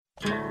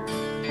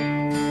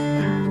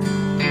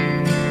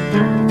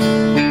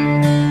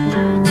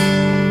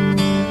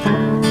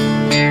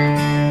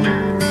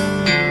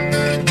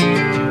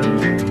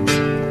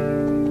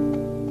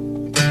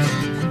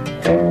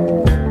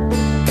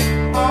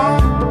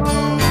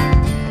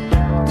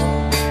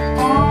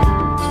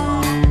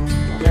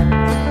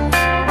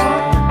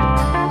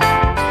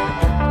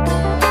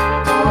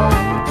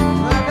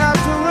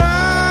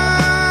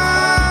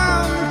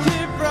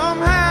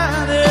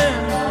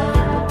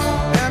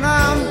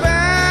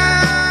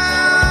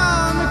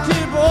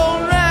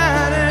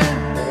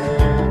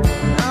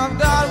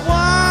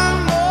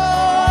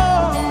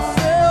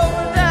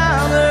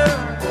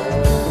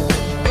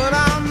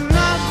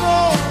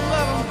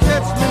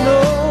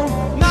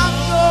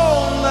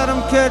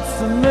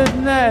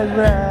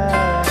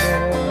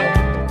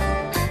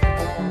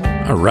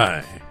All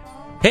right.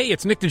 Hey,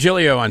 it's Nick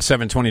Digilio on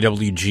 720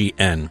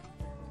 WGN,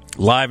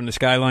 live in the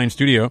Skyline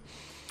studio.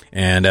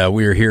 And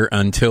we are here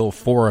until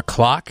 4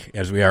 o'clock,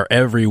 as we are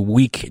every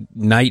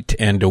weeknight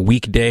and a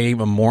weekday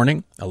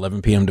morning,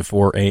 11 p.m. to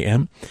 4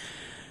 a.m.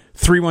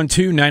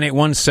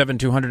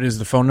 312-981-7200 is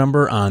the phone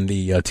number on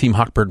the Team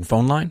Hawkbird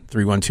phone line,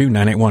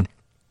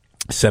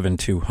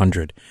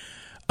 312-981-7200.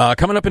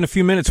 Coming up in a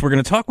few minutes, we're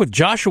going to talk with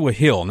Joshua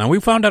Hill. Now, we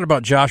found out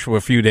about Joshua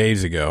a few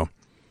days ago.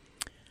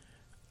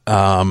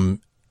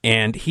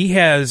 And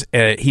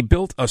he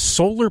built a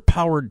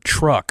solar-powered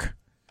truck,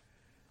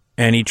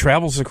 and he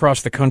travels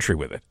across the country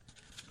with it.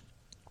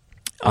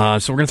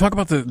 So we're going to talk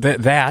about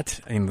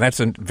that, and that's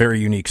a very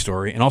unique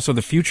story, and also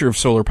the future of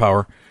solar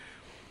power.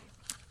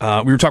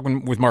 We were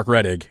talking with Mark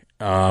Reddig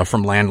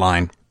from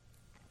Landline,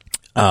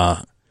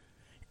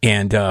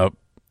 and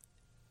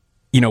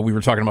we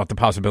were talking about the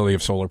possibility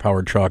of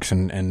solar-powered trucks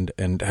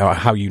and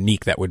how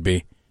unique that would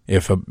be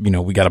if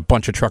we got a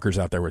bunch of truckers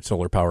out there with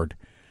solar-powered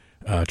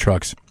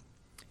trucks.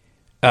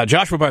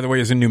 Joshua, by the way,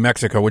 is in New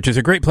Mexico, which is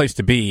a great place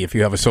to be if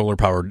you have a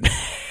solar-powered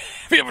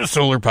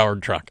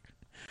truck.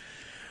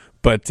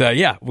 But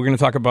we're going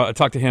to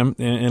talk to him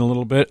in a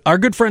little bit. Our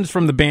good friends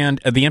from the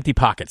band, The Empty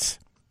Pockets,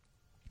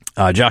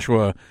 Josh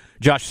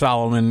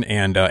Solomon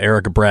and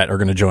Eric Brett are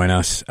going to join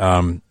us.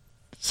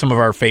 Some of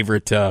our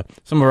favorite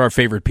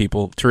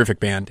people,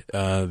 terrific band,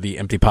 The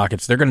Empty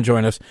Pockets. They're going to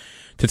join us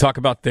to talk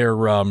about their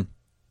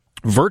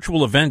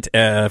virtual event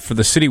for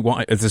the city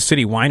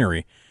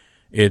winery.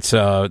 It's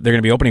they're going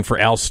to be opening for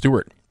Al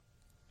Stewart,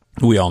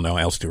 who we all know.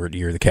 Al Stewart,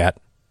 Year of the Cat,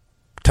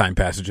 Time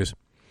Passages,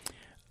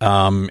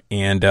 and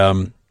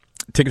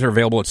tickets are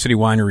available at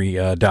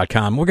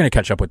citywinery.com. We're going to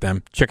catch up with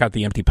them. Check out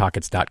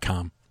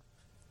theemptypockets.com.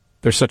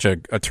 They're such a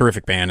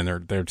terrific band,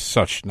 and they're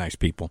such nice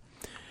people.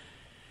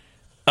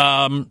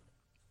 Tom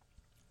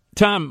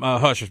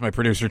Hush is my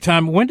producer.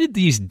 Tom, when did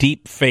these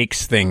deep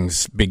fakes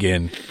things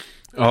begin?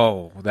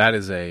 Oh, that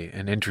is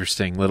an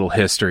interesting little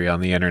history on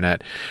the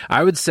internet.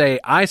 I would say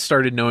I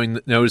started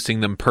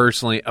noticing them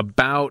personally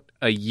about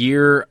a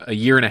year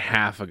and a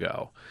half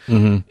ago.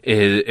 Mm-hmm.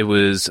 It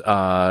was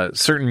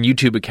certain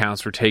YouTube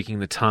accounts were taking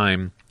the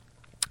time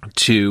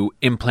to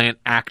implant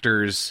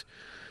actors'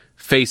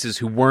 faces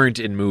who weren't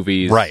in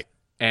movies. Right.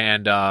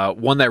 And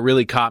one that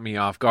really caught me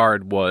off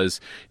guard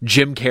was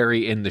Jim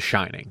Carrey in The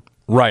Shining.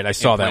 Right, I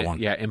saw that one.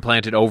 Yeah,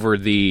 implanted over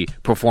the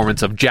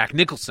performance of Jack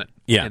Nicholson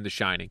in The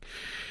Shining.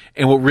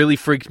 And what really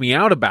freaked me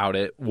out about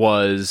it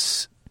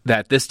was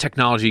that this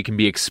technology can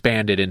be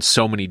expanded in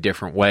so many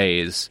different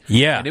ways.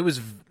 Yeah. And it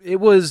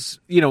was,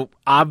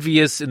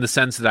 obvious in the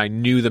sense that I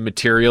knew the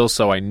material,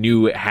 so I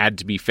knew it had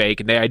to be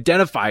fake, and they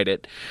identified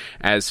it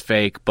as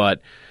fake.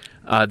 But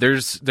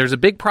there's a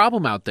big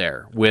problem out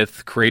there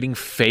with creating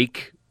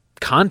fake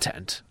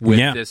content with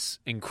this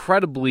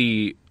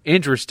incredibly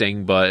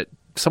interesting but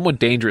somewhat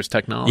dangerous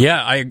technology.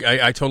 Yeah,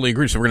 I totally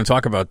agree. So we're going to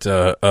talk about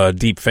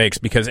deep fakes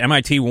because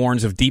MIT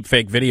warns of deep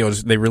fake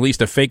videos. They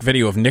released a fake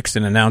video of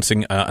Nixon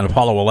announcing an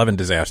Apollo 11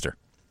 disaster.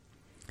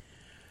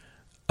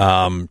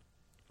 And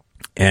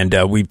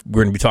we're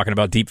going to be talking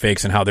about deep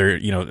fakes and how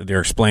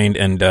they're explained.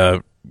 And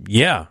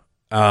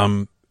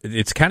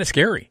it's kind of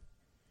scary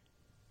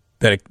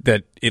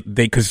that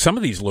because some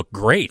of these look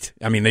great.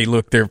 I mean,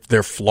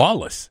 they're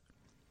flawless.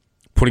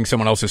 Putting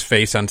someone else's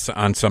face on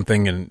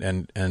something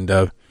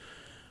and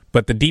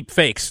but the deep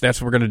fakes,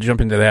 that's what we're going to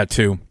jump into that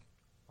too.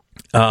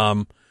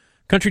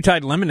 Country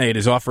Tide Lemonade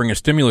is offering a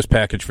stimulus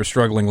package for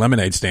struggling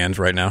lemonade stands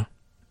right now.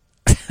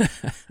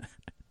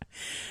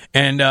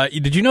 And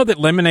did you know that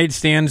lemonade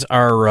stands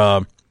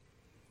are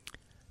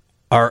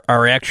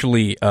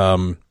actually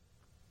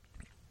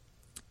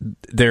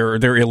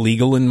they're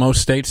illegal in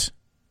most states?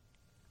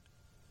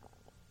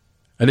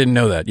 I didn't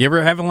know that. You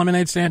ever have a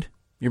lemonade stand?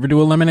 You ever do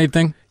a lemonade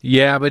thing?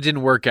 Yeah, but it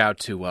didn't work out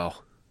too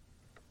well.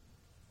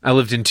 I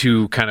lived in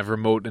too kind of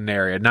remote an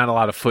area, not a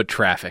lot of foot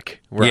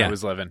traffic where I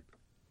was living.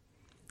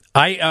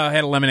 I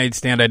had a lemonade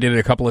stand. I did it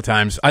a couple of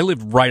times. I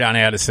lived right on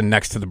Addison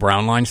next to the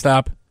Brown Line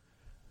stop.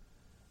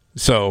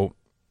 So,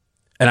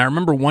 and I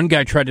remember one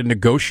guy tried to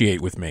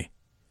negotiate with me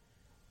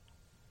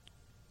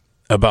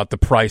about the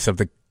price of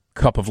the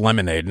cup of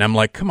lemonade. And I'm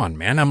like, come on,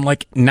 man. I'm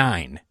like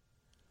 9.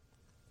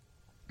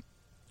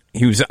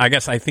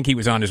 I think he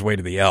was on his way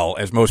to the L,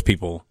 as most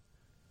people,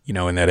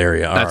 in that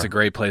area are. That's a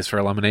great place for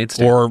a lemonade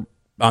stand. Or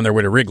on their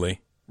way to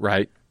Wrigley.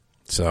 Right.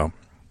 So,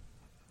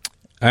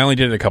 I only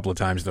did it a couple of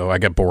times, though. I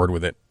got bored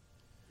with it.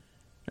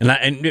 And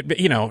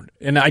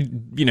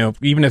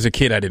even as a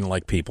kid, I didn't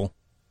like people.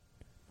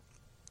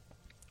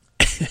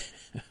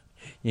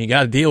 You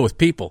got to deal with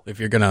people if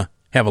you're going to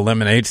have a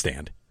lemonade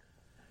stand.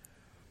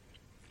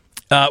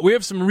 We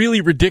have some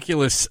really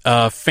ridiculous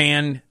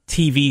fan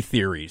TV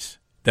theories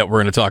that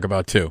we're going to talk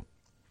about, too.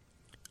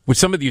 Which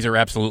some of these are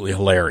absolutely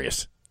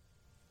hilarious.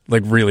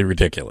 Like, really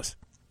ridiculous.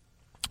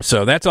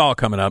 So that's all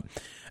coming up.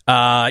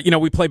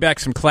 We play back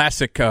some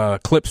classic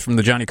clips from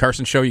the Johnny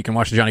Carson Show. You can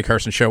watch the Johnny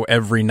Carson Show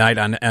every night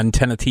on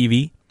Antenna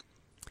TV.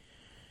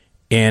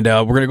 And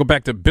we're going to go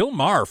back to Bill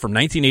Maher from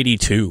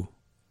 1982.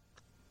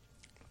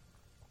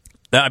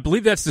 I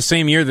believe that's the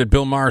same year that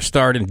Bill Maher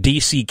starred in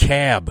DC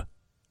Cab.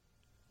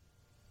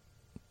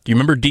 Do you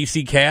remember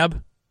DC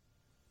Cab?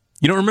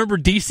 You don't remember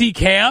DC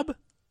Cab?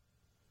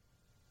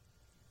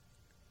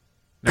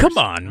 Come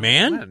on,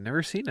 man. I've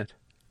never seen it.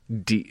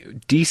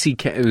 DC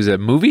Cab, it was a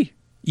movie?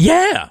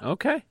 Yeah.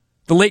 Okay.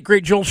 The late,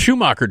 great Joel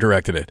Schumacher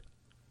directed it.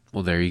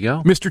 Well, there you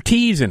go. Mr.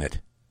 T's in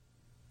it.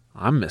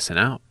 I'm missing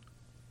out.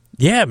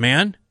 Yeah,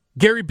 man.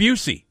 Gary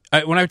Busey.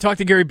 When I talked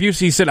to Gary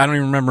Busey, he said, I don't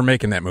even remember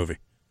making that movie.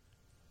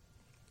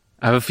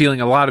 I have a feeling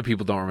a lot of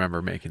people don't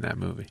remember making that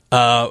movie.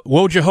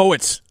 Wojciech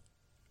Howitz.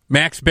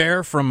 Max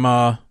Baer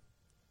from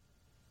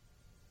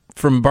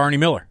Barney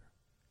Miller.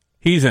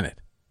 He's in it.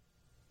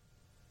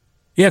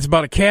 Yeah, it's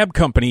about a cab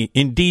company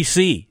in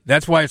D.C.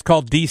 That's why it's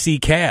called D.C.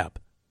 Cab.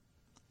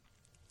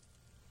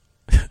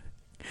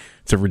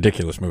 It's a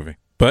ridiculous movie.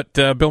 But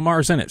Bill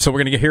Maher's in it. So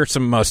we're going to hear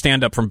some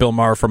stand-up from Bill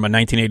Maher from a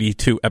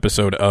 1982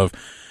 episode of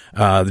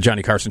the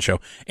Johnny Carson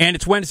Show. And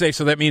it's Wednesday,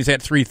 so that means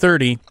at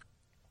 3:30,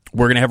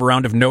 we're going to have a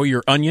round of Know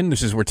Your Onion.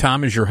 This is where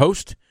Tom is your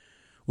host.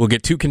 We'll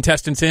get two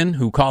contestants in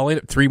who call it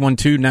at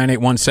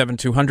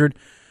 312-981-7200,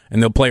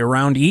 and they'll play a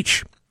round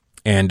each.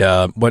 And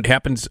what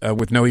happens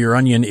with Know Your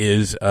Onion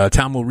is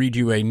Tom will read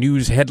you a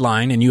news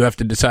headline, and you have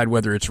to decide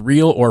whether it's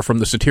real or from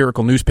the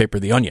satirical newspaper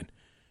The Onion.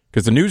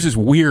 Because the news is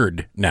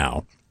weird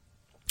now.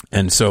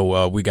 And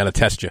so we got to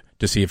test you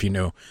to see if you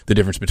know the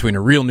difference between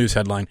a real news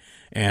headline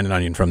and an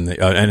onion from the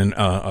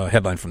a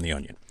headline from The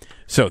Onion.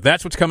 So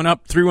that's what's coming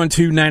up.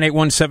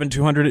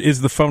 312-981-7200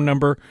 is the phone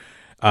number.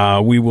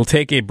 We will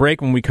take a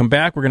break. When we come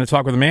back, we're going to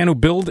talk with a man who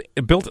built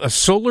a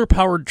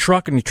solar-powered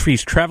truck, and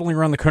he's traveling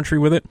around the country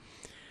with it.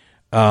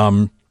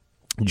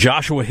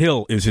 Joshua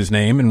Hill is his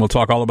name, and we'll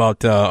talk all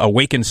about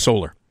Awaken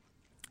Solar.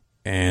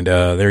 And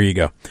there you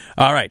go.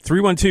 All right,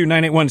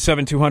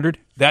 312-981-7200.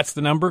 That's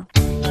the number.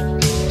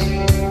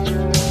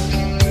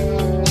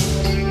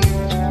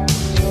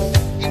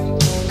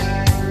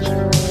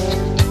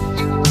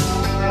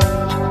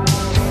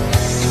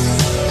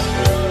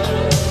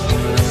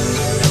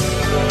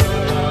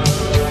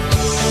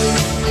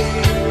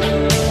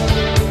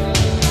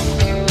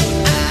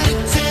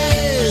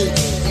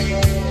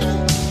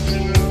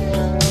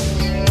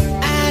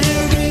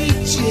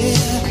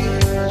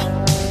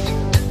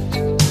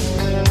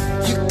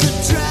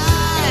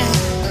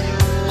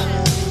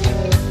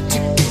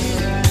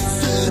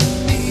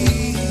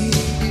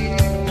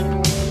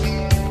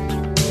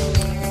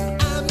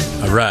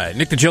 Right,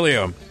 Nick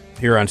Digilio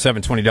here on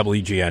 720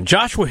 WEGN.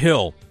 Joshua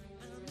Hill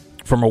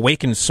from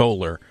Awaken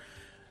Solar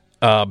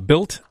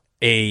built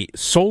a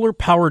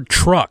solar-powered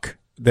truck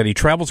that he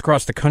travels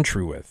across the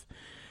country with.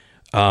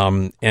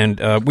 And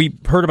we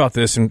heard about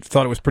this and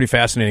thought it was pretty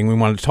fascinating. We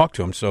wanted to talk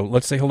to him, so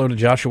let's say hello to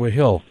Joshua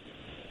Hill.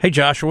 Hey,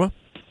 Joshua.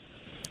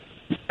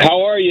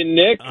 How are you,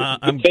 Nick?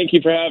 Thank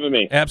you for having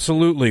me.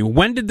 Absolutely.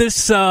 When did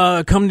this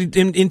come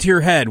into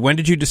your head? When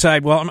did you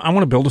decide, well, I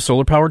want to build a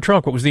solar-powered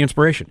truck? What was the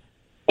inspiration?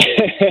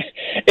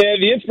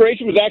 The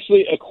inspiration was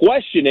actually a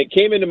question. It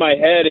came into my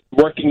head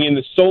working in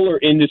the solar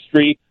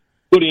industry,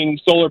 putting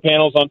solar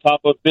panels on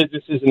top of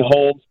businesses and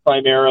homes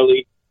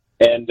primarily,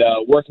 and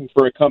working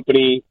for a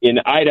company in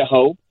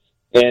Idaho.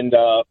 And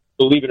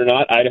believe it or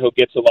not, Idaho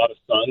gets a lot of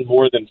sun,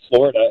 more than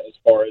Florida as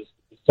far as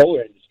the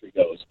solar industry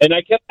goes. And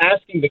I kept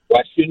asking the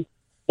question,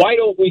 why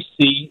don't we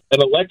see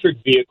an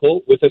electric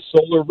vehicle with a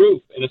solar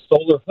roof and a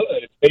solar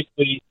hood? It's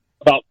basically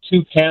about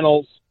 2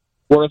 panels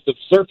worth of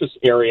surface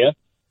area.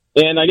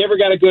 And I never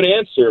got a good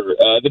answer.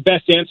 The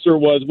best answer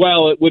was,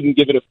 well, it wouldn't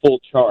give it a full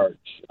charge.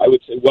 I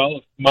would say, well,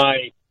 if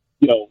my,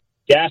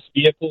 gas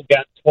vehicle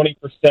got 20%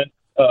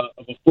 of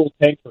a full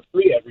tank for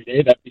free every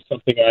day, that'd be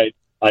something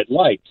I'd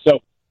like. So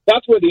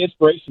that's where the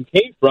inspiration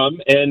came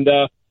from. And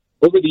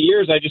over the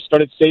years, I just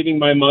started saving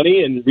my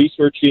money and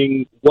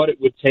researching what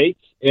it would take.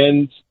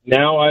 And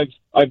now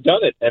I've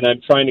done it, and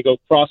I'm trying to go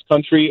cross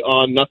country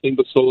on nothing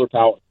but solar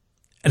power.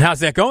 And how's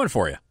that going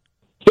for you?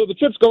 So the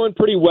trip's going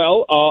pretty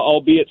well,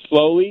 albeit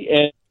slowly,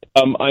 and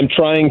I'm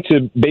trying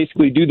to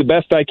basically do the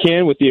best I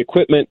can with the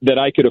equipment that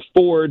I could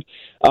afford.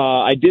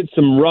 I did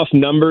some rough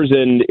numbers,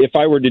 and if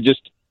I were to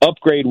just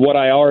upgrade what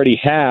I already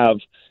have,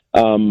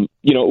 it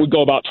would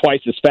go about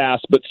twice as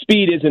fast. But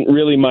speed isn't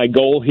really my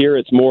goal here.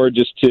 It's more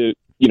just to,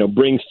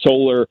 bring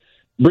solar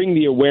bring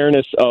the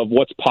awareness of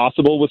what's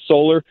possible with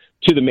solar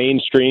to the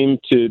mainstream,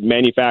 to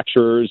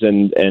manufacturers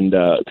and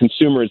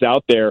consumers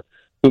out there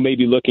who may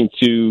be looking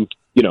to,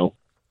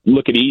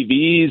 look at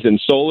EVs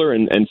and solar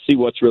and see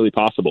what's really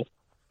possible.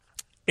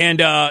 And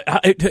how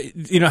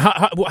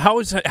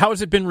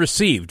has it been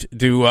received?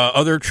 Do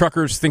other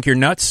truckers think you're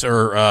nuts,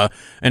 or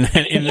and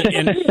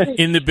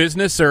in the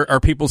business, are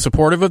people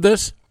supportive of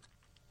this?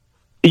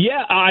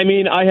 Yeah, I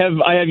mean, I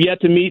have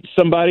yet to meet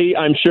somebody.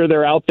 I'm sure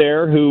they're out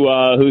there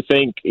who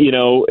think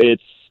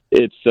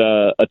it's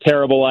a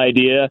terrible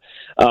idea.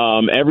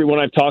 Everyone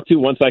I've talked to,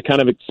 once I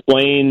kind of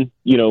explain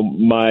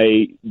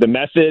the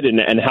method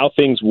and how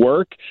things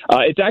work,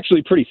 it's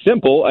actually pretty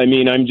simple. I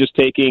mean, I'm just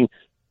taking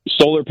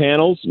solar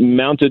panels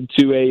mounted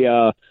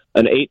to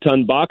an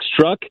 8-ton box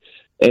truck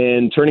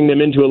and turning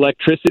them into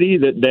electricity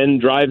that then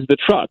drives the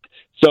truck.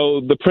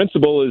 So the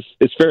principle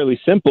is fairly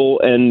simple,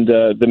 and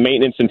the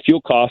maintenance and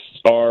fuel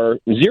costs are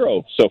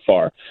zero so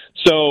far.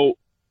 So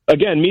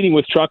again, meeting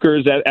with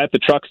truckers at the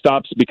truck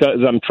stops, because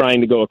I'm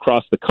trying to go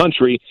across the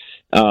country.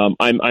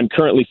 I'm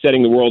currently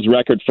setting the world's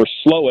record for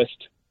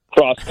slowest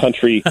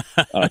cross-country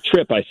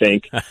trip, I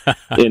think,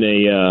 in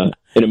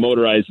a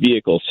motorized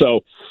vehicle.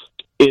 So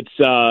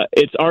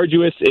it's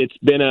arduous. It's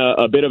been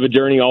a bit of a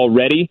journey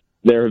already.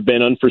 There have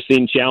been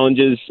unforeseen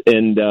challenges,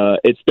 and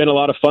it's been a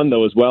lot of fun,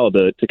 though, as well,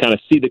 to kind of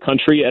see the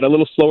country at a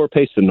little slower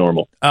pace than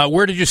normal.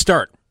 Where did you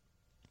start?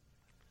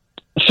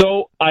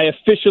 So I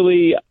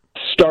officially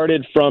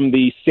started from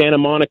the Santa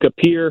Monica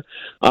Pier.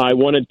 My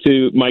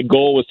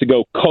goal was to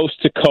go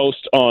coast to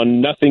coast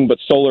on nothing but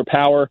solar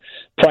power.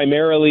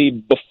 Primarily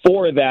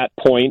before that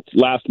point,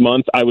 last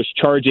month, I was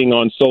charging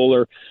on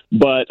solar,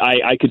 but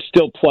I could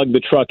still plug the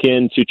truck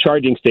into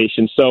charging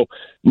stations. So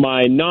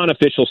my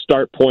non-official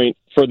start point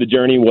for the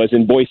journey was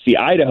in Boise,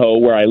 Idaho,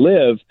 where I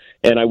live,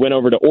 and I went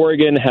over to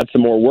Oregon, had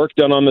some more work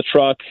done on the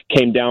truck,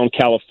 came down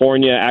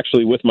California,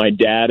 actually with my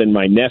dad and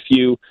my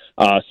nephew.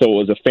 So it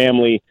was a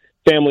family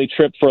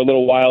trip for a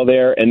little while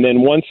there. And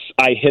then once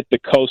I hit the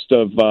coast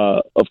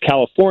of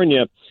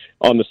California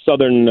on the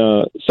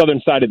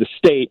southern side of the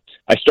state,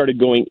 I started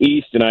going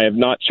east, and I have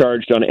not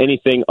charged on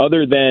anything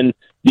other than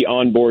the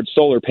onboard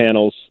solar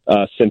panels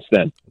since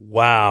then.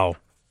 Wow.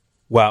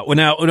 Well,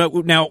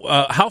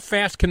 now, how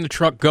fast can the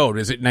truck go?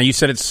 Is it, now you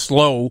said it's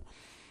slow.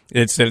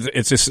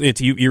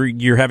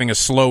 You're having a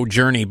slow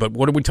journey, but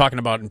what are we talking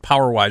about in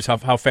power wise? How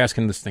fast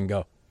can this thing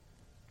go?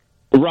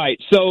 Right.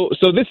 So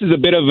this is a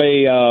bit of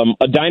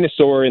a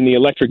dinosaur in the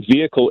electric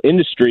vehicle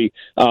industry,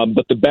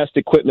 but the best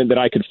equipment that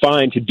I could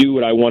find to do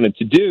what I wanted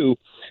to do.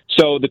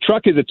 So the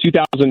truck is a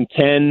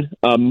 2010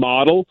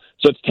 model,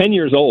 so it's 10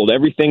 years old.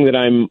 Everything that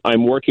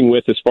I'm working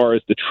with as far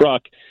as the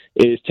truck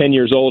is 10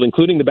 years old,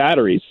 including the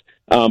batteries.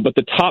 But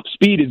the top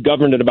speed is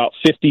governed at about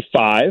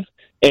 55,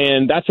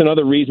 and that's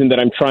another reason that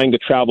I'm trying to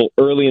travel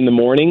early in the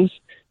mornings,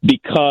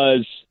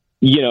 because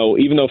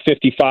even though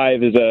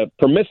 55 is a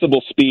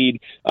permissible speed,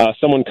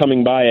 someone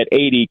coming by at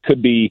 80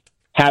 could be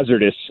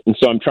hazardous. And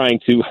so I'm trying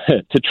to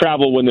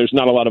travel when there's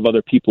not a lot of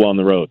other people on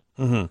the road.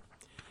 Mm-hmm.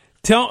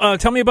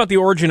 Tell me about the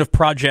origin of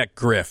Project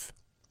Griff.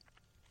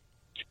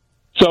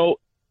 So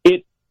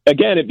it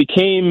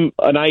became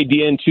an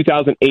idea in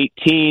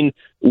 2018,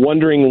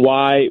 wondering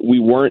why we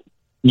weren't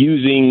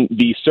using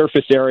the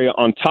surface area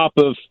on top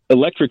of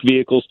electric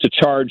vehicles to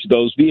charge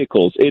those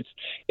vehicles.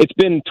 It's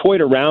been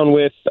toyed around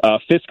with.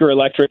 Fisker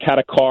Electric had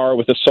a car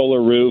with a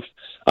solar roof,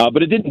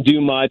 but it didn't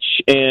do much.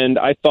 And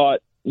I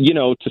thought,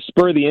 to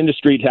spur the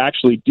industry to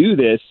actually do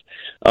this,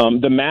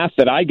 the math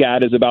that I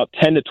got is about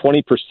 10 to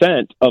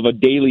 20% of a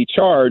daily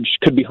charge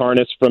could be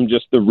harnessed from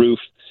just the roof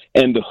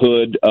and the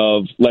hood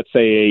of, let's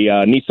say,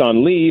 a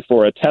Nissan Leaf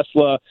or a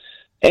Tesla.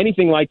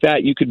 Anything like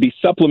that, you could be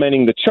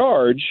supplementing the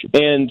charge.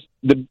 And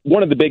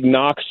one of the big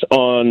knocks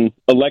on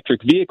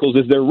electric vehicles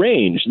is their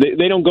range.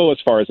 They don't go as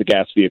far as a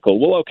gas vehicle.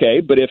 Well, okay,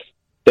 but if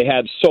they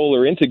had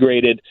solar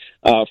integrated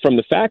from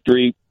the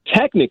factory,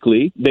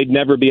 technically they'd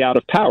never be out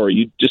of power.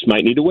 You just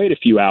might need to wait a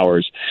few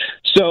hours.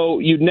 So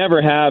you'd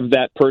never have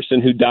that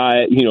person who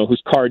died,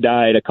 whose car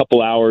died a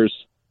couple hours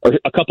or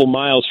a couple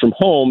miles from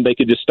home. They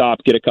could just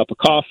stop, get a cup of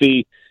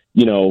coffee,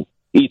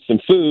 eat some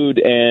food,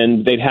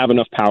 and they'd have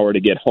enough power to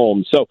get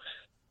home. So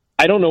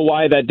I don't know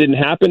why that didn't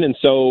happen, and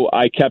so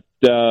I kept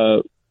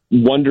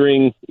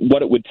wondering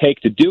what it would take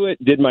to do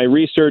it, did my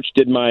research,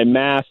 did my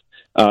math,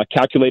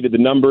 calculated the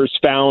numbers,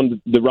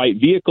 found the right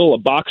vehicle, a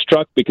box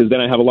truck, because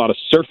then I have a lot of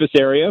surface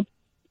area,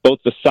 both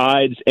the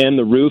sides and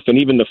the roof, and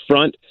even the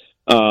front.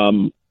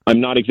 I'm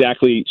not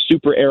exactly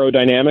super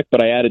aerodynamic,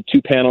 but I added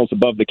 2 panels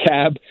above the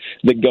cab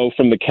that go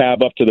from the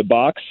cab up to the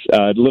box,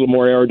 a little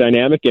more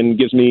aerodynamic, and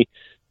gives me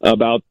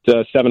about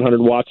 700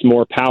 watts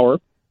more power.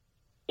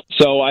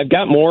 So I've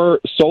got more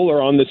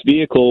solar on this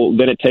vehicle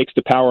than it takes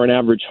to power an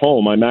average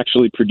home. I'm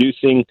actually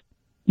producing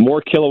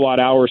more kilowatt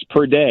hours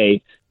per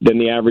day than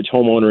the average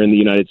homeowner in the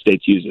United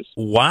States uses.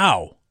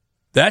 Wow.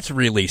 That's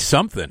really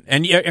something.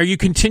 And are you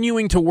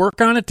continuing to work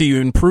on it? Do you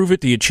improve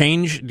it? Do you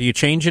change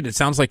it? It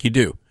sounds like you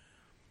do.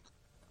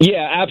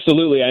 Yeah,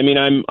 absolutely. I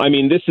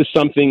mean, this is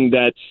something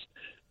that's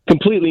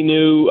completely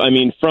new. I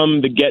mean,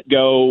 from the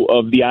get-go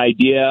of the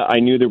idea, I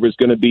knew there was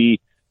going to be,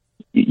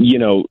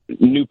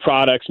 new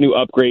products, new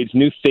upgrades,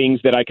 new things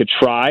that I could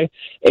try.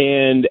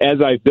 And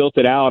as I've built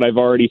it out, I've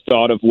already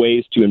thought of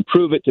ways to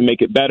improve it, to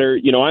make it better.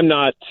 I'm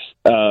not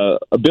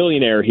a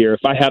billionaire here.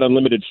 If I had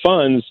unlimited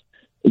funds,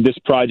 this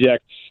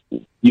project,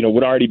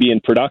 would already be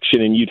in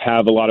production, and you'd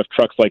have a lot of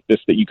trucks like this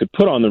that you could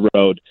put on the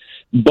road.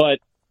 But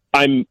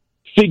I'm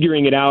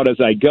figuring it out as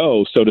I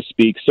go, so to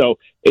speak. So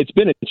it's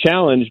been a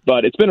challenge,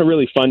 but it's been a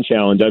really fun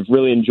challenge. I've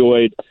really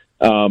enjoyed,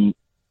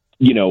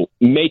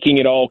 making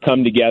it all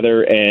come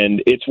together,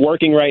 and it's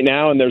working right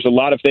now. And there's a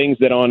lot of things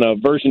that on a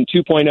version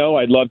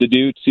 2.0 I'd love to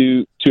do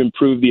to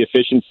improve the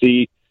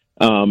efficiency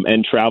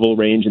and travel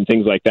range and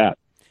things like that.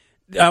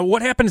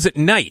 What happens at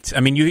night?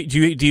 I mean, do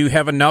you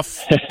have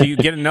enough? Do you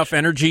get enough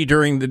energy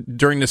during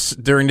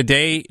the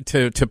day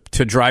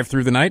to drive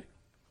through the night?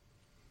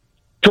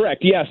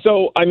 Correct. Yeah.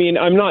 So, I mean,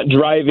 I'm not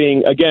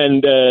driving.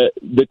 Again,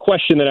 the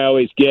question that I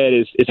always get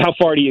is how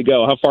far do you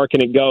go? How far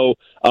can it go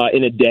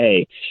in a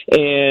day?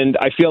 And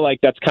I feel like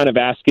that's kind of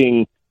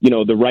asking,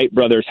 the Wright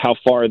brothers how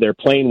far their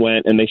plane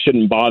went, and they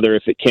shouldn't bother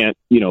if it can't,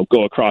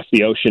 go across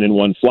the ocean in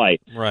one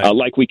flight, right,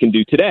 like we can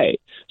do today.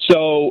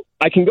 So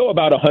I can go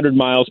about 100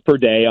 miles per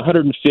day,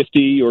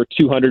 150 or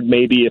 200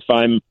 maybe if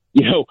I'm,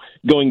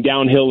 going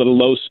downhill at a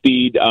low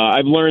speed.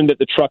 I've learned that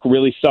the truck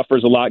really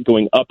suffers a lot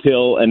going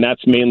uphill, and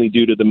that's mainly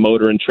due to the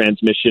motor and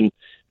transmission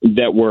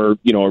that were,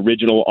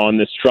 original on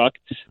this truck.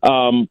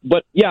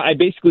 But yeah, I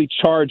basically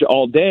charge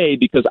all day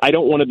because I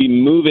don't want to be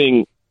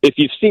moving. If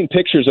you've seen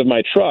pictures of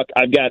my truck,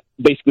 I've got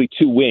basically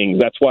two wings.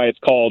 That's why it's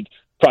called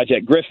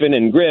Project Griffin,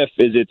 and Griff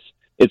is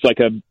it's like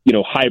a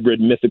hybrid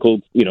mythical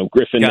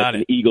griffin that's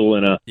an eagle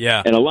and a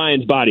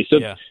lion's body. So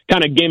it's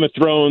kind of Game of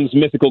Thrones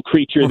mythical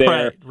creature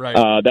there.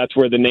 Right. That's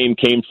where the name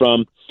came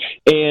from.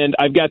 And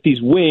I've got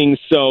these wings,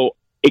 so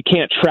it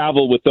can't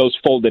travel with those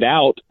folded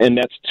out, and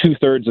that's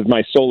 2/3 of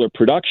my solar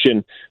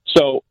production.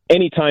 So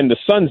anytime the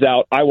sun's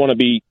out, I want to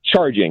be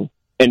charging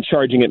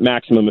at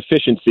maximum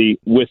efficiency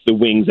with the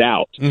wings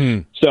out.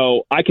 Mm.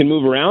 So I can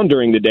move around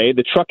during the day.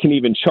 The truck can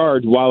even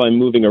charge while I'm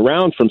moving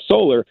around from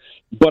solar,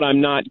 but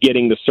I'm not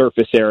getting the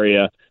surface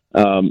area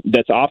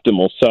that's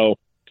optimal. So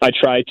I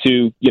try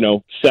to,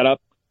 set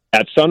up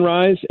at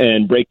sunrise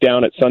and break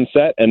down at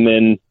sunset, and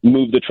then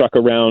move the truck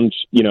around,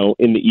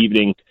 in the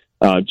evening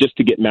just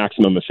to get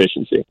maximum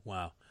efficiency.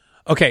 Wow.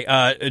 Okay,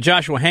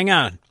 Joshua, hang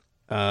on.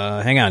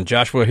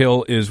 Joshua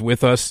Hill is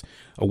with us,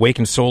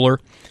 Awaken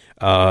Solar.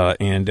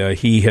 And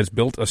he has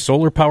built a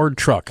solar-powered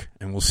truck,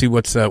 and we'll see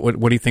what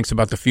he thinks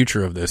about the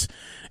future of this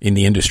in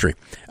the industry.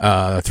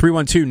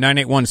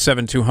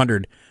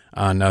 312-981-7200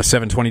 on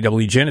 720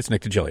 WGN. It's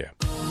Nick Digilio.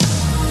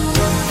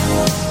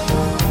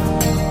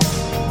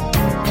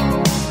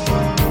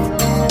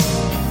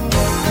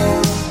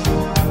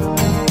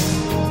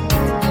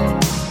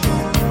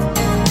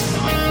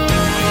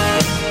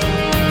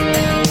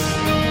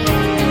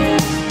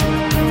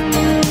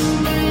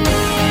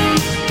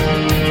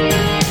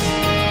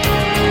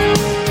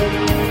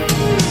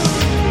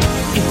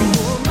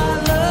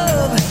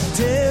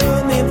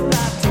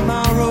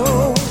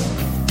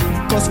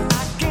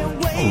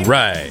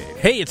 Right.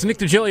 Hey, it's Nick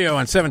Digilio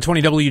on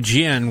 720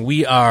 WGN.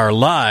 We are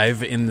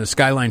live in the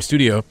Skyline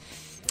studio,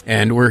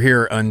 and we're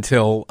here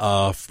until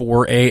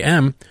 4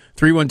 a.m.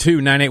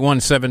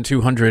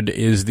 312-981-7200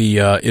 is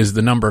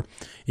the number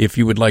if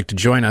you would like to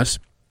join us.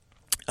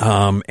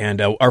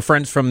 And our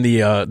friends from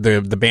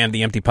the band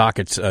The Empty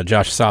Pockets,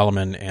 Josh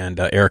Solomon and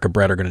Erica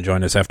Brett, are going to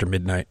join us after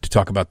midnight to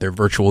talk about their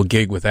virtual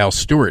gig with Al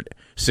Stewart,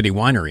 City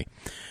Winery.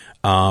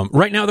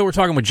 Right now, though, we're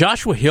talking with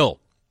Joshua Hill.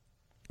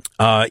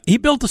 He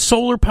built a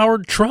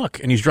solar-powered truck,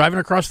 and he's driving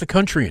across the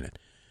country in it.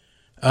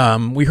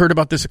 We heard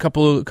about this a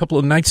couple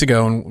of nights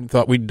ago, and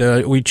thought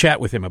we'd chat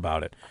with him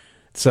about it.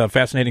 It's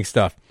fascinating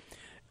stuff.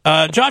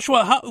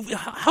 Joshua,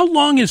 how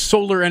long has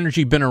solar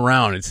energy been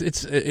around?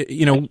 It's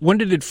when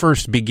did it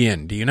first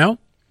begin? Do you know?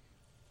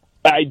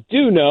 I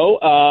do know.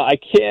 I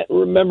can't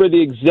remember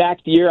the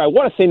exact year. I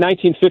want to say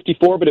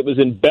 1954, but it was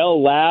in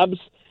Bell Labs.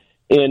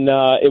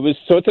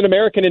 It's an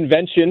American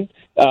invention.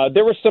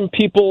 There were some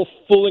people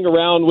fooling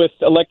around with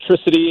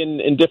electricity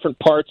in different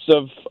parts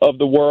of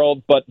the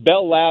world, but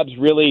Bell Labs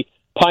really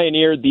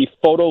pioneered the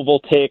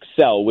photovoltaic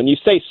cell. When you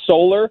say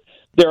solar,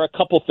 there are a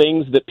couple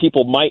things that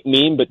people might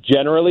mean, but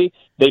generally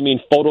they mean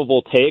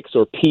photovoltaics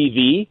or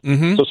PV.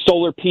 Mm-hmm. So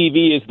solar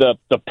PV is the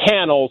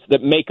panels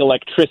that make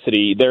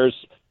electricity. There's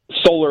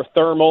solar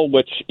thermal,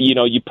 which,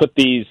 you put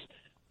these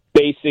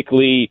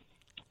basically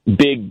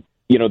big,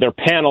 they're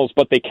panels,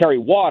 but they carry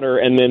water,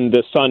 and then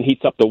the sun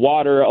heats up the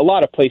water. A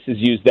lot of places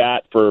use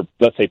that for,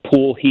 let's say,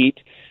 pool heat,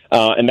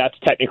 and that's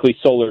technically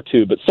solar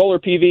too. But solar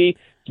PV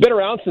has been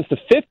around since the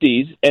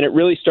 50s, and it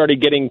really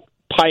started getting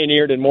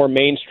pioneered and more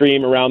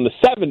mainstream around the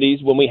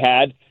 70s when we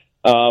had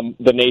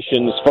the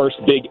nation's first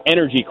big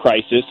energy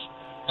crisis.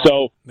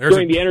 So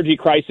during the energy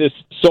crisis,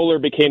 solar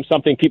became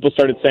something people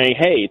started saying,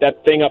 hey,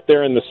 that thing up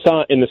there in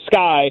the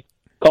sky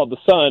called the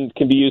sun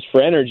can be used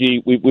for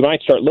energy. We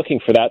might start looking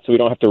for that so we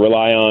don't have to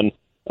rely on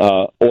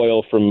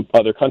oil from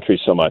other countries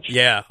so much.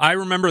 Yeah, I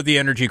remember the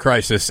energy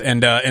crisis,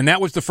 and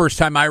that was the first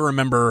time I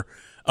remember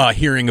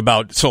hearing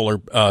about solar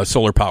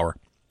power.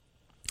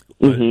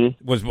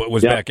 Mm-hmm.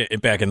 Was back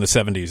in the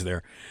 70s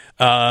there.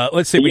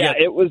 Let's see.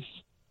 It was.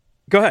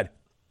 Go ahead.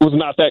 It was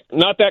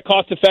not that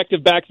cost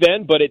effective back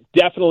then, but it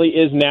definitely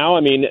is now. I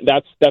mean,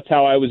 that's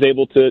how I was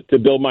able to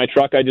build my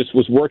truck. I just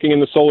was working in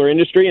the solar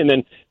industry, and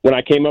then when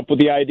I came up with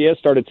the idea,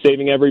 started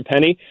saving every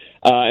penny,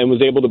 and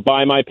was able to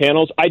buy my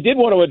panels. I did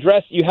want to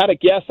address, you had a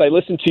guest. I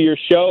listened to your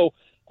show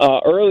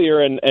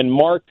earlier, and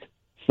Mark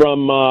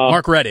from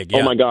Mark Reddig. Yeah.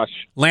 Oh my gosh,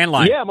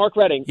 Landline. Yeah, Mark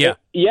Reddig. Yeah.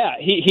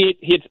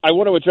 He I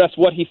want to address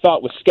what he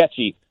thought was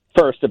sketchy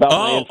first about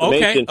my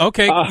information.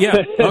 Okay.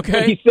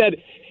 Okay.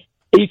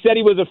 He said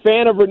he was a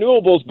fan of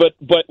renewables, but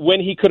when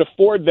he could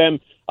afford them,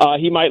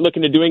 he might look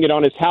into doing it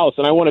on his house.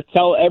 And I want to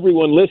tell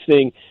everyone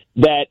listening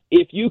that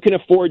if you can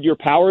afford your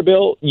power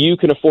bill, you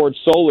can afford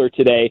solar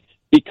today,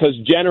 because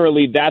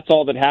generally that's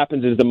all that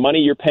happens is the money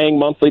you're paying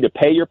monthly to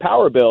pay your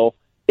power bill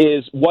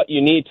is what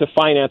you need to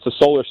finance a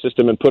solar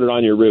system and put it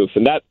on your roof.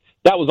 And that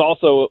was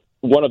also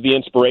one of the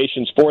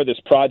inspirations for this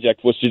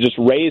project, was to just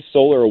raise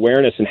solar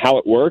awareness and how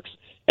it works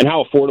and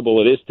how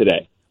affordable it is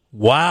today.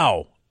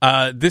 Wow.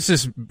 This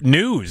is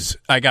news,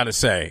 I got to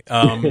say.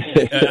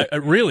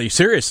 Really,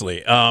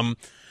 seriously.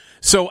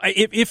 So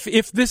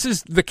if this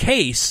is the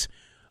case,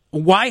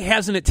 why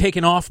hasn't it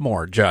taken off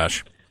more,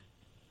 Josh?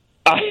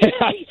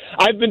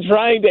 I've been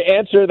trying to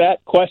answer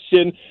that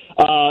question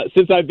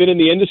since I've been in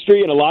the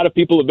industry, and a lot of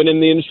people have been in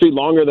the industry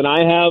longer than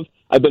I have.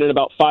 I've been in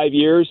about 5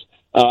 years.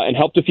 And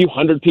helped a few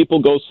hundred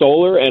people go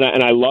solar, and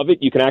I love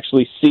it. You can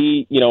actually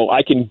see,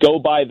 I can go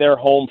by their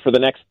home for the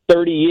next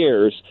 30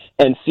 years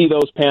and see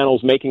those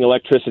panels making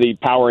electricity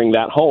powering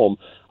that home.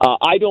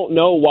 I don't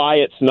know why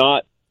it's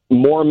not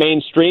more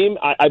mainstream.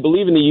 I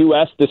believe in the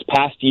U.S. this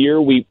past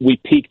year we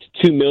peaked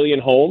 2 million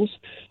homes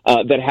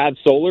that had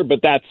solar,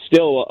 but that's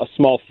still a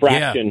small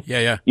fraction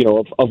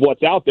of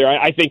what's out there.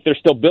 I think they're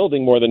still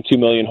building more than 2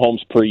 million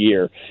homes per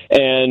year.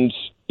 And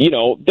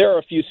there are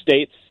a few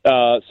states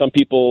some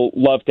people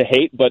love to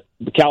hate, but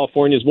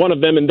California is one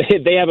of them, and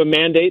they have a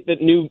mandate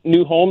that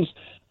new homes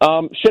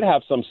should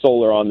have some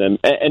solar on them.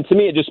 And to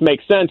me, it just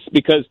makes sense,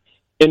 because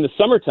in the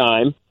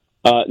summertime,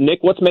 Nick,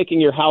 what's making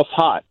your house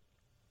hot?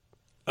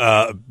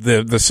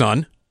 The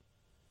sun.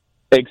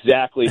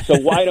 Exactly. So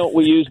why don't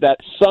we use that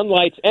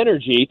sunlight's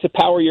energy to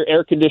power your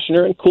air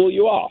conditioner and cool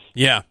you off?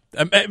 Yeah.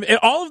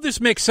 All of this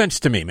makes sense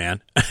to me,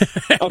 man.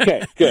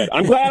 Okay, good.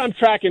 I'm glad I'm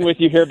tracking with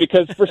you here,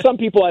 because for some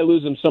people I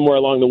lose them somewhere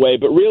along the way.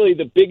 But really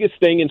the biggest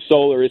thing in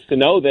solar is to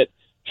know that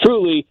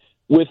truly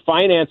with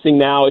financing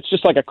now, it's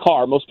just like a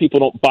car. Most people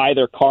don't buy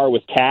their car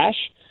with cash.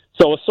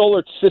 So a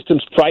solar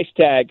system's price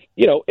tag,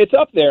 it's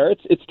up there.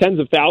 It's tens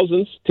of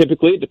thousands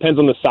typically. It depends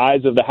on the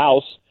size of the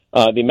house.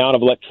 The amount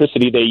of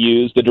electricity they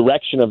use, the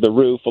direction of the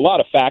roof, a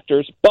lot of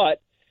factors.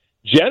 But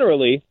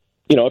generally,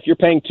 if you're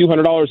paying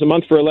 $200 a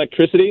month for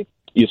electricity,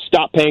 you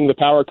stop paying the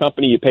power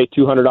company, you pay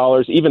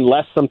 $200, even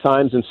less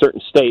sometimes in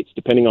certain states,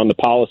 depending on the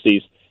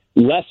policies,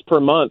 less per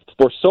month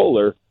for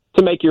solar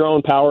to make your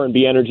own power and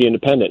be energy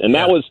independent. And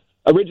that was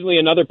originally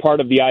another part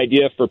of the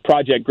idea for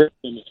Project Grid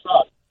in the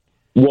truck,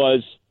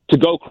 was to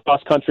go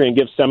cross-country and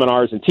give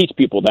seminars and teach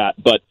people that.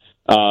 But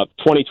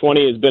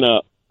 2020 has been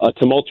a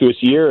tumultuous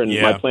year, and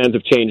my plans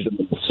have changed.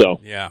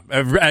 So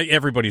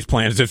everybody's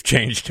plans have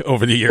changed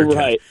over the year,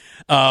 right?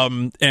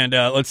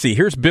 Let's see.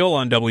 Here's Bill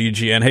on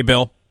WGN. Hey,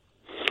 Bill.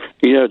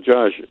 Yeah,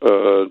 Josh.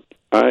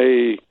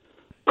 I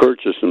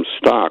purchased some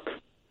stock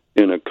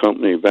in a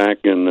company back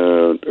in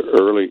the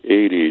early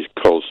 '80s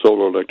called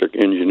Solar Electric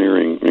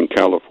Engineering in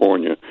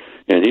California,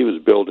 and he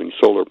was building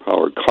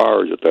solar-powered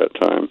cars at that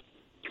time.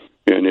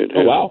 And it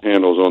had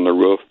panels on the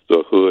roof,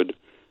 the hood,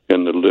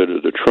 and the lid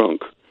of the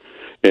trunk.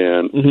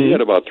 And he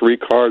had about 3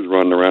 cars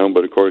running around,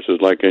 but of course,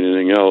 it's like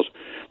anything else,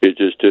 it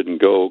just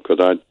didn't go, because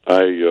I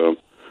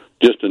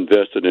just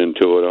invested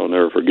into it. I'll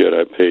never forget,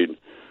 I paid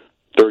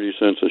 30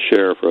 cents a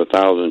share for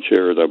 1,000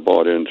 shares I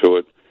bought into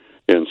it.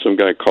 And some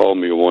guy called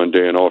me one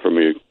day and offered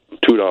me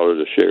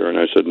 $2 a share, and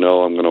I said,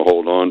 no, I'm going to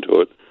hold on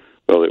to it.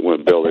 Well, it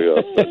went belly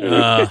up.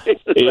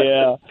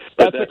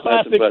 That's a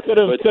classic.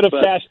 Could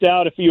have cashed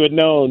out if you had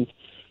known.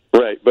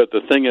 Right, but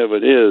the thing of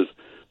it is,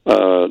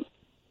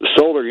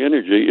 solar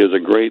energy is a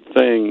great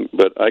thing,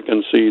 but I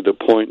can see the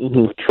point.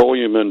 The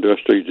petroleum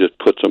industry just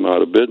puts them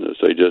out of business.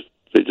 They just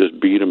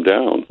beat them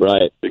down.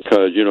 Right.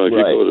 Because, if you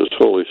go to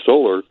solely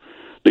solar,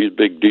 these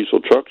big diesel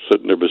trucks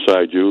sitting there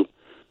beside you,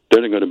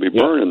 they're going to be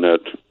burning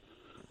that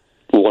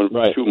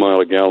 2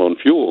 mile a gallon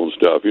fuel and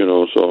stuff,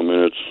 So, I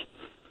mean,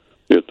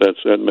 that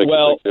makes a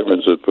big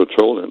difference in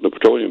the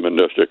petroleum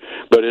industry.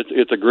 But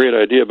it's a great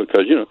idea,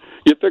 because, you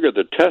figure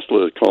the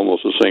Tesla is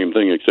almost the same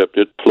thing, except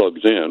it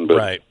plugs in.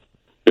 But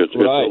It's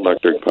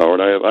electric powered.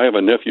 I have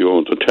a nephew who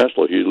owns a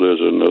Tesla. He lives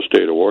in the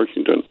state of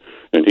Washington,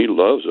 and he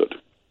loves it.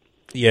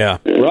 Yeah,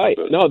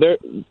 No,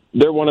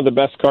 they're one of the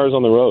best cars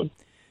on the road.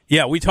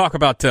 Yeah, we talk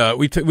about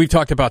we've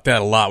talked about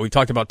that a lot. We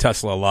talked about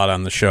Tesla a lot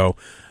on the show,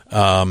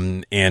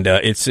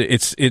 it's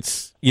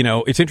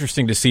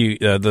interesting to see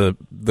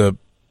the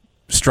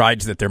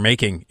strides that they're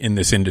making in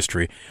this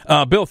industry.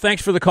 Bill,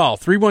 thanks for the call.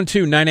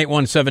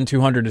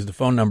 312-981-7200 is the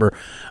phone number.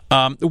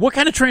 What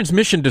kind of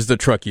transmission does the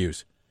truck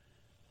use?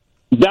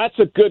 That's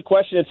a good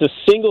question. It's a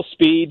single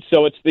speed,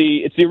 so it's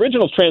the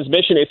original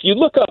transmission. If you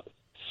look up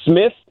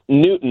Smith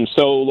Newton,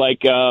 so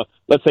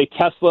let's say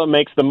Tesla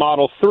makes the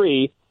Model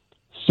 3,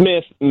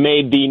 Smith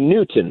made the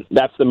Newton.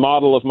 That's the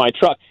model of my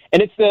truck.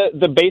 And it's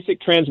the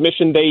basic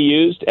transmission they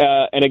used.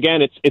 And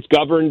again, it's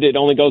governed. It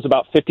only goes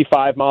about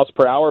 55 miles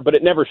per hour, but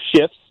it never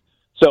shifts.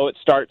 So it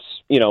starts,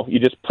 you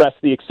just press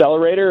the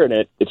accelerator and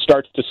it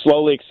starts to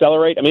slowly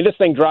accelerate. I mean, this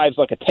thing drives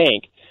like a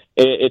tank.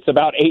 It's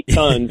about 8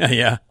 tons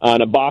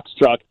on a box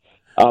truck.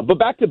 But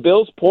back to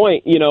Bill's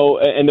point,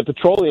 and the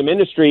petroleum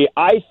industry,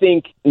 I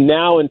think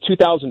now in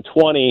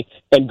 2020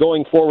 and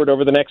going forward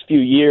over the next few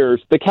years,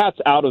 the cat's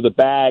out of the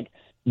bag.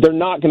 They're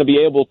not going to be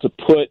able to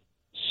put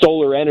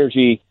solar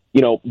energy,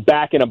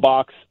 back in a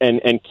box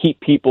and keep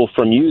people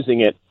from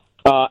using it.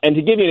 And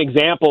to give you an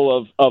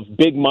example of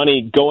big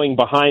money going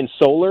behind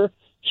solar,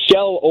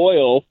 Shell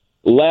Oil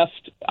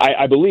left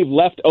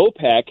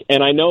OPEC,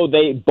 and I know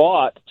they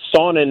bought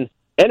Sonnen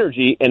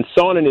Energy, and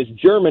Sonnen is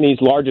Germany's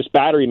largest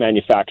battery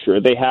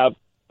manufacturer. They have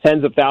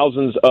tens of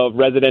thousands of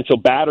residential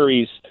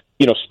batteries,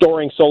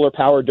 storing solar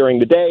power during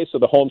the day so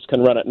the homes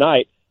can run at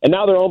night. And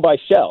now they're owned by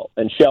Shell,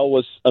 and Shell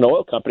was an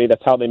oil company.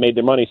 That's how they made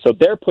their money. So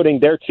they're putting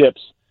their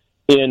chips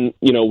in,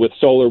 with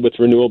solar, with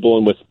renewable,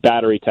 and with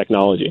battery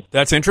technology.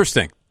 That's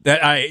interesting.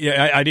 That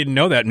I didn't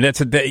know that. And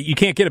you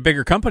can't get a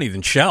bigger company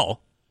than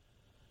Shell.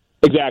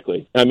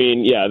 Exactly. I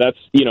mean, that's,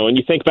 and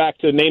you think back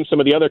to name some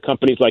of the other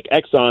companies like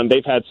Exxon,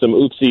 they've had some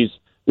oopsies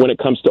when it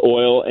comes to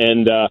oil,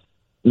 and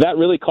that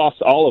really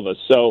costs all of us.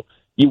 So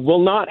you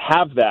will not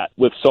have that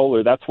with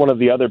solar. That's one of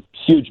the other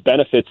huge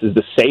benefits is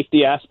the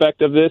safety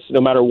aspect of this. No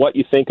matter what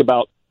you think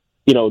about,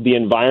 the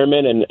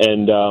environment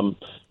and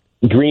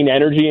green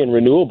energy and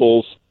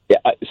renewables,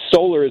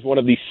 solar is one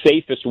of the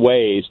safest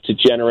ways to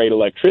generate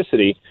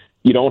electricity.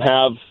 You don't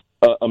have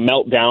a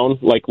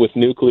meltdown like with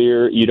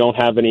nuclear. You don't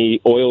have any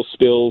oil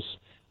spills.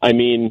 I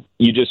mean,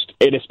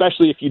 and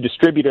especially if you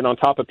distribute it on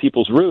top of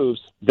people's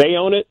roofs, they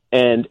own it,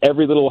 and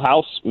every little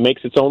house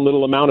makes its own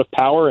little amount of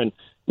power, and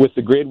with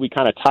the grid, we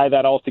kind of tie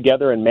that all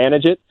together and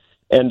manage it.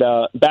 And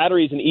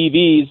batteries and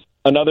EVs,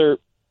 another,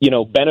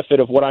 benefit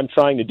of what I'm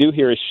trying to do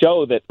here is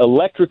show that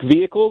electric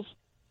vehicles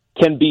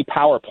can be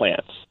power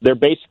plants. They're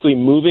basically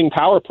moving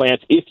power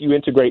plants if you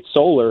integrate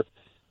solar.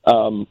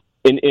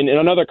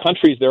 In other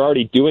countries, they're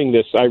already doing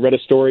this. I read a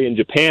story in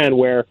Japan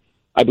where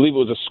I believe it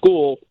was a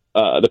school.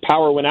 The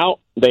power went out.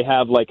 They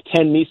have like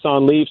 10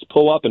 Nissan Leafs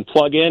pull up and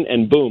plug in,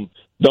 and boom,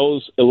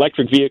 those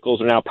electric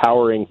vehicles are now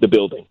powering the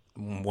building.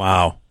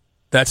 Wow.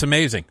 That's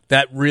amazing.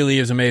 That really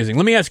is amazing.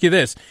 Let me ask you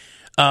this.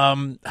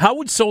 How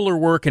would solar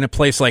work in a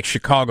place like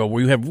Chicago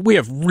where we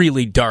have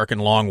really dark and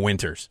long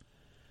winters?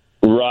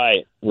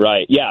 Right.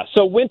 Yeah.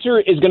 So winter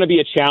is going to be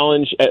a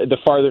challenge the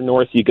farther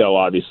north you go,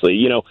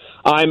 obviously.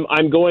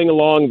 I'm going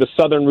along the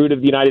southern route of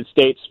the United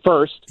States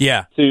first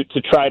to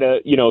try to,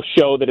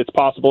 show that it's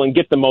possible and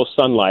get the most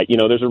sunlight.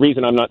 There's a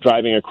reason I'm not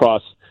driving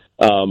across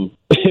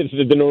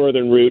the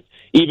northern route,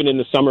 even in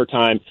the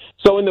summertime.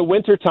 So in the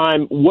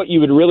wintertime, what you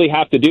would really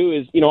have to do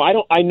is,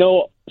 I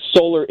know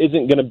solar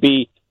isn't going to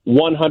be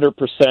 100%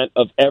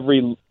 of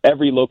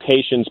every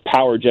location's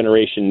power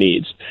generation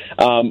needs.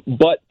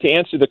 But to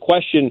answer the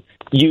question,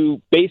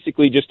 you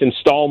basically just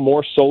install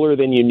more solar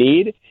than you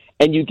need,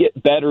 and you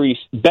get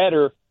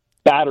better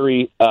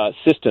battery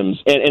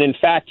systems. And in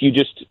fact,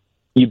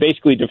 you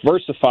basically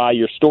diversify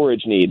your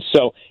storage needs.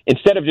 So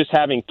instead of just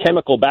having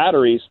chemical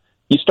batteries,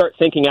 you start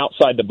thinking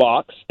outside the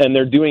box, and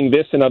they're doing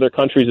this in other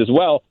countries as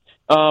well.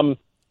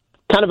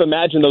 Kind of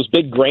imagine those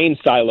big grain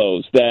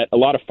silos that a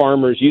lot of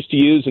farmers used to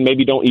use and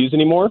maybe don't use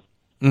anymore.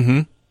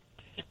 Mm-hmm.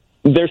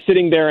 They're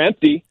sitting there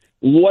empty.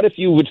 What if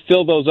you would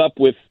fill those up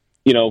with,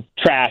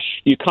 trash?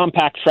 You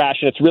compact trash,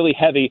 and it's really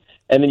heavy,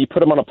 and then you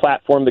put them on a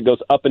platform that goes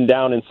up and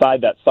down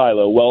inside that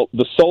silo. Well,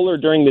 the solar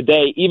during the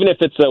day, even if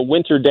it's a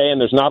winter day and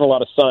there's not a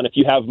lot of sun, if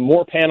you have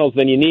more panels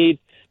than you need,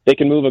 they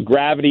can move a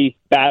gravity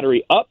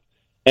battery up,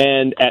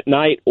 and at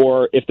night,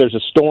 or if there's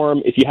a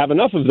storm, if you have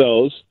enough of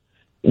those,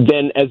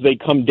 then as they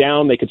come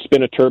down, they could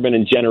spin a turbine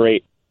and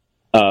generate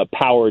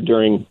power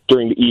during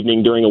the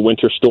evening during a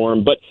winter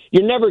storm. But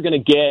you're never going to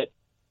get,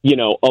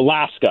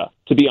 Alaska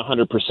to be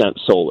 100%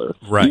 solar.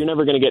 Right. You're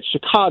never going to get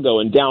Chicago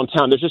and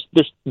downtown.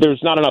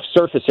 There's not enough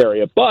surface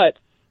area. But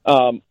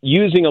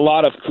using a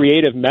lot of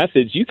creative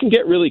methods, you can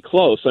get really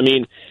close. I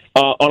mean,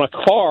 on a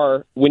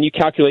car, when you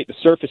calculate the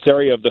surface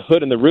area of the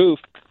hood and the roof,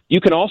 you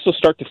can also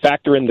start to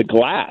factor in the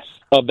glass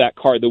of that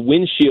car, the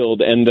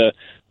windshield and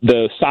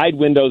the side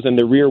windows and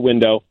the rear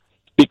window,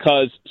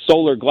 because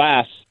solar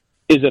glass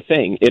is a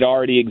thing. It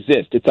already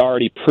exists. It's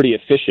already pretty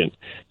efficient.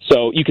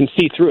 So you can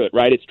see through it,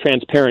 right? It's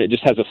transparent. It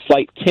just has a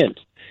slight tint.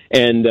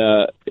 And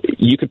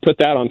you could put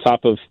that on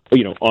top of,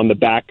 on the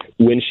back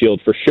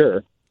windshield for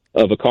sure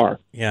of a car.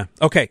 Yeah.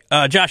 Okay.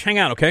 Josh, hang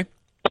on, okay?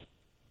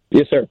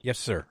 Yes, sir. Yes,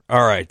 sir.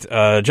 All right.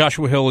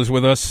 Joshua Hill is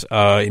with us,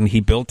 and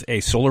he built a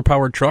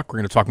solar-powered truck. We're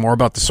going to talk more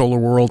about the solar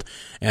world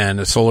and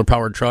the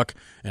solar-powered truck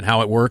and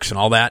how it works and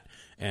all that.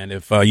 And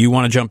if you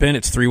want to jump in,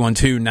 it's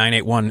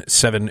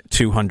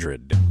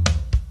 312-981-7200.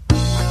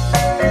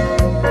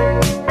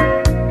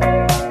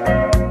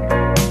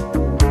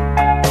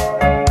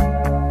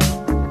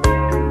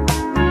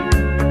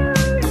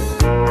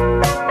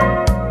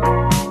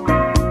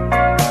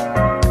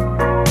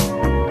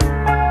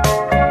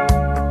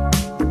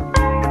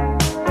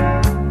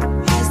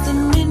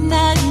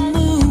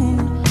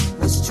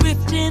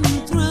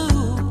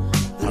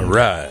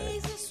 Right.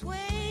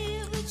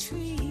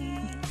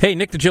 Hey,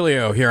 Nick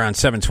Digilio here on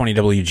 720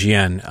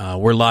 WGN.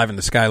 We're live in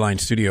the Skyline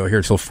studio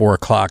here till 4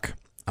 o'clock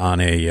on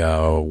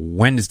a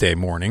Wednesday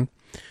morning.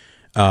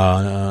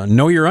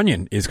 Know Your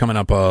Onion is coming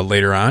up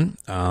later on.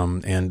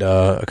 And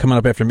coming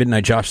up after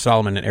midnight, Josh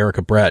Solomon and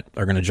Erica Brett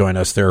are going to join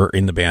us. They're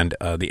in the band,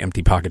 the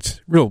Empty Pockets,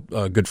 real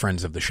good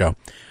friends of the show.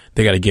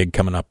 They got a gig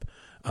coming up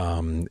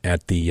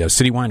at the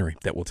City Winery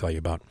that we'll tell you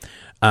about.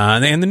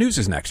 And the news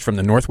is next from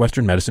the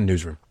Northwestern Medicine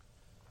Newsroom.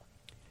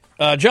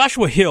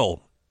 Joshua Hill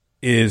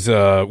is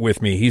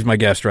with me. He's my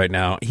guest right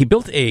now. He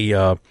built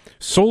a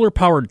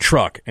solar-powered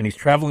truck, and he's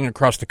traveling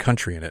across the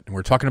country in it. And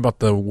we're talking about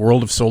the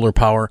world of solar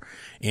power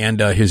and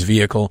his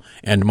vehicle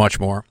and much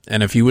more.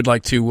 And if you would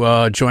like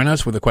to join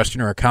us with a question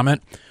or a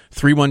comment,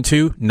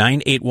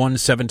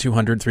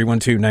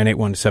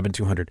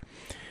 312-981-7200,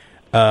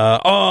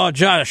 312-981-7200.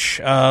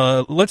 Josh,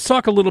 let's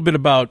talk a little bit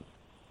about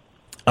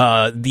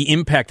the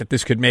impact that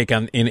this could make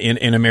on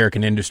in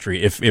American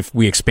industry if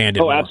we expand it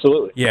more.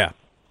 Absolutely. Yeah.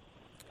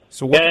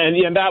 So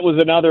and that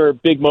was another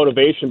big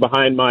motivation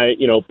behind my,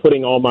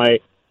 putting all my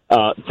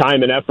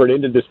time and effort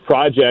into this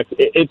project.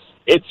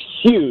 It's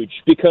huge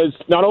because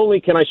not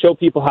only can I show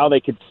people how they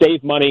could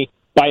save money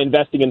by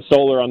investing in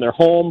solar on their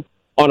home,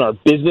 on our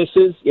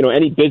businesses.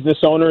 Any business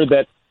owner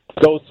that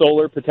goes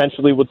solar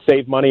potentially would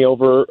save money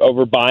over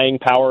buying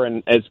power.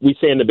 And as we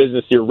say in the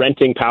business, you're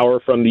renting power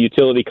from the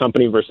utility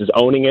company versus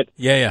owning it.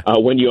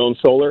 When you own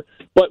solar.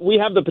 But we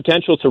have the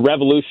potential to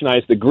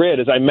revolutionize the grid.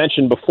 As I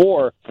mentioned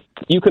before,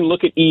 you can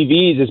look at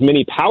EVs as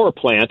mini power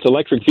plants,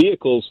 electric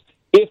vehicles.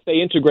 If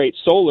they integrate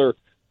solar,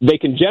 they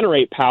can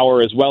generate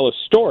power as well as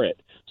store it.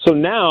 So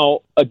now,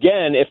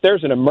 again, if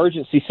there's an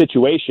emergency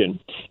situation,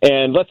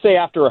 and let's say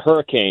after a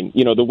hurricane,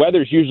 the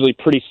weather's usually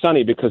pretty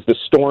sunny because the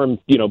storm,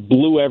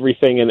 blew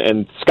everything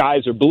and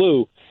skies are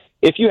blue.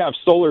 If you have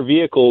solar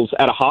vehicles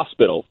at a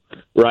hospital,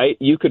 right,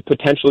 you could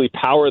potentially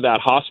power that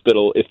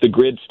hospital if the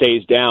grid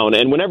stays down.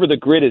 And whenever the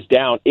grid is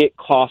down, it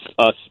costs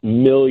us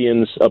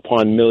millions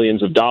upon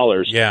millions of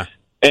dollars. Yeah.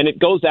 And it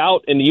goes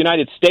out in the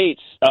United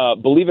States,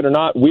 believe it or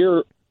not,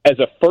 as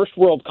a first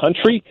world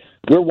country,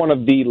 we're one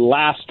of the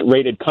last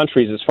rated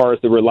countries as far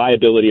as the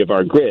reliability of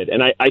our grid.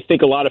 And I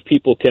think a lot of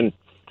people can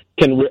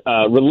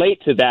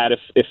relate to that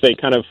if they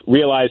kind of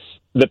realize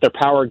that their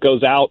power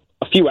goes out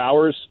a few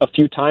hours, a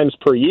few times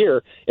per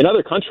year. In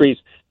other countries,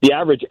 the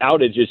average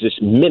outage is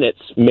just minutes,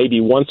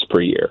 maybe once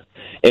per year.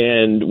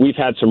 And we've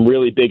had some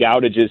really big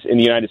outages in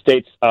the United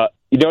States.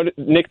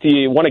 Nick, do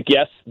you want to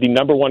guess the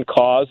number one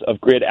cause of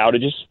grid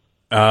outages?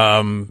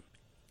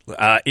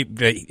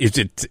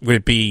 Would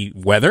it be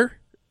weather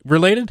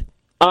related?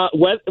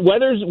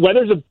 Weather's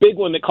a big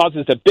one that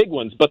causes the big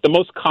ones, but the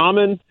most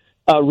common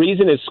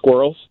reason is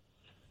squirrels.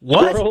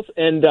 What? Squirrels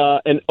and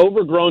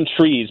overgrown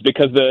trees,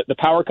 because the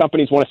power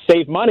companies want to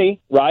save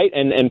money, right,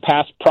 and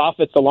pass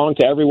profits along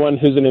to everyone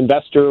who's an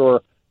investor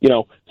or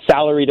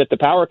salaried at the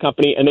power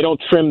company, and they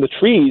don't trim the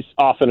trees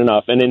often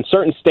enough. And in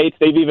certain states,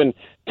 they've even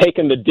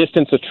taken the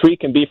distance a tree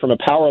can be from a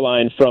power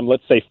line from,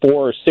 let's say, 4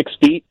 or 6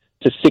 feet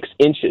to 6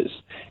 inches.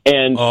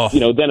 And,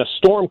 then a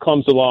storm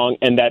comes along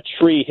and that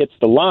tree hits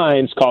the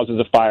lines, causes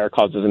a fire,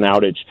 causes an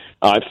outage.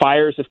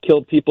 Fires have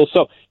killed people.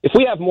 So if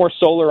we have more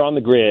solar on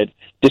the grid,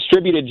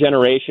 distributed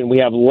generation, we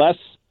have less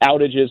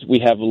outages, we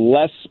have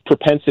less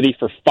propensity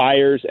for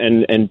fires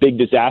and big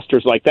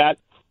disasters like that.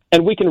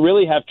 And we can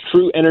really have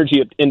true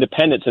energy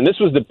independence. And this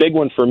was the big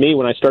one for me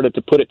when I started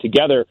to put it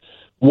together,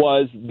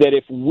 was that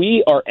if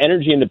we are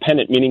energy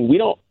independent, meaning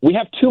we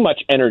have too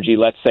much energy,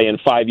 let's say in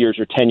 5 years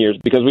or 10 years,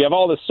 because we have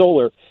all this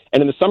solar,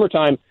 and in the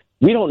summertime,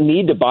 we don't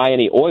need to buy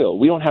any oil.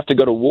 We don't have to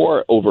go to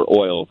war over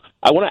oil.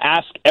 I want to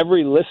ask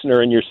every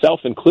listener, and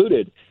yourself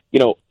included,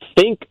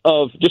 think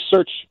of, just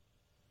search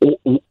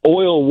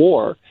oil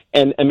war,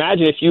 and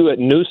imagine if you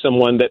knew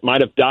someone that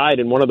might have died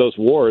in one of those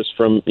wars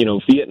from,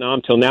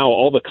 Vietnam till now,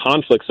 all the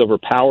conflicts over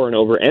power and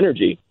over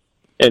energy.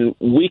 And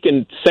we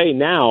can say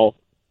now,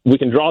 we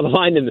can draw the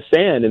line in the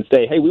sand and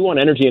say, hey, we want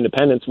energy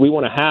independence. We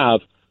want to have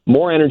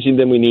more energy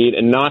than we need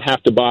and not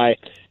have to buy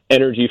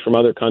energy from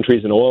other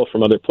countries and oil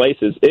from other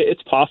places.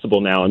 It's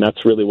possible now, and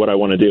that's really what I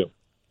want to do.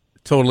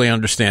 Totally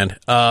understand.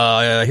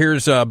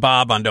 Here's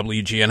Bob on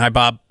WGN. Hi,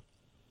 Bob.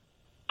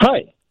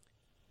 Hi.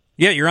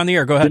 Yeah, you're on the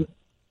air. Go ahead.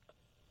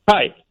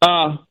 Hi.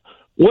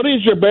 What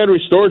is your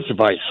battery storage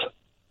device?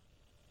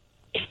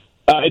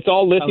 It's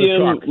all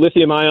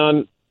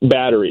lithium-ion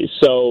batteries.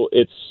 So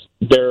it's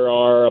There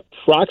are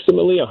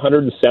approximately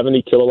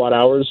 170 kilowatt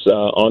hours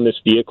on this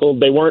vehicle.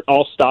 They weren't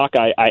all stock.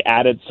 I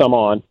added some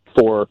on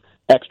for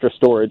extra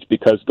storage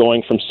because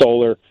going from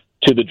solar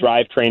to the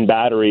drivetrain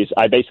batteries,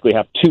 I basically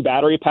have 2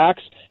 battery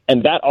packs,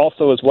 and that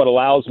also is what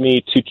allows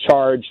me to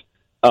charge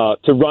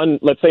to run,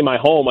 let's say, my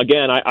home.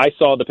 Again, I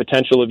saw the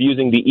potential of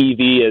using the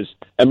EV as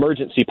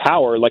emergency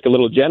power, like a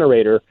little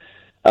generator,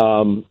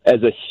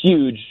 as a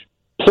huge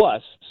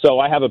plus. So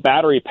I have a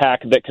battery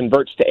pack that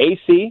converts to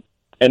AC,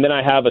 and then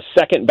I have a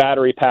second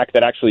battery pack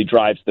that actually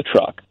drives the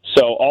truck.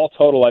 So all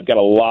total, I've got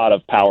a lot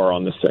of power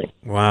on this thing.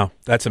 Wow,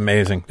 that's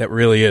amazing. That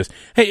really is.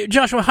 Hey,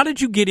 Joshua, how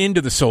did you get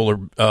into the solar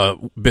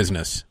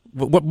business?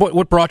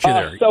 What brought you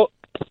there?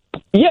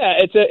 Yeah,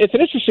 it's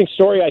an interesting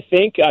story, I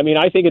think. I mean,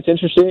 I think it's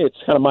interesting. It's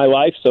kind of my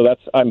life, so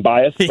I'm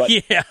biased. But,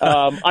 yeah.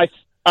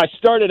 I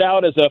started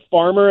out as a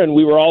farmer, and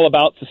we were all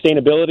about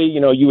sustainability. You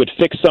know, you would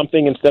fix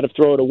something instead of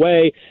throw it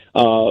away.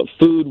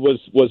 Food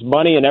was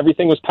money, and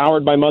everything was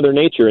powered by Mother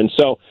Nature. And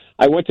so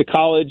I went to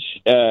college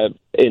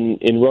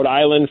in Rhode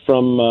Island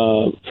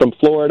from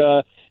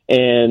Florida,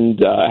 and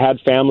had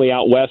family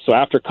out west. So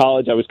after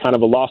college, I was kind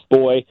of a lost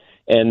boy,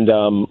 and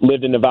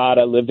lived in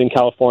Nevada, lived in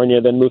California,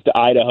 then moved to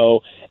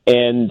Idaho,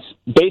 and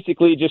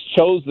basically just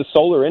chose the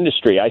solar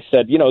industry. I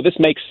said, this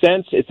makes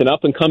sense. It's an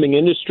up-and-coming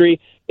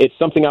industry. It's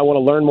something I want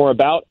to learn more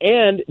about.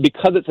 And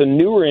because it's a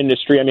newer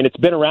industry, I mean, it's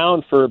been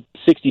around for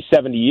 60,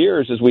 70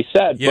 years, as we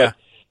said, but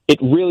it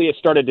really has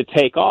started to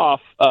take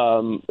off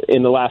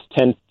in the last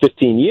 10,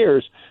 15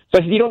 years. So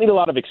I said, you don't need a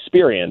lot of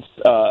experience.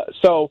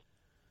 So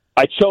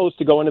I chose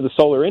to go into the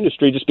solar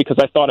industry just because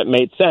I thought it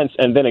made sense.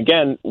 And then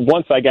again,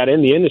 once I got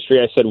in the industry,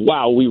 I said,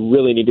 wow, we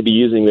really need to be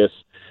using this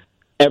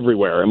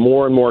everywhere and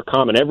more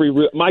common.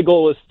 My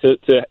goal is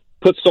to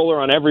put solar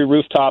on every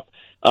rooftop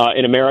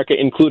in America,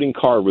 including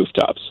car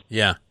rooftops.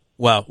 Yeah.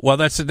 Well,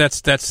 that's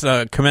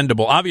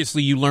commendable.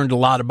 Obviously, you learned a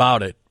lot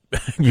about it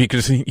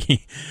because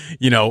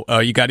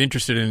you got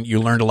interested in it. You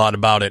learned a lot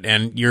about it,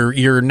 and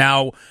you're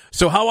now.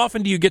 So, how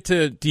often do you get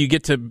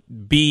to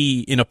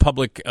be in a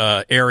public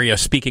area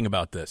speaking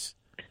about this?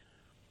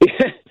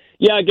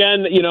 Yeah.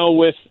 Again,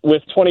 with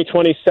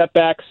 2020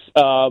 setbacks,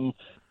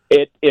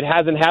 it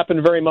hasn't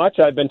happened very much.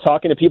 I've been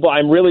talking to people.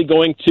 I'm really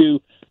going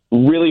to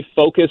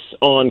focus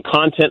on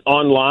content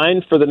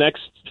online for the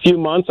next few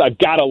months. I've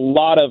got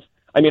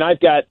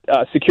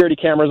security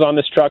cameras on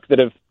this truck that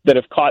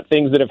have caught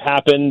things that have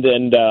happened,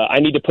 and I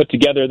need to put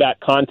together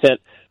that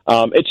content.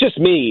 It's just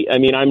me. I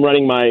mean, I'm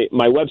running my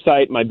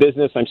website, my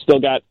business. I'm still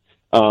got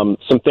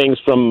some things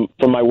from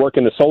my work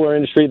in the solar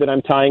industry that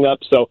I'm tying up.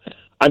 So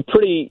I'm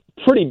pretty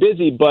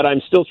busy, but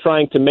I'm still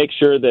trying to make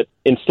sure that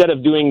instead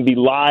of doing the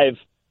live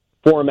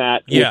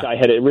format, which I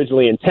had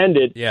originally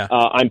intended,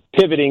 I'm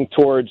pivoting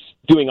towards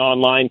doing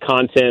online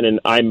content, and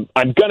I'm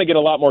going to get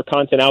a lot more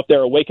content out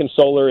there. Awaken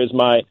Solar is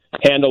my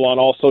handle on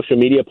all social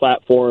media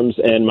platforms,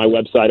 and my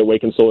website,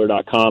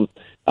 awakensolar.com.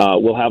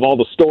 We'll have all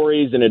the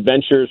stories and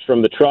adventures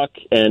from the truck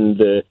and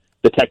the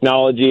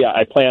technology.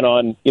 I plan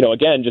on,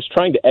 again, just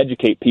trying to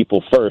educate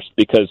people first,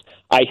 because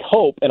I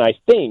hope and I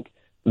think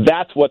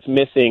that's what's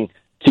missing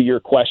to your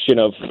question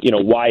of,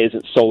 why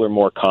isn't solar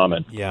more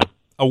common? Yeah.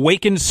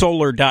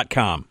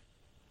 Awakensolar.com.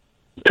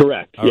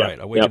 Correct. All right.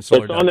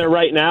 Awakensolar.com. It's on there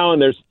right now,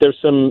 and there's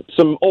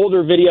some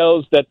older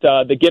videos that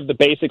give the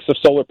basics of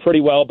solar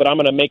pretty well, but I'm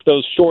going to make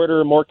those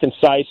shorter, more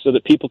concise, so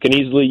that people can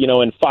easily,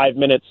 in 5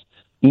 minutes,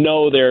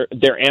 know their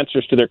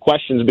answers to their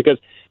questions. Because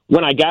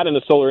when I got in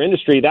the solar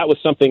industry, that was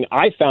something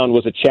I found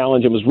was a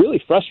challenge and was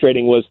really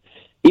frustrating. Was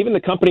even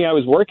the company I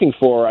was working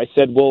for, I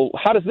said, well,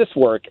 how does this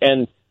work?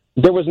 And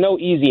there was no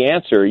easy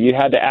answer. You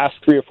had to ask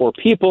 3 or 4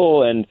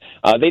 people, and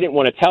they didn't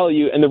want to tell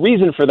you. And the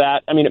reason for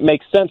that, I mean, it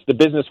makes sense. The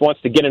business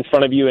wants to get in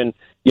front of you and,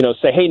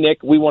 say, hey,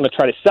 Nick, we want to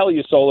try to sell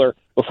you solar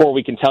before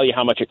we can tell you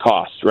how much it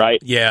costs, right?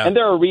 Yeah. And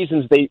there are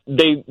reasons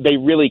they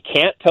really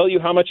can't tell you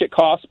how much it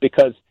costs,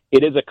 because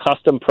it is a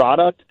custom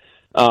product.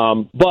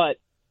 But,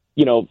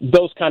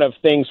 those kind of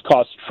things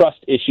cause trust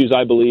issues,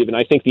 I believe, and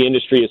I think the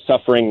industry is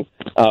suffering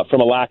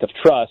from a lack of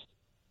trust.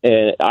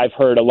 And I've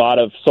heard a lot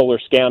of solar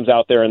scams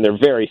out there, and they're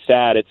very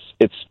sad.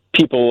 It's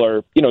people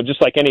are,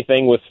 just like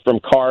anything from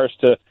cars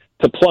to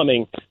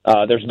plumbing.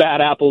 There's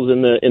bad apples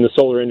in the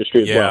solar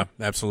industry as well.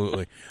 Yeah,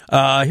 absolutely.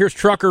 Here's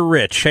Trucker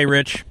Rich. Hey,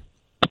 Rich.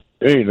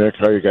 Hey, Nick.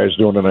 How you guys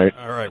doing tonight?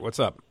 All right. What's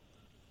up?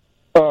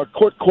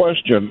 Quick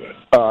question.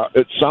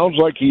 It sounds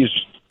like he's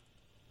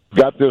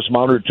got this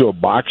mounted to a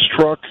box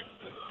truck.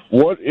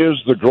 What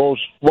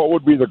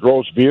would be the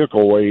gross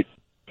vehicle weight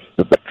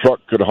that the truck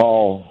could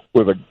haul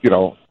with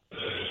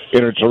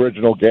in its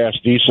original gas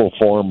diesel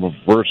form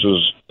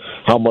versus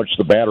how much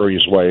the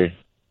batteries weigh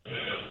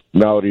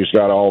now that he's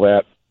got all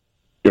that,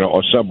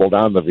 assembled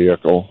on the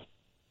vehicle?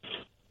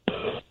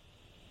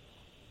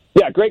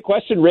 Yeah, great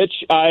question, Rich.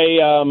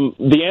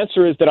 The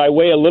answer is that I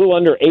weigh a little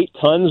under 8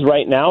 tons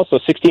right now, so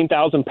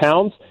 16,000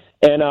 pounds,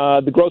 and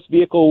the gross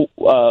vehicle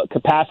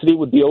capacity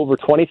would be over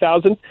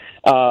 20,000.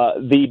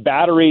 The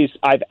batteries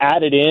I've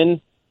added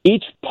in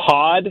each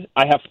pod,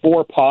 I have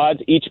 4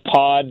 pods. Each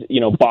pod,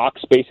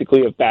 box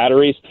basically of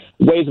batteries,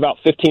 weighs about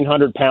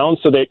 1,500 pounds.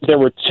 So there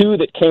were 2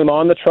 that came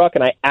on the truck,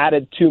 and I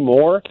added 2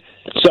 more.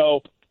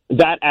 So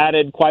that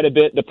added quite a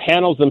bit. The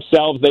panels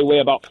themselves, they weigh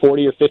about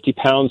 40 or 50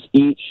 pounds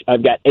each.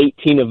 I've got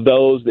 18 of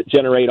those that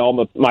generate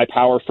all my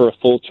power for a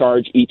full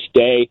charge each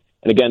day.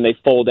 And again, they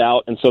fold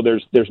out, and so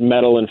there's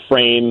metal and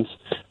frames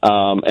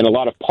and a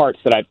lot of parts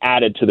that I've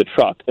added to the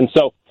truck. And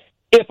so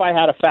if I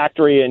had a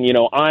factory and,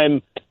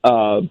 I'm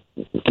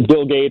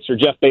Bill Gates or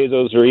Jeff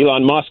Bezos or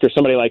Elon Musk or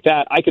somebody like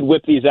that, I could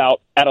whip these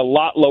out at a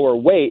lot lower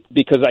weight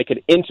because I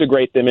could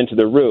integrate them into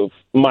the roof.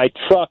 My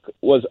truck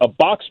was a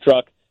box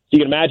truck. So you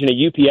can imagine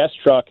a UPS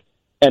truck,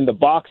 and the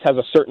box has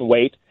a certain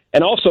weight.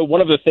 And also one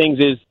of the things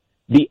is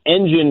the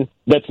engine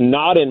that's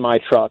not in my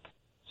truck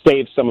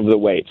saves some of the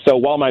weight. So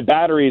while my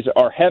batteries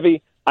are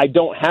heavy, I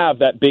don't have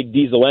that big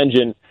diesel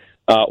engine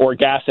or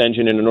gas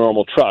engine in a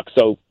normal truck.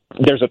 So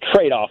there's a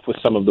trade-off with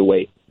some of the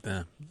weight.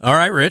 All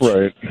right, Rich.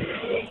 Right.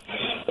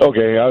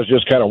 Okay, I was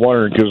just kind of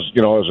wondering because,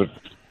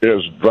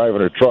 as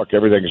driving a truck,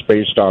 everything's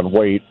based on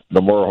weight.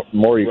 The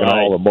more you can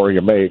haul, the more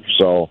you make.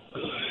 So,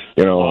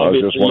 I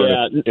was just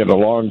wondering if in the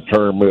long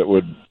term it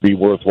would be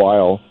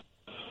worthwhile.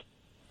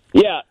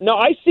 Yeah, no,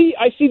 I see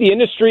the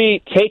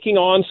industry taking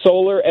on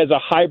solar as a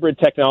hybrid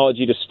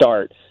technology to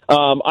start.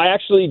 I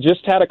actually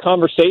just had a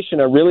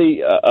conversation, a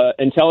really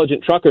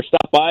intelligent trucker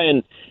stopped by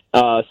and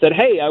said,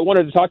 hey, I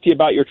wanted to talk to you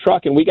about your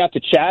truck, and we got to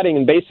chatting,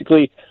 and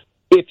basically,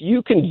 if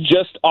you can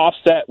just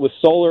offset with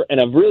solar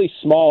and a really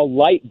small,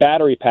 light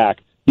battery pack,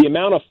 the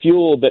amount of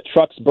fuel that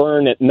trucks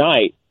burn at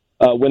night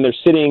when they're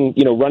sitting,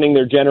 running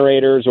their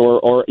generators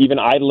or even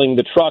idling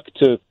the truck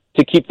to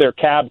keep their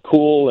cab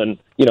cool and,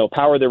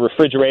 power their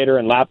refrigerator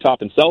and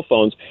laptop and cell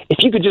phones, if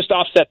you could just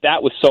offset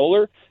that with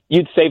solar,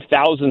 you'd save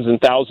thousands and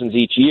thousands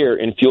each year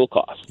in fuel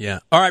costs.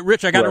 Yeah. All right,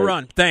 Rich, I got to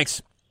run.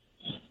 Thanks.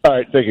 All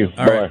right, thank you.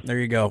 All right, there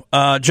you go.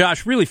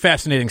 Josh, really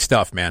fascinating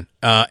stuff, man.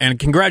 And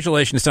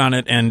congratulations on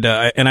it. And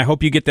I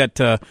hope you get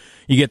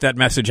that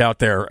message out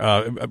there.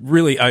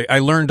 Really, I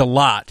learned a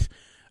lot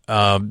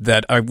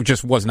that I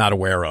just was not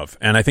aware of.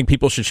 And I think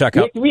people should check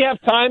out. Do we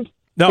have time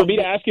for me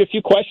to ask you a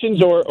few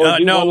questions or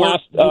do one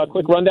last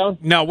quick rundown?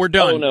 No, we're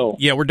done. Oh, no.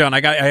 Yeah, we're done.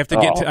 I have to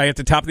get I have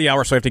to top of the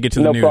hour, so I have to get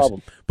to the news. No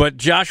problem. But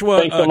Joshua,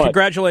 Thanks so much.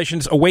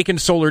 Congratulations.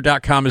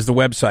 AwakenSolar.com is the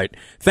website.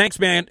 Thanks,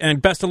 man,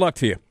 and best of luck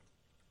to you.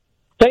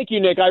 Thank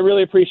you, Nick. I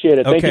really appreciate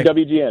it. Okay. Thank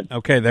you, WGN.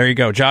 Okay, there you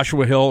go.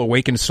 Joshua Hill,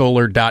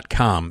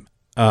 AwakenSolar.com.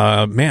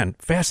 Man,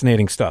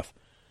 fascinating stuff.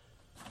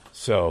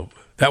 So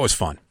that was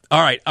fun.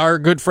 All right, our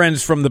good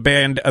friends from the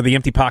band, the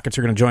Empty Pockets,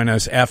 are going to join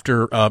us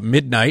after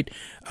midnight,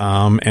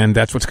 and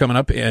that's what's coming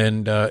up.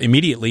 And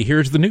immediately,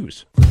 here's the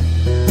news.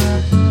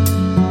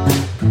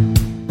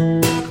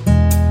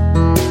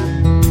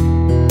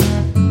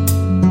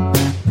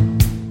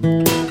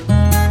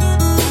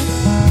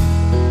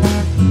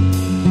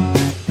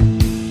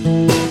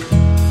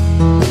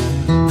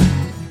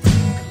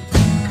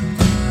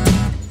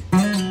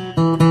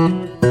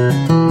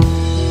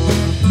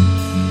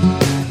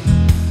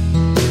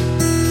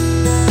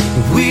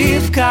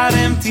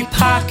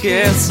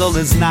 Pockets, so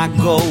let's not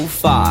go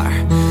far.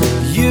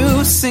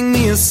 You sing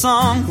me a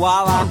song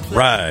while I'm playing.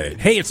 Right.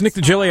 Hey, it's Nick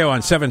Digilio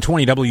on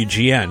 720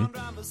 WGN.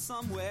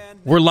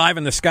 We're live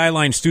in the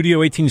Skyline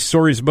Studio, 18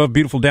 stories above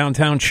beautiful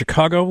downtown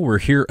Chicago. We're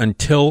here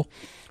until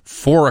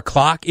 4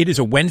 o'clock. It is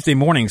a Wednesday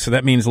morning, so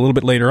that means a little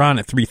bit later on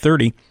at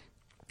 3:30,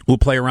 we'll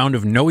play a round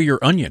of Know Your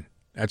Onion.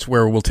 That's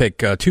where we'll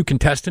take 2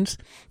 contestants.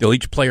 They'll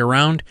each play a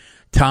round.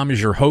 Tom is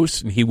your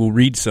host, and he will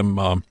read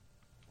some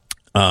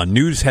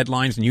news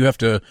headlines, and you have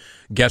to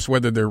guess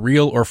whether they're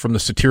real or from the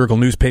satirical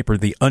newspaper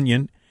The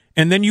Onion,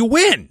 and then you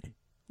win.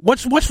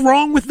 What's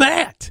wrong with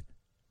that?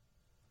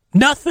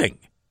 Nothing.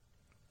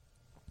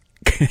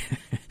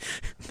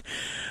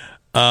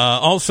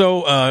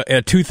 Also,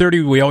 at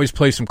 2:30, we always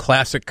play some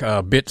classic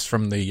bits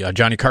from the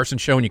Johnny Carson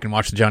Show, and you can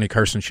watch the Johnny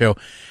Carson Show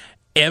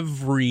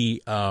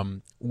every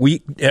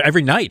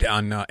night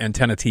on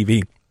Antenna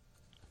TV.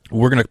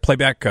 We're going to play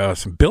back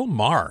some Bill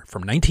Maher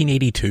from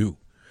 1982.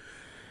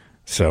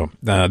 So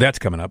that's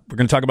coming up. We're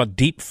going to talk about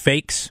deep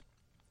fakes,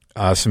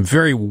 some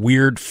very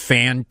weird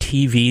fan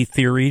TV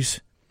theories,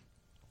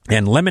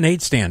 and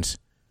lemonade stands.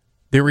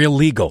 They're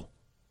illegal.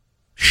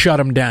 Shut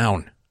them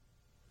down.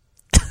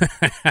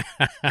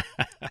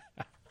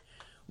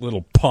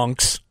 Little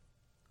punks.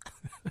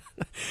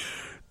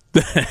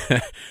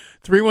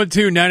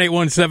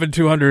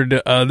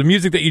 312-981-7200. The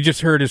music that you just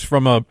heard is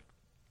from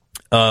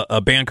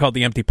a band called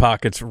The Empty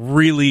Pockets.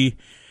 Really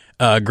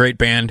great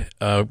band,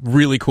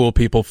 really cool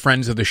people,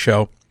 friends of the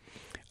show.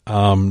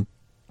 It's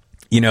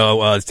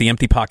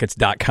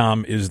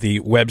theemptypockets.com is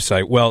the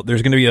website. Well,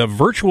 there's going to be a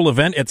virtual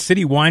event at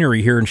City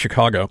Winery here in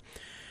Chicago,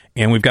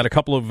 and we've got a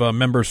couple of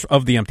members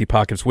of the Empty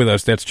Pockets with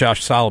us. That's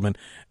Josh Solomon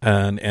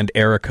and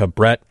Erica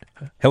Brett.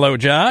 Hello,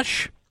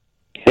 Josh.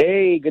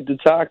 Hey, good to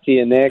talk to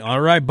you, Nick. All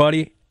right,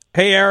 buddy.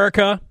 Hey,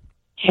 Erica.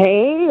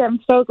 Hey, I'm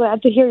so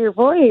glad to hear your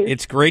voice.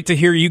 It's great to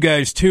hear you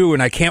guys, too,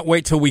 and I can't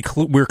wait till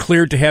we're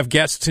cleared to have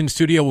guests in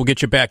studio. We'll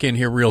get you back in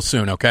here real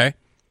soon, okay?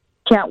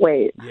 can't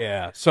wait.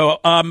 Yeah. So,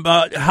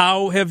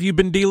 how have you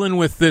been dealing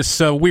with this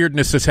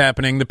weirdness that's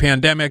happening, the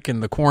pandemic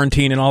and the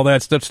quarantine and all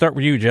that stuff? Start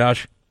with you,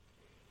 Josh.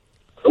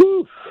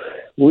 Whew.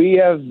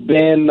 We have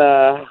been,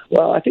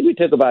 I think we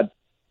took about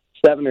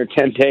 7 or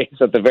 10 days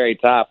at the very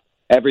top.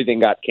 Everything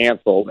got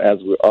canceled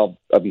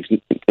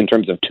in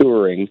terms of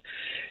touring,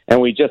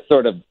 and we just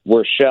sort of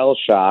were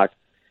shell-shocked.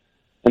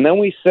 And then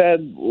we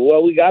said,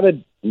 well, we got to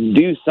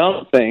do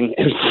something.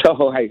 And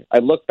so I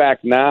look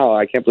back now,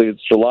 I can't believe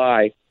it's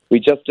July. We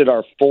just did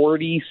our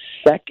 42nd,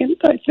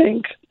 I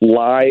think,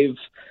 live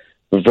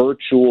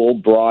virtual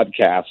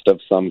broadcast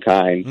of some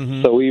kind.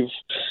 Mm-hmm. So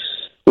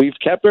we've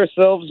kept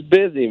ourselves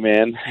busy,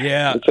 man.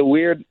 Yeah. It's a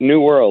weird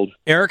new world.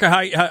 Erica,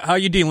 how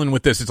you dealing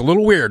with this? It's a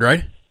little weird,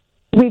 right?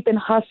 We've been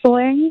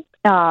hustling.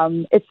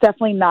 It's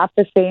definitely not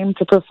the same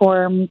to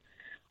perform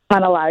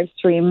on a live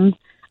stream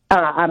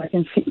on a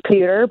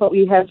computer, but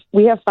we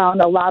have found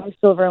a lot of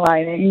silver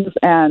linings,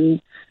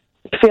 and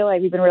I feel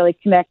like we've been really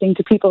connecting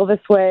to people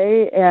this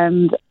way,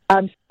 and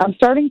I'm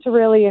starting to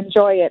really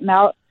enjoy it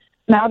now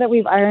that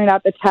we've ironed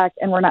out the tech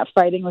and we're not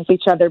fighting with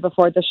each other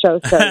before the show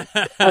starts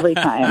every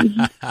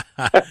time.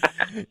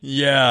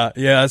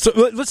 Yeah. So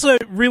let's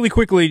really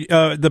quickly,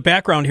 the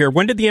background here.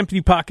 When did the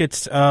Empty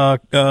Pockets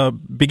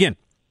begin?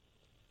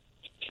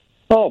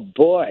 Oh,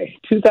 boy.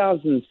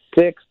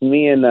 2006,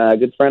 me and a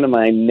good friend of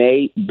mine,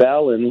 Nate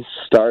Bellin,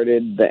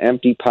 started the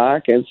Empty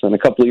Pockets, and a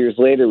couple of years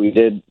later we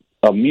did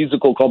a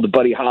musical called The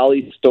Buddy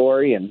Holly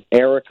Story, and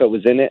Erica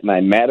was in it, and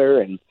I met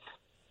her, and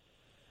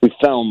we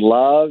fell in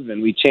love,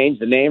 and we changed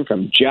the name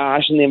from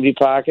Josh and the Empty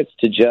Pockets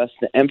to just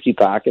the Empty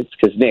Pockets,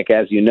 because, Nick,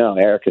 as you know,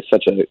 Erica's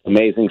such an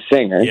amazing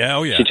singer. Yeah,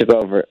 oh yeah. She took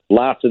over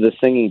lots of the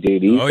singing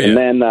duties, oh, yeah. And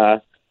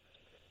then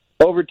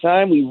over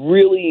time, we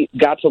really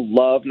got to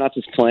love not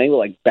just playing, but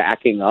like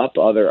backing up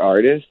other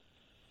artists.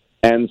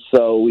 And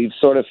so we've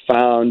sort of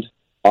found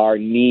our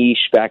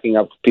niche backing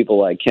up people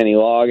like Kenny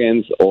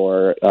Loggins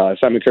or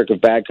Simon Kirk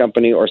of Bad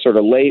Company, or sort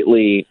of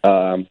lately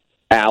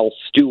Al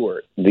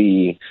Stewart,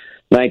 the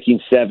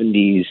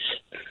 1970s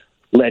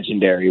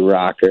legendary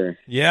rocker.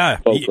 Yeah.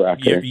 Folk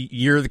rocker.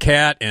 Year the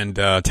Cat and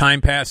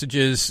Time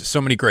Passages,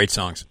 so many great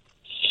songs.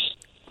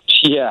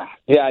 Yeah.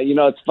 You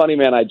know, it's funny,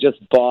 man. I just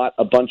bought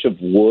a bunch of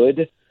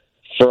wood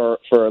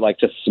for like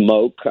to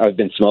smoke. I've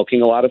been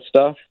smoking a lot of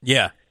stuff.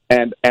 Yeah.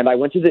 And I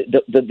went to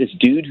this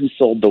dude who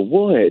sold the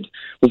wood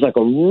was like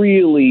a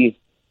really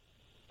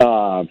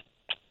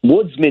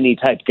woodsman-y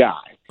type guy.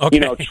 Okay.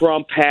 You know,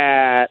 Trump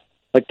hat,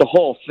 like the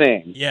whole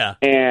thing. Yeah.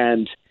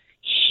 And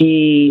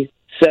he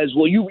says,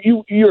 well,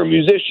 you're a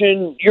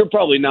musician. You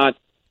probably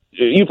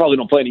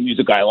don't play any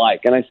music I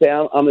like. And I say,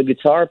 I'm a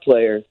guitar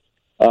player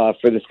for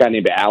this guy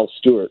named Al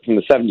Stewart from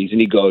the 70s.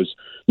 And he goes,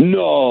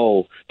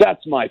 no,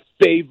 that's my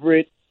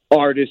favorite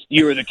artist.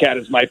 You're the Cat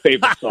is my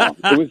favorite song.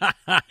 It was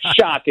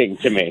shocking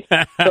to me.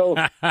 So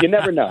you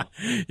never know.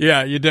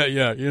 Yeah, you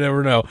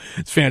never know.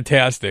 It's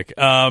fantastic.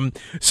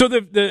 So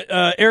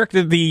the Eric,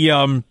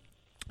 the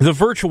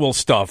virtual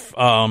stuff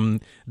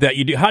that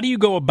you do, how do you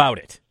go about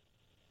it?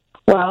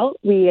 Well,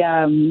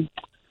 how do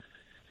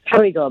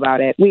we go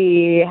about it?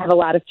 We have a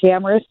lot of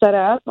cameras set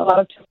up, a lot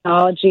of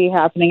technology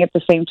happening at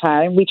the same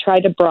time. We try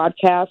to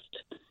broadcast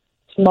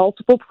to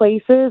multiple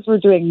places. We're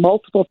doing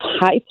multiple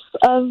types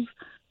of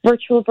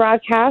virtual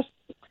broadcasts.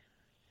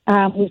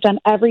 We've done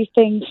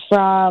everything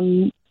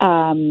from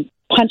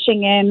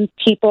punching in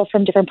people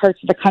from different parts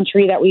of the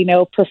country that we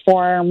know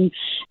perform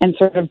and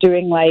sort of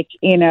doing like,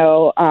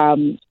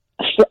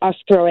 us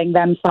throwing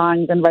them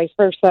songs and vice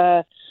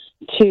versa,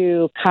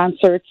 to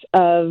concerts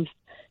of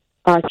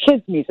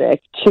kids'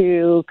 music,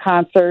 to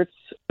concerts,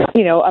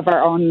 of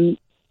our own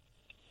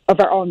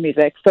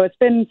music. So it's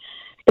been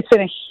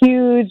a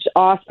huge,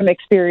 awesome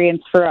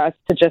experience for us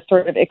to just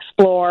sort of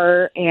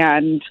explore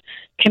and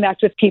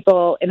connect with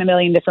people in a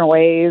million different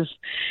ways,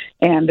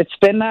 and it's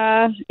been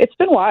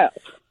wild.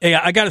 Hey,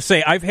 I got to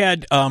say, I've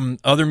had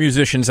other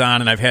musicians on,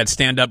 and I've had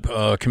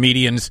stand-up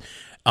comedians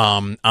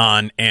on,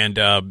 and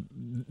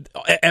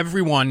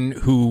everyone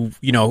who,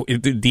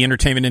 the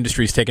entertainment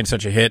industry has taken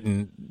such a hit,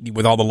 and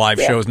with all the live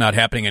shows not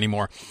happening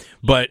anymore,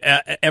 but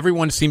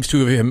everyone seems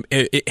to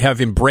have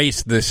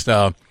embraced this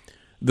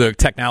the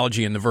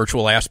technology and the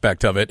virtual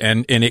aspect of it,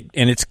 and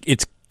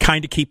it's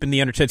kind of keeping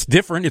the entertainment. It's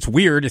different. It's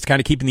weird. It's kind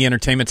of keeping the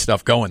entertainment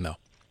stuff going, though.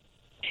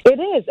 It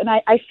is, and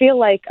I feel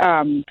like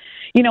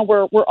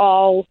we're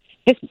all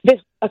this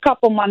a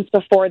couple months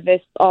before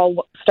this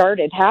all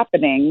started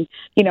happening.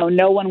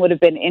 No one would have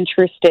been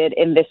interested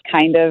in this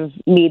kind of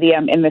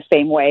medium in the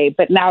same way.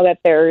 But now that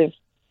there's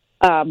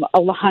a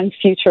long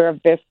future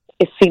of this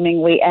is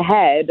seemingly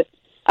ahead,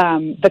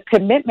 the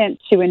commitment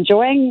to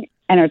enjoying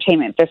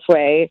entertainment this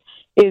way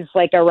is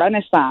like a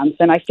renaissance.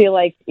 And I feel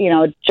like,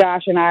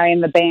 Josh and I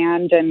and the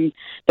band and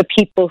the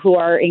people who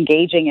are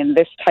engaging in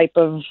this type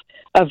of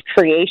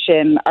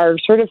creation are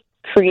sort of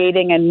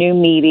creating a new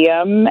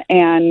medium,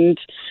 and,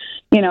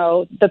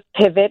 the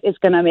pivot is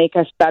going to make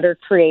us better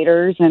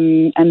creators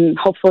and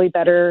hopefully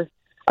better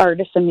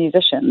artists and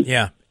musicians.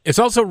 Yeah. It's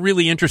also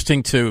really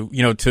interesting to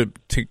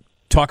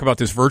talk about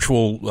this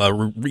virtual,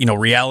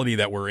 reality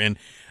that we're in.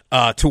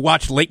 to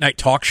watch late night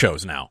talk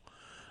shows now.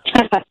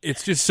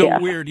 It's just so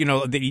weird,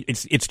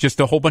 it's just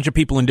a whole bunch of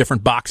people in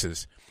different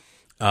boxes.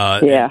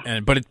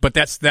 But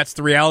that's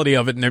the reality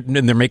of it,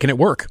 and they're making it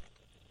work.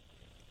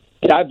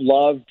 I've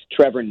loved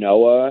Trevor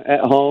Noah at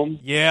home.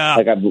 Yeah,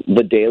 like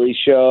the Daily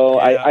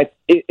Show. Yeah.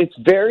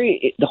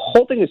 The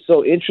whole thing is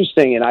so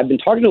interesting, and I've been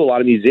talking to a lot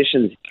of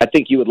musicians. I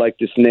think you would like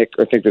this, Nick,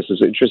 or think this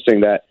is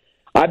interesting. That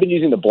I've been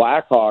using the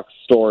Blackhawks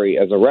story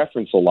as a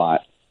reference a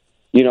lot,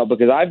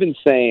 because I've been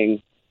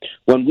saying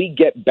when we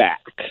get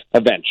back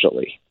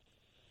eventually,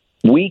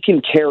 we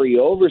can carry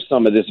over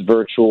some of this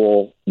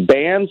virtual.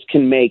 Bands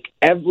can make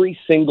every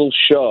single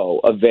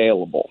show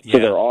available to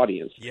their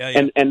audience.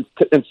 And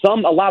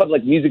a lot of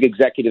like music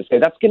executives say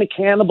that's going to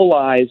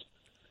cannibalize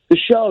the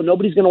show.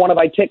 Nobody's going to want to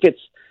buy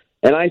tickets.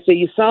 And I say,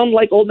 you sound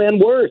like Old Man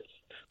Wirtz,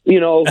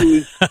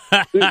 who's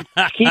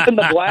keeping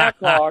the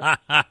Blackhawks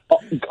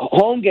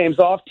home games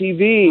off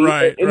TV.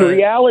 Right, In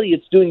reality,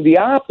 it's doing the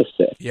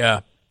opposite. Yeah.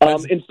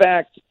 In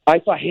fact, I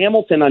saw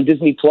Hamilton on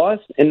Disney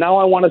Plus, and now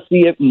I want to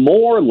see it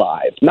more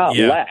live, not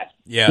less.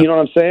 Yeah. You know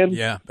what I'm saying?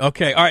 Yeah.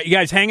 Okay. All right, you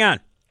guys, hang on.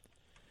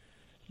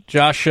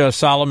 Josh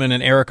Solomon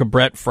and Erica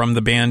Brett from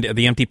the band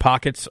The Empty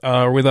Pockets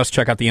are with us.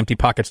 Check out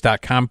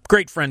theemptypockets.com.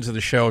 Great friends of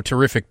the show.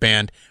 Terrific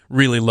band.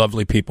 Really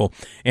lovely people.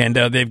 And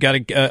they've got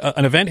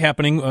an event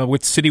happening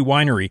with City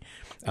Winery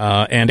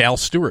and Al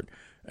Stewart.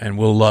 And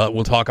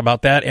we'll talk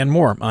about that and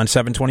more on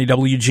 720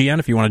 WGN.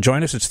 If you want to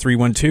join us, it's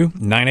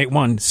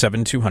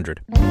 312-981-7200.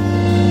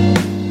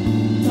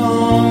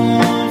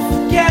 Don't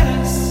forget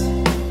us,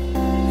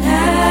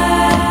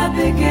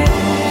 Abigail.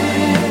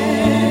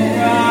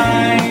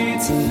 Right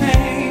to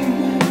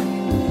fame,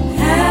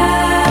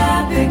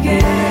 Abigail.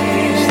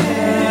 Reach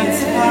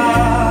the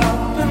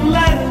top and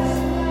let us,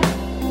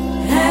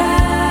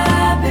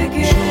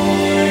 Abigail.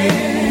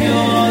 Join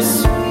your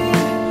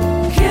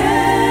sweet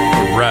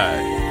girl. Right.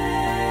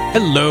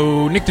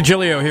 Hello, Nick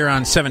Digilio here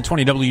on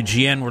 720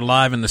 WGN. We're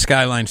live in the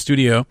Skyline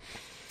studio,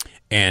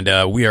 and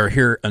we are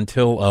here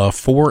until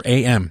 4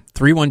 a.m.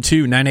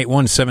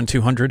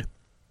 312-981-7200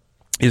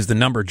 is the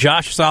number.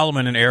 Josh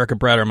Solomon and Erica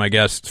Brett are my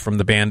guests from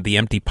the band The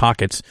Empty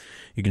Pockets.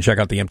 You can check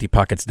out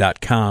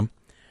theemptypockets.com.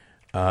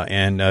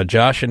 And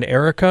Josh and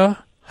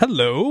Erica,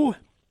 hello.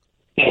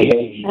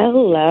 Hey.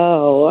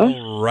 Hello.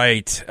 All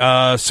right.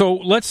 So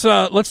let's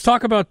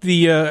talk about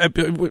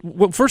the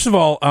well, first of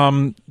all,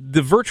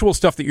 the virtual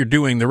stuff that you're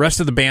doing. The rest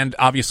of the band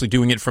obviously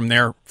doing it from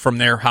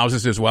their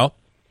houses as well.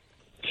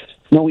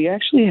 No, we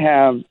actually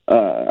have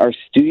our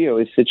studio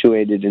is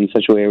situated in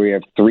such a way where we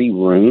have 3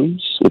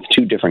 rooms with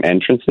 2 different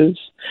entrances.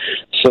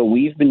 So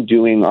we've been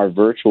doing our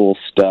virtual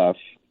stuff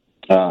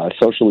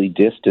socially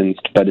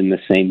distanced, but in the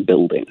same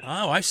building.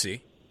 Oh, I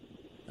see.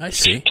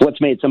 So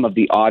what's made some of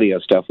the audio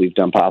stuff we've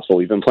done possible.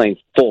 We've been playing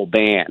full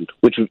band,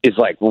 which is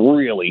like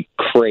really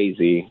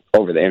crazy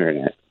over the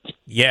internet.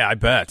 Yeah, I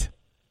bet.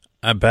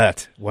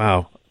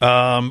 Wow.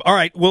 All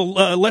right.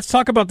 Well, let's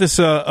talk about this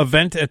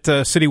event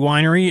at City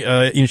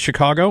Winery in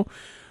Chicago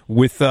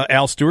with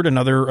Al Stewart.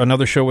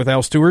 Another show with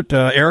Al Stewart.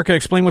 Erica,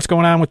 explain what's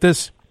going on with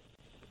this.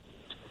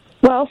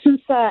 Well,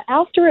 since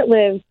Al Stewart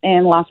lives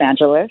in Los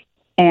Angeles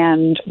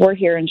and we're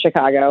here in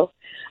Chicago,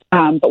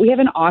 but we have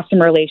an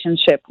awesome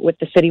relationship with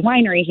the City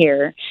Winery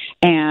here,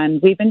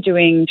 and we've been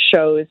doing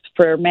shows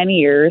for many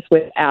years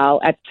with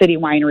Al at City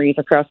Wineries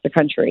across the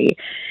country.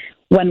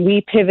 When we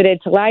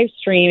pivoted to live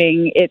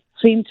streaming, it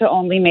seemed to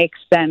only make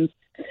sense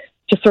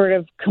to sort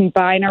of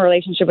combine our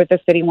relationship with the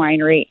City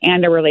Winery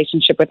and a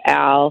relationship with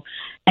Al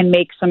and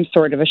make some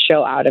sort of a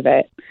show out of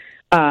it.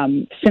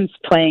 Since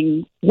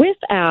playing with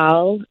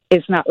Al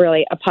is not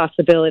really a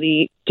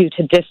possibility due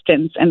to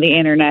distance and the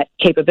internet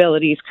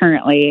capabilities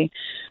currently,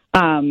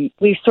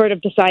 we sort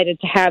of decided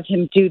to have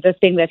him do the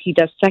thing that he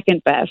does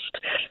second best,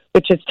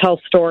 which is tell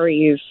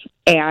stories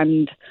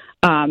and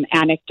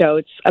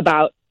anecdotes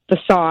about the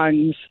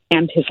songs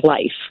and his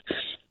life.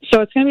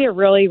 So it's going to be a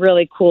really,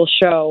 really cool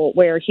show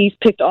where he's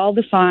picked all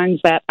the songs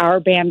that our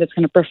band is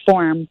going to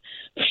perform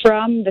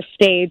from the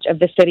stage of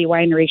the City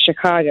Winery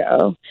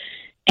Chicago.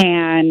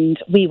 And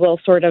we will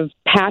sort of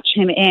patch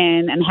him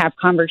in and have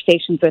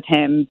conversations with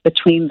him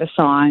between the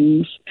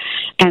songs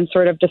and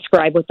sort of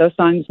describe what those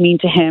songs mean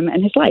to him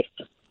and his life.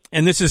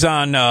 And this is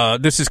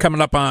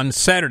coming up on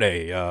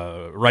Saturday,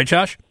 right,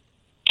 Josh?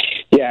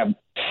 Yeah,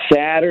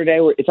 Saturday.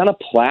 It's on a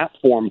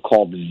platform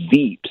called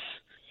Veeps,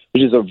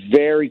 which is a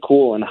very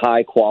cool and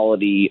high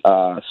quality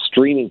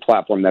streaming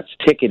platform that's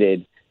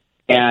ticketed.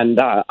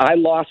 And I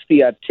lost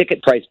the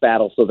ticket price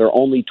battle, so they're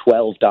only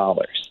 $12.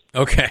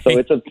 Okay, so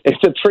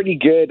it's a pretty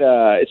good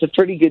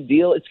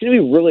deal. It's going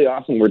to be really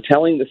awesome. We're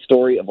telling the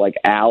story of like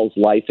Al's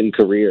life and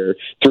career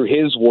through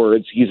his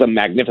words. He's a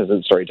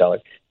magnificent storyteller,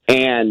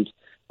 and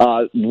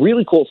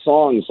really cool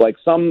songs like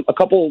a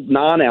couple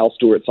non-Al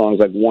Stewart songs,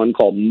 like one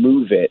called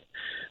 "Move It"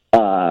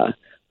 by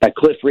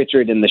Cliff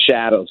Richard and the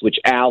Shadows, which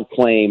Al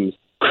claims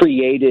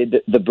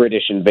created the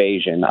British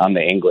invasion on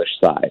the English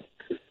side.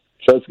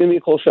 So it's going to be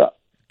a cool show.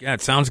 Yeah,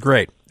 it sounds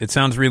great. It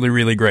sounds really,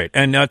 really great.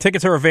 And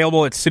tickets are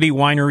available at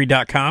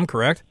citywinery.com,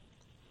 correct?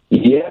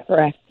 Yeah,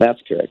 correct.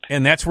 That's correct.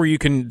 And that's where you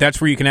can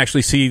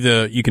actually see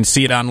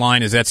it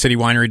online. Is that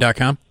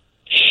citywinery.com?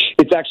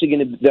 It's actually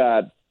going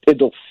to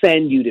it'll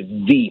send you to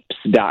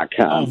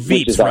Veeps.com,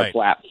 which is our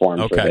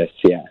platform for this.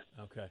 Yeah.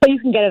 Okay. But you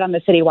can get it on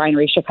the City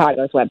Winery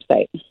Chicago's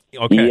website.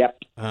 Okay.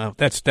 Yep.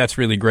 That's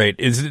really great.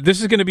 It's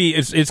going to be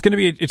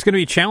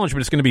a challenge, but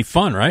it's going to be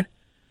fun, right?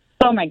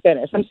 Oh my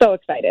goodness, I'm so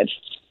excited.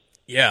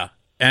 Yeah.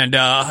 And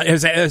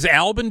has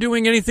Al been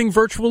doing anything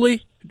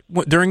virtually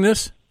during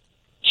this?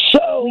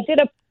 So we did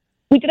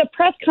a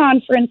press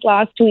conference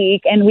last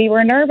week, and we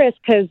were nervous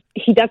because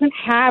he doesn't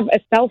have a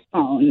cell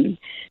phone.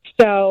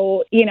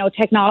 So,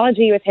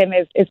 technology with him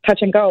is touch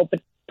and go.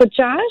 But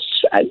Josh,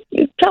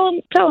 tell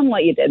him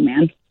what you did,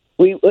 man.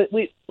 We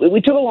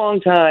took a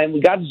long time.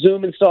 We got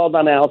Zoom installed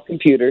on Al's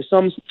computer.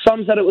 Some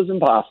said it was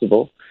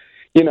impossible.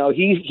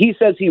 He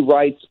says he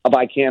writes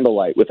by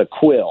candlelight with a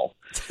quill.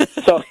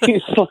 So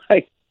he's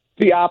like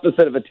the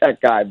opposite of a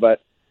tech guy.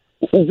 But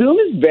Zoom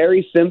is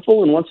very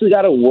simple, and once we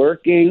got it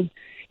working,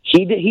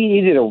 he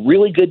did a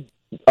really good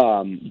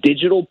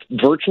digital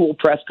virtual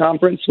press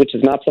conference, which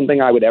is not something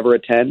I would ever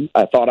attend.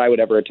 I thought I would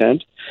ever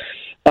attend.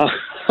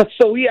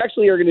 So we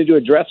actually are going to do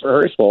a dress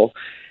rehearsal,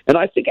 and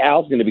I think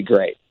Al's going to be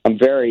great. I'm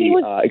very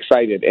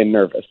excited and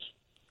nervous.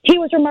 He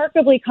was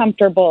remarkably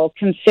comfortable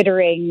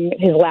considering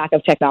his lack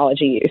of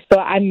technology use. So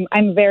I'm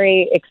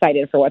very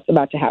excited for what's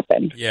about to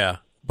happen. Yeah,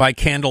 by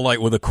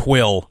candlelight with a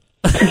quill.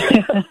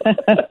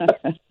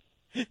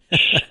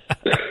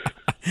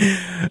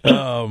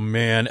 Oh,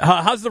 man.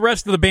 How's the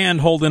rest of the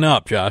band holding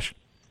up, Josh?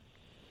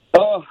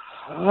 Oh,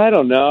 I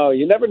don't know.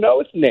 You never know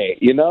with Nate,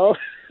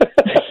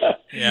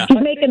 Yeah. He's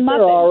making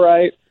muffins. They're all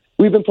right.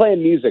 We've been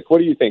playing music. What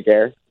do you think,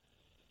 Air?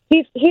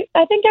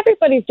 I think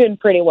everybody's doing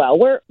pretty well.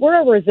 We're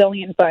a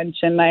resilient bunch,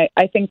 and I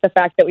think the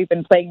fact that we've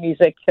been playing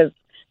music has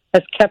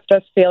kept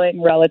us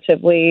feeling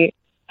relatively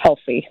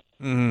healthy.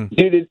 Mm-hmm.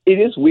 Dude, it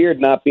is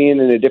weird not being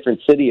in a different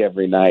city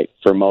every night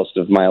for most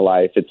of my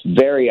life. It's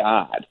very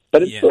odd,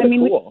 but it's sort of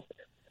cool.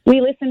 We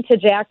listened to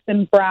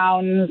Jackson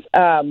Brown's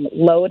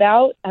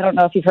Loadout. I don't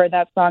know if you've heard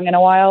that song in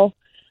a while.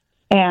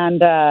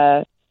 And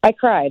I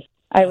cried.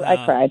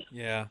 I cried.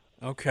 Yeah.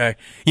 Okay.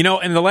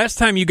 And the last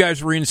time you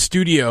guys were in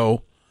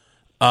studio,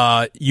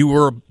 you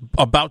were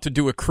about to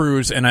do a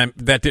cruise, and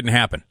that didn't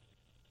happen.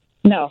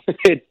 No.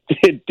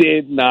 It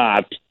did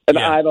not. And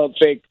I don't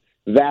think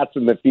that's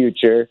in the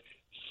future.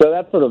 So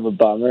that's sort of a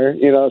bummer,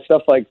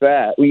 stuff like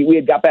that. We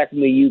had got back from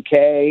the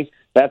UK.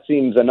 That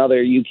seems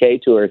another UK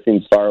tour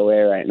seems far away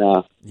right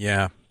now.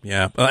 Yeah.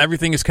 Well,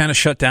 everything is kind of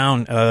shut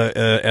down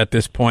at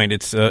this point.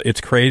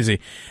 It's crazy,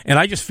 and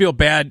I just feel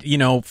bad.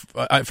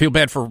 I feel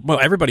bad for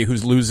everybody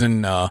who's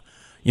losing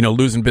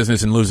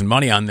business and losing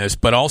money on this,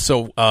 but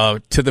also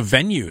to the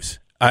venues.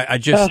 I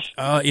just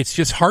it's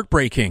just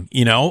heartbreaking.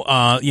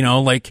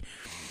 Like.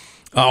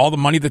 All the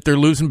money that they're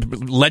losing,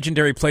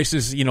 legendary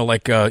places,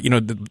 like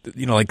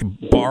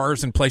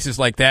bars and places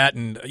like that,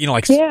 and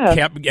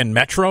and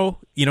Metro,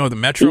 the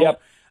Metro,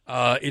 yep.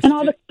 And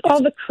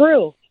all the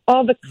crew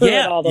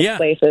at all those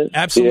places.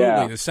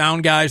 Absolutely, the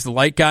sound guys, the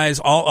light guys,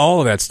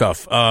 all of that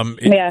stuff.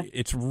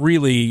 It's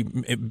really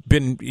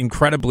been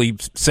incredibly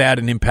sad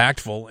and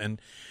impactful, and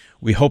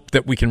we hope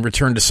that we can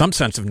return to some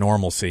sense of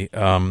normalcy.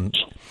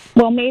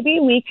 Well, maybe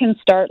we can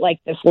start like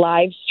this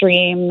live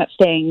stream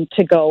thing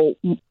to go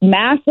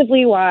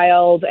massively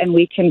wild, and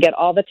we can get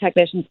all the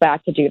technicians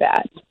back to do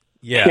that.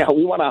 Yeah,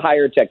 we want to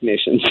hire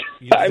technicians.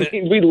 I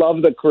mean, we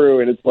love the crew,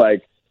 and it's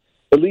like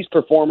at least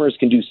performers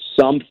can do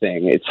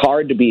something. It's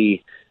hard to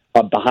be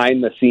a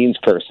behind-the-scenes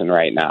person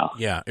right now.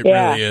 Yeah, it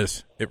really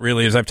is. It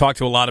really is. I've talked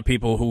to a lot of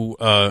people who,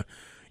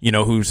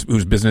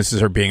 whose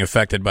businesses are being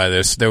affected by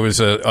this. There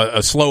was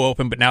a slow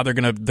open, but now they're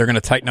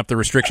gonna tighten up the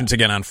restrictions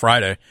again on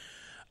Friday.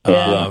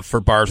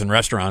 For bars and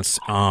restaurants,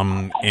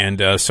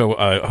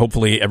 so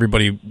hopefully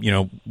everybody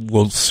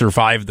will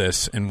survive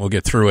this and we'll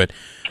get through it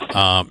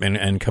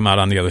and come out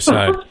on the other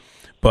side.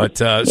 But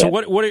so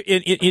what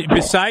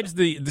besides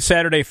the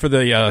Saturday for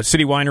the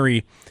City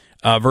Winery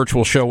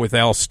virtual show with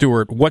Al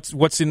Stewart,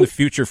 what's in the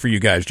future for you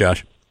guys,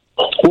 Josh?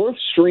 We're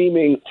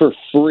streaming for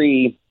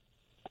free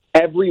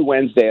every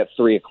Wednesday at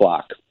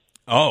 3:00.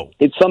 Oh,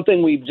 it's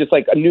something we've just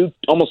like a new,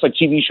 almost like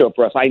TV show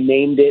for us. I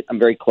named it. I'm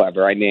very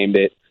clever. I named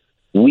it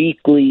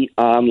Weekly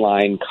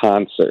Online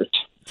Concert.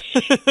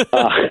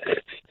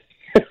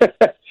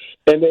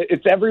 And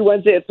it's every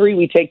Wednesday at 3:00.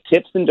 We take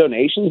tips and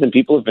donations, and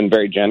people have been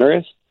very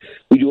generous.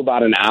 We do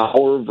about an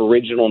hour of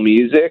original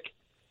music,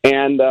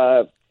 and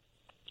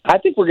I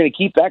think we're going to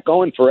keep that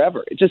going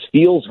forever. It just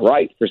feels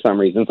right for some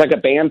reason. It's like a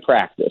band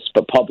practice,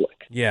 but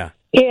public. Yeah.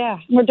 Yeah,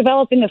 we're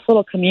developing this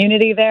little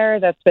community there.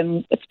 It's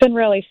been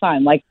really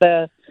fun. Like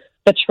the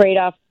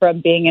trade-off from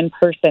being in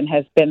person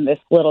has been this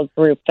little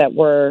group that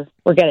we're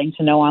getting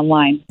to know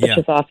online, which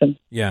is awesome.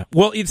 Yeah.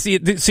 Well, see,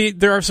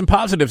 there are some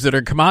positives that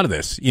are come out of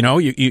this.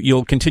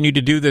 You'll continue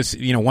to do this.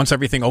 Once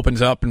everything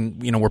opens up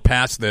and we're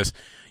past this,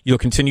 you'll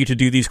continue to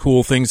do these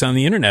cool things on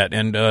the internet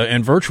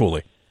and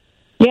virtually.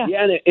 Yeah,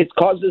 and it's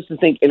caused us to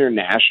think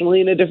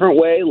internationally in a different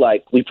way.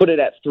 Like we put it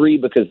at 3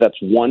 because that's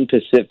 1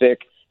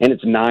 Pacific and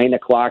it's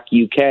 9:00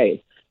 UK.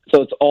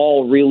 So it's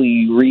all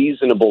really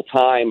reasonable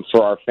time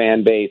for our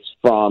fan base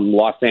from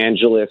Los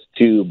Angeles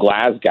to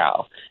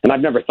Glasgow. And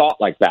I've never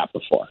thought like that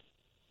before.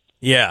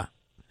 Yeah.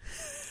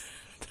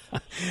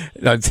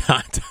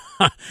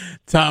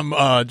 Tom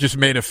just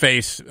made a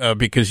face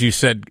because you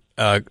said,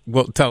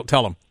 well,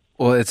 tell him.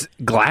 Well, it's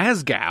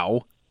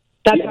Glasgow.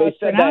 That's Yeah, they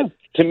said that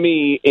to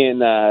me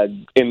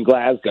in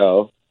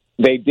Glasgow.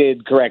 They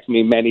did correct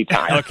me many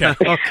times. Okay.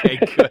 Okay,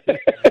 good. Okay.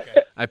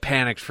 I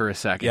panicked for a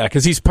second. Yeah,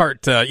 because he's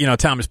part,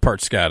 Tom is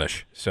part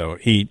Scottish. So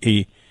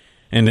he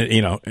and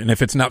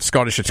if it's not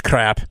Scottish, it's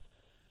crap.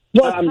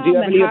 Well, do you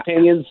have any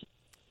opinions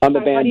on the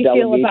band how do you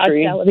feel about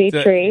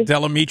Delamitri?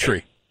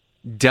 Delamitri.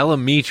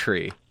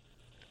 Delamitri.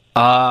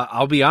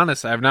 I'll be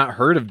honest, I've not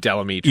heard of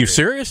Delamitri. You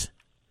serious?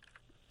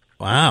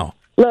 Wow.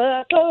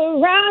 Look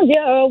around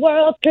your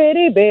world,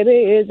 pretty baby.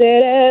 Is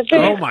it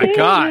everything? Oh my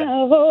God. I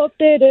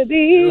hoped it'd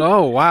be.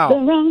 Oh wow. The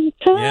wrong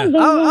time,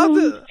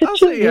 I'll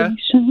say yeah.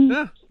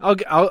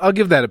 I'll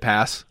give that a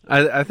pass.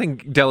 I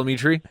think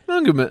Delamitri.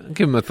 I'll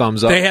give him a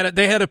thumbs up. They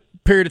had a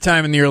period of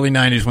time in the early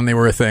 '90s when they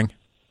were a thing.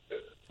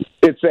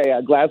 It's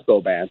a Glasgow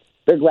band.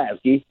 They're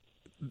Glasgow.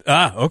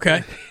 Ah,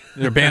 okay.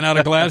 They're a band out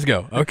of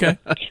Glasgow. Okay.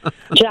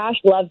 Josh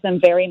loves them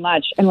very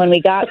much, and when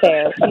we got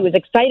there, he was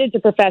excited to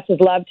profess his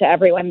love to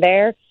everyone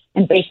there,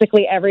 and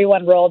basically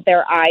everyone rolled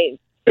their eyes.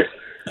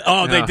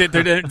 Oh, they did.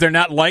 They're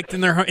not liked in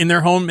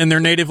their home in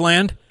their native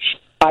land.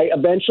 I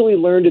eventually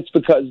learned it's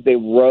because they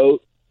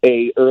wrote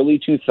a early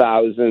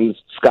 2000s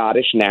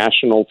Scottish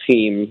national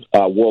team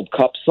World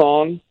Cup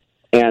song,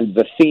 and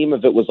the theme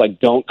of it was like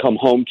 "Don't come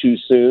home too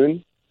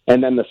soon."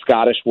 And then the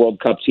Scottish World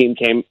Cup team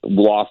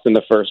lost in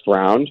the first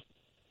round,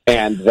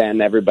 and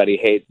then everybody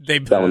hates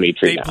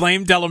Delamitri. They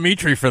blamed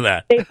Delamitri for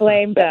that. They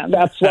blamed them.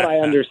 That's what I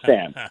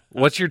understand.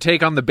 What's your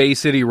take on the Bay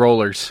City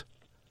Rollers?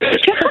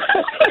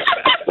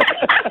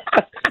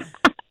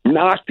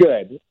 Not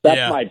good.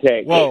 That's my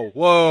take. Whoa.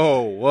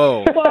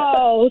 Whoa, We've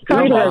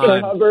heard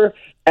the cover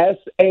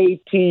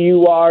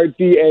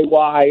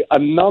SATURDAY a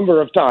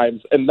number of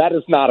times, and that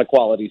is not a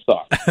quality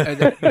song.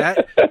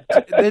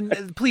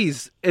 Then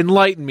please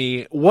enlighten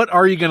me. What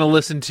are you going to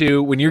listen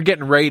to when you're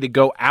getting ready to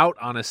go out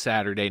on a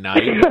Saturday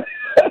night?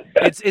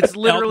 It's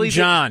literally Elton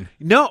John.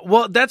 No,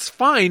 well, that's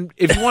fine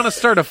if you want to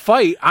start a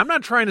fight. I'm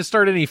not trying to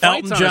start any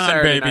fights Elton on John, a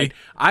Saturday baby. night.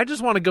 I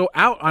just want to go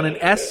out on an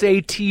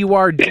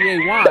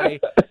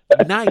SATURDAY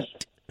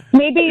night.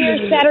 Maybe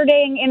you're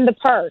Saturdaying in the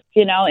park,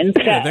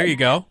 instead. Yeah, there you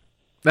go.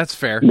 That's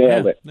fair.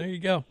 Nailed it. There you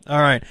go. All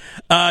right.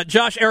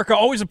 Josh, Erica,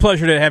 always a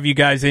pleasure to have you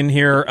guys in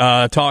here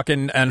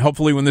talking, and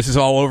hopefully when this is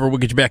all over, we'll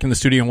get you back in the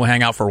studio and we'll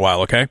hang out for a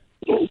while, okay?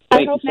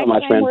 I hope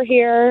next time we're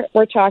here,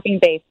 we're talking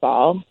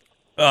baseball.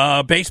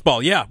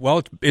 Baseball, yeah.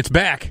 Well, it's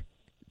back.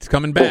 It's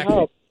coming back.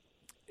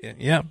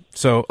 Yeah.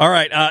 So, all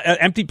right.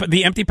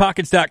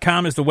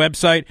 TheEmptyPockets.com is the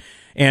website.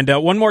 And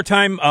one more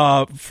time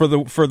for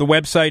the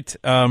website,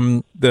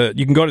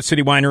 you can go to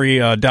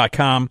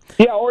citywinery.com.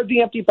 Yeah, or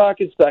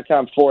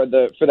theemptypockets.com for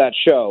that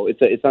show.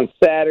 It's on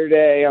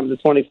Saturday on the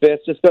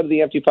 25th. Just go to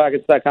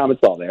theemptypockets.com.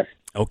 It's all there.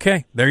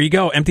 Okay, there you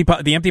go.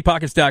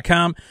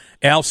 Theemptypockets.com.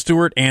 Al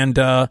Stewart and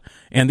the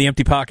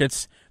Empty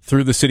Pockets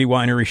through the City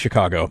Winery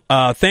Chicago.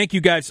 Thank you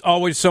guys.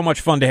 Always so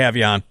much fun to have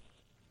you on.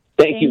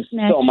 Thank you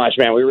so much,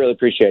 man. We really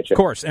appreciate you. Of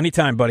course.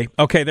 Anytime, buddy.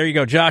 Okay, there you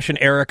go. Josh and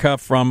Erica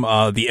from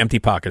the Empty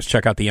Pockets.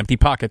 Check out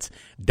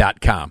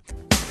theemptypockets.com.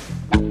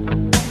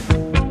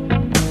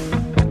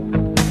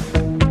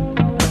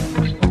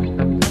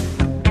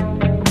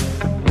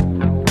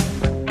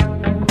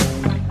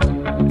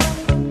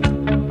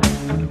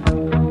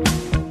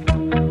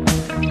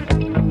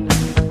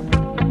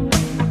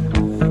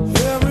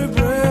 Every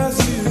breath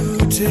you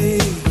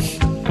take,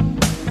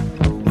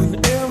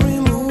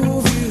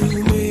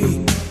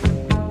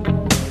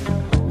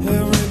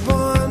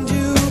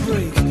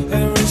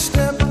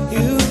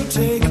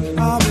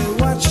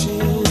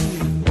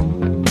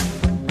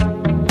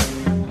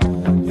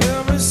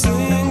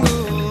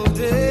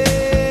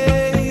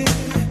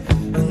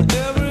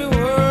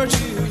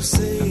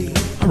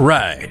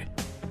 Right.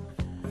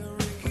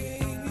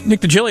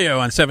 Nick Digilio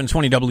on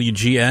 720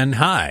 WGN.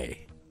 Hi.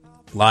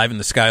 Live in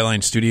the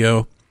Skyline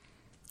studio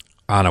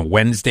on a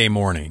Wednesday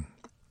morning.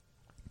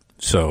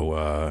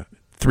 So,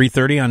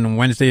 3:30 on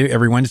Wednesday,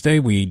 every Wednesday,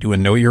 we do a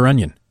Know Your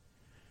Onion.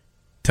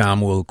 Tom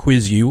will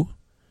quiz you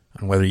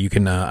on whether you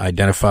can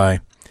identify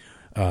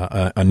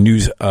a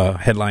news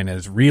headline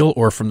as real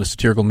or from the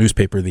satirical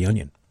newspaper, The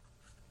Onion.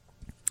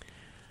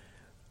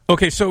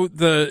 Okay, so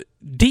the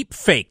deep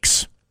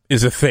fakes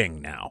is a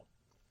thing now.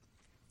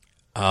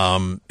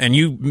 And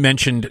you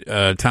mentioned,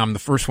 Tom, the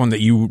first one that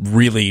you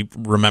really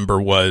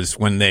remember was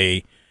when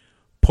they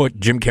put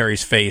Jim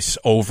Carrey's face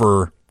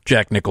over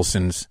Jack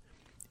Nicholson's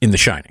in The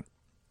Shining.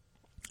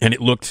 And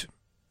it looked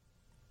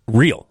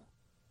real.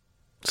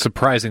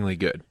 Surprisingly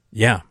good.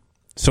 Yeah.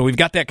 So we've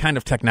got that kind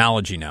of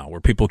technology now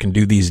where people can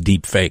do these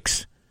deep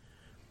fakes.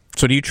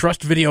 So do you trust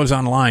videos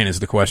online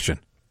is the question.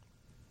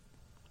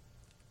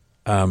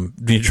 Do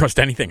you trust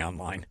anything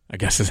online, I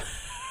guess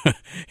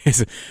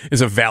is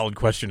a valid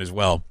question as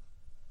well.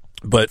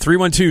 But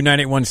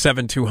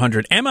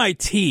 312-981-7200.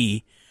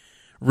 MIT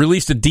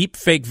released a deep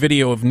fake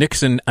video of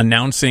Nixon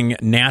announcing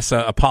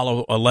NASA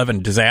Apollo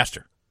 11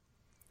 disaster.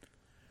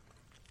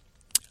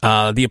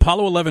 The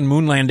Apollo 11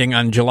 moon landing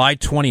on July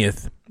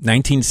 20th,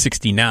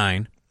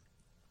 1969,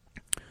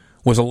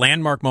 was a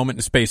landmark moment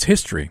in space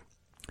history.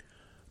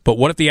 But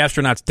what if the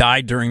astronauts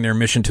died during their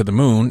mission to the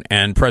moon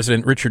and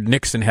President Richard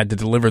Nixon had to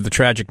deliver the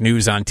tragic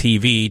news on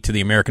TV to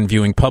the American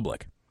viewing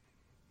public?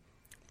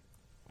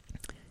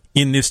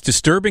 In this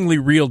disturbingly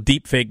real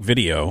deepfake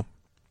video,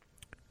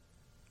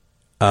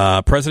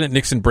 President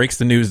Nixon breaks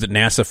the news that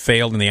NASA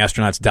failed and the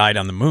astronauts died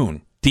on the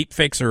moon.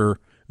 Deepfakes are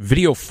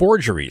video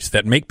forgeries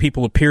that make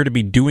people appear to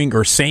be doing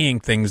or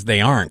saying things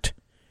they aren't.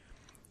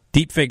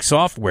 Deepfake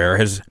software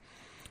has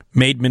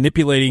made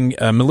manipulated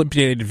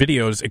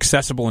videos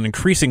accessible and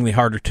increasingly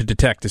harder to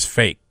detect as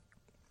fake.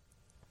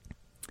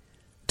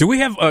 Do we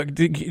have?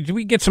 Do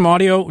we get some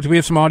audio? Do we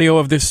have some audio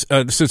of this?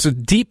 This is a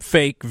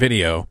deepfake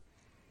video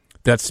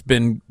that's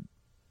been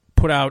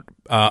put out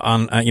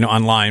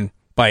online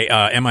by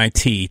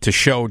MIT to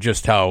show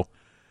just how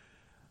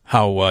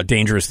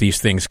dangerous these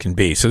things can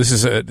be. So this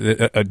is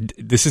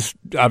this is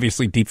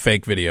obviously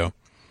deepfake video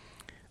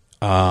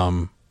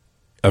of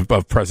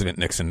President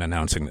Nixon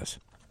announcing this.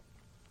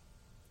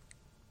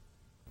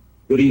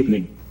 Good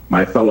evening,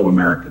 my fellow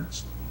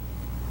Americans.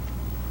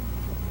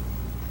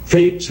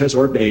 Fate has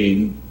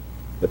ordained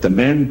that the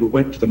men who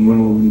went to the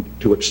moon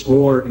to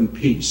explore in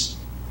peace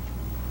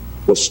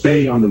will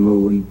stay on the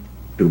moon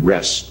to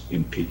rest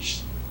in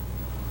peace.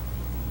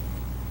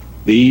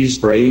 These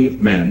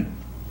brave men,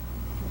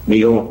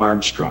 Neil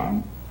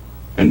Armstrong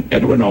and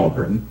Edwin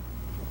Aldrin,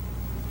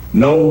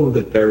 know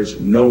that there is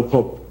no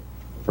hope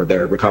for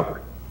their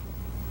recovery.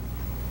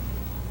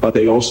 But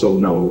they also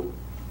know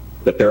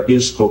that there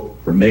is hope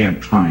for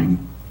mankind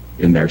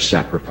in their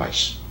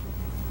sacrifice.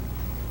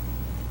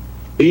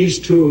 These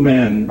two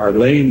men are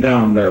laying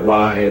down their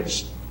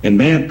lives in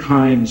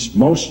mankind's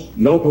most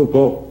noble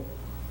goal,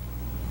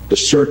 to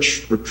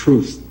search for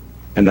truth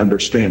and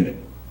understanding.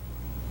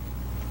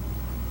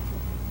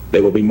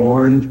 They will be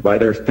mourned by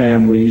their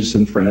families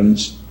and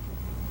friends.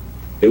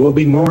 They will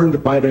be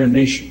mourned by their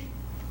nation.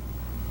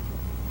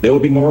 They will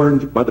be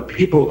mourned by the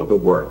people of the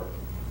world.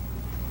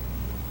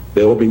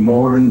 They will be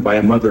mourned by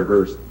a Mother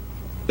Earth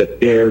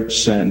that dared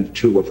send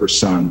two of her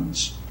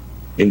sons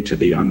into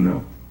the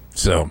unknown.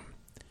 So,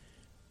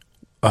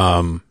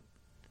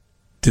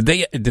 did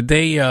they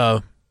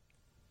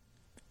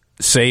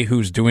say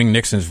who's doing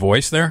Nixon's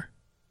voice there?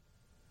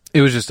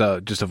 It was just a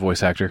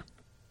voice actor.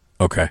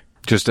 Okay,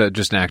 just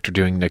an actor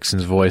doing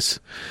Nixon's voice,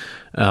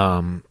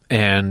 and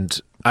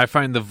I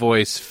find the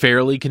voice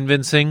fairly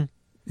convincing.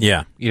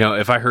 Yeah,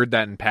 if I heard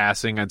that in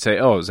passing, I'd say,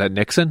 "Oh, is that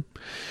Nixon?"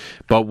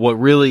 But what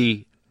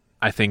really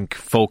I think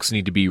folks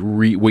need to be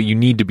what you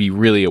need to be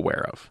really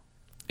aware of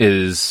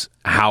is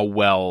how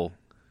well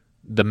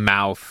the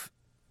mouth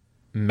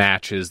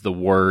matches the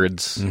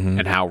words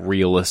and how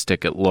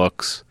realistic it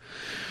looks.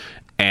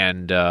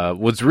 And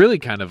what's really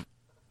kind of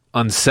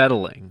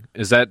unsettling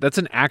is that that's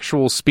an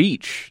actual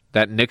speech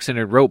that Nixon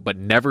had wrote but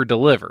never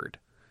delivered.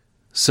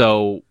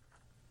 So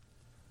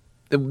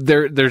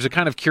there's a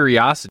kind of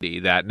curiosity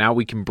that now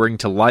we can bring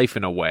to life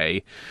in a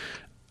way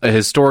a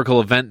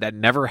historical event that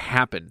never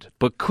happened,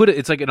 but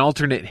it's like an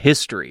alternate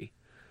history.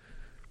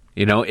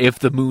 If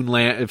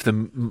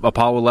the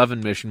Apollo 11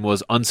 mission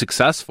was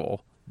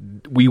unsuccessful,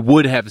 we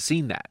would have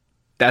seen that.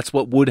 That's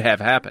what would have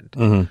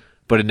happened,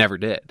 but it never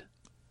did.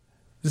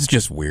 This is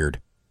just weird.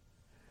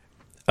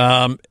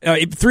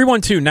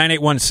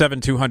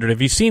 312-981-7200.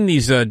 Have you seen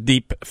these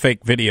deep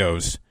fake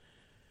videos?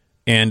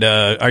 And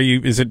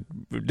does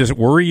it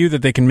worry you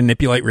that they can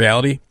manipulate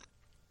reality?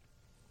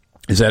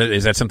 Is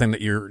that something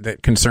that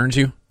concerns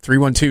you?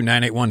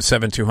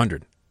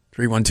 312-981-7200.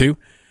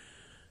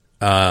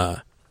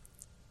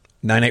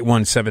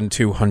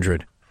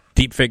 312-981-7200.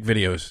 Deep fake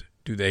videos.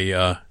 Do they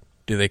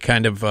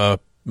kind of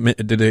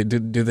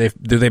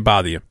do they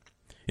bother you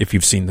if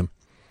you've seen them?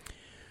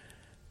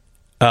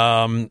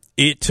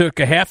 It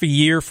took a half a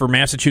year for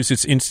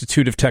Massachusetts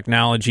Institute of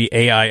Technology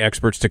AI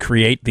experts to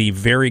create the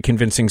very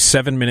convincing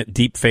 7-minute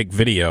deepfake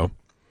video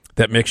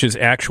that mixes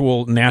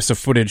actual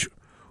NASA footage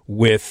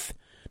with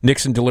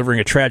Nixon delivering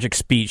a tragic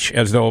speech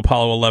as though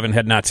Apollo 11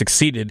 had not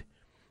succeeded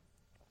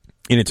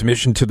in its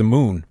mission to the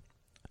moon.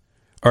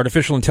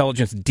 Artificial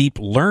intelligence deep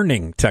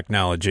learning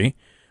technology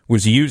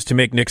was used to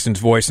make Nixon's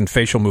voice and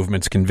facial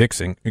movements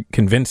convincing.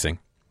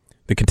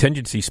 The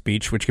contingency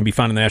speech, which can be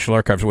found in the National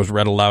Archives, was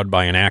read aloud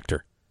by an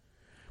actor.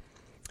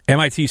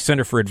 MIT's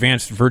Center for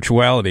Advanced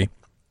Virtuality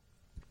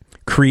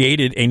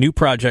created a new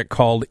project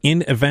called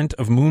In Event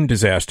of Moon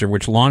Disaster,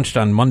 which launched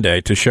on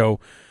Monday to show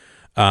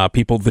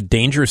people the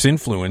dangerous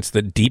influence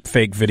that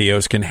deepfake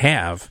videos can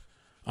have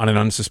on an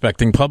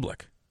unsuspecting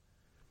public.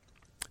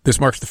 This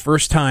marks the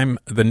first time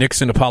the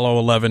Nixon Apollo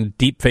 11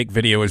 deepfake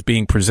video is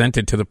being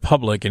presented to the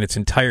public in its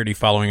entirety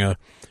following a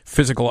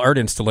physical art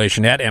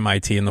installation at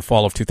MIT in the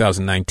fall of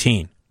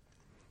 2019.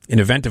 An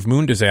Event of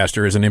Moon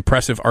Disaster is an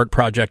impressive art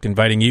project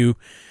inviting you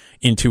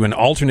into an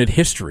alternate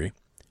history,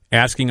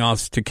 asking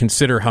us to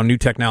consider how new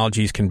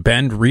technologies can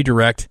bend,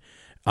 redirect,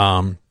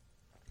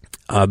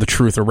 the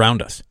truth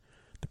around us.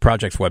 The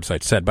project's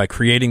website said, by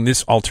creating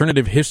this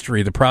alternative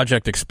history, the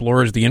project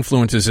explores the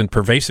influences and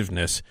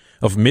pervasiveness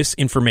of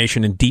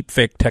misinformation and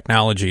deepfake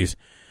technologies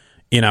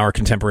in our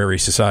contemporary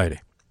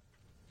society.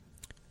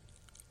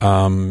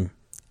 In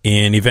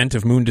event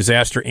of moon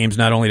disaster aims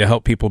not only to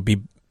help people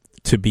be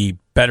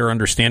better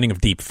understanding of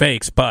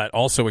deepfakes, but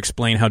also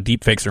explain how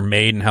deepfakes are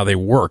made and how they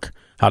work,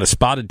 how to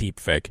spot a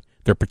deepfake,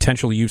 their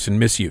potential use and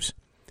misuse,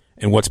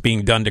 and what's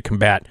being done to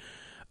combat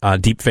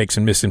deepfakes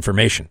and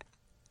misinformation.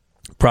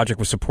 The project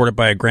was supported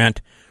by a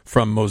grant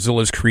from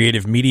Mozilla's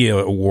Creative Media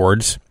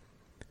Awards,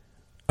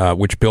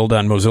 which build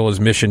on Mozilla's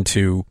mission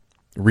to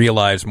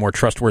realize more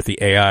trustworthy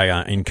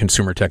AI in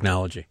consumer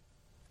technology.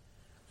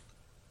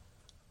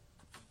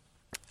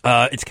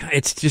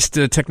 It's just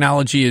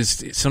technology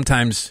is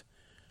sometimes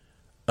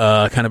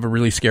kind of a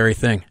really scary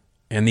thing,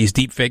 and these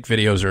deepfake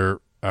videos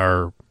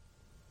are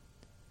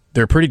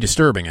they're pretty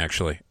disturbing,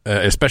 actually,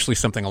 especially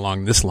something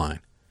along this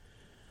line.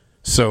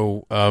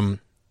 So,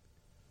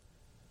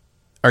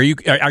 are you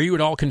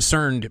at all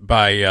concerned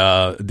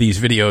by these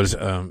videos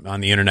on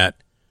the internet?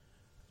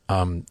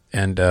 And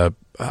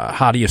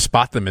how do you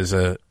spot them as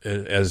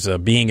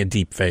being a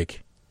deepfake?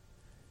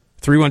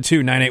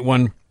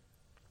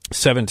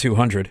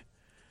 312-981-7200.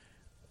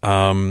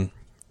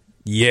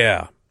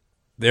 Yeah,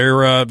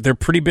 they're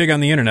pretty big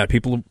on the internet.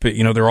 People,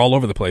 they're all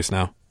over the place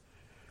now.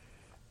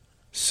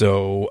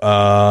 So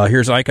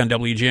here's Ike on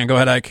WGN. Go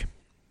ahead, Ike.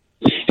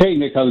 Hey,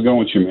 Nick, how's it going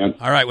with you, man?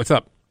 All right, what's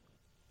up?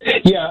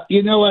 Yeah,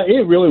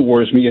 it really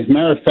worries me. As a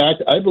matter of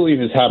fact, I believe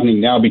it's happening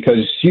now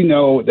because you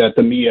know that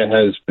the media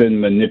has been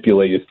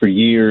manipulated for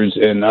years,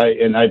 and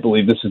I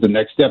believe this is the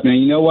next step.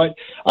 And you know what?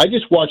 I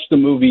just watched the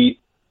movie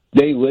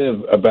They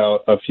Live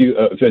about a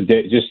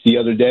day, just the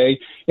other day,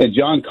 and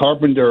John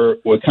Carpenter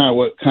was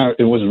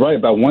it was right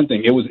about one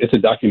thing. It's a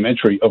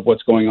documentary of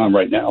what's going on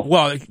right now.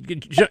 Well,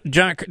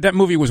 John, that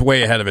movie was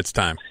way ahead of its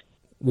time.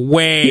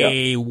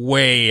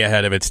 Way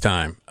ahead of its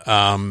time.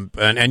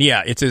 And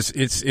yeah, it's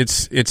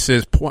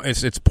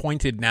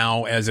pointed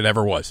now as it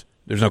ever was.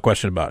 There's no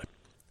question about it.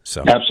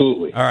 So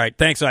absolutely. All right,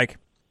 thanks, Ike.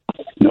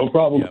 No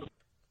problem.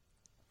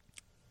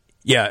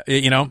 Yeah,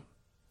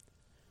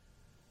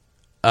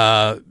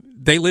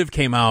 They Live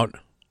came out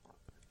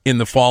in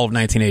the fall of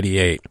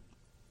 1988,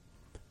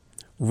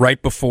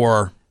 right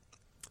before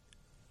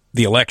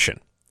the election,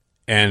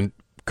 and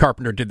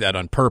Carpenter did that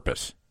on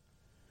purpose.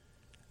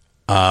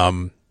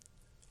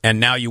 And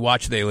now you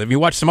watch They Live. You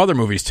watch some other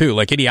movies too,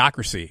 like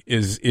Idiocracy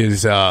is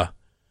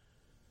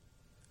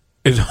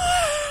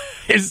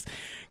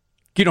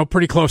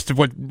pretty close to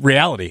what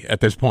reality at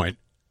this point.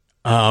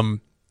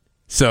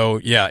 So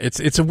yeah,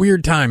 it's a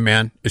weird time,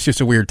 man. It's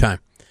just a weird time.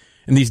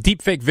 And these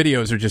deepfake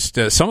videos are just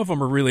some of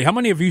them are really. How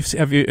many have you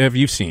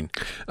seen?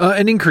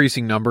 An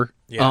increasing number.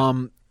 Yeah.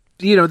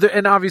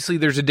 And obviously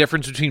there's a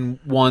difference between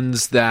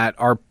ones that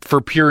are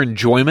for pure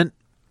enjoyment.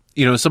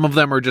 Some of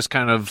them are just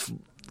kind of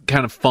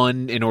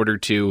fun in order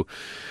to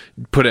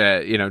put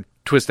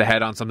twist a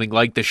head on something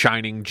like the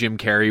Shining Jim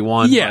Carrey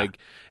one. Yeah.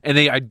 And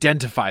they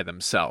identify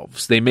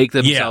themselves. They make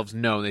themselves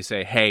known. They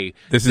say, hey,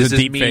 this is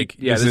deep me. Fake.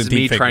 Yeah, this is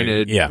me trying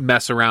to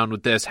mess around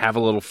with this, have a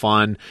little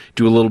fun,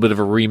 do a little bit of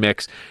a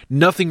remix.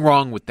 Nothing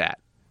wrong with that.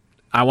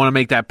 I want to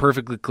make that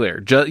perfectly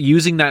clear.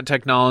 Using that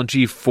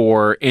technology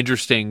for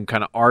interesting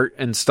kind of art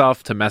and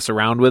stuff to mess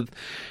around with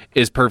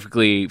is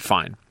perfectly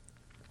fine.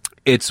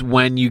 It's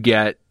when you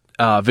get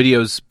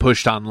videos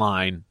pushed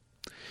online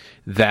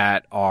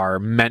that are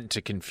meant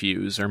to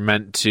confuse or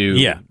meant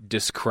to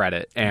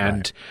discredit.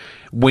 And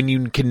when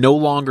you can no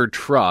longer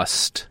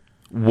trust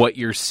what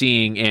you're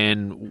seeing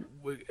in,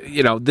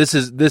 this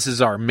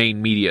is our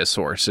main media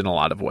source in a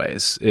lot of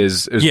ways,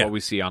 is what we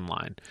see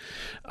online.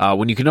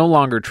 When you can no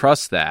longer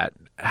trust that,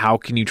 how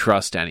can you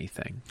trust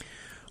anything?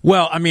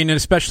 Well, I mean, and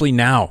especially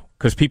now,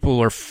 because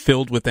people are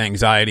filled with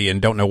anxiety and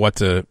don't know what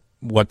to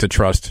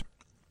trust.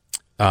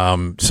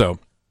 Here's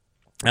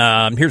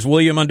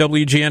William on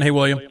WGN. Hey,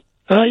 William.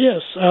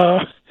 Yes.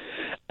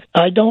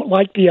 I don't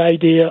like the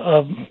idea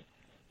of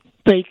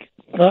fake,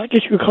 I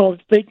guess you could call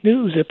it fake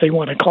news if they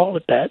want to call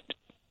it that.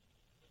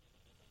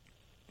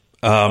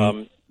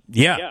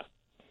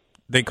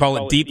 They call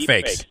it deep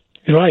fakes.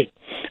 Right.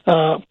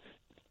 I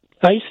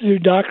used to do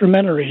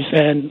documentaries,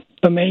 and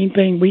the main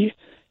thing we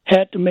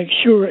had to make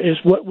sure is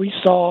what we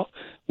saw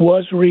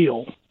was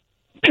real,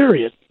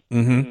 period.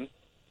 Mm-hmm.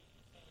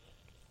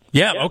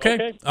 Yeah,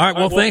 okay. All right,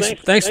 well,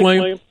 thanks,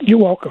 William. You're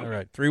welcome. All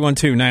right,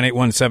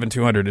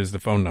 312-981-7200 is the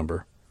phone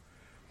number.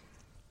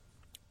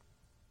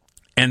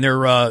 And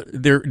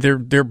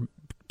they're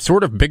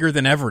sort of bigger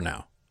than ever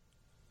now.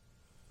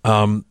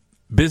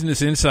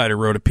 Business Insider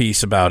wrote a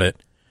piece about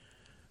it.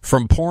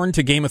 From porn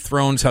to Game of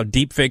Thrones, how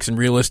deepfakes and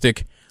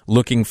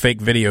realistic-looking fake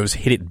videos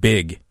hit it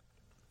big.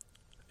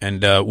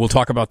 And we'll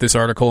talk about this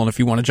article, and if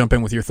you want to jump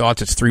in with your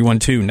thoughts, it's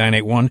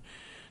 312-981-7200.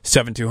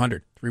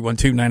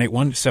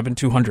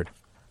 312-981-7200.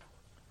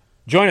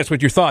 Join us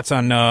with your thoughts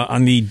on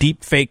the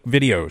deepfake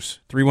videos.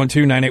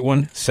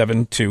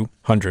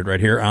 312-981-7200 right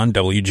here on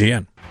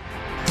WGN.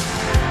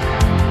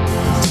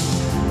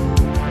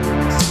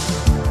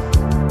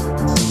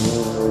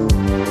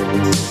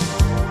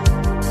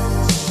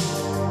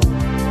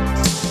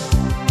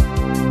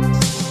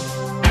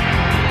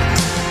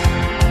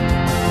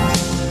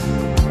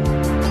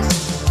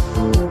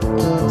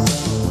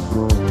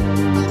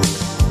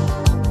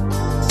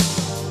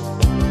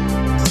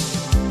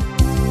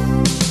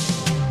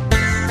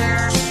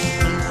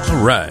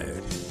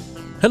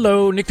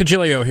 Hello, Nick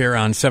Digilio here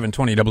on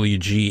 720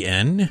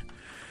 WGN.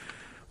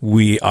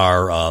 We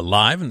are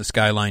live in the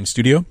Skyline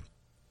studio,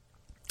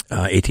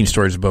 18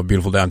 stories above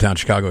beautiful downtown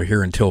Chicago,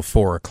 here until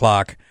 4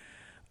 o'clock.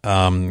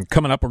 Coming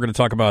up, we're going to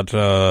talk about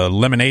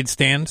lemonade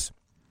stands,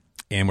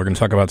 and we're going to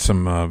talk about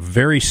some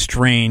very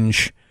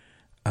strange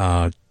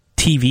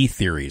TV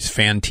theories,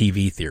 fan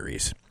TV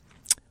theories.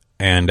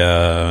 And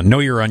Know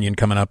Your Onion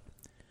coming up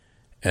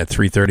at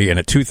 3:30, and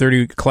at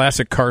 2:30,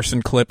 Classic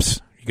Carson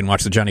clips. You can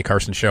watch the Johnny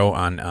Carson show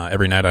on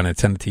every night on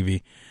Antenna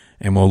TV,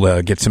 and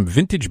we'll get some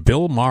vintage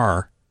Bill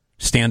Maher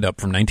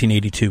stand-up from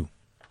 1982.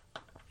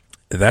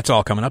 That's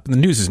all coming up, and the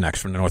news is next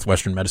from the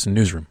Northwestern Medicine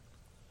Newsroom.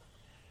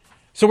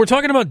 So we're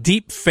talking about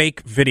deep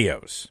fake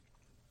videos.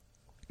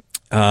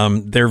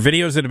 They're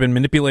videos that have been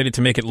manipulated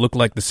to make it look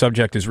like the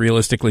subject is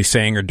realistically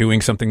saying or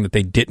doing something that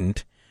they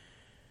didn't,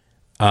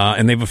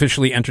 and they've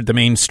officially entered the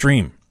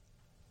mainstream.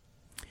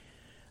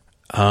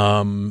 We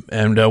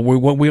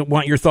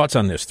want your thoughts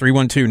on this.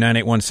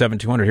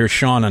 312-981-7200. Here's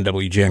Sean on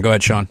WGN. Go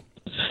ahead, Sean.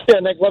 Yeah,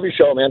 Nick, love your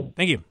show, man.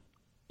 Thank you.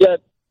 Yeah,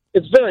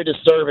 it's very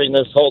disturbing,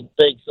 this whole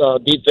deep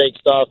fake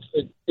stuff.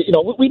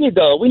 We need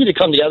to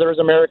come together as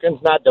Americans,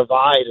 not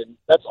divide, and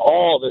that's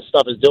all this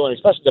stuff is doing,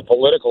 especially the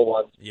political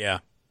ones. Yeah.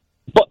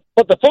 But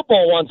the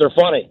football ones are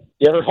funny.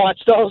 You ever watch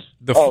those?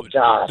 Oh,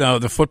 God. No,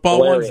 the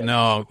football Hilarious. ones?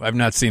 No, I've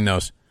not seen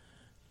those.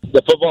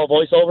 The football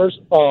voiceovers?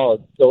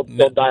 Oh,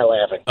 they'll die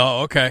laughing.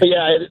 Oh, okay. But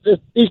yeah,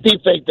 these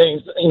deep fake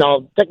things,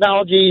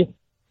 technology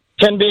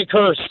can be a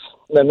curse,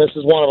 and this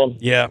is one of them.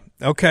 Yeah,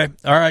 okay.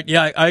 All right,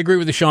 yeah, I agree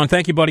with you, Sean.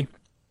 Thank you, buddy.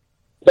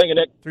 Thank you,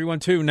 Nick.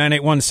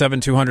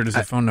 312-981-7200 is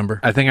the phone number.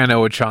 I think I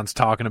know what Sean's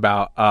talking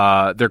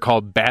about. They're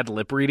called bad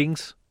lip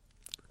readings.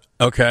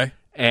 Okay.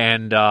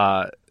 And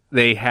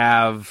they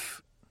have...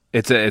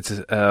 It's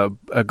a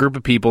group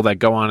of people that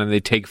go on and they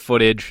take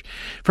footage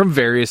from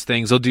various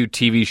things. They'll do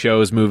TV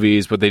shows,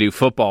 movies, but they do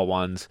football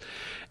ones.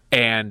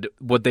 And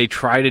what they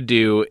try to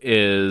do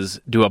is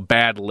do a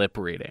bad lip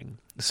reading.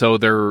 So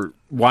they're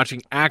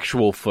watching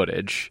actual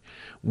footage,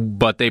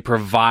 but they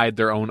provide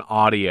their own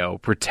audio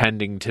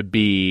pretending to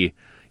be,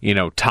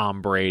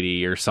 Tom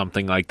Brady or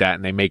something like that.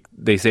 And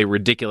they say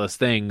ridiculous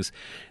things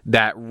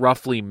that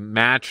roughly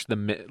match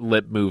the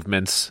lip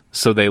movements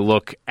so they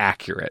look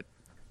accurate.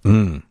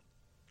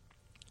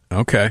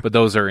 Okay. But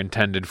those are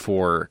intended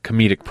for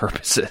comedic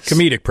purposes.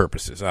 Comedic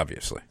purposes,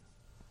 obviously.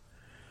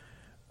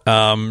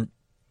 So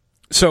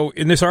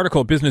in this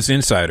article, Business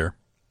Insider,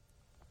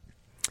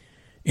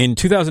 in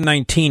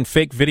 2019,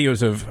 fake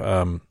videos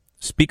of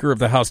Speaker of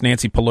the House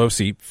Nancy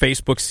Pelosi,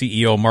 Facebook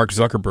CEO Mark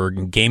Zuckerberg,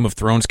 and Game of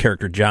Thrones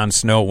character Jon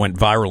Snow went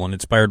viral and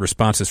inspired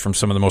responses from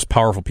some of the most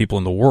powerful people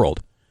in the world.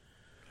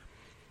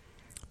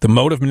 The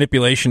mode of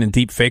manipulation and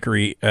deep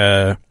fakery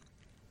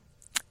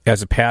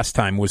as a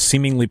pastime was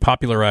seemingly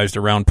popularized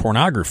around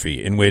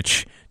pornography, in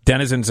which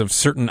denizens of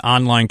certain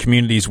online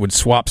communities would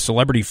swap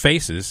celebrity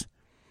faces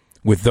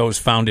with those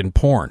found in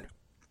porn.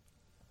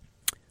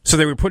 So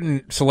they were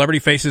putting celebrity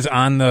faces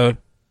on the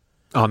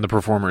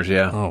performers,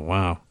 yeah. Oh,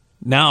 wow.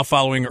 Now,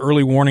 following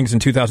early warnings in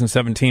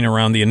 2017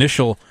 around the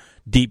initial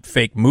deep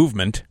fake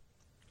movement,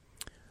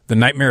 the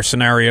nightmare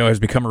scenario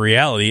has become a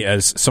reality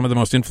as some of the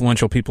most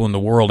influential people in the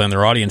world and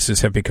their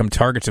audiences have become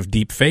targets of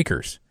deep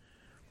fakers.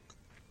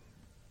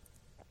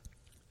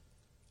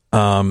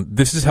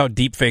 This is how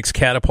deepfakes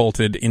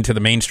catapulted into the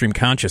mainstream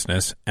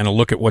consciousness, and a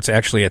look at what's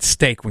actually at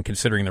stake when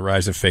considering the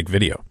rise of fake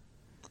video.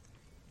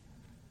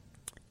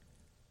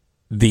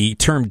 The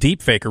term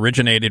deepfake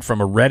originated from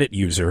a Reddit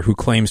user who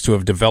claims to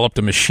have developed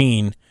a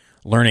machine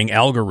learning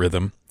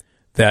algorithm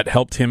that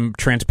helped him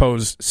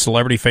transpose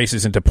celebrity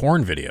faces into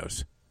porn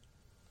videos.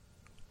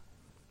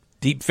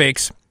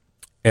 Deepfakes,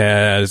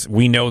 as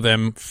we know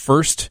them,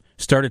 first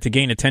started to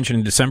gain attention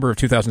in December of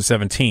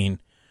 2017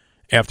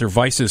 after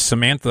Vice's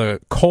Samantha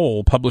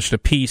Cole published a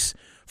piece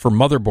for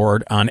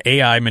Motherboard on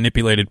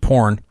AI-manipulated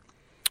porn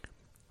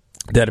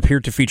that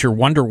appeared to feature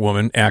Wonder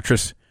Woman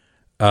actress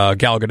Gal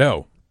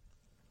Gadot.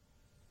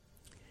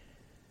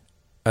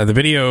 The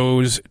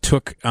videos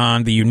took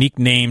on the unique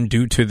name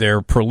due to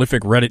their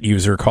prolific Reddit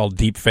user called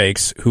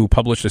Deepfakes, who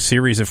published a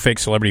series of fake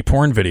celebrity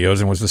porn videos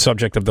and was the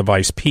subject of the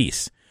Vice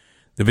piece.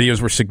 The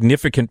videos were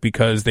significant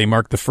because they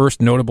marked the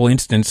first notable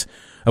instance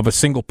of a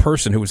single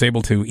person who was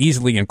able to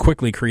easily and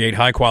quickly create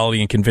high-quality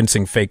and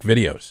convincing fake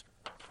videos.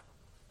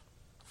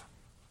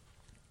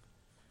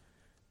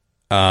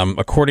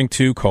 According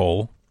to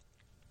Cole,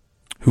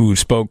 who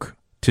spoke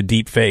to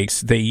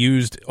Deepfakes, they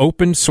used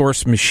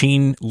open-source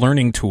machine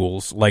learning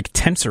tools like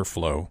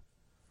TensorFlow,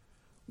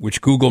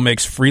 which Google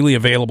makes freely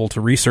available to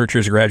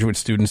researchers, graduate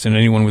students, and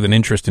anyone with an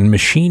interest in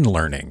machine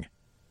learning.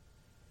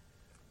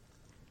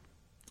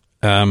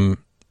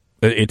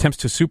 Attempts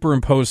to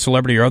superimpose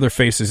celebrity or other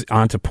faces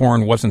onto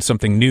porn wasn't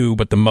something new,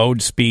 but the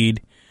mode,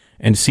 speed,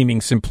 and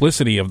seeming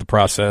simplicity of the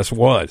process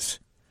was.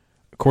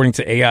 According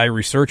to AI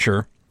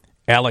researcher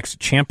Alex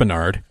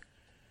Champinard,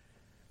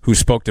 who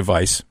spoke to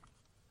Vice,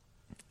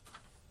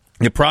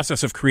 the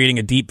process of creating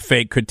a deep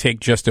fake could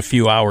take just a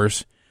few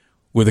hours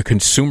with a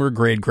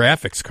consumer-grade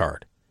graphics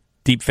card.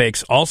 Deep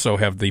fakes also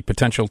have the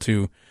potential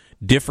to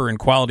differ in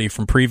quality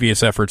from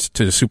previous efforts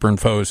to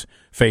superimpose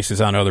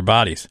faces on other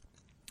bodies.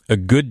 A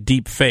good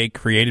deep fake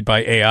created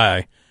by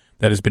AI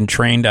that has been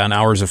trained on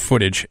hours of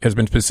footage has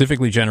been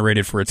specifically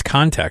generated for its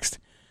context,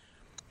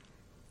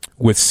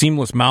 with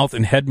seamless mouth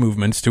and head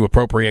movements to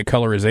appropriate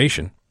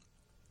colorization.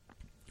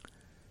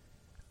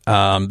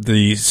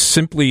 The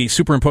simply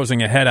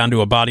superimposing a head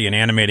onto a body and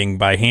animating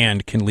by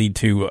hand can lead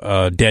to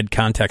dead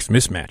context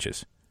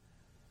mismatches.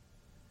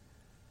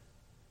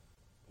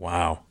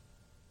 Wow.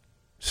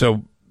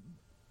 So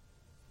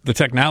the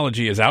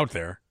technology is out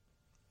there,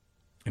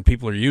 and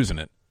people are using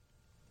it.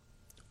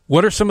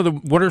 What are some of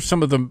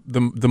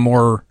the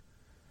more,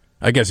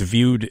 I guess,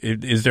 viewed?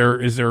 Is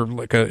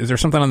there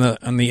something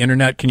on the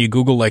internet? Can you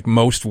Google like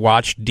most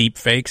watched deep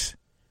fakes,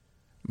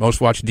 most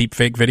watched deep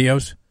fake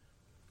videos?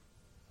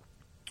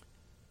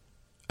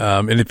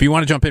 And if you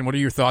want to jump in, what are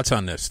your thoughts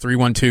on this?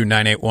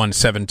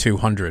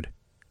 312-981-7200.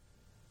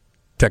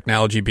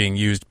 Technology being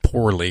used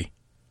poorly.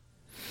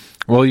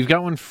 Well, you've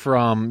got one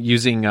from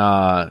using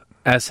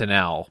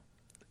SNL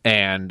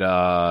and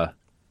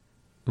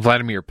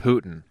Vladimir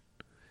Putin,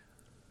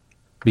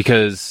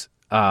 because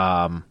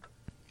it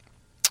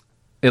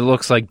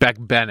looks like Beck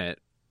Bennett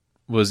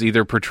was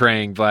either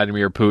portraying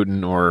Vladimir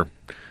Putin or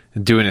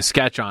doing a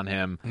sketch on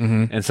him,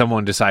 and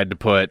someone decided to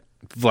put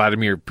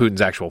Vladimir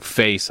Putin's actual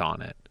face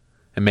on it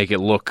and make it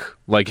look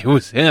like it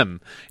was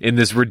him in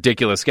this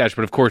ridiculous sketch.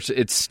 But of course,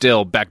 it's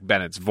still Beck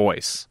Bennett's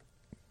voice.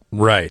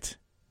 Right.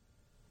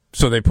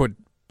 So they put,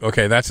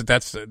 okay, that's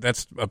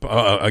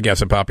I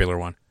guess a popular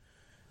one,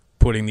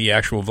 putting the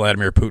actual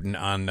Vladimir Putin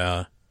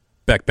on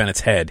Beck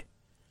Bennett's head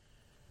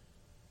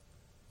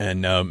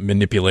and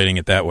manipulating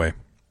it that way.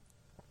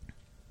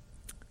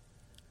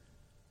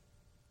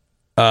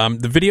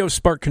 The video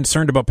sparked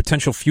concern about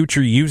potential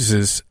future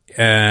uses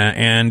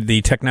and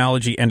the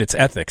technology and its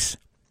ethics.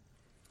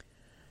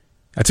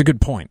 That's a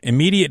good point.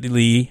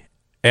 Immediately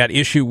at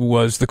issue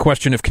was the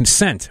question of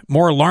consent.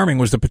 More alarming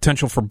was the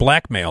potential for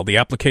blackmail, the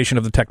application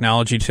of the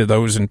technology to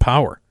those in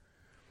power.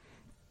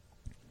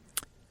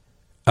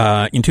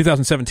 In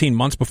 2017,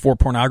 months before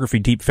pornography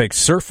deepfakes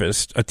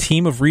surfaced, a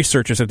team of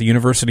researchers at the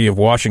University of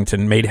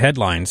Washington made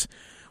headlines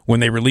when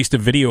they released a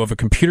video of a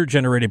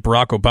computer-generated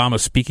Barack Obama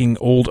speaking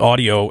old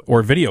audio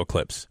or video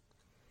clips.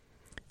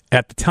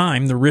 At the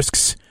time, the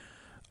risks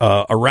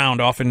around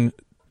often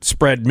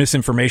spread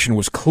misinformation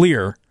was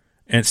clear,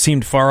 and it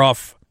seemed far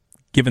off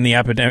given the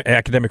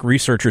academic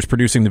researchers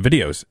producing the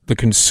videos. The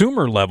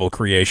consumer-level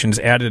creations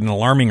added an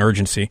alarming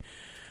urgency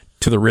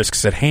to the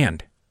risks at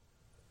hand.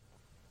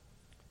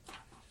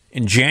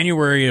 In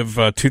January of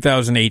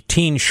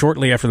 2018,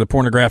 shortly after the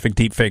pornographic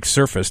deepfake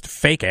surfaced,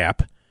 Fake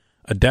App,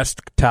 a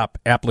desktop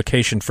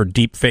application for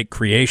deepfake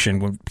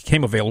creation,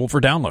 became available for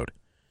download.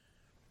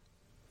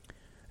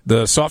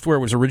 The software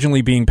was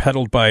originally being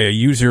peddled by a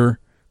user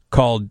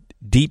called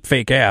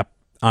Deepfake App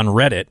on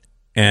Reddit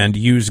and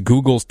used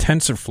Google's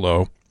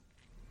TensorFlow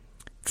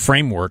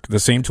framework, the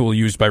same tool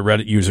used by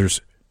Reddit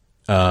users,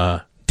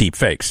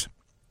 deepfakes.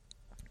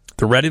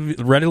 The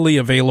readily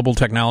available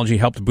technology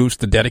helped boost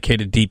the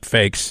dedicated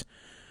deepfakes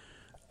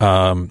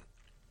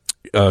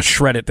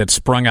Shreddit that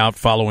sprung up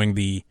following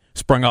the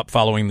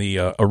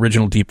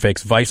original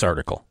deepfakes Vice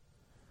article.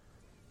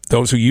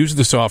 Those who used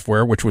the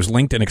software, which was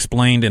linked and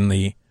explained in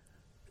the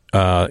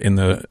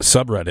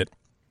subreddit,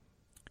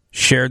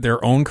 shared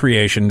their own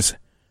creations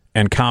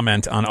and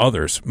comment on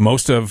others.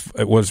 Most of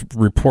it was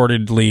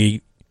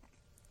reportedly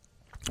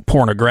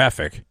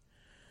pornographic,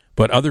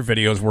 but other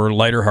videos were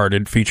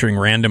lighter-hearted, featuring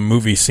random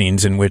movie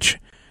scenes in which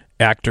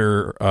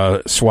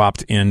actor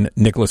swapped in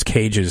Nicolas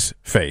Cage's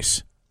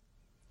face.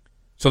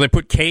 So they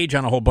put Cage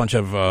on a whole bunch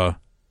of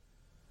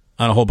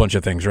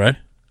things, right?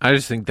 I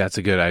just think that's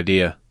a good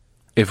idea.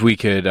 If we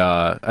could,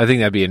 I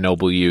think that'd be a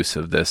noble use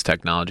of this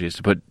technology, is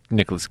to put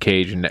Nicolas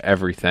Cage into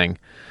everything.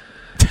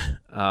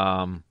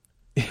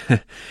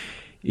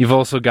 You've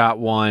also got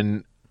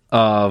one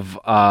of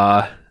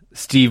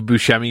Steve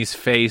Buscemi's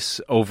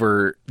face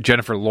over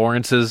Jennifer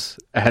Lawrence's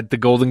at the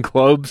Golden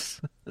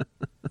Globes.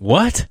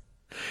 What?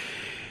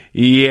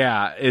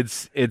 Yeah,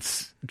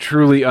 it's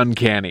truly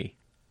uncanny.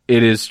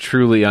 It is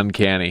truly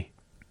uncanny.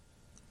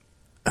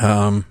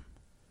 All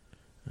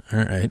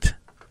right.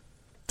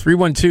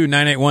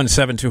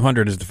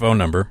 312-981-7200 is the phone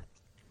number.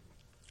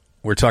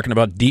 We're talking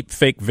about deep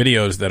fake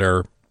videos that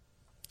are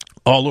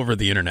all over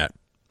the internet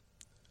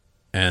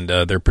and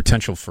their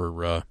potential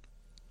for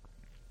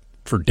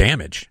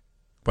damage,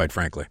 quite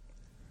frankly.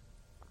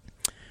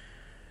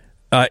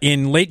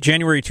 In late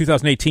January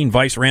 2018,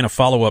 Vice ran a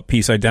follow-up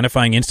piece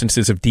identifying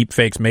instances of deep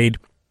fakes made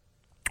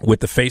with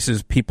the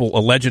faces people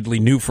allegedly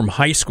knew from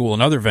high school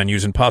and other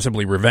venues, and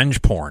possibly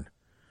revenge porn.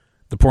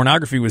 The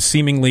pornography was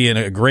seemingly in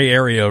a gray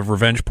area of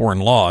revenge porn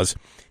laws,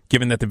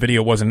 given that the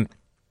video wasn't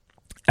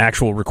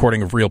actual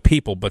recording of real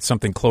people, but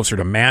something closer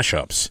to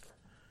mashups.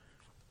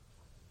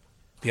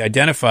 The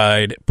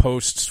identified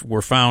posts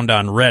were found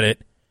on Reddit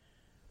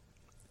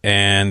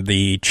and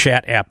the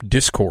chat app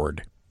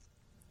Discord.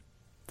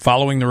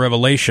 Following the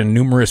revelation,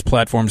 numerous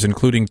platforms,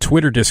 including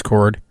Twitter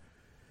Discord,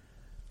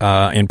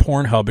 and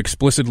Pornhub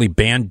explicitly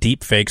banned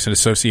deepfakes in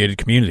associated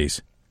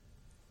communities.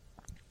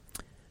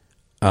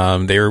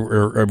 They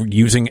are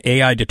using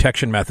AI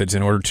detection methods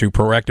in order to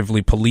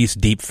proactively police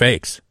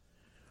deepfakes.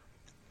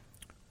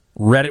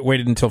 Reddit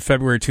waited until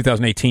February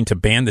 2018 to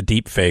ban the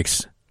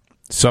deepfakes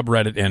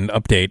subreddit and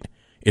update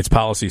its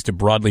policies to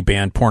broadly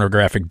ban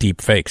pornographic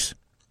deepfakes.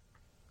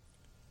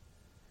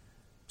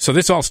 So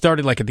this all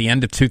started like at the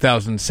end of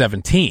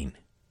 2017.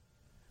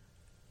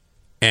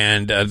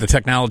 And the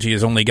technology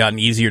has only gotten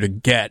easier to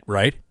get,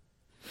 right?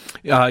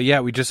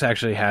 Yeah, we just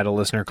actually had a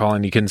listener call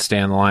in. You couldn't stay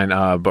on the line,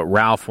 but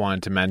Ralph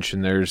wanted to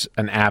mention there's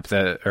an app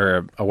that,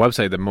 or a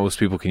website that most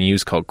people can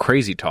use called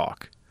Crazy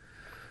Talk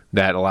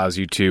that allows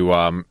you to,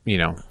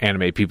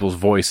 animate people's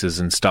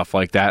voices and stuff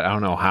like that. I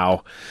don't know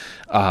how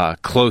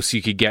close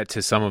you could get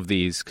to some of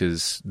these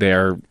because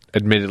they're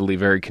admittedly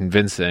very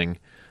convincing.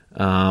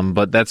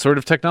 But that sort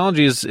of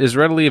technology is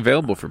readily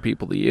available for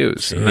people to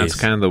use. Jeez. And that's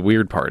kind of the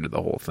weird part of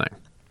the whole thing.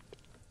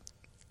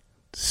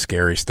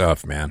 Scary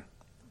stuff, man,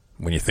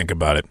 when you think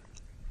about it.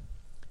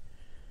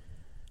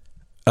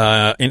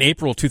 In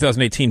April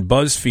 2018,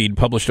 BuzzFeed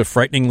published a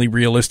frighteningly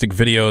realistic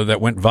video that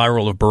went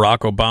viral of Barack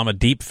Obama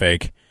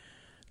deepfake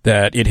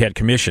that it had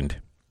commissioned.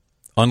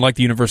 Unlike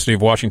the University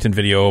of Washington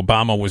video,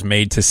 Obama was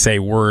made to say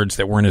words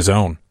that weren't his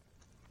own.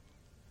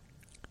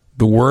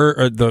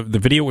 The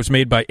video was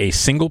made by a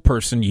single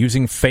person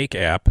using Fake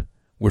app,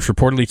 which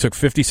reportedly took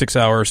 56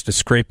 hours to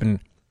scrape and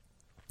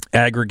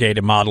aggregate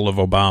a model of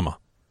Obama.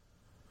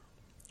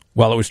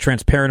 While it was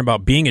transparent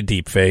about being a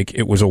deepfake,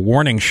 it was a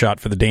warning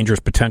shot for the dangerous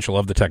potential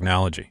of the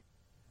technology.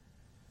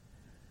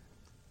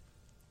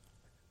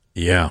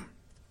 Yeah.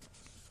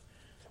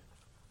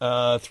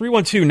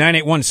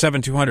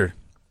 312-981-7200.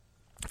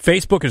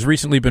 Facebook has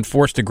recently been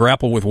forced to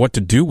grapple with what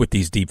to do with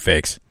these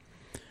deepfakes.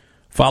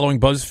 Following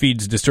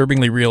BuzzFeed's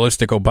disturbingly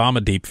realistic Obama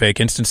deepfake,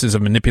 instances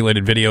of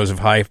manipulated videos of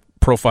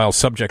high-profile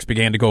subjects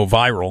began to go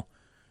viral,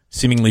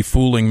 seemingly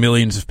fooling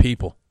millions of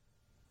people.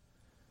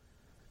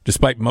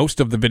 Despite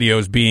most of the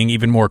videos being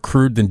even more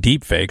crude than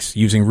deepfakes,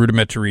 using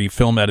rudimentary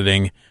film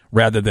editing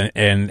rather than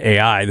an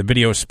AI, the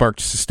videos sparked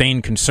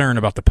sustained concern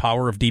about the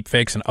power of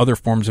deepfakes and other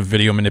forms of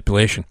video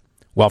manipulation,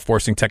 while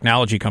forcing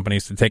technology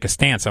companies to take a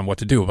stance on what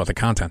to do about the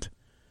content.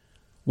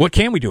 What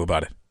can we do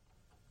about it?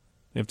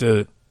 You have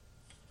to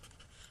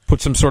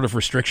put some sort of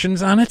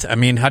restrictions on it? I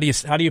mean, how do you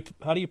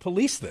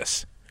police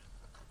this?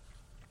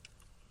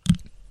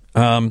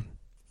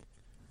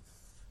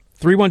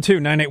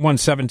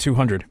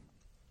 312-981-7200.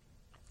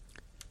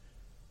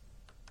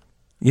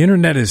 The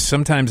internet is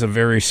sometimes a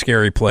very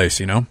scary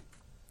place, you know?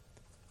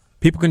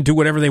 People can do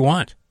whatever they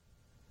want.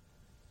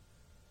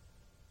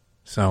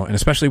 So, and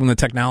especially when the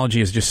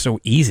technology is just so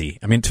easy.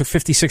 I mean, it took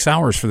 56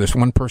 hours for this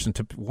one person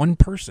to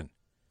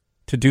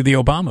do the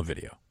Obama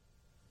video.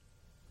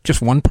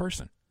 Just one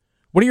person.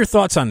 What are your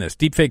thoughts on this?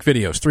 Deepfake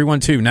videos,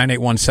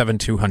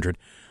 312-981-7200.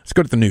 Let's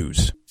go to the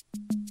news.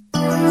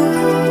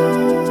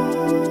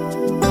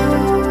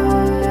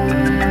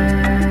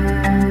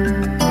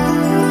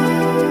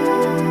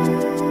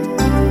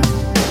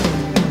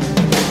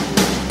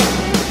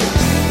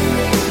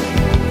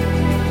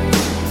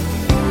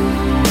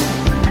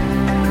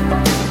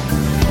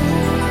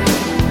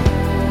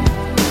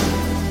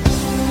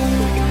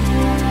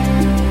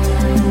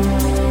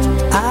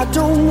 I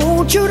don't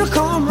want you to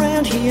come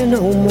round here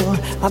no more.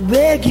 I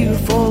beg you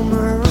for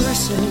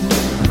mercy.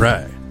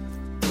 Right.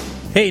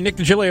 Hey, Nick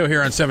Digilio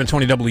here on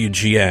 720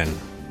 WGN.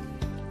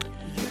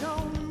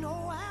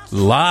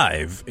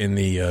 Live in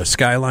the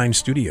Skyline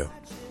studio.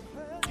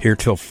 Here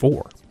till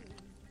 4.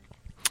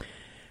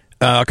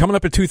 Coming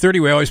up at 2:30,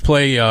 we always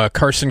play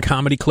Carson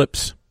comedy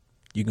clips.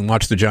 You can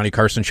watch the Johnny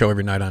Carson show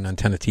every night on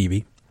Antenna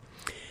TV.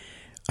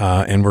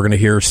 And we're going to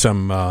hear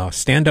some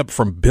stand-up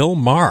from Bill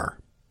Maher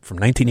from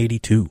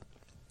 1982.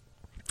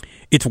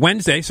 It's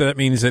Wednesday, so that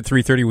means at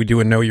 3:30 we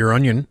do a Know Your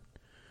Onion.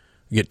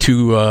 We get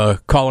 2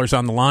 callers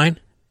on the line.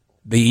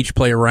 They each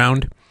play a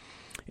round.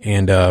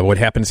 And what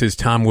happens is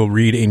Tom will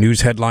read a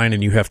news headline,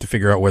 and you have to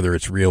figure out whether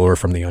it's real or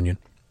from the Onion.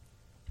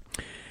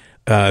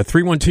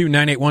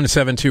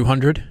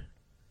 312-981-7200.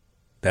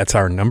 That's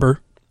our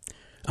number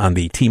on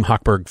the Team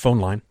Hochberg phone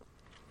line.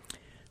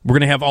 We're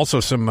going to have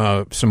also some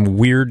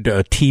weird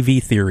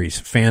TV theories,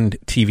 fan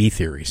TV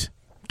theories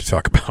to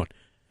talk about.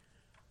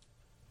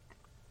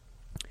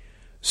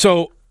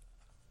 So,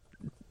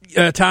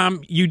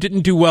 Tom, you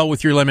didn't do well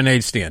with your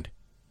lemonade stand.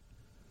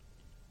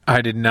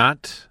 I did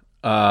not.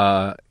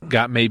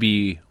 Got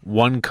maybe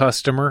one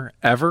customer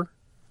ever.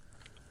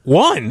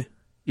 One?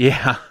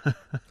 Yeah.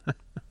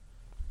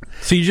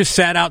 So you just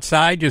sat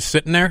outside, just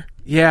sitting there?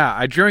 Yeah,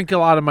 I drink a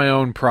lot of my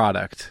own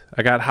product.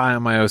 I got high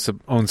on my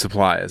own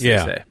supply, as they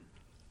say.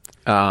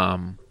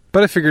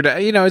 But I figured,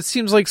 it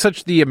seems like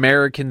such the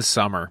American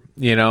summer,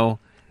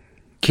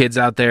 Kids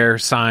out there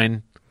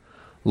sign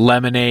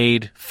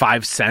lemonade,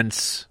 5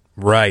 cents.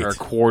 Right. Or a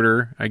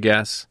quarter, I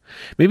guess.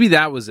 Maybe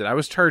that was it. I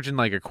was charging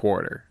like a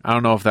quarter. I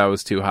don't know if that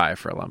was too high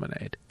for a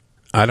lemonade.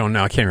 I don't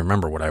know. I can't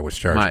remember what I was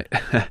charging.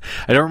 I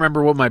don't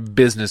remember what my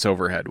business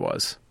overhead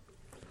was.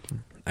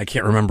 I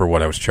can't remember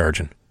what I was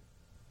charging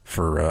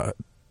for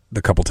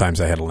the couple times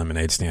I had a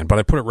lemonade stand. But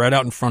I put it right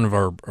out in front of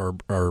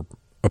our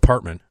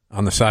apartment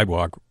on the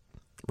sidewalk,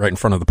 right in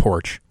front of the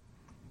porch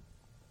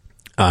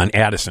on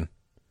Addison,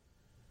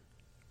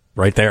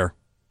 right there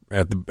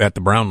at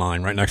the Brown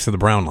line, right next to the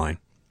Brown line.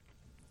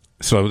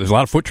 So there's a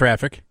lot of foot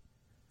traffic.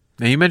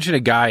 Now, you mentioned a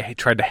guy who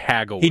tried to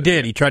haggle with He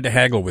did. He tried to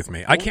haggle with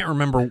me. I can't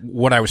remember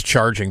what I was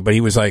charging, but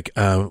he was like,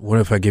 what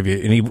if I give you...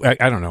 And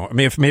I don't know. I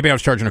mean, maybe I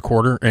was charging a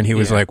quarter, and he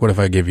was like, what if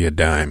I give you a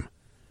dime?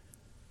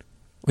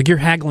 Like, you're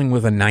haggling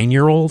with a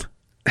 9-year-old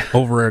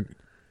over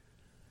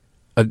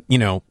a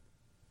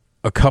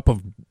cup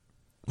of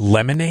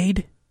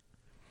lemonade?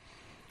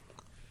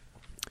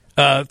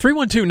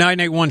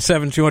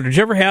 312-981-7200. Did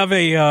you ever have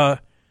a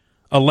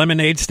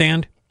lemonade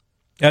stand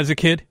as a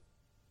kid?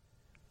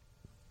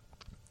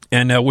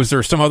 And was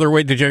there some other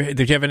way? Did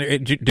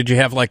you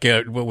have like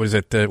a, what was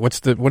it?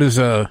 What is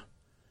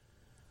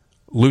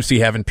Lucy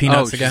having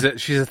peanuts again?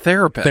 She's a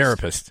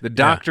therapist. The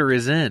doctor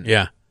is in.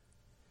 Yeah.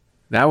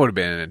 That would have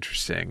been an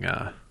interesting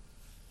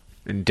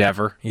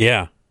endeavor.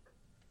 Yeah.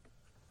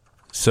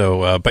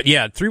 So, but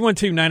yeah,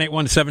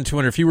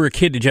 312-981-7200. If you were a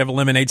kid, did you have a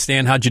lemonade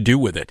stand? How'd you do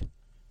with it?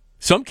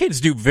 Some kids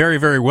do very,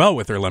 very well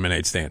with their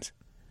lemonade stands.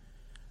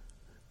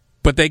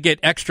 But they get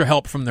extra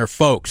help from their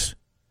folks.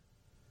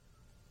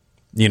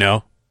 You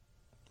know?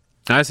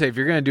 I say if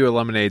you're going to do a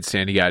lemonade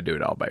stand, you got to do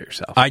it all by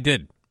yourself. I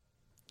did.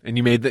 And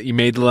you made the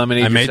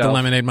lemonade yourself? I made the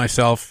lemonade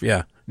myself,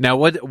 yeah. Now,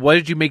 what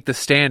did you make the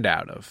stand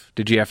out of?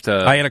 Did you have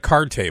to... I had a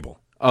card table.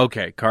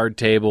 Okay, card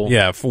table.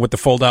 Yeah, with the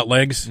fold-out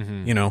legs.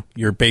 Mm-hmm.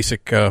 Your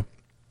basic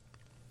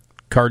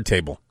card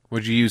table.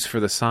 What'd you use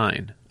for the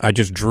sign? I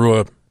just drew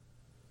a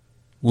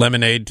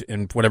lemonade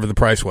and whatever the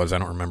price was. I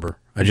don't remember.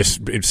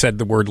 It said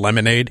the word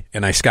lemonade,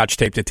 and I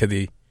scotch-taped it to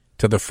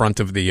the front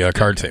of the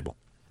card table.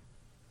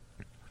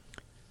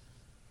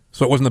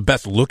 So it wasn't the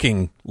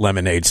best-looking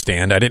lemonade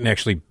stand. I didn't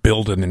actually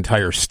build an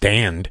entire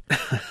stand.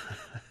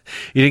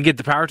 You didn't get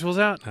the power tools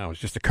out? No, it was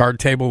just a card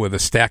table with a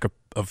stack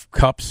of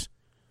cups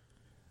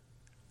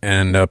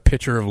and a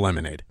pitcher of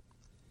lemonade.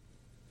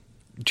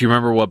 Do you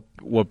remember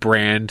what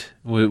brand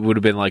would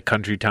have been like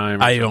Country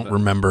Time? I don't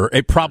remember.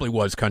 It probably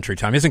was Country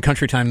Time. Isn't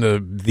Country Time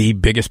the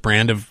biggest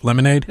brand of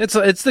lemonade?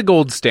 It's the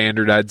gold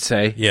standard, I'd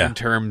say. Yeah. In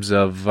terms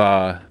of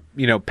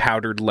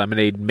powdered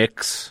lemonade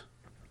mix.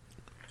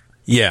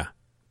 Yeah.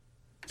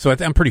 So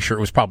I'm pretty sure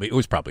it was probably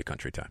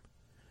Country Time.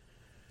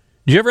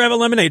 Did you ever have a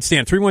lemonade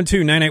stand?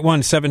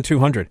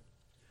 312-981-7200.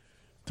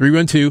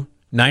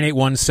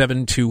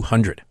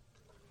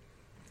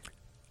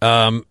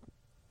 312-981-7200.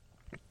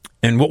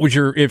 And what was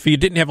if you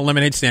didn't have a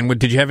lemonade stand,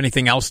 did you have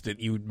anything else that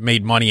you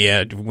made money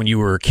at when you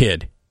were a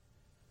kid?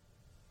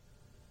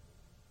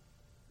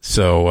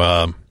 So,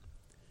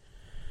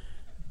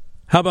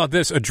 how about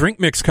this? A drink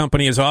mix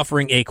company is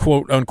offering a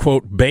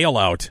quote-unquote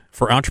bailout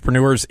for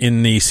entrepreneurs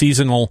in the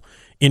seasonal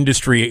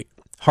industry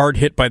hard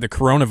hit by the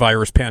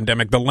coronavirus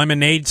pandemic, the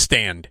lemonade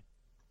stand.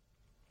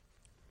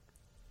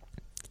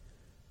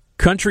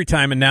 Country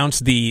Time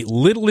announced the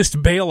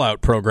Littlest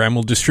Bailout program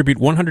will distribute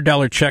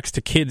 $100 checks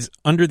to kids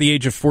under the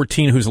age of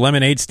 14 whose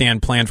lemonade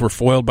stand plans were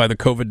foiled by the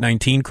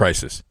COVID-19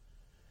 crisis.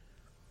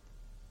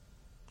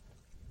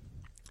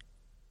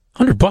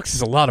 $100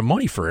 is a lot of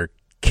money for a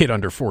kid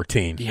under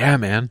 14. Yeah,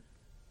 man.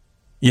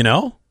 You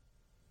know?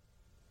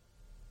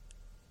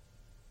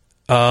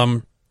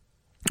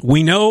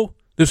 We know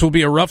this will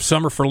be a rough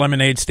summer for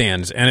lemonade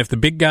stands, and if the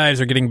big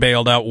guys are getting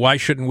bailed out, why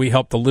shouldn't we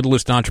help the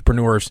littlest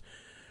entrepreneurs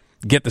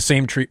get the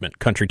same treatment,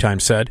 Country Time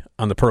said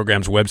on the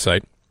program's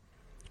website.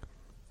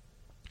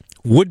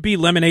 Would-be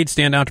lemonade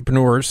stand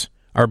entrepreneurs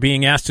are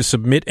being asked to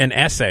submit an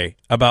essay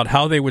about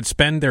how they would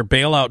spend their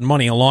bailout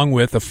money along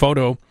with a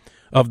photo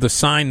of the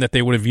sign that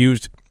they would have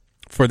used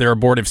for their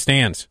abortive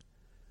stands.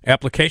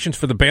 Applications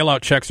for the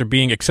bailout checks are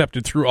being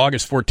accepted through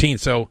August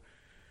 14th, so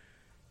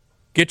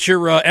get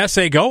your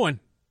essay going.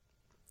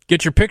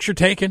 Get your picture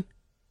taken.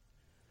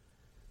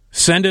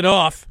 Send it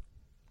off.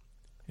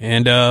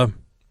 And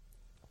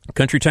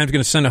Country Time's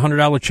going to send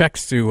 $100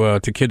 checks to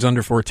kids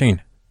under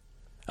 14.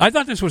 I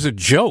thought this was a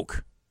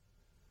joke.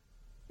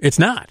 It's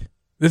not.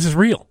 This is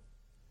real.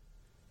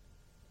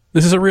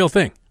 This is a real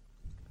thing.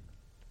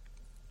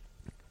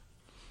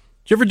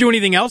 Did you ever do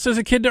anything else as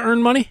a kid to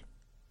earn money?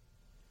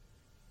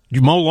 Did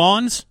you mow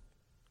lawns?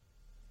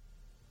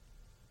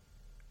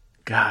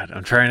 God,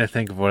 I'm trying to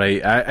think of what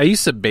I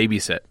used to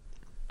babysit.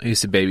 I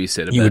used to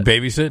babysit a bit. You would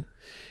babysit?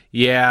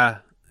 Yeah.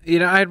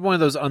 I had one of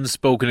those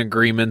unspoken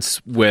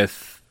agreements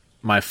with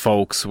my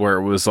folks where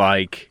it was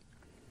like,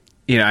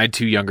 I had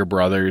two younger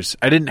brothers.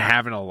 I didn't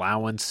have an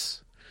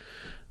allowance.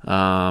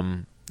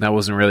 That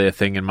wasn't really a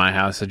thing in my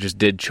house. I just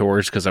did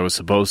chores because I was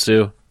supposed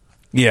to.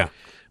 Yeah.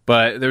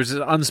 But there's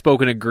an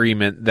unspoken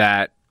agreement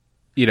that,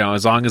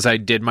 as long as I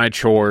did my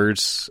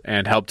chores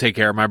and helped take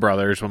care of my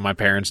brothers when my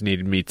parents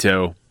needed me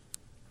to,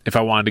 if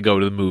I wanted to go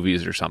to the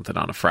movies or something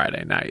on a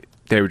Friday night,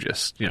 they would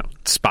just,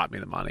 spot me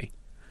the money.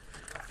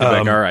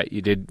 Like, all right,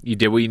 you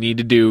did what you need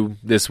to do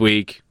this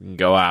week. You can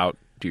go out,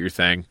 do your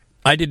thing.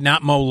 I did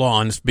not mow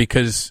lawns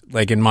because,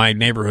 like, in my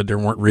neighborhood, there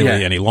weren't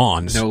really any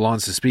lawns. No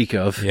lawns to speak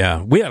of.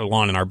 Yeah. We had a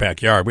lawn in our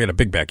backyard. We had a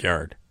big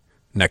backyard.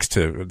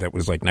 that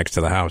was like next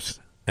to the house.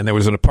 And there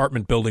was an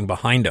apartment building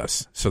behind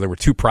us. So there were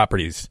two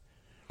properties.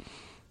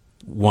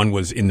 One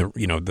was in the,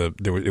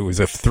 it was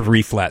a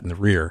 3 flat in the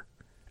rear,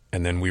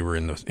 and then we were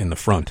in the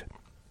front,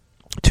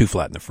 2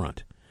 flat in the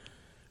front.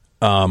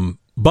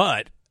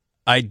 But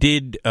I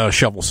did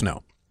shovel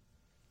snow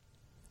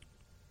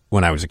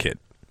when I was a kid.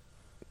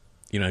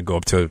 Go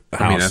up to a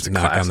house, that's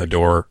knock on the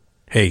door.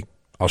 Hey,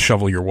 I'll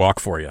shovel your walk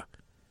for you.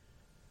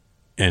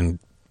 And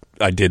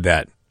I did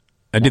that.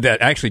 I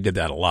actually did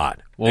that a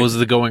lot. What was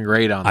the going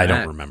rate on that? I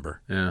don't remember.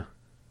 Yeah.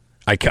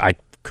 I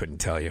couldn't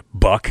tell you.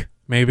 $1,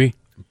 maybe?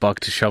 $1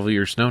 to shovel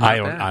your snow?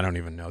 I don't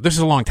even know. This is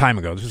a long time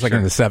ago. This was like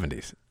in the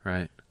 70s.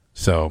 Right.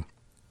 So,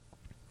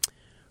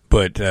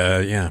 but,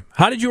 yeah.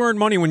 How did you earn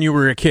money when you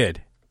were a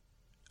kid?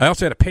 I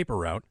also had a paper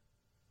route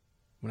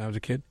when I was a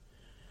kid.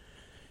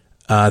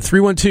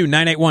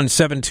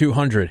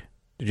 312-981-7200.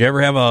 Did you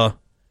ever have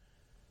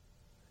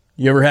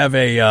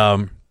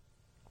a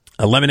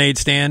lemonade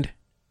stand?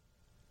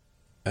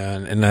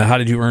 And how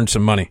did you earn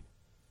some money?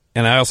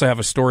 And I also have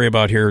a story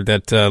about here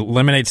that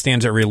lemonade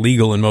stands are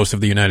illegal in most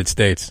of the United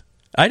States.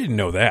 I didn't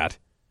know that.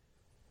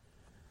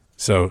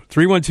 So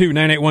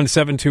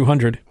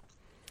 312-981-7200.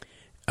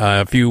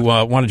 If you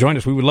want to join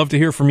us, we would love to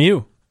hear from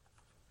you.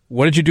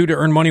 What did you do to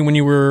earn money when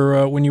you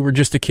were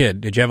just a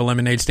kid? Did you have a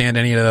lemonade stand,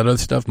 any of that other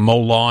stuff? Mow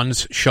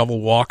lawns,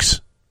 shovel walks?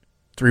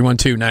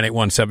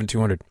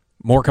 312-981-7200.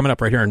 More coming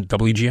up right here on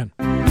WGN.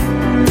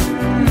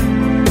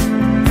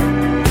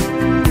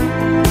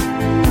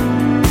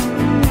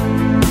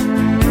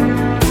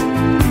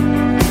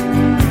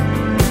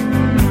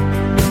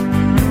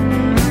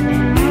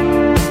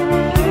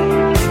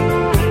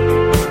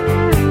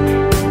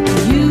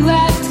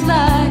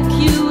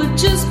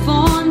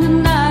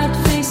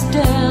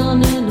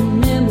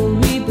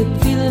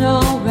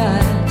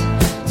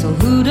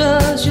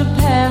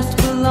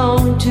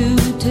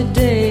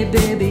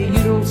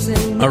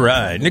 All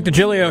right, Nick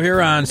Digilio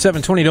here on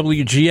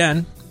 720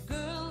 WGN.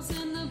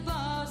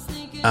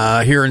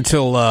 Here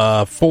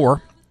until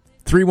 4.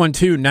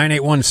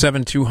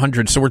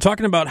 312-981-7200. So we're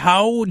talking about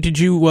how did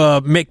you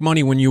make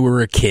money when you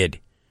were a kid?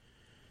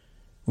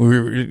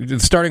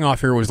 Starting off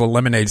here was the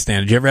lemonade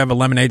stand. Did you ever have a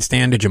lemonade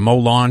stand? Did you mow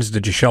lawns?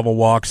 Did you shovel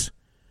walks?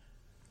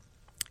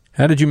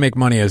 How did you make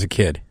money as a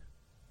kid?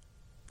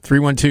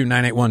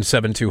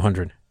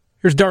 312-981-7200.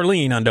 Here's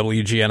Darlene on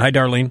WGN. Hi,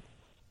 Darlene.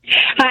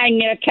 Hi,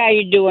 Nick. How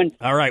you doing?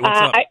 All right. What's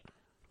up?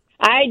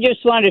 I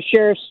just want to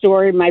share a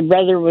story. My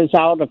brother was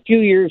out a few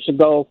years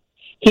ago.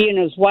 He and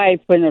his wife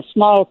were in a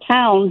small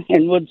town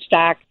in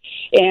Woodstock,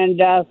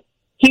 and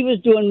he was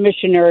doing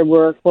missionary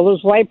work. Well,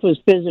 his wife was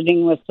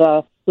visiting with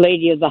the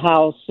lady of the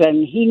house,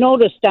 and he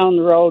noticed down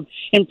the road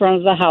in front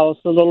of the house,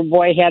 the little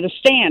boy had a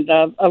stand,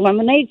 a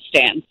lemonade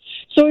stand.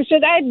 So he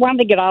said, I wanted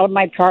to get out of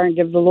my car and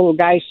give the little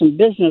guy some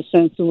business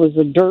since it was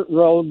a dirt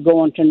road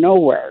going to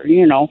nowhere,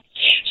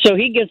 So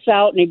he gets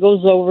out and he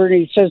goes over and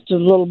he says to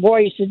the little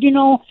boy, he said,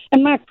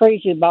 I'm not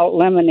crazy about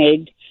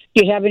lemonade.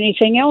 Do you have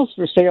anything else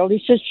for sale?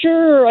 He says,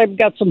 sure, I've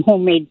got some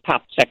homemade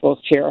popsicles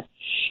here.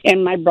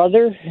 And my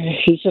brother,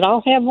 he said,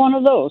 I'll have one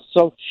of those.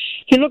 So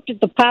he looked at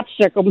the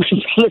popsicle, my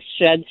brother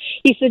said,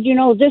 he said,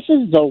 this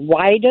is the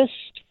widest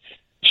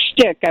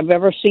stick I've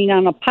ever seen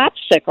on a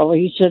popsicle.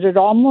 He said, it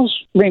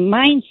almost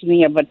reminds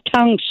me of a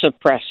tongue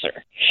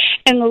suppressor.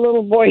 And the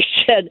little boy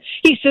said,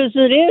 he says,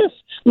 it is.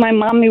 My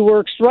mommy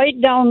works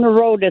right down the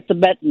road at the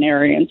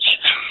veterinarians.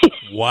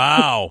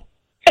 Wow.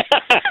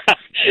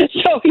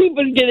 So he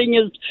was getting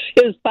his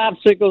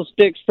popsicle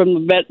sticks from the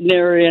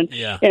veterinarian,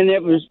 and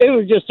it was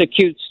just a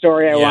cute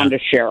story I wanted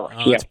to share with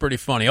you. That's pretty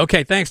funny.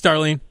 Okay, thanks,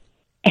 Darlene.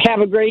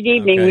 Have a great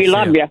evening. Okay, we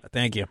love you.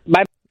 Thank you.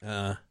 Bye.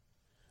 A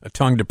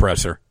tongue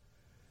depressor.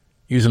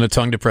 Using a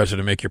tongue depressor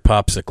to make your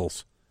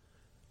popsicles.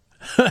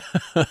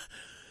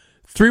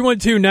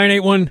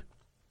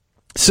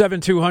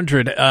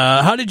 312-981-7200.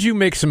 How did you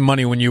make some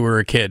money when you were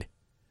a kid?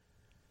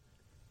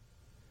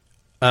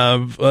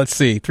 Let's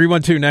see.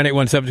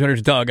 312-981-7200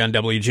 is Doug on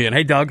WGN.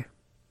 Hey, Doug.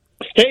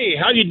 Hey,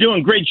 how you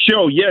doing? Great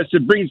show. Yes,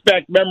 it brings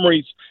back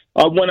memories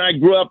of when I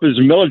grew up as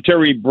a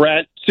military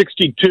brat.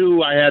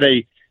 62, I had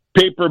a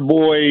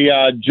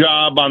paperboy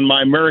job on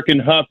my American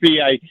Huffy.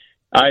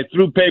 I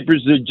threw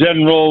papers to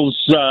generals.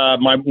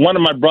 One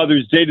of my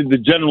brothers dated the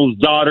general's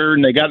daughter,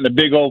 and they got in a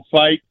big old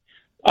fight.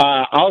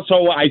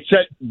 Also, I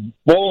set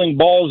bowling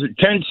balls at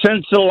 10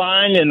 cents a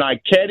line, and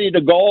I caddied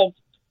a golf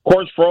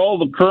course for all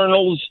the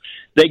colonels.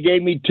 They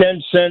gave me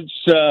 10 cents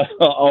a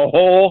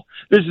hole.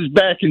 This is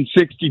back in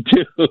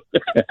 62.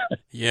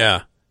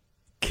 Yeah.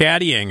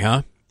 Caddying,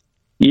 huh?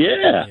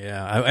 Yeah.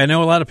 Yeah, I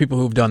know a lot of people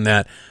who've done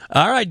that.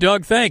 All right,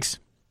 Doug, thanks.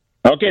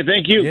 Okay,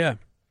 thank you. Yeah.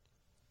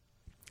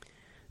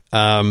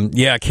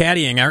 Yeah,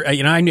 caddying.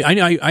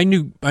 I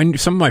knew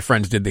some of my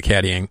friends did the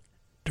caddying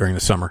during the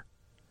summer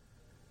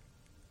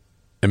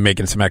and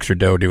making some extra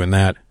dough doing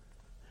that.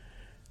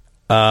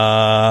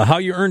 How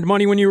you earned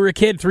money when you were a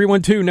kid?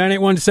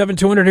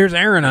 312-981-7200. Here's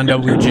Aaron on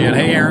WGN.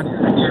 Hey, Aaron.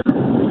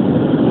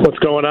 What's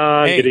going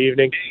on? Hey. Good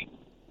evening.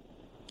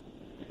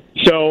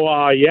 So,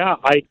 I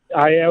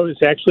was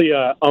actually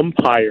an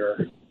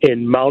umpire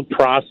in Mount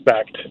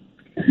Prospect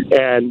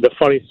And the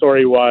funny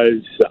story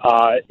was,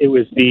 it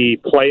was the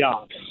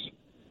playoffs.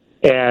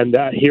 And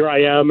here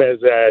I am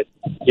as a,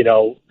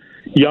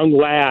 young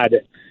lad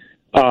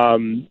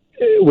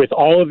with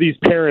all of these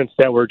parents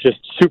that were just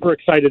super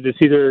excited to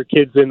see their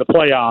kids in the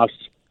playoffs.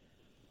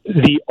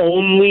 The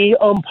only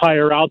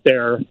umpire out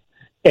there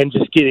and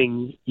just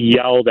getting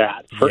yelled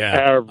at for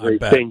every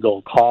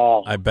single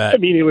call. I bet. I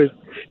mean, it was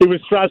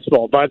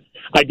stressful, but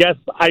I guess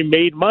I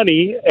made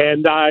money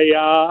and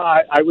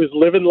I was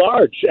living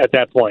large at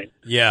that point.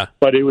 Yeah.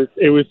 But it was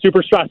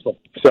super stressful.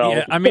 So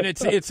yeah, I mean,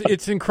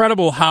 it's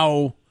incredible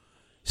how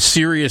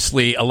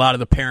seriously a lot of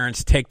the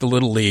parents take the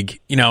Little League.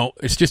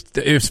 It's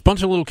a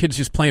bunch of little kids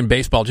just playing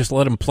baseball. Just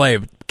let them play.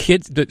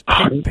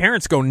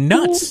 Parents go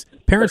nuts.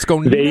 Parents go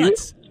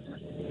nuts.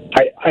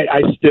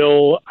 I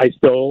still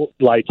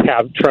like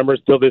have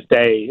tremors till this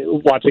day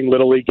watching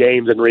Little League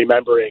games and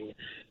remembering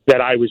that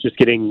I was just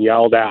getting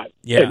yelled at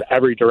in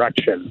every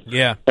direction.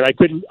 Yeah. And I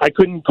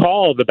couldn't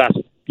call the best,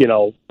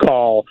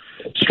 call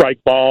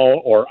strike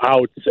ball or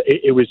outs.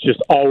 It was just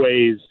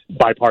always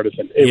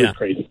bipartisan. It was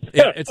crazy.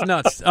 Yeah, it's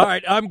nuts. All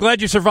right. I'm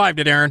glad you survived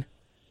it, Aaron.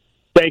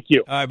 Thank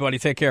you. All right, buddy.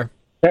 Take care.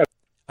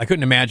 I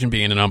couldn't imagine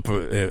being an ump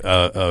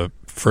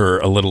for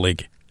a Little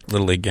League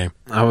game.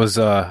 I was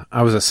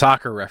a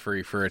soccer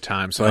referee for a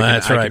time, so I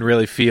can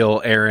really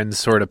feel Aaron's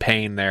sort of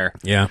pain there.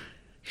 Yeah.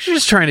 You're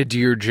just trying to do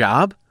your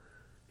job.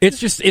 It's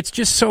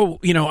just so,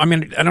 I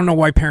mean, I don't know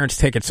why parents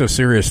take it so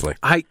seriously.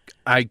 I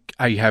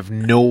have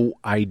no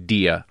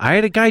idea. I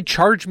had a guy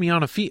charge me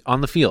on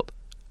the field.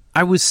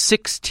 I was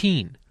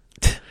 16,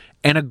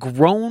 and a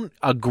grown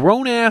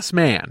ass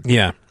man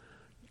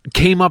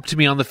came up to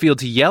me on the field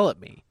to yell at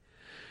me.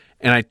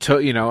 And I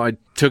took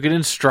it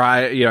in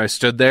stride. I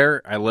stood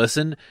there, I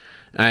listened,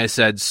 and I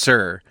said,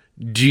 "Sir,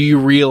 do you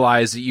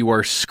realize that you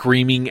are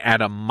screaming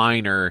at a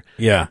minor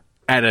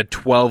at a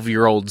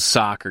 12-year-old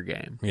soccer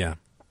game?" Yeah.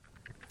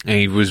 And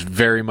he was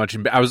very much.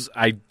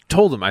 I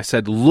told him. I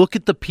said, "Look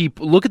at the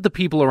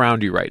people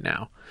around you right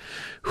now.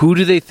 Who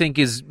do they think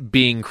is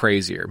being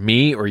crazier,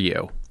 me or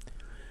you?"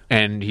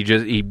 And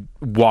he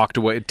walked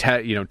away,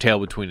 tail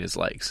between his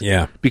legs.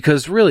 Yeah.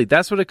 Because really,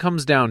 that's what it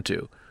comes down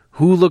to.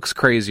 Who looks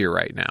crazier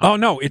right now? Oh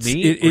no, it's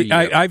me or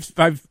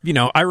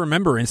you? I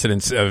remember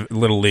incidents of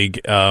Little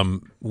League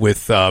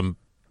with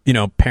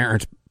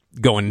parents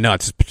going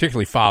nuts,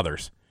 particularly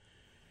fathers.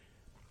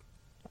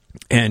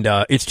 And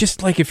it's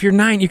just like if you're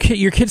 9,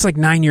 your kid's like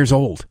 9 years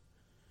old.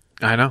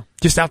 I know.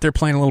 Just out there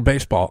playing a little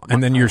baseball,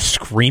 and then you're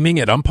screaming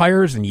at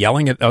umpires and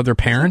yelling at other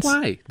parents.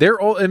 Why?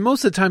 And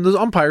most of the time, those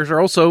umpires are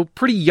also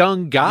pretty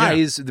young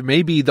guys. Yeah.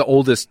 Maybe the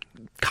oldest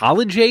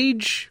college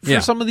age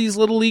for some of these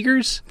little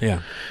leaguers.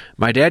 Yeah.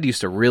 My dad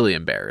used to really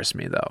embarrass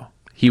me, though.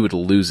 He would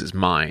lose his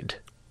mind.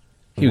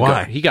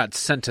 Why? He got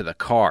sent to the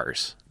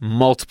cars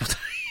multiple times.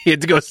 He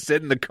had to go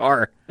sit in the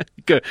car.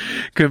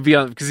 Couldn't be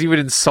on because he would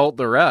insult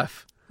the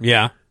ref.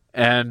 Yeah.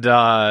 And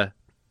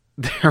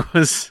there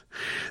was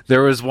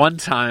one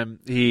time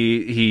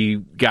he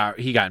got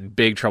in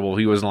big trouble.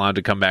 He wasn't allowed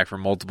to come back for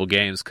multiple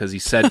games because he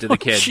said to the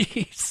kid,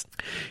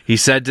 he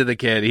said to the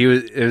kid,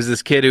 it was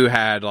this kid who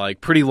had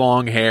like pretty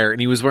long hair and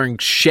he was wearing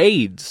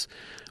shades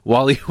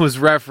while he was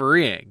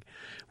refereeing,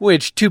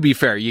 which to be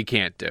fair, you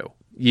can't do.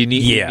 You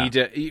need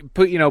to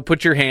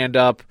put your hand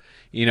up,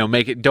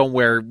 don't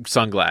wear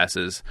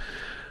sunglasses.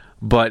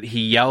 But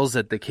he yells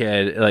at the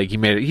kid, like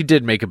he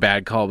did make a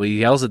bad call, but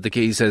he yells at the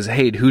kid. He says,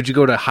 "Hey, who'd you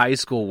go to high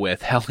school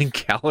with? Helen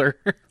Keller?"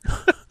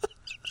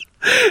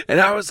 And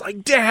I was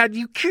like, "Dad,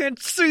 you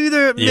can't say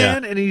that,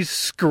 man!" And he's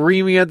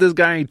screaming at this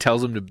guy.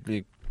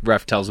 The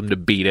ref tells him to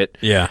beat it.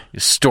 Yeah, he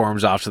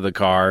storms off to the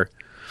car.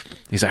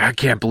 He's like, "I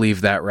can't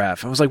believe that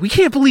ref." I was like, "We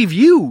can't believe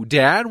you,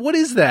 Dad. What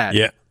is that?"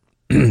 Yeah,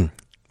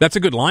 that's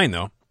a good line,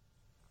 though.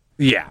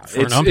 Yeah,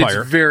 for an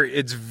umpire,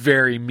 it's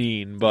very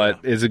mean, but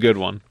it's a good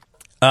one.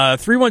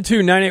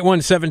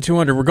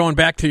 312-981-7200. We're going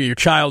back to your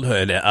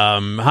childhood.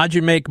 How'd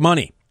you make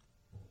money?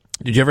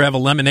 Did you ever have a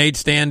lemonade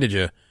stand? Did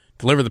you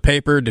deliver the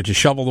paper? Did you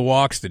shovel the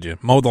walks? Did you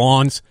mow the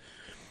lawns?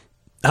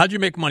 How'd you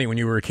make money when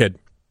you were a kid?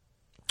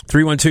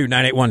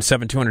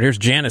 312-981-7200. Here's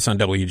Janice on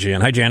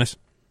WGN. Hi, Janice.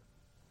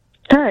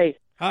 Hi.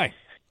 Hi.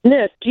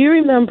 Nick, do you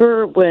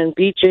remember when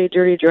BJ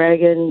Dirty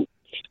Dragon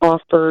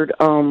offered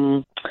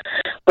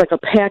like a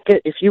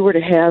packet if you were to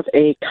have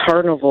a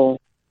carnival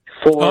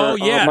for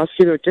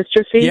muscular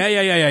dystrophy? Yeah.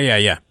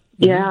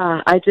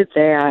 Yeah, I did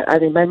that. I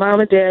mean, my mom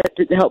and dad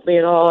didn't help me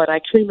at all, and I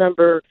can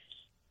remember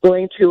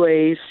going to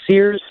a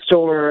Sears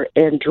store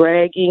and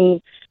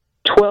dragging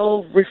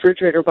 12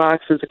 refrigerator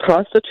boxes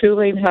across the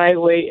 2-lane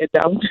highway and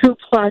down 2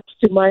 blocks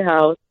to my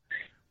house,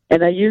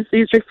 and I used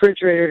these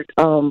refrigerator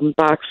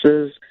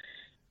boxes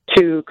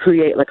to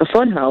create like a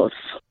fun house.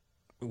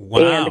 Wow.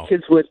 And the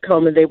kids would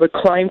come and they would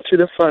climb through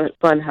the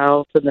fun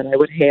house, and then I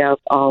would have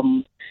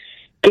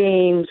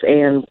games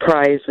and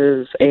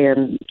prizes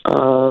and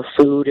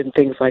food and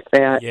things like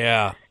that.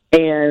 Yeah.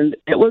 And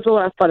it was a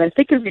lot of fun. I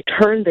think in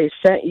return they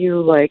sent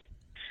you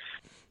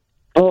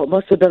it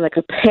must have been like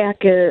a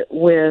packet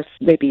with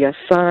maybe a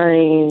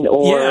sign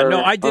or... Yeah,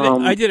 no, I did it.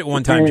 I did it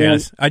one time,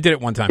 Janice. I did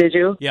it one time. Did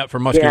you? Yeah, for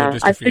muscular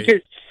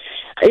dystrophy.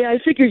 Yeah, I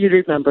figured you'd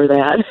remember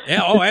that.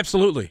 Yeah. Oh,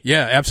 absolutely.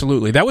 Yeah,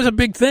 absolutely. That was a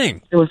big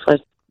thing. It was fun.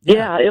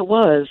 Yeah, it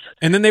was.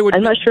 And then they would.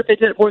 I'm not sure if they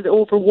did it more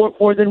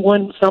than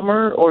one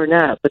summer or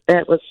not, but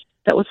that was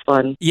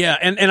fun. Yeah,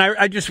 and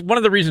I just one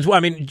of the reasons why, I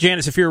mean,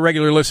 Janice, if you're a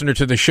regular listener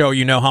to the show,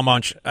 you know how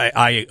much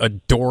I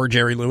adore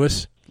Jerry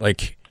Lewis.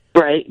 Like,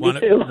 right,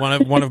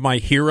 one of my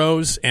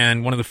heroes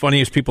and one of the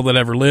funniest people that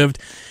ever lived.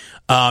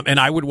 And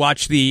I would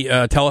watch the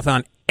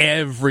telethon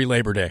every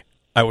Labor Day.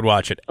 I would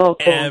watch it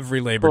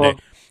every Labor Day.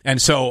 And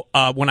so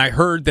when I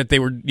heard that they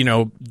were,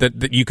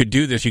 that you could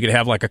do this, you could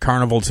have like a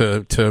carnival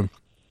to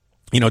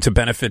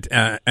benefit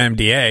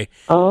MDA.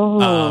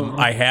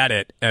 I had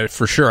it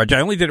for sure. I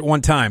only did it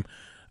one time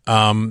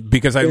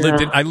because I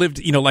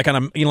lived,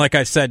 like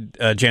I said,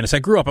 Janice, I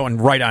grew up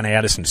right on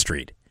Addison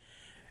Street.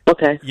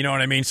 Okay. You know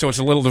what I mean? So it's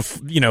a little,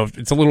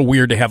 it's a little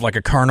weird to have like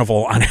a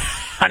carnival on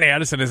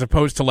Addison as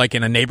opposed to like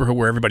in a neighborhood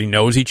where everybody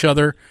knows each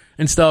other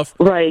and stuff.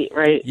 Right.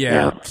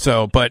 Yeah.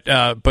 So, but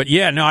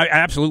yeah, no, I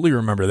absolutely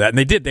remember that.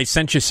 And they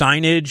sent you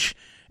signage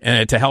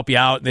to help you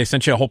out. They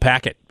sent you a whole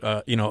packet,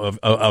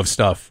 of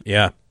stuff.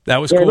 Yeah. That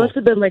was cool. It must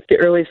have been like the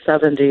early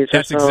 70s.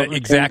 That's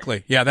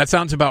exactly. Yeah, that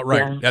sounds about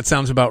right. Yeah. That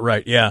sounds about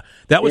right. Yeah.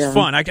 That was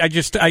fun. I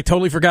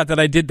totally forgot that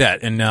I did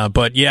that. And,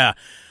 but yeah.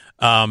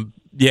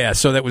 Yeah,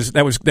 so that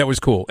was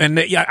cool. And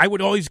yeah, I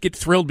would always get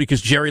thrilled because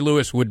Jerry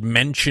Lewis would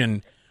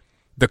mention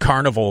the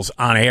carnivals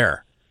on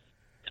air.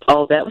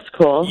 Oh, that was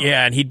cool.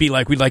 Yeah, and he'd be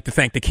like, "We'd like to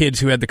thank the kids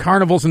who had the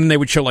carnivals," and then they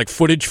would show like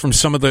footage from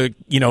some of the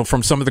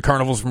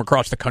carnivals from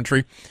across the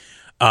country.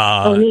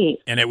 Neat.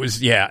 And it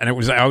was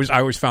I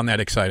always found that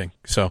exciting.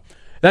 So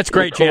that's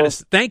great, cool.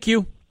 Janice. Thank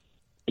you.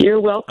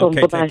 You're welcome.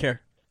 Okay, Bye-bye. take care.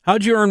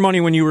 How'd you earn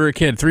money when you were a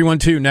kid?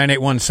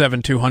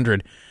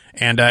 312-981-7200.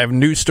 And I have a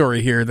news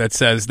story here that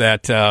says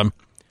that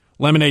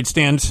lemonade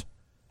stands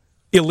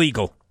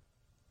illegal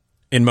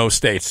in most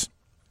states,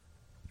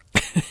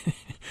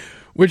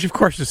 which of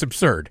course is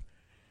absurd.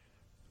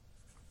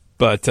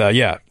 But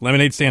yeah,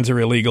 lemonade stands are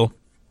illegal.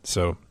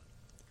 So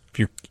if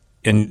you're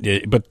you're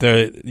not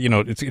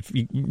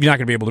going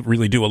to be able to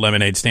really do a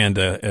lemonade stand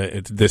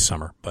this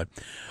summer. But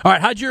all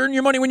right, how'd you earn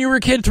your money when you were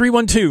a kid?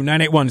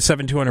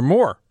 312-981-7200.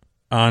 More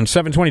on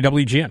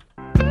 720 WGN.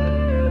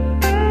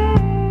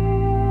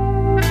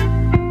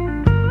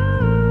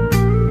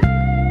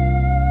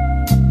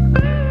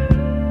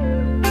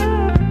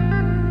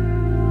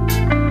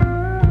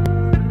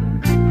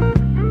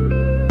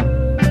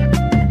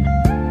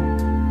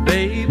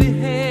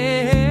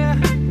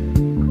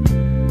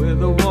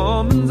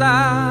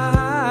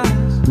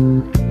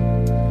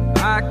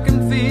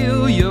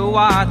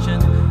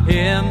 Watching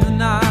in the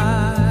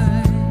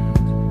night.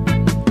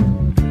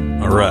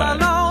 All right.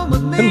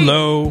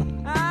 Hello.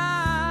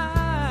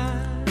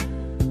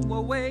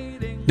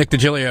 Nick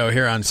Digilio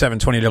here on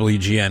 720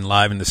 WGN,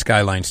 live in the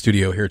Skyline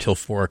studio here till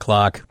 4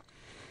 o'clock.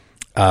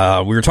 We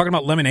were talking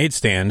about lemonade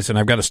stands, and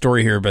I've got a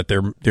story here, but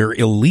they're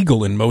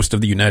illegal in most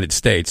of the United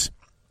States.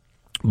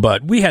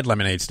 But we had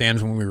lemonade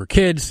stands when we were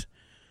kids,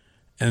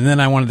 and then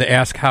I wanted to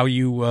ask how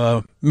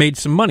you made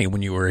some money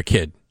when you were a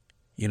kid.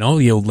 You know,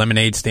 the old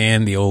lemonade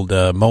stand, the old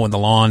mowing the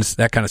lawns,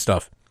 that kind of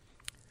stuff.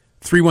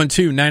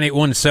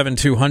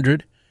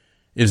 312-981-7200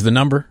 is the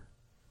number.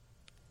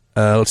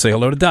 Let's say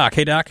hello to Doc.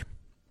 Hey, Doc.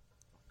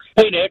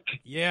 Hey, Nick.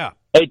 Yeah.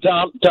 Hey,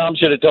 Tom. Tom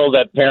should have told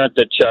that parent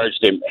that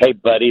charged him, hey,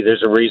 buddy,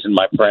 there's a reason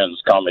my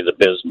friends call me the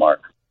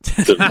Bismarck.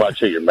 Because watch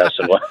who you're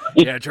messing with.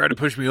 Yeah, try to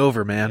push me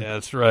over, man. Yeah,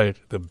 that's right.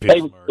 The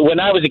Bismarck. Hey, when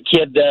I was a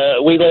kid,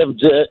 we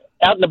lived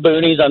out in the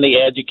boonies on the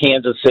edge of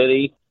Kansas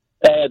City,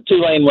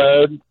 2-lane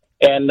road.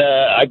 And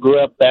I grew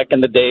up back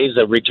in the days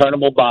of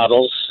returnable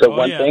bottles. So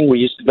thing, we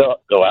used to go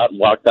out and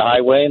walk the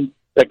highway and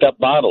pick up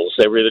bottles.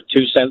 They were either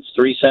 2 cents,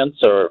 3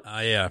 cents, or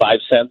 5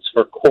 cents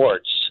for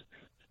quarts.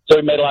 So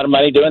we made a lot of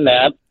money doing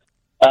that.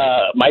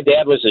 My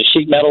dad was a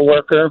sheet metal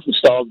worker,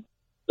 installed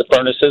the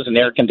furnaces and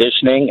air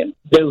conditioning and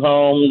new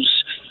homes,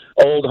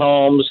 old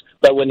homes.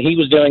 But when he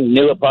was doing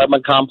new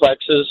apartment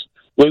complexes,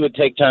 we would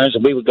take turns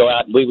and we would go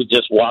out and we would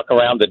just walk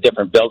around the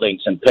different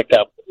buildings and pick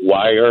up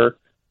wire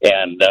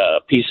and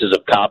pieces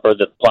of copper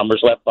that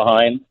plumbers left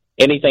behind,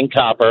 anything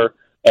copper,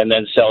 and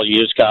then sell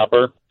used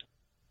copper.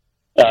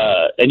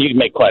 And you can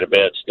make quite a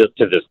bit. Still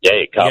to this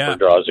day, copper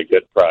draws a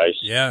good price.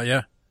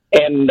 Yeah.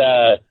 And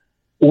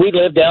we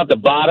lived down at the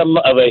bottom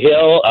of a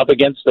hill up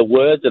against the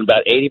woods, and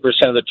about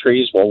 80% of the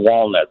trees were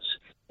walnuts.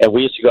 And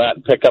we used to go out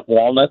and pick up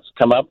walnuts,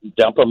 come up and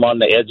dump them on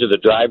the edge of the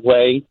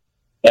driveway.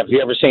 And if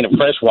you've ever seen a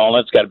fresh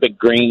walnut, it's got a big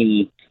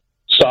green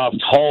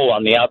soft hole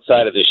on the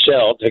outside of the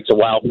shell. It takes a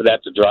while for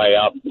that to dry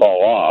out and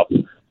fall off.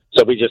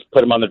 So we just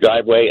put them on the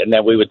driveway, and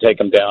then we would take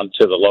them down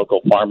to the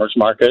local farmer's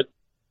market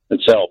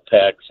and sell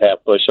pecks,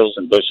 half bushels,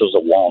 and bushels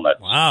of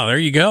walnuts. Wow, there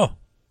you go.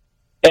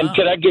 And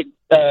could I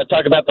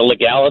talk about the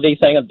legality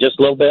thing just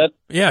a little bit?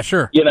 Yeah,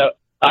 sure. You know,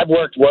 I've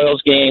worked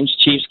Royals games,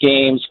 Chiefs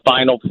games,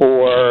 Final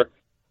Four,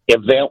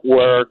 event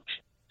work,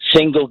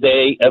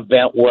 single-day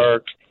event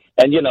work.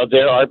 And, you know,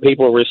 there are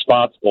people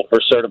responsible for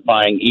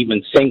certifying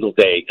even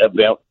single-day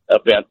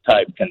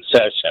event-type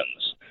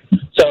concessions.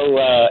 So,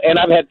 and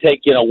I've had to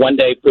take,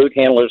 1-day food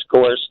handlers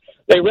course.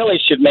 They really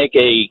should make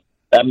a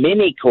a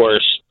mini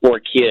course for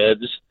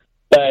kids,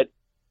 but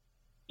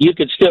you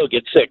could still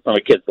get sick from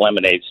a kid's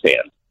lemonade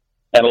stand.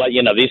 And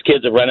these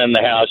kids are running in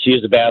the house,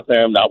 use the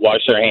bathroom, not wash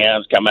their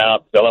hands, come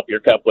out, fill up your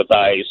cup with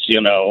ice,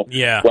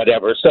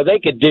 whatever. So they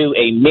could do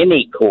a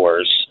mini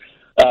course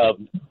of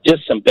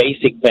just some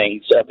basic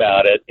things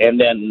about it, and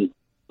then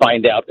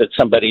find out that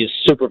somebody's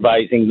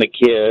supervising the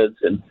kids.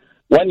 And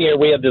one year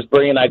we had this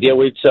brilliant idea.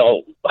 We'd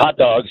sell hot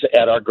dogs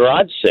at our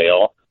garage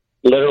sale.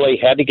 Literally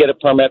had to get a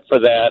permit for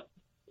that.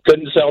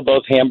 Couldn't sell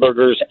both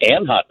hamburgers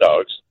and hot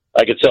dogs.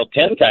 I could sell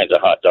 10 kinds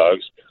of hot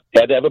dogs.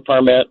 Had to have a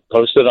permit,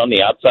 posted on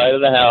the outside of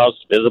the house,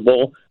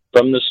 visible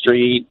from the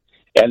street.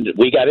 And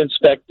we got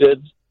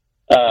inspected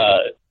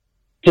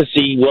to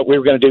see what we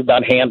were going to do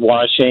about hand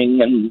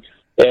washing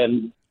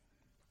and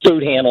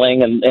food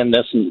handling and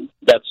this and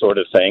that sort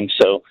of thing.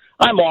 So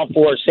I'm all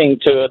for seeing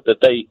to it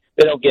that they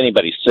don't get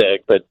anybody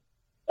sick, but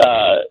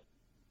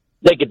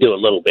they could do a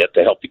little bit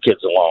to help the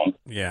kids along.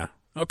 Yeah.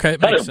 Okay.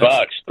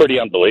 $100, pretty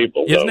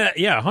unbelievable. Isn't that?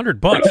 Yeah,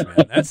 $100,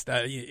 man. That's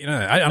a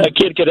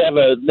kid could have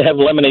a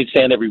lemonade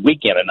stand every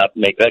weekend and not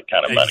make that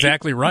kind of money.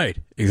 Exactly right.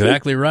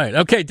 Exactly right.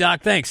 Okay,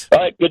 Doc. Thanks. All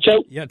right. Good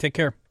show. Yeah. Take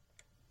care.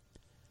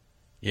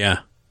 Yeah.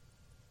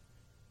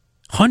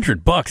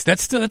 $100.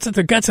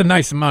 That's a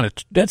nice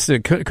amount. That's the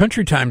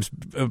Country Times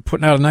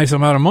putting out a nice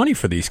amount of money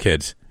for these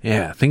kids.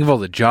 Yeah. Think of all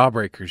the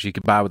jawbreakers you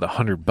could buy with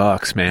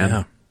 $100, man.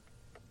 Yeah.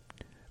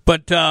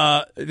 But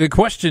the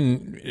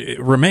question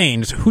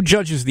remains: who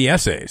judges the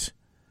essays?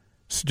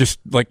 It's just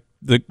like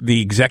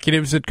the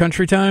executives at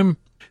Country Time,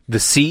 the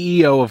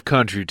CEO of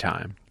Country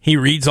Time. He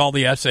reads all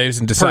the essays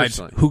and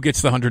decides who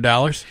gets the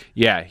 $100.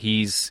 Yeah,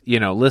 he's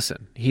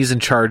he's in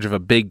charge of a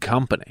big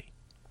company.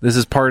 This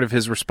is part of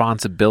his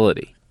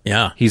responsibility.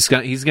 Yeah, he's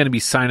going to be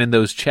signing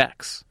those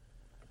checks.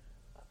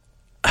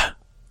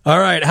 All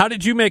right, how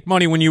did you make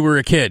money when you were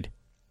a kid?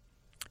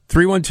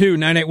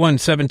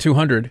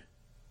 312-981-7200.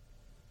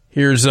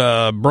 Here's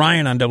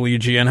Brian on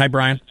WGN. Hi,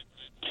 Brian.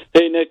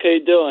 Hey, Nick. How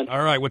you doing?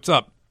 All right. What's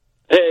up?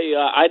 Hey,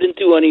 I didn't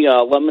do any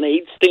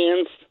lemonade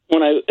stands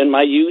in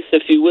my youth,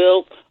 if you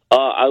will.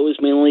 I was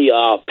mainly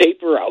a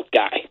paper route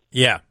guy.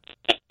 Yeah.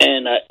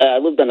 And I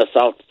lived on the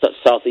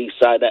southeast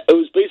side. It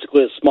was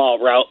basically a small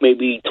route,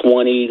 maybe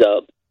 20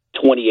 to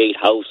 28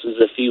 houses,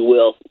 if you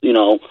will,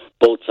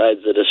 both sides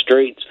of the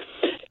streets.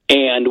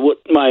 And what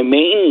my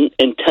main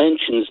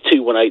intentions,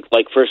 too, when I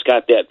first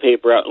got that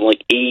paper out in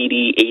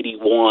 80,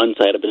 81,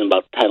 so I had been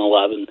about 10,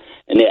 11,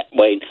 and that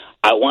way,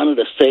 I wanted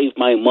to save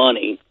my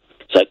money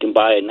so I can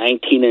buy a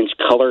 19-inch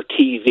color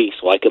TV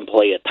so I can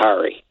play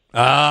Atari.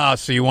 Ah,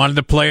 so you wanted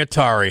to play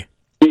Atari.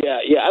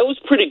 Yeah, I was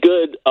pretty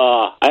good.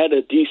 I had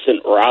a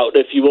decent route,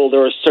 if you will.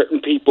 There were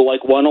certain people,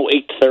 like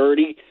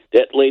 10830,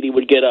 that lady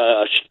would get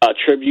a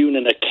Tribune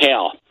and a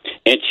Cal,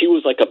 and she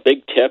was like a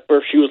big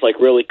tipper. She was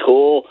really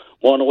cool.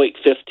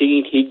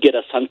 10815, he'd get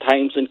a Sun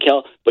Times and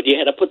Cal, but you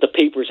had to put the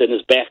papers in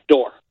his back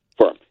door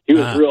for him. He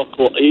was real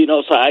cool.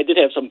 So I did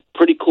have some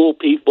pretty cool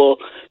people.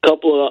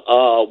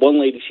 One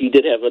lady, she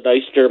did have a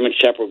nice German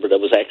Shepherd, but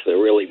it was actually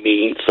really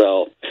mean.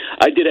 So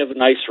I did have a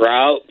nice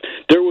route.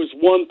 There was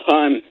one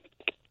time,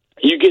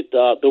 you get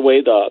the way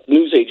the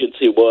news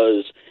agency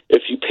was,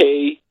 if you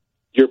pay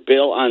your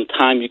bill on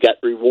time, you got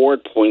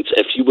reward points,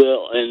 if you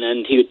will, and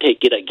then he would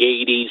take you to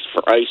Gatie's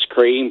for ice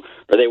cream,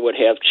 or they would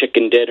have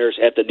chicken dinners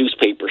at the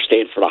newspaper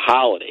stand for the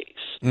holidays.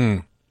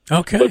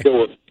 Okay. But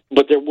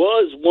there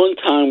was one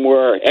time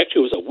where,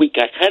 actually it was a week,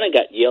 I kind of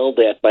got yelled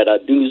at by the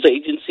news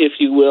agency, if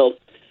you will.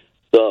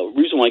 The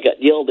reason why I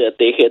got yelled at,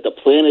 they had the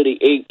Planet of the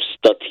Apes,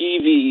 the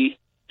TV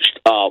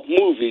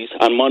movies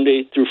on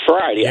Monday through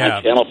Friday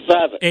on Channel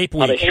 7. Ape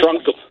Week. They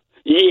shrunk them.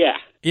 Yeah.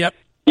 Yep.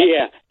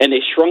 Yeah, and they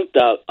shrunk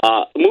the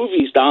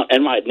movies down,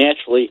 and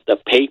naturally the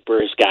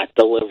papers got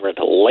delivered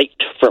late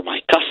for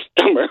my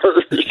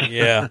customers.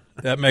 Yeah,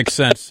 that makes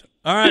sense.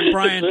 All right,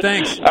 Brian,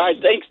 thanks. All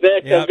right, thanks,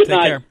 Nick. Yeah, Have a good take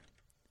night. care.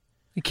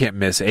 You can't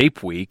miss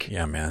Ape Week.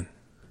 Yeah, man.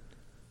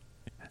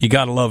 You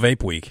got to love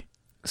Ape Week.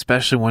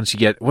 Especially once you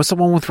get... What's the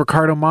one with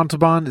Ricardo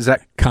Montalban? Is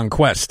that...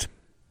 Conquest.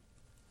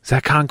 Is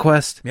that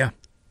Conquest? Yeah.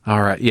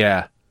 All right,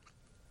 yeah.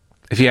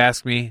 If you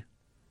ask me,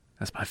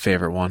 that's my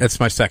favorite one. That's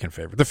my second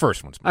favorite. The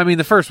first one's I mean,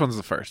 the first one's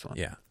the first one.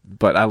 Yeah.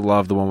 But I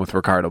love the one with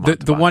Ricardo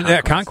Montalban. The one...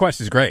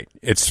 Conquest is great.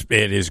 It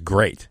is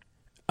great.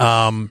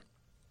 The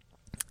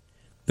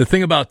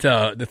thing about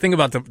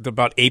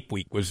about Ape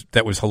Week was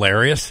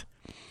hilarious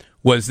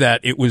was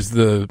that it was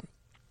the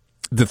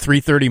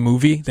 3:30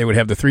 movie. They would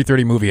have the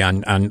 3:30 movie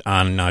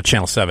on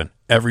Channel 7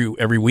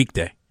 every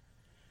weekday,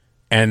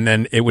 and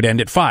then it would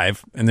end at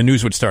 5, and the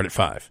news would start at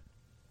 5.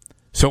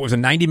 So it was a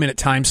 90-minute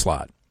time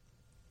slot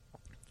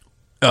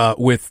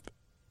with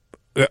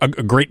a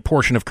great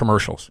portion of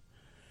commercials.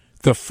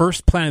 The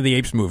first Planet of the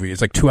Apes movie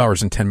is 2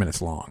 hours and 10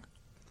 minutes long.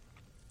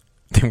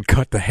 They would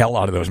cut the hell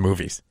out of those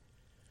movies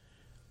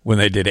when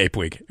they did Ape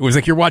Week. It was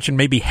like you're watching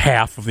maybe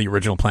half of the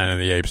original Planet of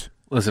the Apes.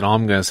 Listen, all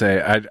I'm going to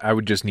say, I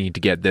would just need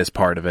to get this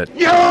part of it.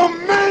 You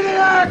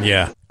maniac!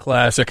 Yeah,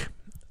 classic.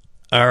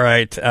 All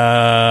right.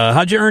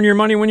 How'd you earn your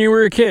money when you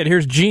were a kid?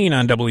 Here's Gene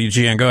on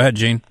WGN. Go ahead,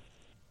 Gene.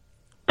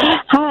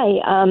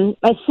 Hi.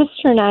 My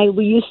sister and I,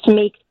 we used to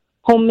make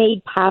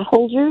homemade pot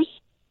holders,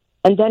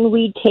 and then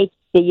we'd take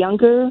the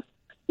younger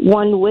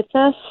one with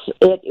us.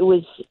 It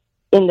was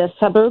in the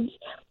suburbs.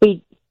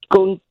 We'd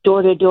go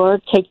door to door,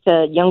 take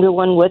the younger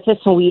one with us,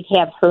 and we'd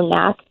have her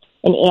knock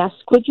and ask,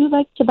 would you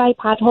like to buy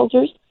pot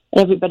holders?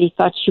 And everybody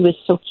thought she was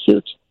so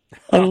cute.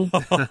 And,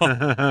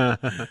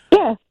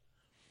 yeah.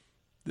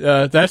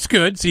 That's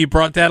good. So you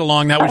brought that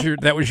along.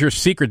 That was your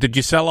secret. Did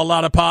you sell a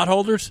lot of pot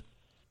holders?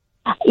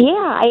 Yeah,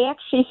 I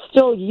actually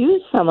still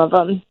use some of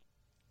them.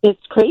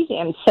 It's crazy.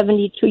 I'm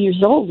 72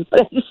 years old,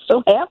 but I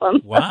still have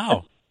them.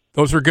 Wow.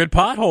 Those were good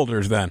pot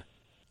holders then.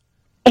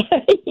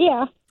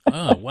 Yeah.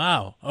 Oh,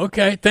 wow.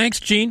 Okay. Thanks,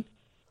 Gene.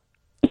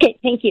 Okay,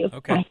 thank you.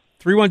 Okay.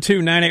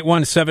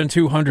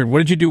 312-981-7200. What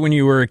did you do when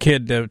you were a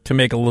kid to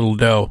make a little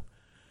dough?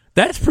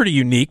 That's pretty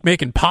unique,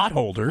 making pot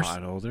holders.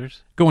 Pot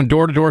holders? Going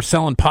door to door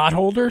selling pot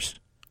holders?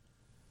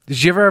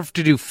 Did you ever have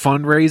to do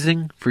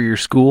fundraising for your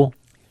school?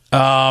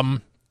 No,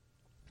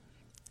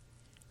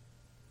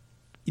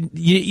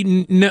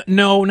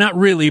 not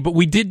really. But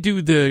we did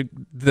do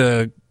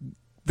the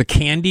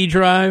candy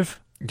drive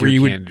where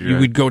you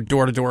would go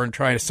door to door and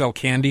try to sell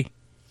candy.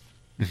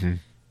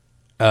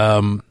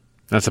 Mm-hmm.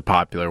 That's a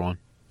popular one.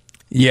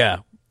 Yeah,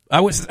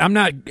 I'm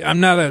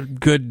not a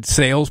good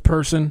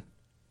salesperson.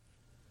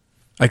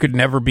 I could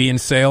never be in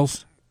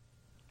sales.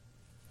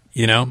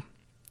 You know,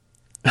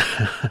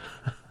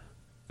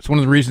 it's one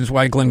of the reasons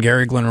why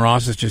Glenn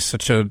Ross is just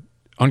such a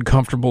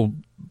uncomfortable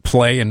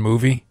play and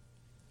movie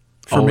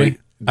for me.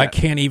 I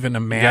can't even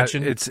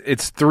imagine.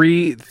 It's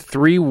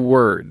three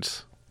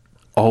words.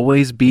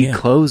 Always be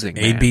closing.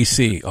 Man.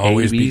 ABC.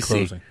 Always be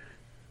closing.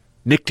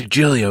 Nick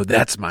Digilio,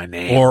 that's my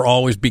name. Or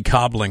always be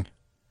cobbling,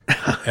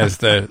 as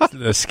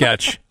the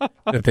sketch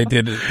that they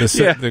did,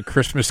 the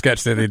Christmas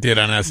sketch that they did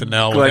on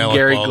SNL.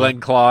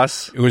 Glenn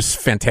Close. It was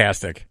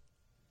fantastic.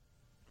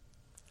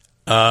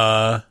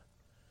 All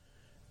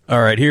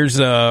right, here's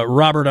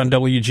Robert on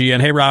WGN.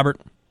 Hey, Robert.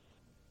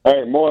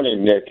 Hey,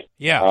 morning, Nick.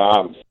 Yeah.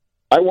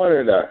 I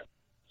wanted a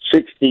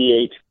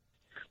 68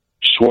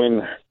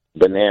 Schwinn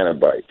banana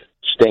bite,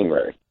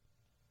 Stingray.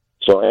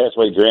 So I asked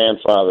my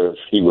grandfather if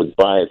he would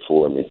buy it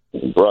for me.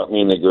 He brought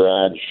me in the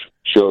garage,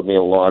 showed me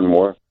a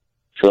lawnmower,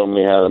 showed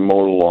me how to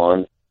mow the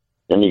lawn,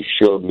 and he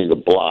showed me the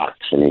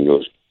blocks. And he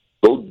goes,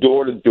 go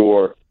door to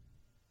door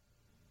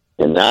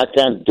and knock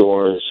on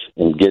doors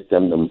and get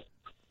them to...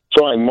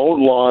 So I mowed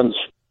lawns,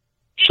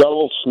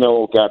 shoveled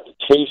snow, got the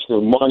taste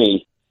of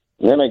money,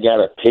 and then I got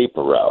a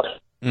paper route,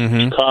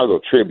 Chicago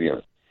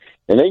Tribune.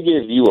 And they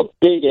give you a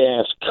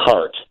big-ass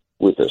cart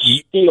with a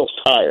steel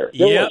tire.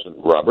 It wasn't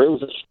rubber. It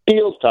was a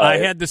steel tire. I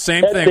had the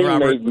same thing,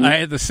 Robert. I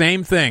had the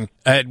same thing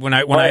when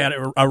I had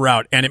a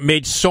route, and it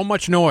made so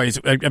much noise.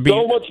 So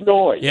much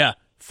noise. Yeah.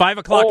 5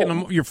 o'clock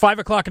you're 5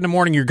 o'clock in the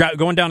morning. You're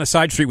going down a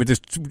side street with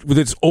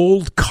this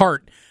old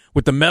cart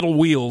with the metal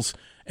wheels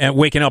and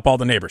waking up all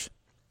the neighbors.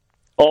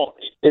 Oh,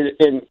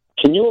 and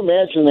can you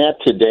imagine that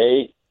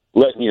today?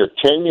 Letting your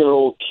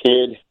 10-year-old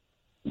kid,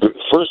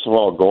 first of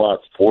all, go out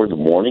at 4 in the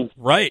morning,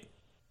 right?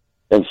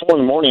 And 4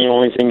 in the morning, the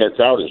only thing that's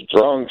out is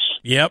drunks.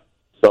 Yep.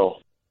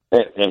 So,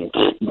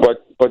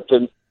 but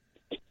do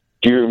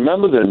you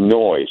remember the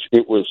noise?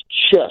 It was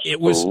just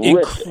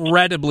horrific.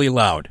 Incredibly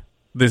loud.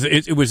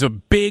 It was a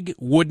big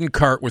wooden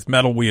cart with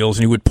metal wheels,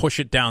 and you would push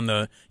it down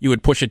the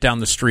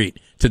street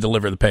to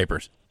deliver the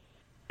papers.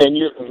 And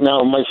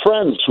now my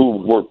friends who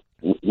were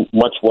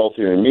much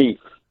wealthier than me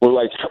were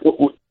like,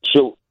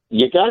 so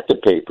you got the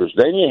papers,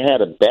 then you had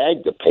to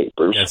bag the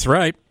papers. That's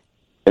right.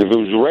 And if it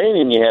was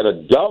raining, you had to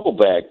double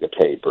bag the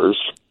papers,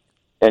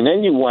 and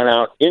then you went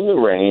out in the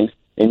rain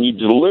and you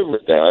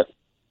delivered that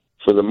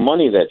for the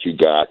money that you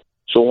got.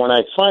 So when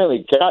I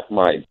finally got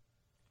my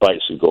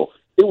bicycle,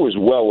 it was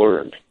well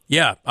earned.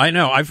 Yeah, I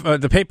know.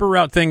 I've the paper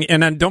route thing,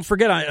 and then don't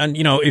forget,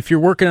 if you're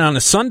working on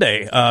a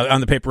Sunday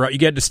on the paper route, you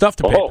had to stuff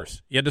the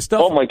papers. You had to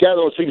stuff. Oh my God,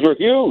 those things were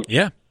huge.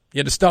 Yeah, you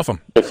had to stuff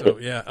them. So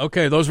yeah,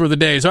 okay, those were the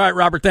days. All right,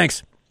 Robert,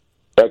 thanks.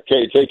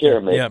 Okay, take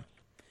care, man.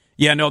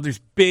 Yeah. No, there's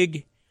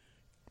big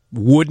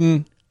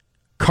wooden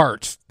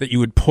carts that you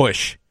would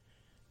push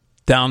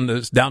down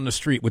the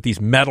street with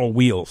these metal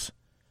wheels,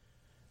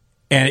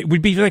 and it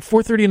would be like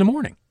 4:30 in the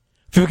morning.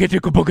 You're going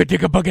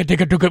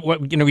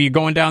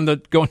down the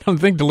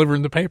thing,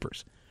 delivering the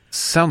papers.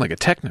 Sound like a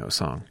techno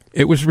song.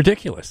 It was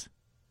ridiculous.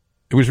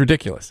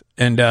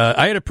 And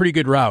I had a pretty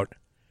good route.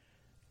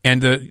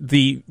 And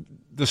the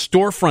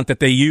storefront that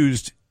they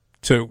used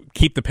to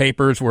keep the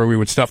papers, where we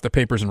would stuff the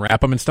papers and wrap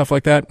them and stuff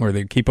like that, where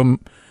they would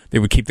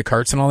keep the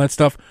carts and all that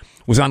stuff,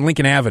 was on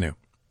Lincoln Avenue,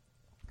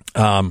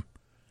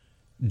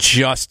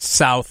 just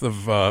south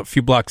of a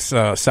few blocks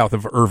south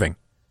of Irving.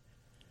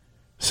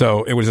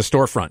 So it was a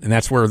storefront, and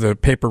that's where the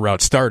paper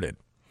route started.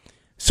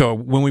 So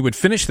when we would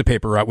finish the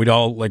paper route, we'd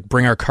all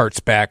bring our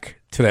carts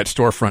back to that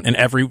storefront, and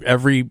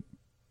every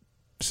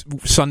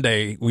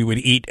Sunday we would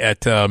eat at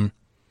the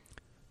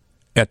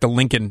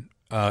Lincoln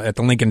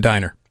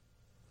Diner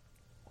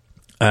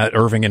at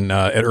Irving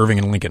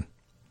and Lincoln.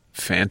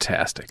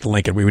 Fantastic. The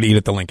Lincoln. We would eat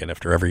at the Lincoln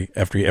after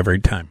every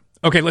time.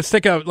 Okay, let's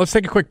take a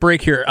quick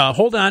break here.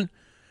 Hold on.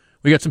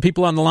 We got some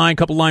people on the line,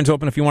 couple lines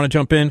open if you want to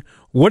jump in.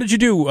 What did you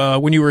do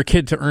when you were a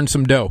kid to earn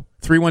some dough?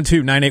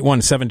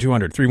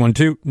 312-981-7200.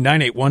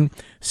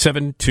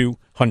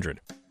 312-981-7200.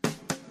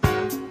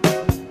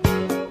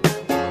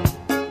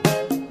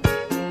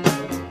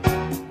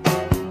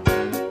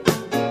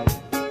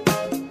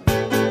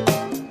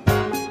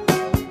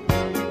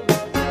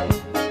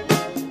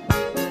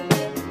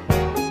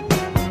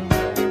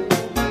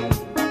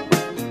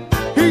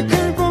 He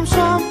came from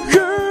some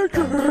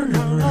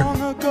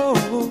long ago.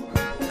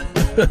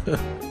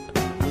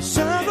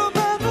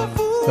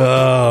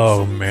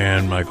 Oh,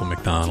 man, Michael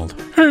McDonald.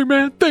 Hey,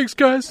 man, thanks,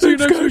 guys. See you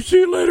next week. See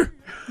you later.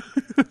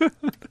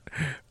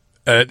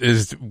 It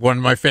is one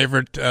of my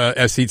favorite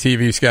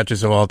SCTV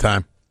sketches of all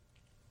time.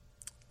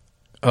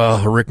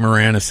 Rick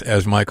Moranis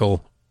as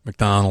Michael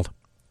McDonald.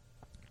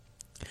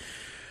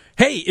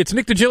 Hey, it's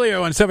Nick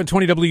Digilio on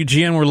 720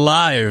 WGN. We're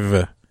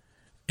live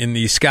in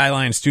the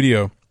Skyline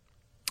studio,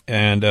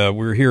 and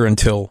we're here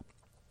until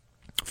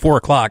 4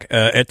 o'clock.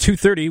 At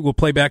 2:30, we'll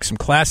play back some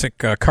classic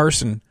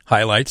Carson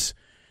highlights.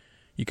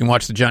 You can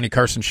watch the Johnny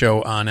Carson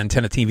show on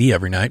Antenna TV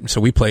every night.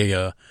 So we play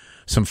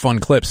some fun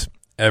clips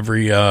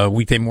every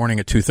weekday morning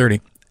at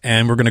 2:30.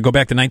 And we're going to go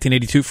back to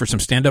 1982 for some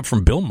stand-up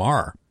from Bill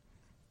Maher.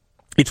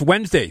 It's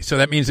Wednesday, so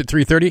that means at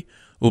 3:30,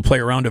 we'll play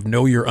a round of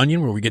Know Your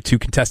Onion, where we get two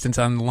contestants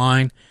on the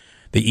line.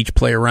 They each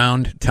play a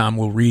round. Tom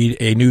will read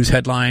a news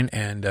headline,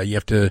 and you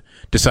have to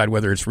decide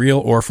whether it's real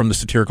or from the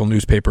satirical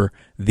newspaper,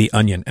 The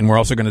Onion. And we're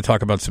also going to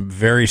talk about some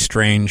very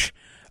strange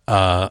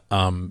fan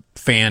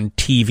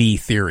TV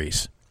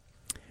theories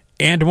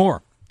and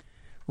more.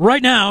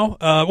 Right now,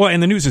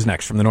 and the news is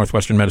next from the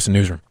Northwestern Medicine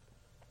Newsroom.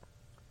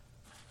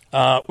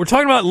 We're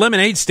talking about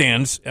lemonade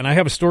stands, and I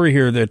have a story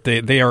here that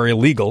they are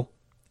illegal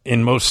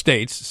in most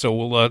states, so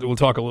we'll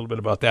talk a little bit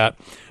about that.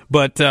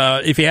 But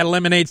if you had a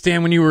lemonade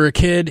stand when you were a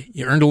kid,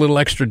 you earned a little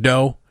extra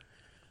dough.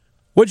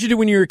 What'd you do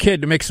when you were a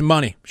kid to make some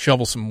money?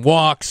 Shovel some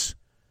walks,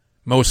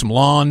 mow some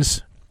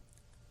lawns,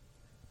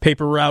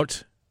 paper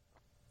route.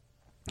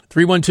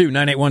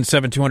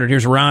 312-981-7200.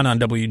 Here's Ron on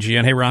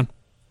WGN. Hey, Ron.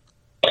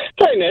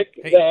 Hi, Nick.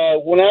 Hey.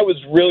 When I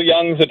was real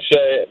young, at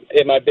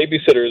my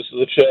babysitters,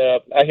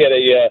 I had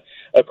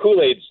a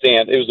Kool-Aid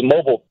stand. It was a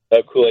mobile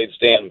Kool-Aid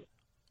stand.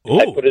 Ooh.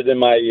 I put it in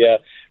my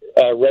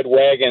red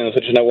wagon,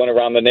 and I went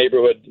around the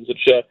neighborhood.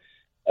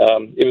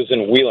 It was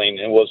in Wheeling.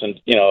 It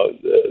wasn't,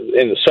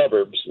 in the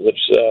suburbs.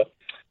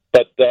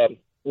 But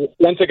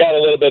once I got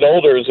a little bit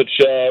older,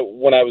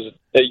 when I was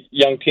a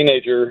young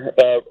teenager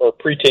or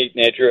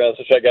pre-teenager,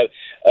 I got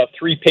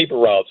 3 paper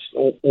routes.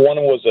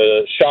 One was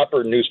a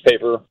shopper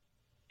newspaper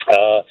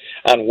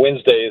on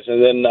Wednesdays,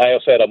 and then I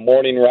also had a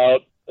morning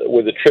route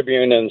with the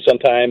Tribune and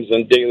sometimes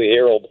the Daily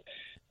Herald.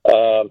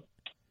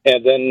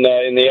 And then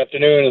in the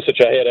afternoon,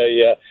 I had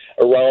a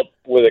route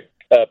with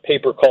a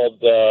paper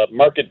called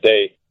Market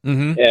Day.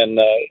 Mm-hmm. And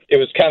it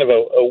was kind of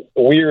a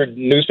weird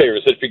newspaper.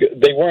 Because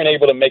they weren't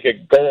able to make a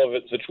go of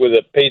it with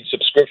a paid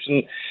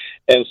subscription.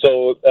 And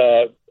so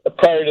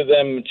prior to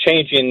them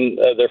changing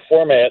their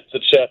format,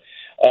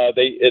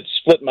 it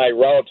split my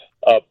route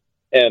up.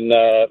 And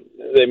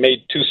they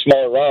made 2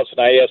 smaller routes,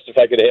 and I asked if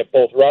I could have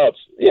both routes.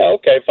 Yeah,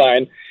 okay,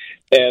 fine.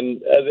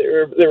 And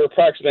they were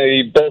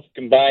approximately both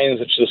combined,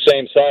 the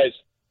same size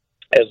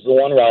as the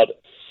one route.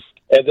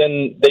 And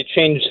then they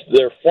changed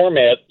their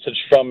format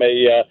from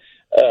a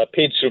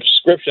paid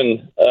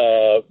subscription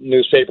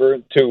newspaper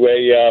to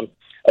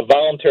a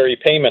voluntary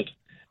payment.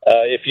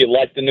 If you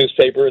liked the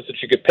newspaper,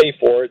 you could pay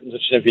for it, and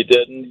if you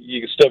didn't,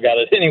 you still got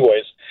it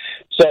anyways.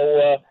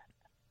 So,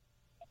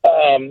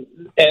 and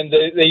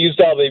they used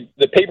all the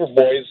paper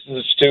boys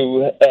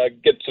to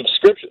get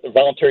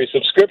voluntary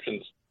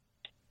subscriptions,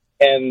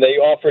 and they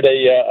offered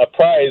a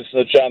prize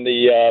on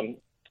the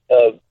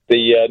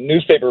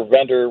newspaper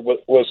vendor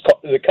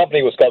the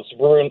company was called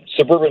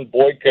Suburban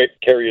Boy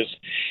Carriers,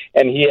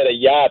 and he had a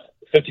yacht,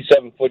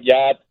 57-foot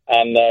yacht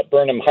on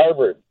Burnham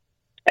Harbor,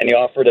 and he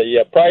offered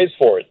a prize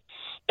for it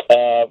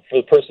for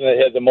the person that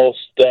had the most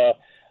the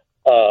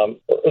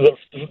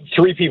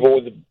 3 people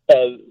with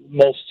the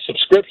most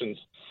subscriptions.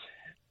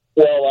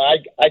 Well,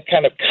 I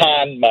kind of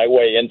conned my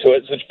way into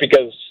it just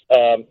because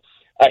I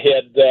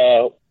had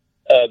the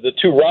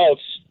 2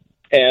 routes,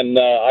 and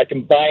I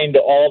combined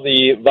all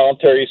the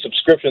voluntary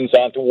subscriptions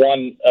onto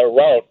one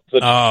route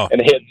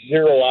and had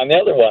 0 on the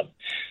other one.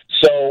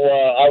 So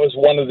I was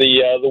one of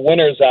the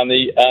winners on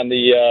the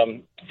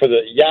for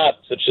the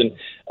yacht.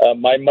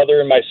 My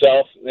mother and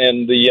myself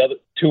and the other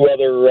 2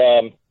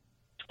 other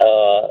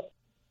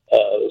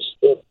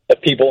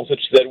people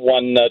that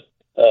won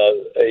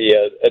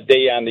a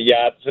day on the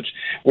yacht.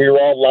 We were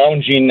all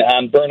lounging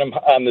on Burnham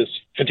on this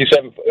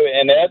 57,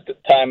 and at the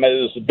time it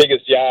was the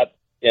biggest yacht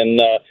in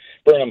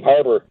Burnham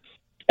Harbor,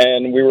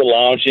 and we were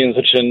lounging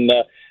and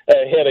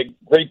had a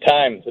great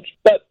time.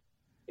 But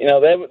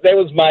that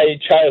was my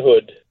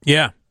childhood.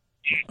 Yeah.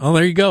 Oh,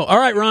 there you go. All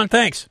right, Ron.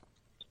 Thanks.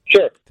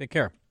 Sure. Take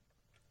care.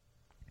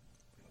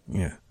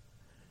 Yeah.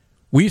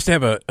 We used to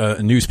have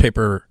a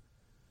newspaper.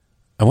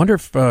 I wonder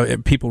if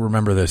people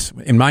remember this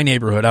in my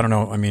neighborhood. I don't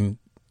know. I mean,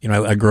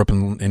 I grew up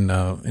in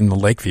the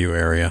Lakeview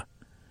area.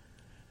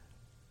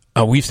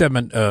 We used to have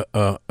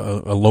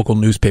a local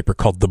newspaper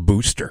called The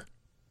Booster.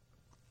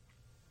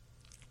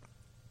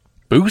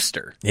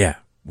 Booster? Yeah,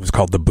 it was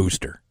called The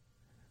Booster.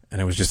 And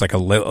it was just like a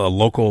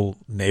local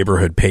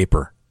neighborhood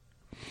paper.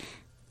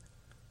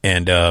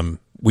 And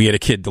we had a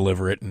kid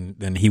deliver it, and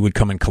then he would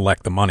come and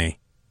collect the money.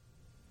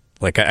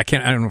 Like, I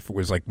don't know if it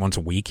was like once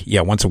a week.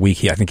 Yeah, once a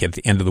week. I think at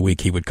the end of the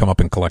week, he would come up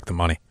and collect the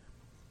money.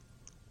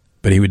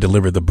 But he would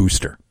deliver The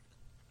Booster.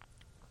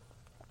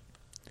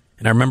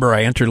 And I remember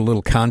I entered a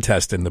little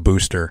contest in The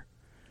Booster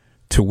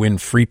to win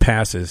free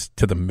passes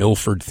to the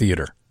Milford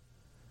Theater,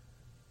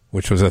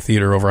 which was a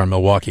theater over on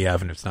Milwaukee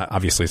Avenue.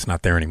 Obviously it's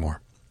not there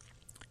anymore.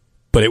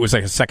 But it was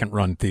like a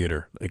second-run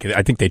theater. Like,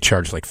 I think they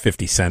charged like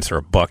 50 cents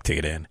or $1 to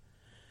get in.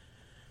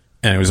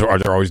 And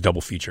they're always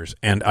double features.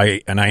 And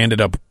I ended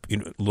up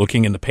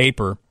looking in the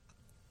paper.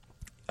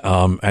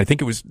 I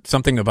think it was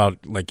something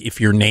about like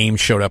if your name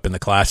showed up in the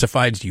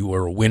classifieds, you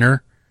were a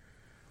winner.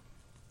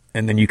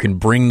 And then you can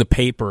bring the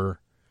paper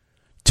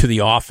to the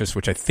office,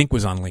 which I think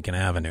was on Lincoln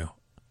Avenue,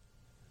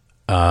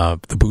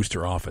 the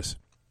Booster office.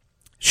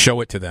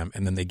 Show it to them,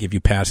 and then they give you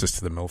passes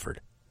to the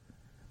Milford.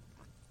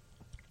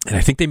 And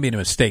I think they made a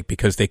mistake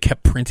because they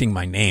kept printing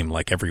my name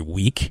like every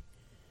week.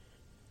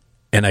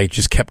 And I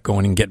just kept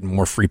going and getting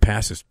more free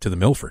passes to the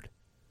Milford.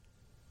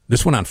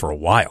 This went on for a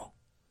while.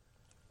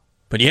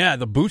 But yeah,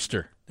 the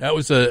Booster. That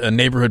was a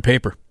neighborhood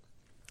paper.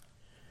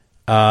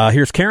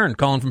 Here's Karen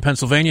calling from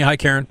Pennsylvania. Hi,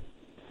 Karen.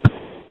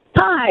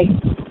 Hi.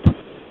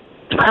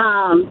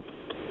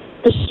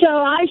 So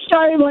I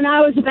started when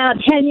I was about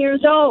 10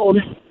 years old.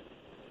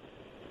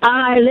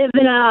 I live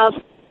in a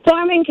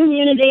farming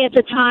community at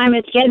the time.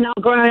 It's getting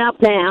all grown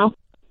up now.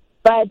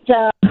 But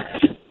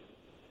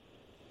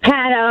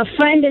had a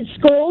friend at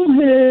school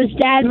whose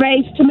dad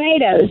raised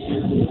tomatoes.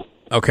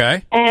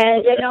 Okay.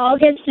 And in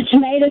August, the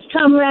tomatoes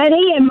come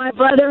ready, and my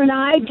brother and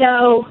I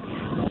go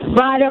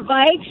ride our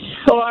bikes,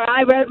 or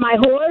I rode my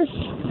horse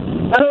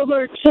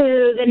over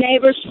to the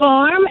neighbor's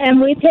farm,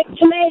 and we picked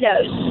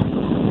tomatoes.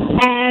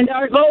 And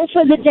our goal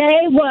for the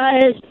day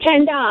was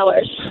 $10.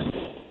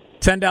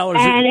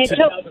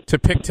 $10 to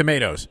pick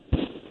tomatoes.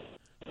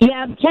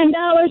 Yeah, $10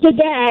 a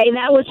day.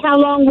 That was how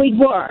long we'd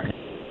work.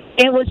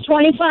 It was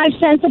 25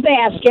 cents a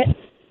basket.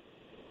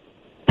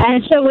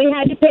 And so we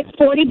had to pick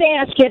 40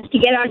 baskets to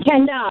get our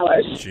 $10.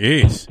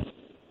 Jeez.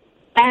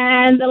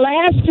 And the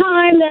last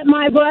time that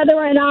my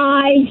brother and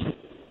I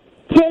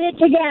did it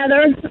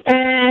together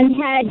and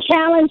had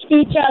challenged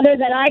each other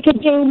that I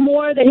could do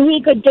more than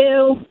he could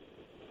do,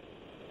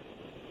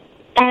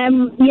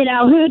 and,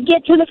 who'd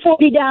get to the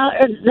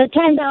the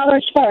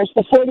 $10 first,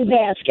 the 40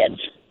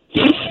 baskets.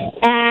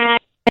 And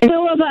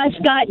two of us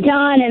got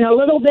done in a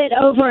little bit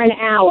over an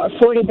hour,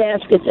 40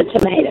 baskets of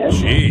tomatoes.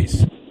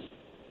 Jeez.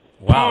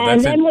 Wow,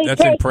 that's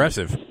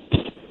impressive.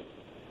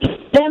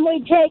 Then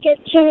we take it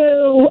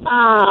to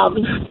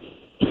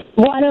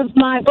one of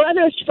my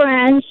brother's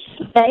friends.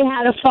 They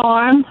had a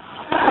farm,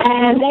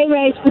 and they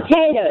raised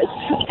potatoes.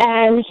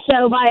 And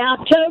so by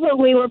October,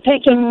 we were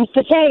picking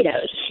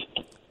potatoes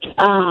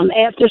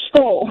after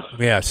school.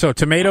 Yeah, so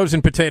tomatoes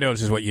and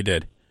potatoes is what you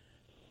did.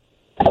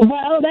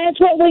 Well, that's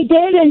what we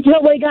did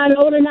until we got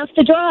old enough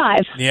to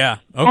drive. Yeah,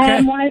 okay.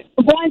 And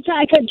once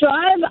I could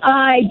drive,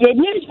 I did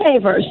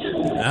newspapers.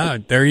 Ah,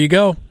 there you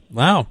go.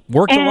 Wow,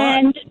 worked a lot.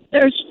 And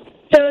there's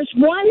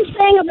one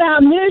thing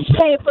about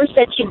newspapers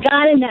that you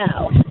got to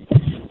know.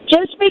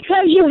 Just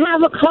because you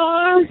have a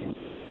car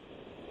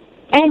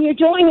and you're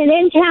doing an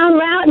in-town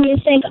route and you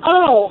think,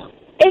 oh,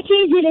 it's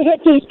easy to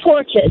hit these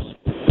porches,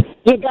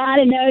 you got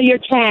to know your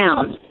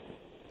town.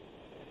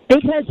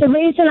 Because the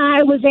reason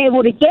I was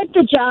able to get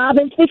the job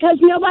is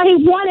because nobody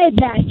wanted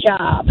that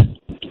job.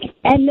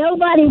 And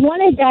nobody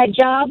wanted that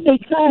job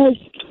because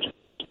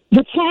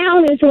the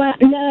town is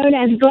known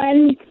as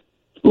Glen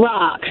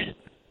Rock.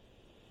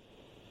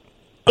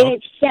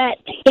 It's set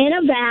in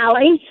a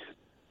valley.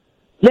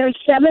 There's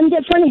 7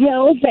 different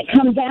hills that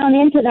come down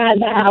into that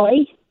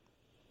valley.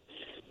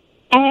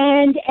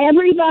 And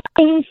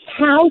everybody's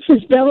house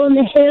is built on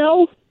the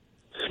hill.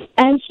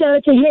 And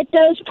so to hit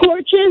those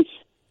porches,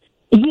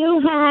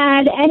 you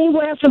had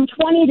anywhere from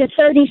 20 to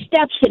 30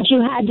 steps that you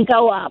had to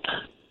go up.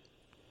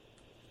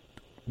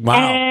 Wow.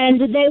 And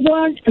they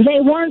weren't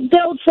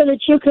built so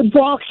that you could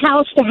walk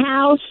house to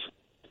house.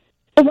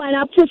 You went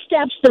up the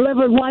steps,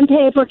 delivered one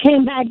paper,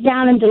 came back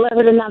down and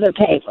delivered another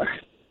paper.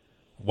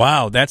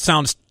 Wow, that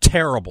sounds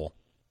terrible.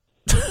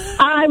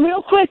 I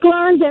real quick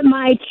learned that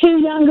my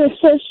 2 younger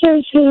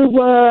sisters who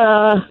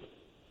were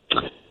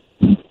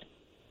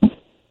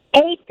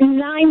 8 and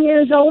 9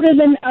 years younger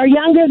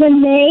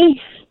than me,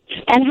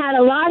 and had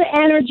a lot of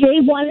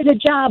energy, wanted a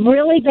job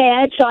really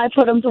bad, so I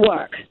put them to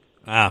work.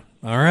 Ah,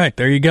 all right,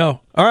 there you go.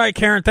 All right,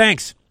 Karen,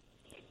 thanks.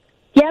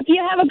 Yep,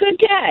 you have a good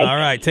day. All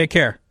right, take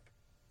care.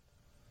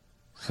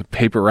 It's a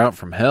paper route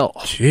from hell.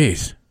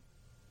 Jeez.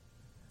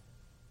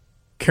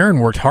 Karen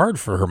worked hard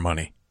for her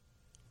money,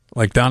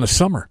 like Donna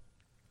Summer.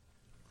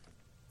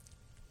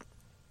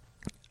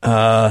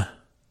 Here's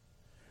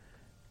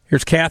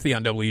Kathy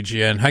on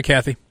WGN. Hi,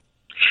 Kathy.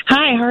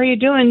 Hi, how are you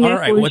doing, Nick? All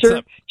right, what's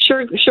up?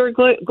 Sure.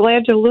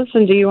 Glad to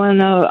listen to you on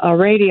the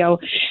radio.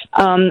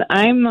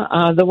 I'm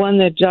the one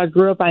that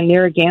grew up on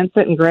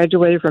Narragansett and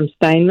graduated from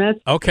Steinmetz.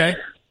 Okay.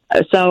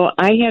 So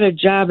I had a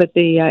job at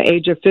the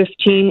age of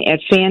 15 at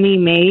Fannie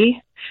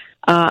Mae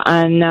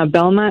on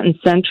Belmont and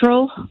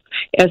Central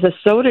as a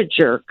soda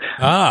jerk.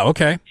 Ah,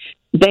 okay.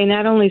 They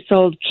not only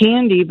sold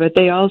candy, but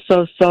they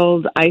also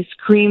sold ice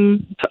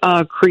cream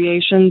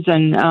creations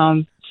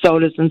and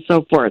sodas and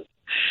so forth.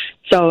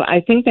 So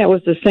I think that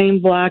was the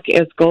same block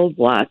as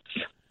Goldblatt's.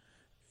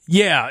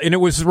 Yeah, and it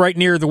was right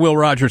near the Will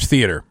Rogers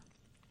Theater.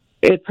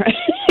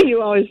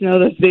 You always know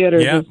the theater.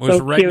 Yeah, it was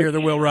so right cute. near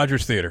the Will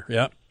Rogers Theater.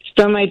 Yeah.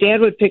 So my dad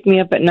would pick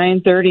me up at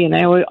 9:30, and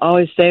I would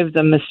always save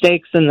the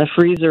mistakes in the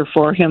freezer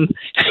for him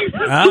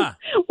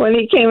when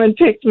he came and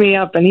picked me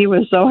up, and he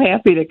was so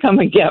happy to come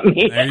and get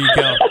me. There you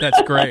go.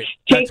 That's great.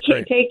 Take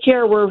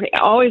care. We're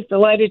always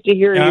delighted to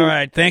hear you. All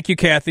right. Thank you,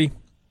 Kathy.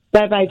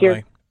 Bye-bye, dear.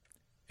 Bye.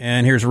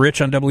 And here's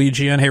Rich on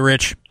WGN. Hey,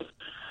 Rich.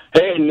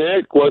 Hey,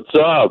 Nick. What's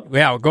up?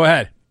 Yeah, go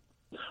ahead.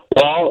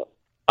 Well,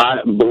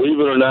 believe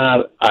it or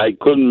not, I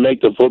couldn't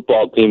make the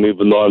football team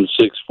even though I'm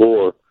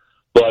 6'4".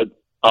 But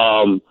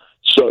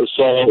so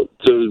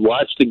to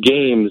watch the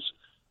games,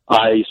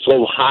 I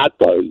sold hot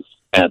dogs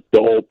at the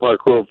old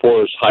Park Road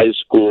Forest High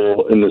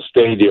School in the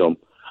stadium.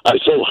 I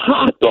sold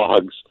hot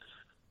dogs.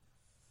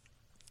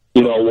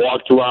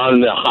 Walked around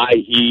in the high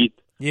heat.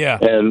 Yeah.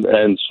 And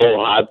sold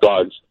hot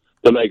dogs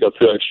to make a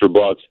few extra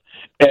bucks.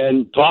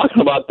 And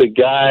talking about the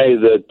guy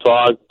that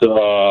talked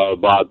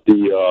about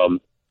the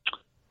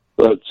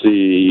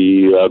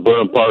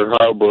Burnham Park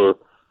Harbor.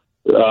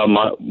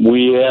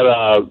 We had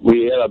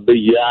a big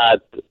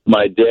yacht.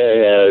 My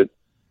dad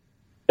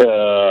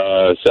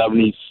had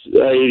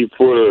 80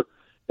 footer,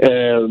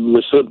 and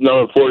the slip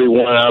number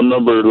 41. I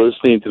remember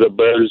listening to the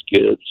Bears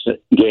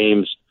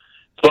games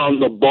from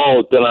the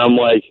boat, and I'm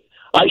like,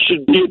 I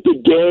should be at the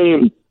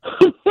game.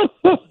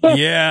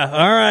 Yeah.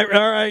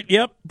 All right.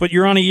 Yep. But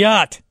you're on a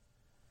yacht.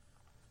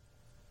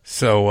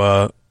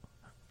 So,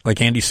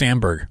 like Andy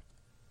Samberg.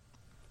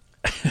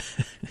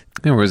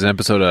 There was an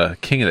episode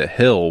of King of the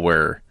Hill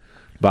where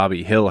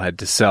Bobby Hill had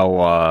to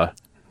sell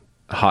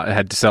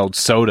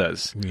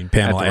sodas. You mean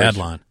Pamela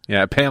Adlon?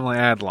 Yeah, Pamela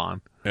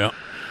Adlon. Yeah.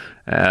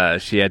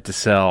 She had to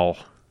sell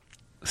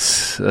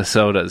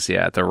sodas,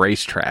 at the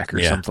racetrack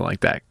or something like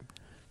that.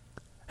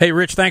 Hey,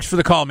 Rich, thanks for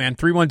the call, man.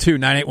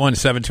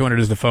 312-981-7200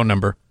 is the phone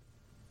number.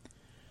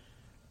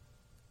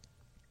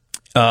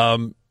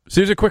 So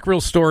here's a quick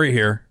real story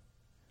here.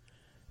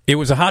 It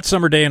was a hot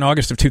summer day in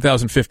August of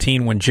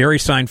 2015 when Jerry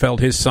Seinfeld,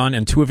 his son,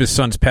 and two of his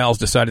son's pals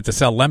decided to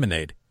sell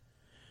lemonade.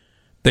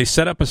 They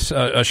set up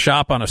a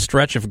shop on a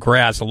stretch of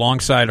grass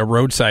alongside a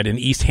roadside in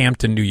East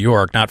Hampton, New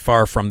York, not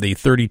far from the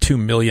 $32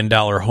 million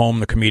home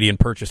the comedian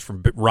purchased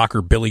from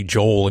rocker Billy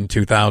Joel in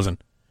 2000.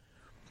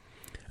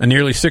 A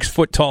nearly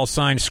 6-foot-tall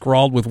sign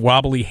scrawled with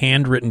wobbly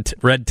handwritten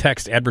red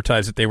text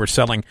advertised that they were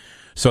selling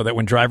so that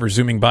when drivers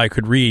zooming by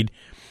could read,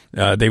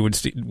 they would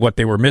see what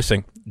they were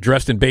missing.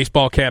 Dressed in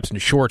baseball caps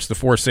and shorts, the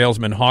four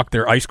salesmen hawked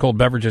their ice-cold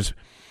beverages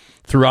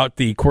throughout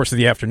the course of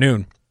the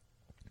afternoon.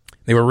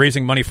 They were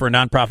raising money for a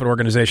nonprofit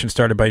organization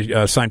started by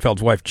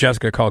Seinfeld's wife,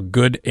 Jessica, called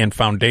Good and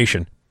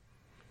Foundation.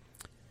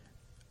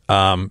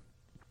 Until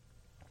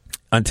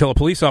a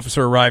police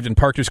officer arrived and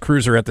parked his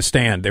cruiser at the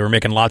stand. They were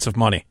making lots of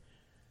money.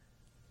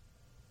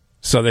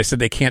 So they said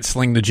they can't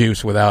sling the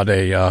juice without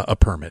a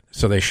permit.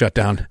 So they shut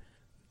down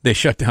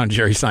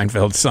Jerry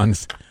Seinfeld's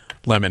son's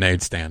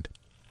lemonade stand.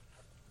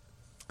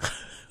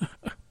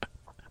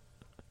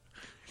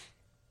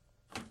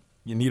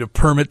 You need a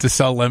permit to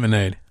sell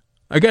lemonade.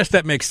 I guess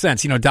that makes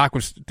sense. Doc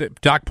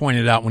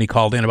pointed out when he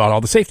called in about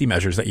all the safety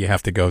measures that you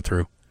have to go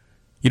through.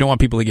 You don't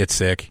want people to get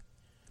sick,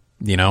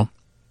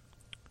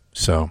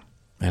 So,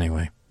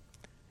 anyway,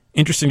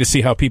 interesting to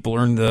see how people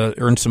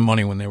earned some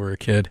money when they were a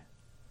kid.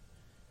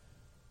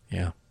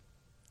 Yeah.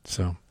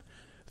 So,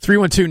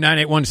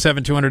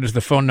 312-981-7200 is the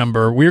phone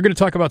number. We're going to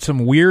talk about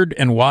some weird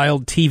and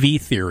wild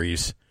TV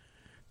theories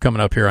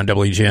coming up here on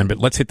WGN, but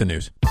let's hit the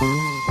news.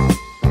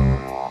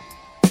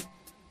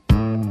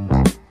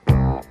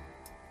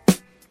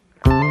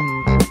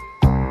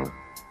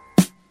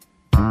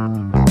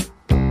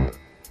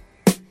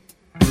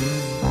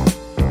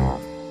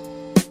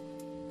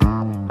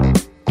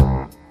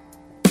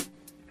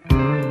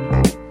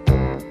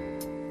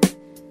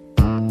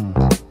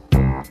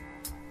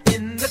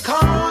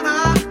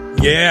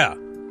 Yeah.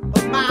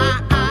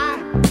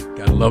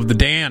 Gotta love the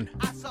Dan.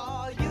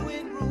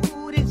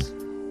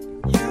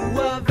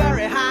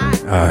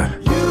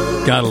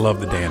 Gotta love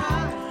the Dan.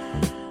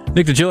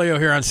 Nick Digilio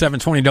here on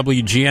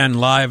 720 WGN,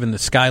 live in the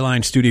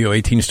Skyline Studio,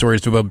 18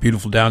 stories above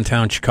beautiful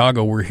downtown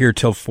Chicago. We're here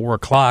till 4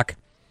 o'clock.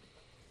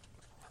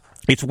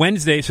 It's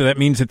Wednesday, so that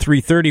means at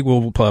 3:30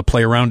 we'll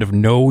play a round of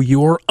Know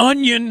Your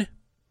Onion.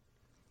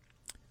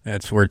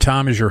 That's where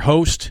Tom is your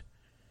host,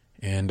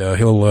 and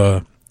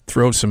he'll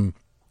throw some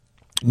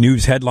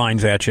news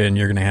headlines at you, and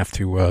you're going to have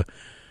to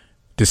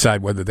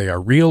decide whether they are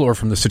real or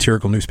from the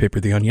satirical newspaper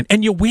The Onion.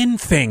 And you win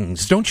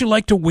things. Don't you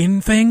like to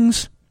win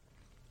things?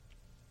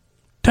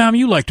 Tom,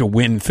 you like to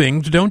win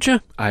things, don't you?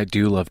 I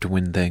do love to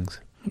win things.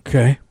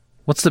 Okay.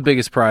 What's the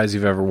biggest prize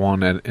you've ever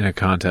won in a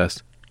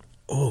contest?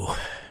 Oh,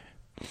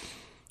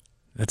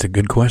 that's a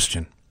good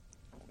question.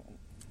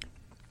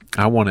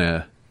 I won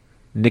a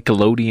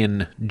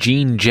Nickelodeon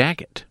jean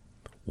jacket.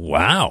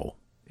 Wow.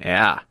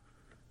 Yeah.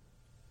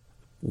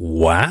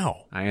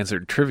 Wow. I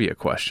answered trivia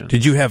questions.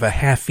 Did you have a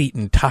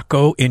half-eaten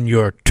taco in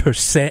your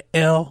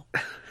tercel?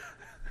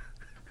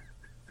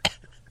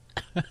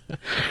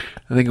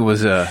 I think it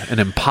was an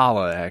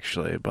Impala,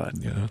 actually, but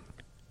yeah.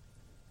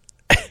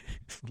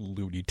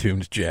 Looney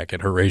Tunes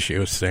jacket,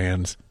 Horatio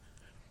Sands.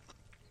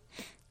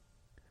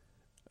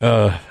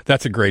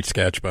 That's a great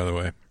sketch, by the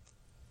way.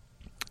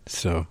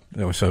 So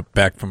that was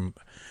back from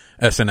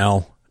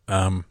SNL.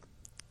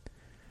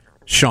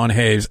 Sean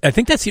Hayes. I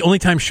think that's the only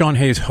time Sean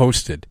Hayes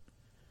hosted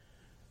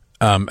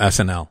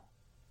SNL,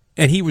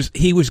 and he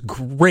was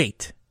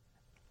great.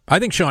 I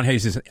think Sean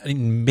Hayes is an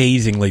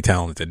amazingly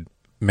talented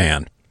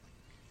man.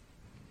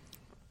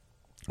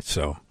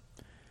 So,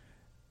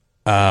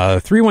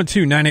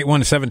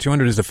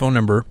 312-981-7200 is the phone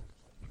number.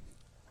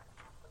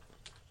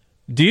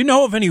 Do you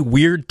know of any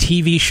weird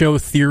TV show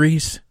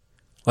theories,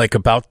 like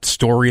about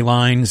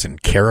storylines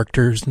and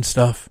characters and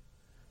stuff?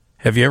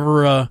 Have you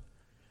ever,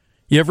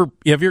 you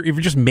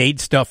ever just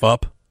made stuff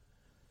up?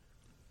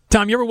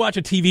 Tom, you ever watch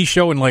a TV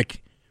show and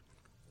like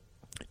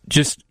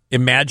just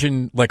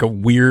imagine like a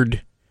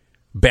weird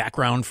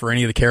background for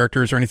any of the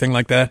characters or anything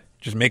like that?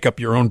 Just make up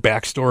your own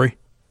backstory?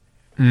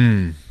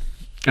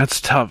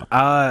 That's tough.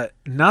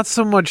 Not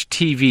so much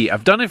TV.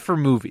 I've done it for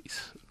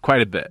movies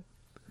quite a bit.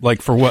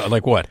 Like for what?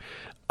 Like what?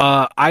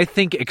 I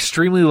think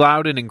Extremely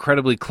Loud and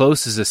Incredibly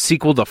Close is a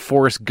sequel to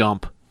Forrest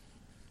Gump.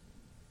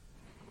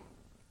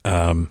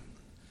 You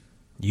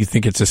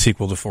think it's a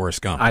sequel to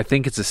Forrest Gump? I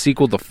think it's a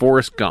sequel to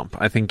Forrest Gump.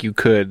 I think you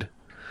could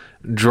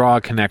draw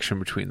a connection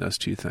between those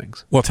two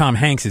things. Well, Tom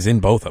Hanks is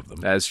in both of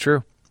them. That is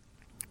true.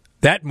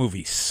 That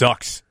movie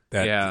sucks.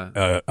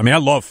 Yeah. I mean, I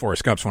love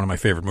Forrest Gump. It's one of my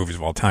favorite movies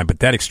of all time, but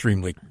that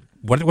extremely...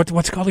 What's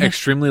it called again?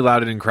 Extremely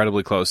Loud and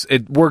Incredibly Close.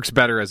 It works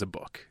better as a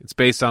book. It's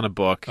based on a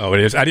book. Oh, it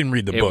is? I didn't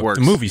read the book. Works.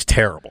 The movie's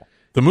terrible.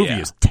 The movie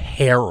is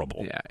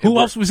terrible. Yeah, Who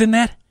else was in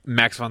that?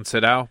 Max von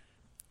Sydow.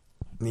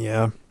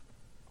 Yeah.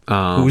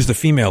 Who was the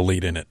female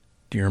lead in it?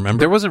 Do you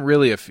remember? There wasn't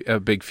really a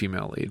big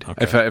female lead.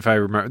 Okay. If I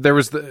remember, there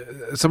was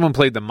someone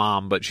played the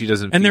mom, but she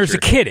doesn't. And there's a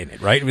kid in it,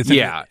 right?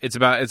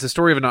 It's a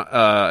story of an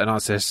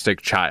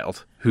autistic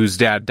child whose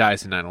dad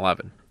dies in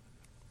 9/11.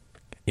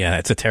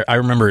 Yeah, I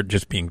remember it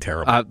just being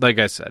terrible. Like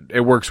I said, it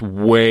works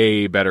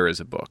way better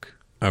as a book.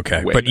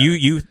 Okay, but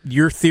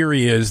your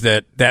theory is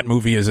that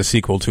movie is a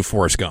sequel to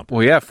Forrest Gump.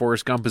 Well, yeah,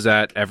 Forrest Gump is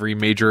at every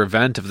major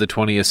event of the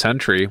 20th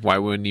century. Why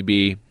wouldn't he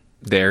be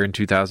there in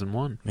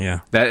 2001? Yeah,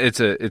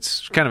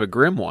 it's kind of a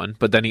grim one.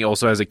 But then he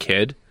also has a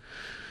kid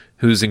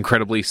who's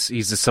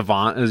he's a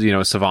savant,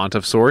 a savant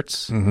of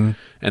sorts, and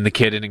the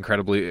kid in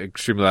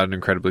Extremely Loud and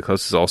Incredibly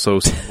Close is also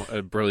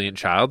a brilliant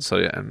child. So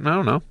yeah, I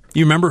don't know.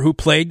 You remember who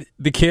played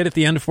the kid at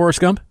the end of Forrest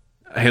Gump?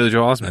 Haley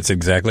Joel Osment. That's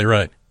exactly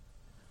right.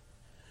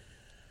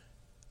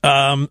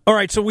 All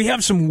right, so we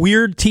have some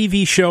weird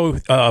TV show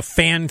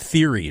fan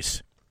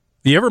theories.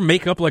 Do you ever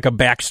make up like a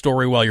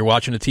backstory while you're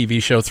watching a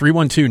TV show?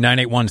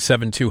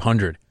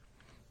 312-981-7200.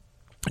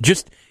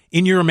 Just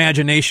in your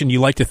imagination,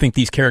 you like to think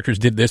these characters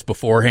did this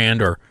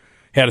beforehand or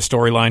had a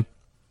storyline.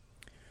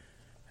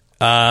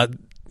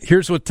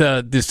 Here's what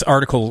this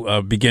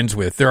article begins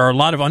with. There are a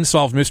lot of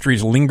unsolved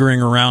mysteries lingering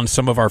around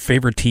some of our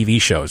favorite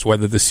TV shows,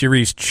 whether the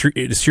series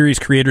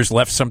creators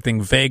left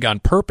something vague on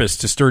purpose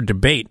to stir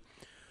debate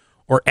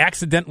or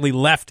accidentally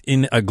left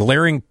in a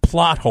glaring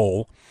plot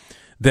hole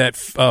that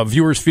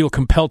viewers feel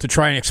compelled to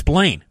try and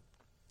explain.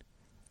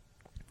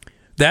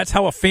 That's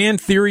how a fan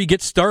theory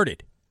gets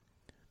started.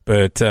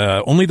 But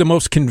only the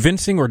most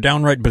convincing or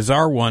downright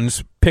bizarre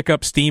ones pick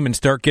up steam and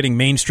start getting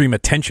mainstream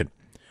attention.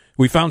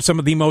 We found some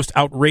of the most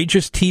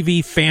outrageous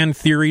TV fan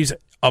theories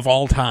of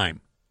all time.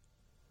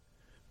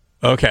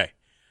 Okay.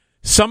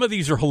 Some of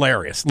these are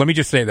hilarious. Let me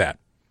just say that.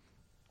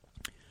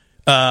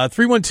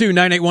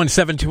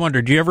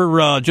 312-981-7200. Do you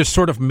ever just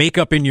sort of make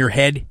up in your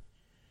head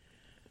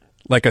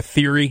like a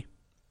theory,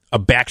 a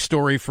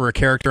backstory for a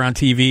character on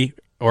TV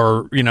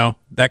or,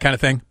 that kind of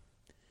thing?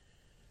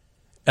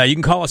 You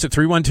can call us at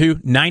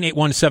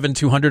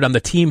 312-981-7200 on the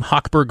Team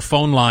Hochberg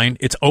phone line.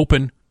 It's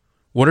open.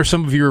 What are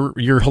some of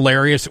your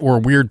hilarious or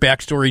weird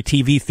backstory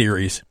TV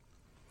theories?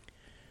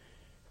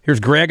 Here's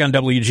Greg on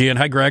WGN.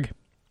 Hi, Greg.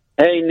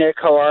 Hey, Nick.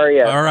 How are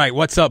you? All right.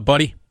 What's up,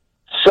 buddy?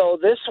 So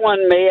this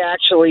one may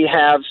actually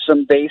have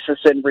some basis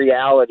in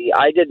reality.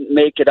 I didn't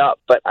make it up,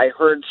 but I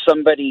heard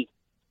somebody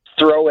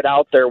throw it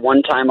out there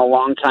one time a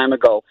long time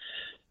ago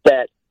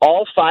that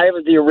all 5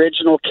 of the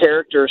original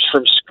characters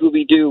from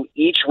Scooby-Doo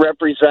each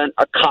represent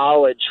a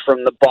college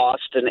from the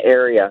Boston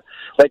area.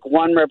 Like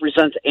one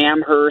represents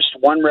Amherst,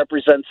 one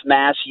represents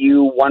Mass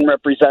U, one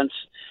represents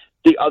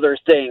the other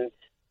thing,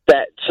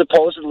 that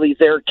supposedly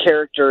their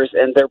characters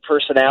and their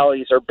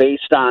personalities are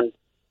based on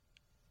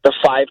the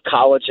 5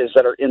 colleges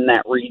that are in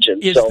that region.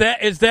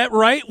 Is that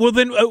right? Well,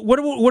 then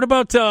what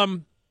about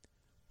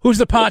Who's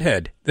the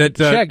pothead?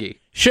 Shaggy.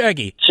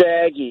 Shaggy.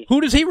 Shaggy.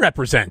 Who does he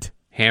represent?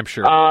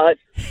 Hampshire. I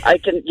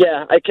can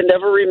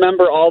never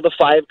remember all the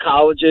 5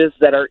 colleges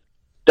that are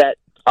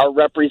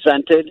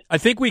represented. I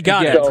think we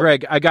got it.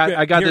 Greg, I got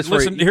here, this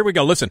listen, for you. Here we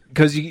go. Listen.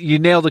 Because you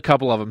nailed a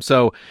couple of them.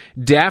 So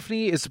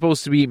Daphne is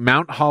supposed to be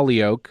Mount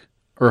Holyoke,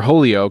 or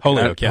Holyoke.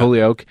 Holyoke, yeah.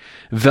 Holyoke.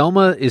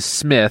 Velma is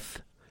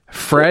Smith.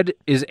 Fred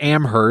is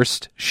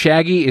Amherst.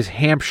 Shaggy is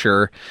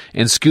Hampshire.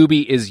 And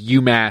Scooby is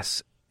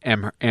UMass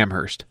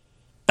Amherst.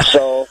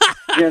 So,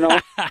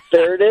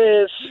 there it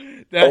is.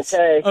 That's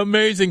okay.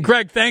 Amazing.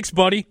 Greg, thanks,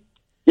 buddy.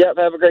 Yep,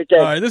 have a great day.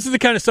 All right, this is the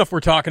kind of stuff we're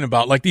talking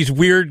about, like these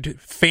weird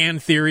fan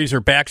theories or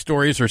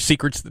backstories or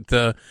secrets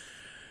that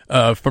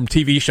from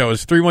TV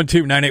shows.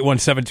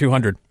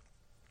 312-981-7200.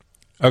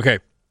 Okay,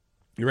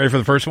 you ready for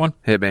the first one?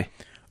 Hit me.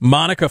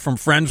 Monica from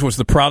Friends was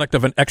the product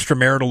of an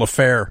extramarital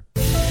affair.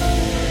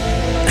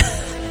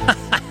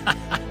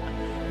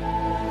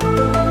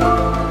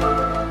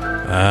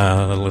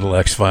 The little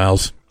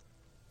X-Files.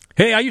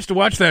 Hey, I used to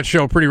watch that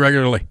show pretty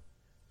regularly.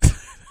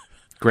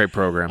 Great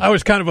program. I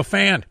was kind of a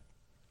fan.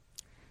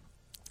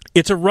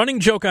 It's a running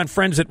joke on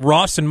Friends that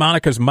Ross and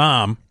Monica's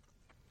mom,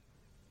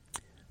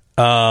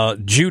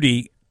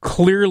 Judy,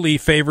 clearly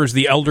favors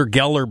the elder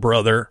Geller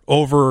brother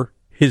over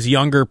his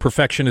younger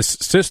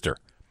perfectionist sister.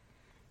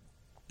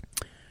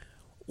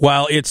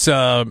 While it's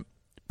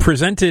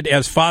presented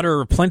as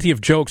fodder of plenty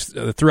of jokes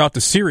throughout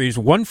the series,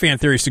 one fan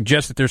theory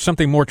suggests that there's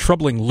something more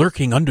troubling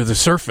lurking under the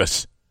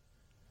surface.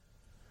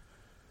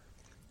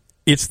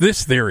 It's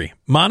this theory.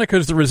 Monica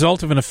is the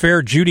result of an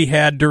affair Judy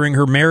had during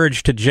her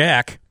marriage to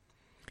Jack,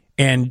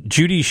 and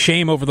Judy's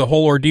shame over the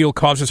whole ordeal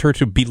causes her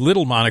to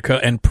belittle Monica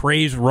and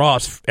praise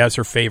Ross as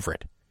her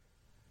favorite.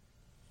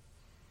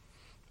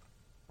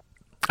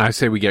 I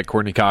say we get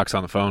Courtney Cox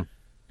on the phone.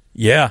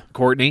 Yeah.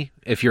 Courtney,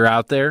 if you're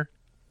out there,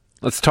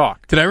 let's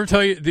talk. Did I ever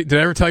tell you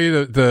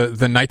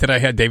the night that I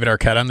had David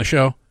Arquette on the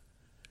show?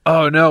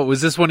 Oh, no. Was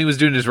this when he was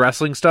doing his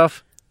wrestling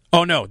stuff?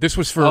 Oh, no. This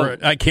was for,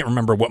 I can't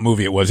remember what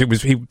movie it was.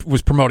 He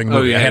was promoting a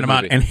movie. Yeah, I had him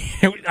on, and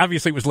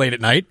obviously it was late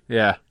at night.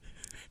 Yeah.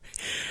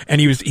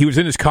 And he was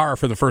in his car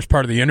for the first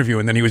part of the interview,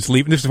 and then he was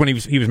leaving. This is when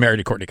he was married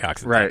to Courtney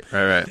Cox. Right.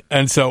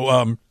 And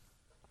so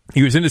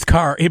he was in his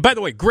car. By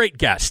the way, great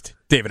guest,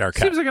 David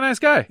Arquette. Seems like a nice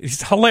guy.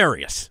 He's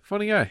hilarious.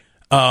 Funny guy.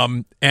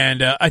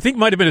 And I think it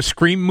might have been a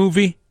Scream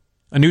movie,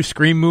 a new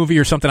Scream movie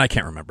or something. I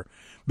can't remember.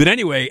 But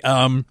anyway,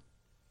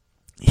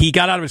 he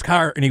got out of his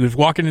car, and he was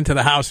walking into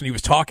the house, and he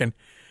was talking,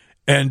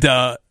 and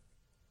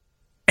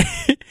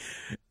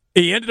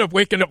he ended up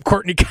waking up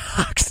Courtney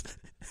Cox.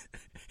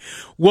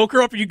 Woke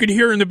her up, and you could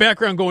hear her in the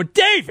background going,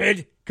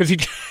 "David," because he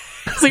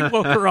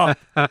woke her up.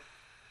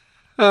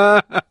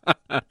 I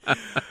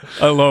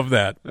love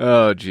that.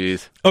 Oh,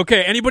 jeez.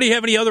 Okay, anybody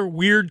have any other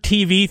weird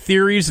TV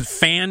theories,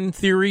 fan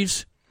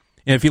theories?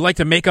 And if you'd like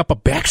to make up a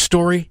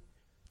backstory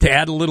to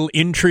add a little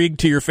intrigue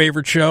to your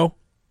favorite show,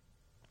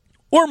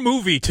 or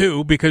movie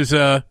too, because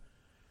Tom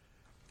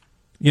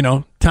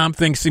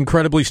thinks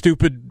Incredibly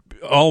Stupid,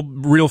 All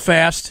Real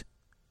Fast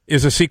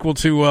is a sequel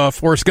to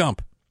Forrest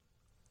Gump.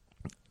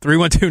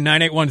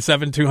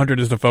 312-981-7200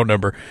 is the phone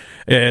number.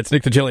 It's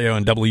Nick Digilio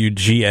and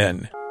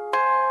WGN.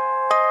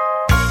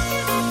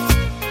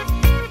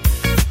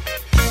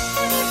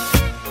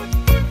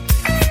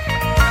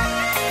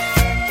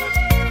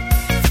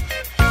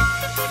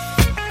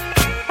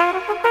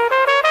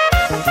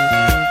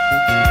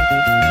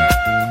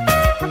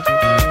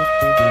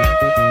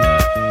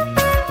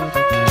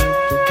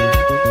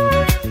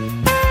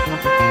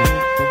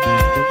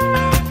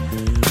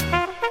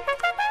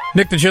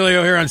 Nick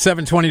Digilio here on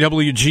 720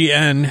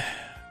 WGN.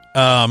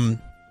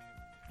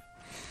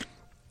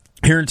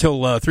 Here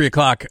until 3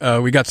 o'clock,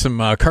 we got some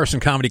Carson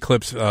comedy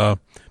clips.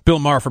 Bill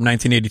Maher from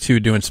 1982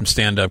 doing some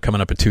stand-up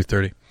coming up at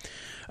 2:30.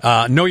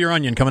 Know Your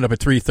Onion coming up at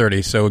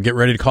 3:30. So get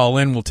ready to call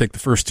in. We'll take the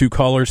first 2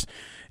 callers,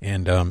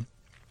 and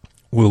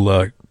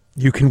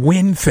you can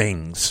win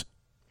things.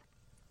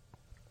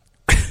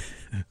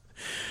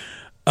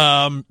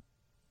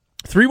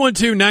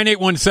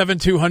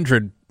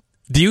 312-981-7200.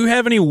 Do you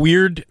have any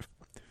weird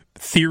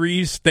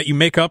theories that you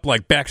make up,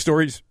 like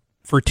backstories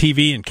for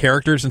TV and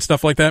characters and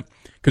stuff like that?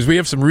 Because we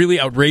have some really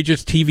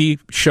outrageous TV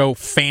show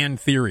fan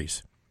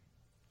theories.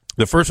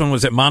 The first one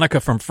was that Monica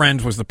from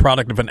Friends was the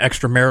product of an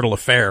extramarital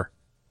affair.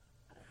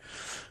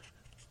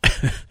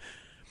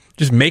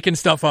 Just making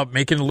stuff up,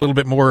 making it a little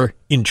bit more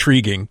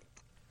intriguing.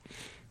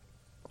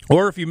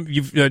 Or if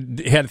you've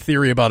had a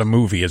theory about a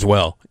movie as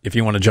well, if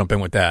you want to jump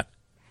in with that.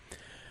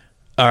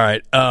 All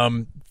right.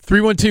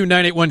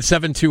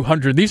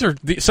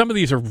 312-981-7200. Some of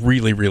these are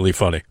really, really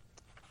funny.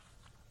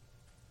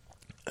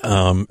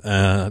 How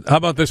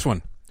about this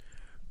one?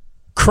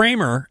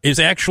 Kramer is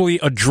actually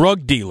a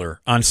drug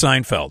dealer on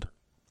Seinfeld.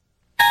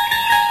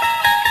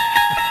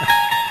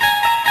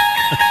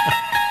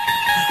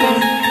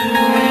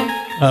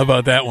 How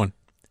about that one?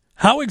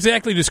 How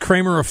exactly does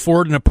Kramer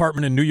afford an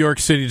apartment in New York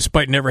City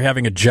despite never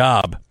having a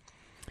job?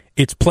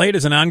 It's played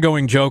as an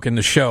ongoing joke in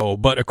the show,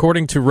 but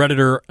according to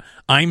Redditor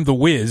I'm the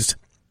Wiz,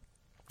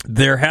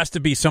 There has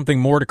to be something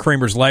more to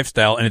Kramer's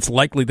lifestyle, and it's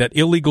likely that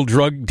illegal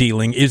drug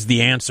dealing is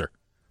the answer.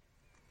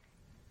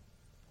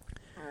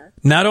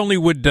 Not only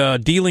would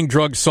dealing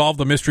drugs solve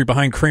the mystery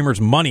behind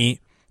Kramer's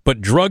money, but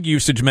drug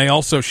usage may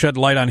also shed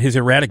light on his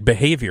erratic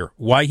behavior,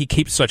 why he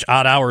keeps such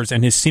odd hours,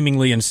 and his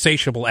seemingly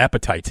insatiable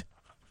appetite.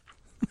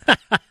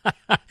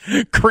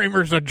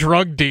 Kramer's a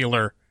drug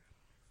dealer.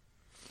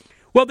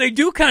 Well, they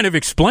do kind of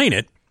explain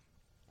it.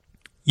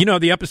 You know,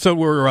 the episode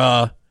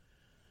where...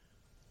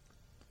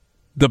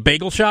 the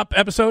bagel shop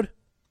episode?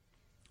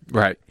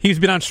 Right. He's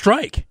been on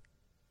strike.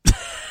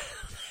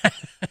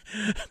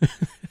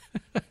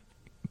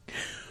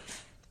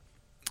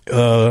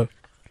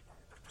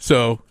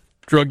 So,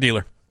 drug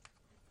dealer.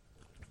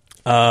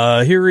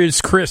 Here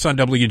is Chris on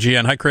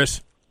WGN. Hi,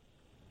 Chris.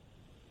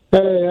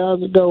 Hey,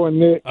 how's it going,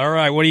 Nick? All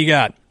right, what do you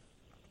got?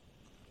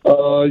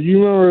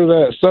 You remember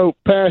that soap,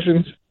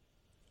 Passions?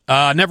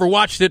 Never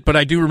watched it, but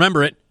I do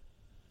remember it.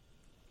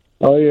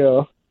 Oh,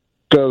 yeah.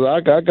 Because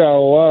I got a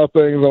lot of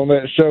things on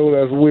that show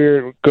that's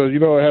weird, because, you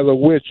know, it has a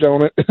witch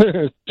on it.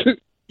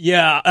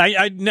 Yeah,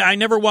 I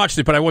never watched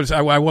it, but I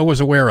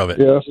was aware of it.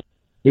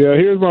 Yeah,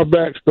 here's my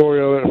backstory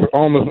of it.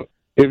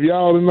 If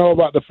y'all didn't know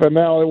about the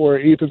finale where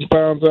Ethan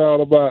finds out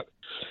about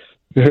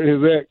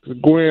his ex,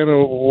 Gwen,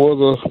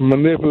 was a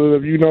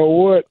manipulative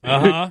you-know-what.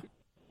 Uh-huh.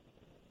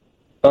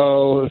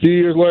 A few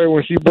years later,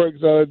 when she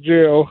breaks out of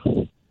jail,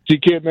 she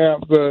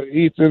kidnaps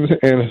Ethan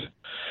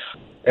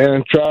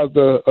and tries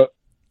to...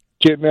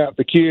 kidnapped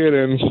the kid,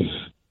 and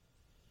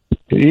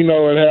you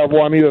know, and have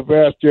Juanita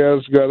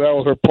Vasquez, that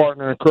was her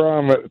partner in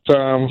crime at the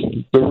time,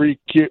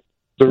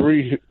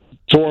 to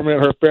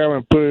torment her family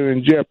and put it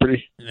in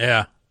jeopardy.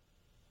 Yeah.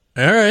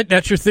 All right,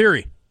 that's your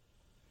theory.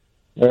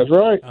 That's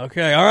right.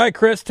 Okay, all right,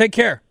 Chris, take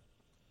care.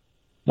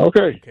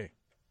 Okay. I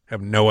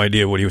have no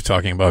idea what he was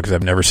talking about because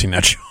I've never seen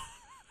that show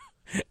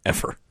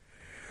ever.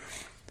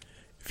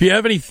 If you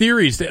have any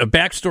theories,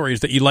 backstories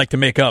that you'd like to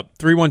make up,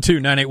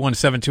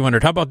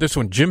 312-981-7200. How about this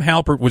one? Jim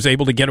Halpert was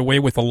able to get away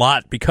with a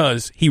lot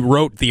because he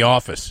wrote The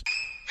Office.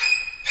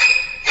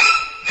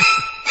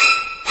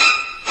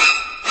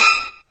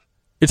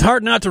 It's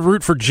hard not to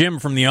root for Jim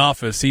from The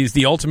Office. He's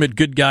the ultimate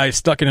good guy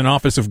stuck in an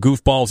office of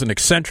goofballs and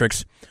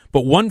eccentrics.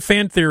 But one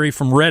fan theory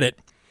from Reddit,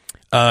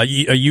 a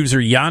user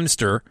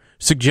Janster,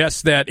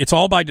 suggests that it's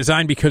all by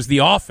design because The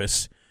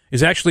Office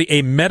is actually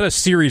a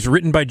meta-series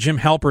written by Jim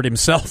Halpert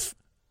himself.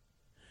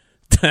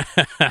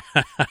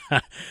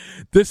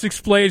 This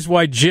explains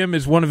why Jim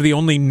is one of the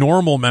only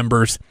normal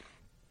members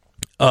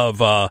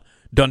of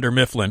Dunder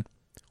Mifflin,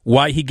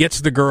 why he gets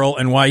the girl,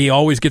 and why he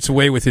always gets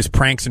away with his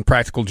pranks and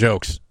practical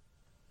jokes.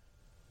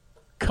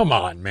 Come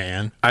on,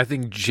 man. I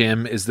think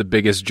Jim is the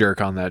biggest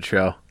jerk on that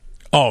show.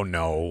 Oh,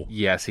 no.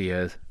 Yes, he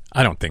is.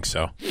 I don't think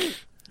so.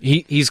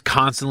 He's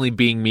constantly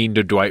being mean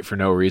to Dwight for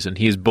no reason.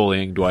 He's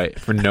bullying Dwight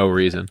for no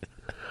reason,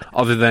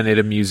 other than it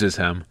amuses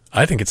him.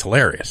 I think it's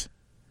hilarious.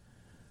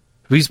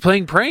 He's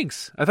playing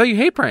pranks. I thought you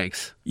hate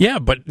pranks. Yeah,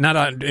 but not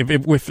on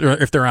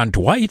if they're on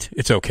Dwight,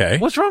 it's okay.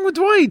 What's wrong with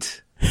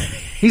Dwight?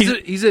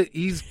 He's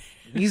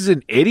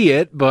an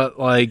idiot, but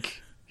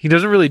like he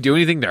doesn't really do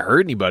anything to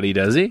hurt anybody,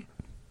 does he?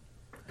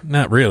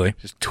 Not really.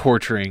 Just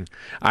torturing.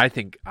 I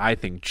think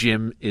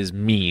Jim is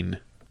mean.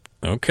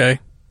 Okay.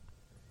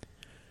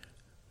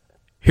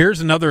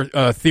 Here's another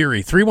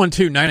theory.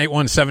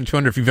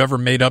 312-981-7200 if you've ever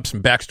made up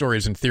some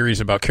backstories and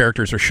theories about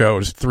characters or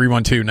shows.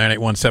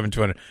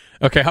 312-981-7200.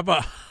 Okay, how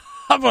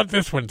about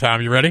this one,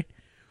 Tom? You ready?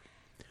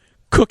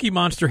 Cookie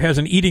Monster has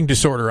an eating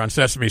disorder on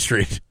Sesame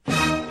Street.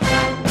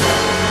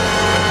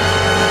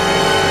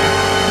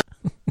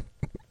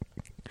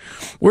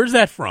 Where's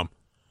that from?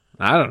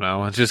 I don't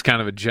know. It's just kind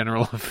of a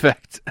general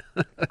effect.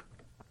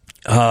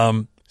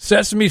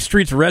 Sesame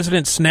Street's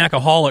resident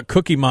snackaholic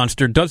Cookie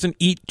Monster doesn't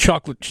eat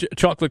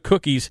chocolate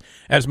cookies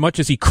as much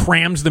as he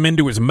crams them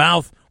into his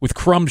mouth with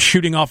crumbs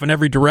shooting off in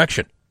every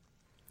direction.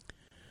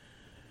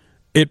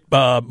 It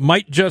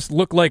might just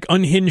look like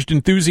unhinged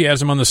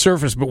enthusiasm on the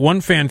surface, but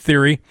one fan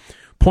theory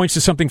points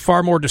to something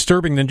far more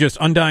disturbing than just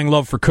undying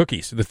love for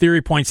cookies. The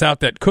theory points out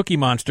that Cookie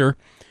Monster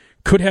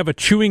could have a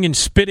chewing and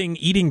spitting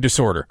eating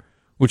disorder,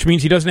 which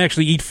means he doesn't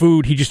actually eat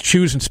food, he just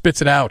chews and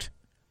spits it out.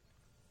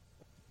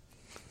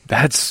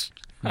 That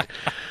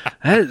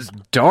is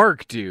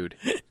dark, dude.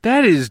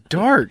 That is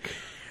dark.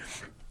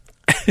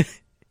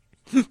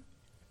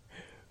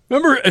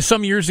 Remember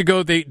some years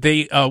ago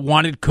they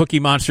wanted Cookie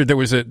Monster. There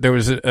was an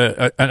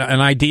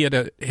idea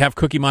to have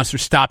Cookie Monster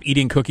stop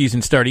eating cookies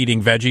and start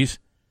eating veggies.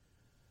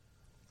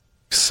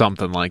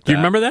 Something like that. Do you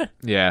remember that?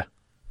 Yeah.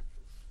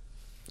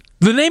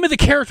 The name of the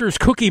character is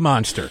Cookie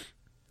Monster,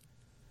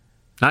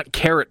 not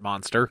Carrot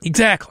Monster.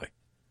 Exactly.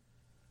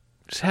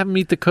 Just have him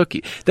eat the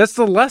cookie. That's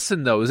the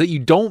lesson, though, is that you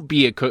don't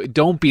be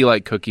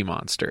like Cookie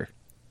Monster.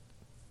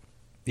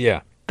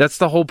 Yeah. That's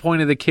the whole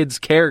point of the kid's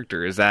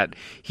character, is that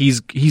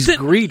he's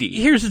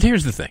greedy. Here's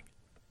the thing.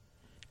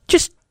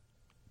 Just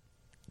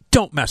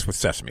don't mess with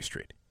Sesame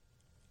Street.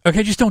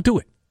 Okay, just don't do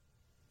it.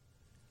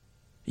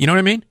 You know what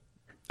I mean?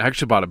 I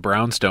actually bought a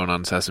brownstone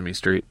on Sesame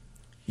Street.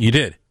 You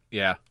did?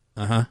 Yeah.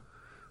 Uh-huh.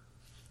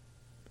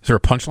 Is there a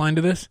punchline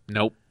to this?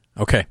 Nope.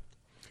 Okay.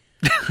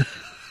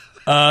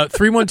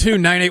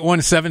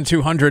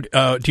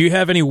 312-981-7200. Do you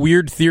have any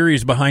weird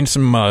theories behind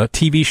some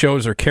TV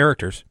shows or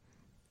characters?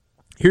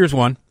 Here's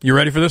one. You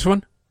ready for this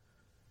one?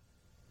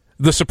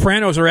 The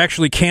Sopranos are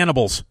actually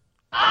cannibals.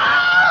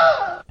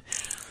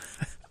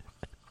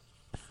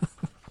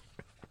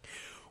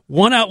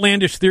 One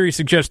outlandish theory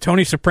suggests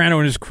Tony Soprano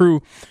and his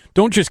crew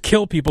don't just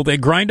kill people, they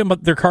grind them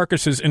up their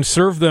carcasses and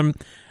serve them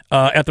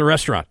at the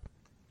restaurant.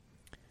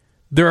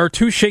 There are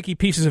two shaky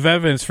pieces of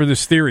evidence for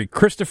this theory.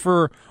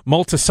 Christopher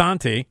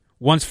Moltisanti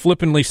once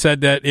flippantly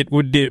said that it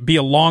would be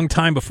a long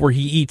time before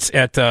he eats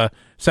at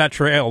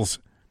Satriale's.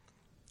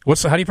 How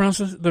do you pronounce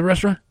the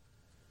restaurant?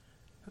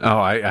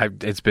 Oh,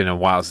 it's been a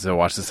while since I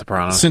watched The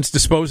Sopranos. Since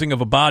disposing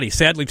of a body.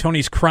 Sadly,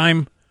 Tony's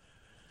crime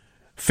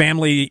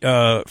family's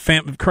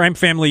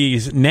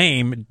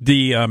name,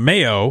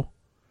 DeMeo,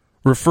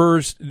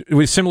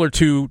 was similar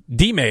to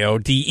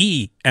DeMeo,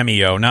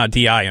 D-E-M-E-O, not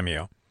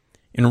D-I-M-E-O.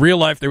 In real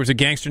life, there was a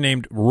gangster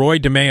named Roy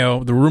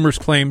DeMeo. The rumors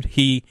claimed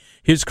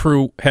his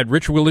crew had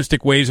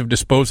ritualistic ways of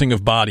disposing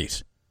of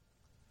bodies.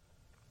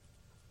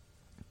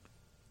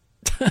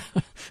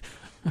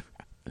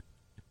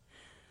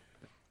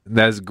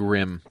 That's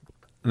grim.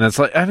 And that's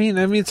like, I mean,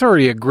 it's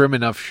already a grim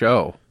enough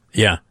show.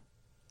 Yeah.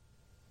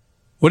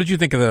 What did you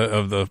think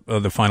of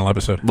the final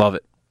episode? Love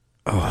it.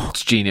 Oh,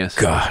 it's genius.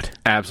 God,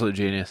 absolute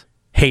genius.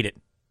 Hate it.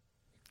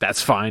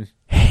 That's fine.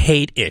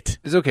 Hate it.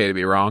 It's okay to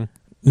be wrong.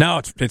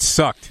 No, it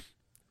sucked.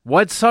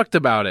 What sucked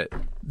about it?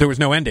 There was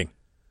no ending.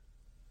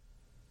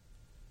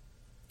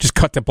 Just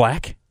cut to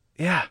black?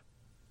 Yeah.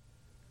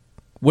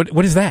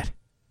 What is that?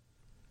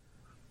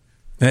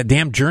 That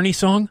damn Journey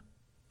song?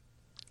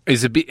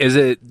 Is it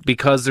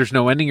because there's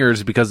no ending, or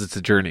is it because it's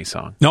a Journey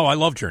song? No, I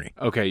love Journey.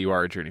 Okay, you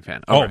are a Journey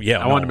fan. Oh, okay. yeah.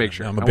 I wanted to make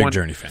sure. I'm a big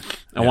Journey fan.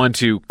 I want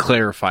to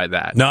clarify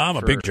that. No, I'm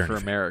a big Journey for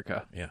fan.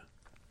 America. Yeah.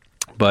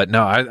 But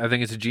no, I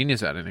think it's a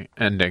genius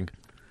ending.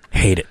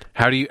 Hate it.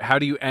 How do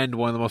you end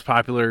one of the most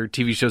popular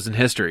TV shows in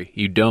history?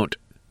 You don't.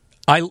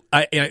 I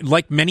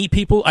like many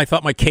people, I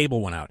thought my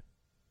cable went out.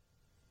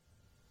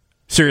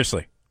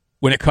 Seriously.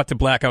 When it cut to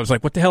black, I was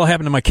like, what the hell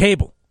happened to my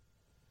cable?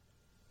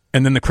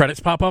 And then the credits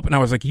pop up, and I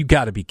was like, you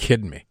got to be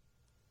kidding me.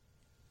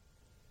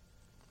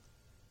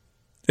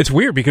 It's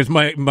weird because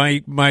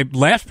my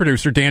last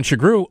producer, Dan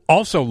Shagru,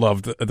 also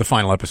loved the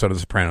final episode of The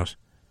Sopranos.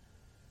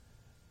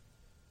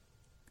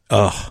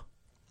 Ugh.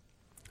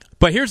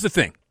 But here's the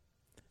thing.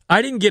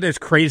 I didn't get as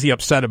crazy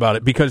upset about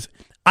it because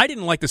I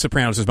didn't like The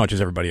Sopranos as much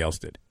as everybody else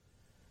did.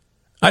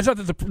 I thought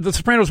that the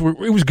Sopranos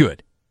it was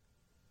good.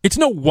 It's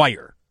no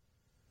Wire.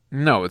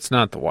 No, it's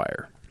not The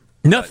Wire.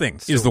 Nothing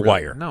is The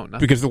Wire. No,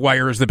 nothing. Because The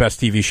Wire is the best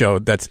TV show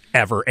that's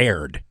ever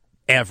aired,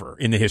 ever,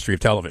 in the history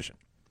of television.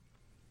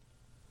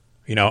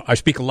 You know, I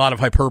speak a lot of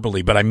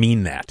hyperbole, but I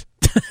mean that.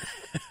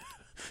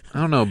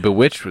 I don't know.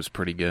 Bewitched was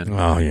pretty good.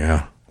 Oh,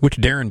 yeah. Which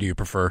Darren do you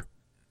prefer?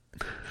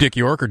 Dick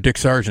York or Dick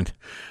Sargent?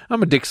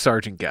 I'm a Dick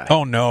Sargent guy.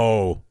 Oh,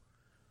 no.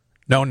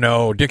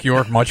 No. Dick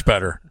York, much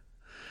better.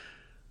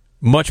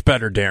 Much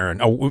better, Darren.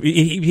 Oh,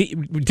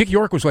 Dick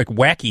York was like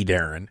wacky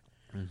Darren,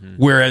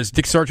 whereas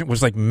Dick Sargent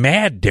was like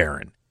mad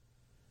Darren.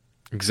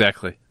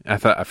 Exactly. I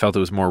felt it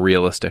was more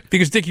realistic.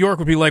 Because Dick York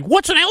would be like,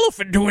 what's an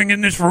elephant doing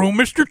in this room?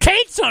 Mr.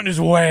 Tate's on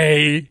his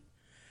way.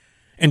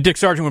 And Dick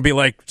Sargent would be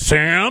like,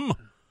 Sam,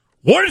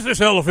 what is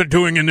this elephant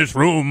doing in this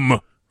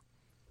room?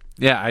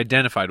 Yeah, I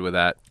identified with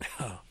that.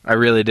 I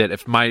really did.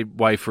 If my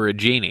wife were a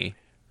genie,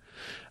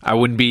 I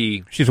wouldn't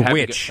be... She's a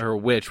witch. Or a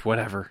witch,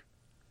 whatever.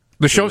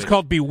 The show's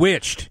called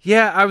Bewitched.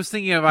 Yeah, I was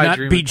thinking of I Not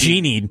Dream Be of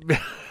Genied.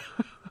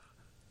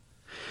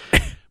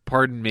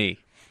 Pardon me.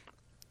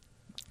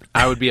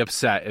 I would be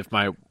upset if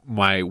my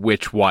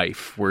witch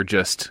wife were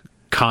just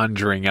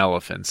conjuring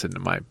elephants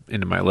into my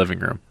living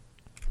room.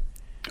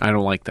 I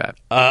don't like that.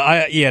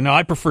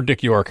 I prefer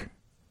Dick York.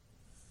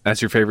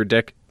 That's your favorite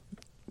Dick?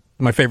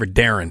 My favorite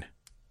Darren.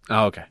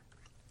 Oh, okay.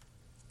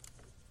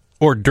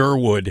 Or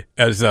Durwood,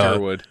 as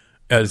Durwood.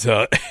 as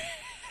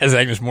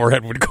Agnes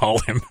Moorehead would call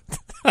him.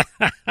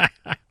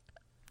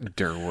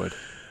 Durwood.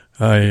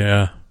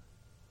 Yeah.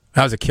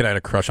 I was a kid, I had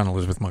a crush on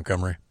Elizabeth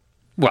Montgomery.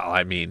 Well,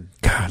 I mean,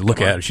 God, look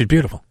at her. She's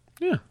beautiful.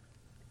 Yeah.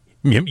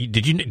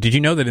 Did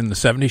you know that in the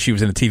 70s she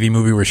was in a TV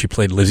movie where she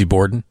played Lizzie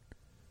Borden?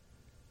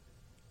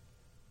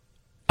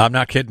 I'm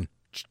not kidding.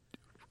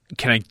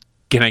 Can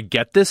I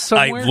get this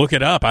somewhere? I look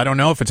it up. I don't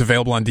know if it's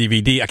available on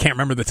DVD. I can't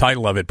remember the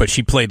title of it, but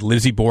she played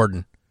Lizzie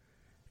Borden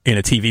in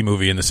a TV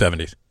movie in the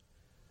 70s.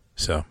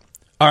 So,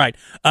 all right.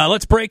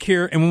 Let's break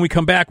here, and when we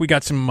come back, we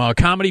got some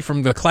comedy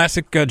from the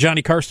classic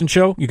Johnny Carson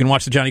show. You can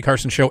watch the Johnny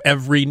Carson show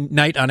every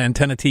night on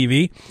Antenna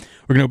TV.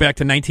 We're going to go back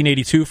to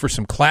 1982 for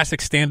some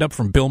classic stand-up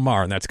from Bill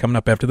Maher, and that's coming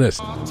up after this.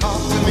 Talk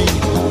to me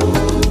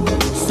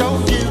so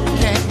you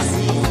can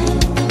see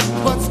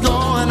what's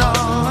going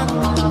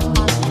on.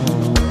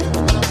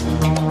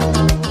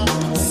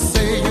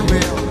 Say you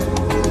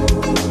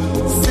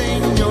will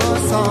sing your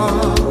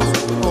songs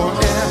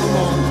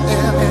forevermore,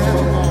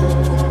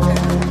 evermore.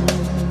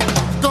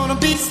 Gonna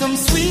be some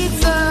sweet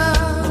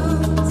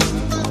sounds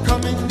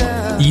coming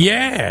down.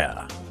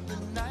 Yeah.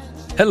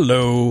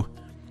 Hello.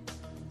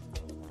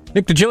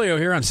 Nick Digilio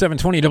here on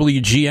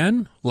 720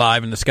 WGN,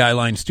 live in the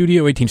Skyline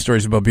studio, 18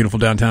 stories above beautiful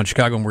downtown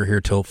Chicago, and we're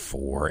here till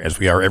 4, as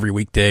we are every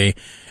weekday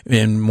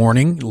in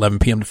morning, 11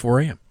 p.m. to 4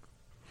 a.m.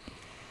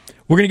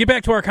 We're going to get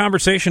back to our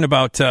conversation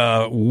about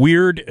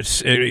weird,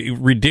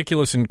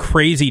 ridiculous, and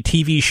crazy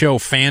TV show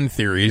fan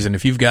theories, and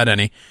if you've got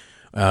any,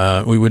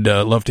 we would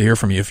love to hear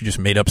from you if you just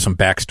made up some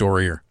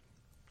backstory or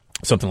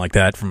something like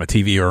that from a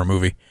TV or a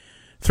movie.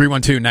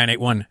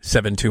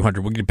 312-981-7200.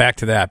 We'll get back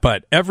to that,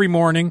 but every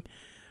morning,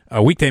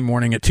 a weekday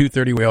morning at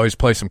 2:30, we always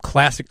play some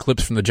classic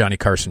clips from the Johnny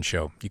Carson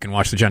Show. You can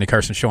watch the Johnny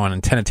Carson Show on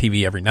Antenna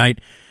TV every night.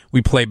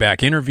 We play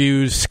back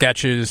interviews,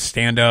 sketches,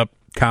 stand-up,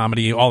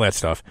 comedy, all that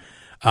stuff.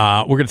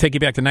 We're going to take you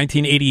back to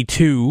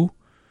 1982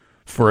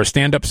 for a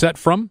stand-up set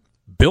from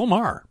Bill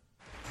Maher.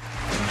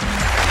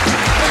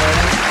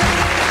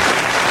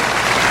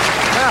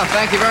 Well,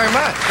 thank you very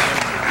much.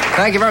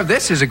 Thank you very much.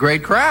 This is a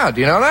great crowd.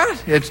 You know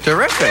that? It's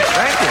terrific.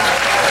 Thank you.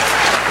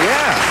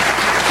 Yeah.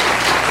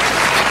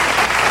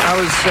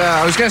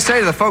 I was going to say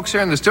to the folks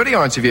here in the studio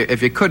audience,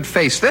 if you could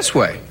face this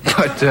way,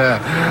 but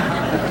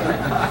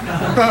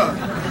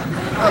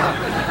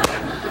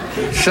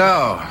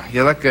so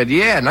you look good.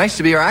 Yeah, nice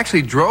to be here. I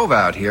actually drove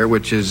out here,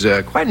 which is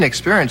quite an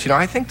experience. You know,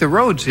 I think the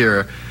roads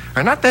here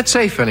are not that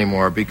safe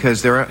anymore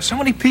because there are so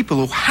many people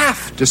who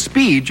have to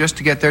speed just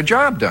to get their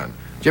job done.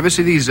 Did you ever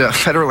see these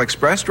Federal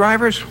Express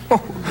drivers?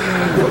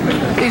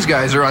 These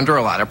guys are under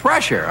a lot of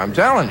pressure, I'm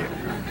telling you.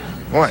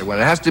 Boy, when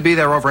it has to be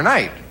there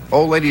overnight,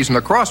 old ladies in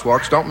the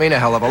crosswalks don't mean a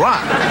hell of a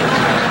lot.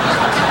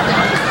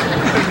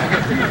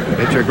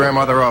 Get your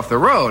grandmother off the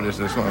road is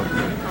this one.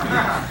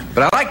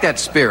 But I like that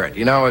spirit.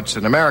 You know, it's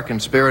an American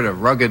spirit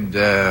of rugged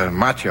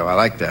macho. I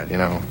like that, you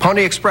know.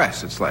 Pony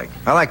Express, it's like.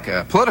 I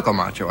like political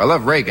macho. I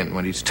love Reagan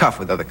when he's tough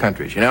with other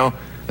countries, you know.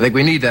 I think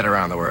we need that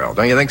around the world.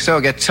 Don't you think so?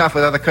 Get tough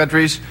with other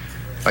countries.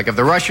 Like if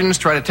the Russians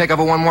try to take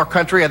over one more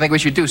country, I think we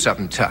should do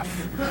something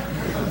tough.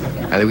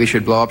 I think we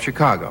should blow up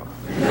Chicago.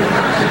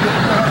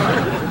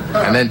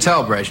 And then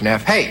tell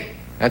Brezhnev, hey,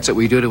 that's what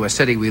we do to a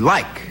city we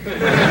like.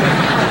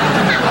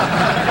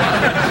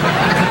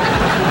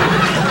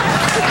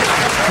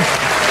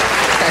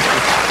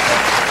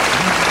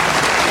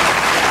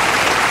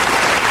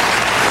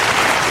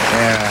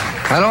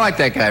 Yeah, I don't like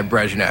that guy,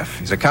 Brezhnev.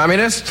 He's a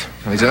communist.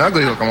 He's an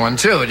ugly-looking one,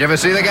 too. Did you ever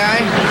see the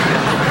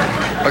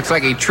guy? Looks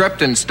like he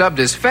tripped and stubbed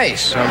his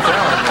face, I'm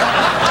telling you.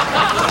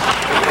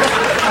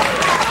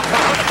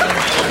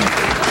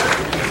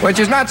 Which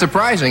is not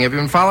surprising. Have you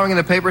been following in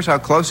the papers how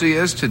close he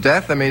is to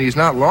death? I mean, he's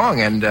not long,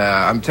 and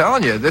I'm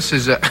telling you, this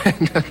is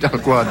don't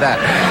applaud that.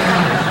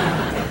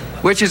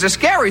 Which is a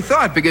scary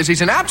thought, because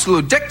he's an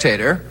absolute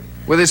dictator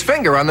with his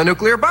finger on the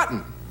nuclear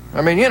button.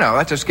 I mean, you know,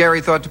 that's a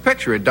scary thought to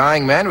picture, a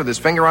dying man with his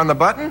finger on the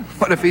button.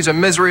 What if he's a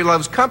misery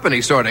loves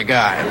company sort of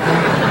guy?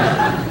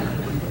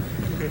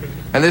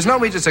 And there's no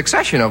means of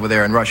succession over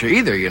there in Russia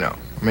either, you know.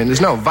 I mean,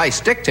 there's no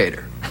vice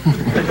dictator.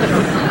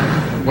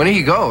 When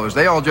he goes,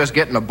 they all just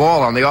get in a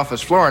ball on the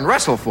office floor and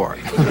wrestle for it.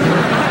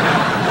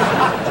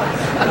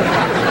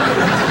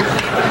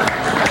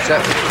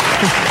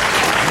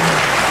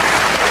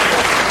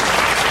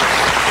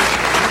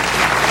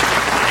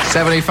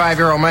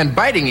 75-year-old men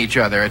biting each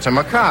other. It's a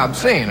macabre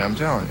scene, I'm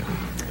telling you.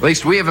 At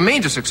least we have a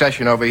means of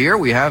succession over here.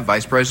 We have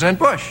Vice President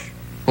Bush,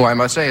 who I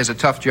must say is a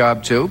tough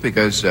job, too,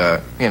 because,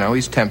 you know,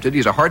 he's tempted.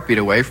 He's a heartbeat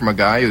away from a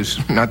guy who's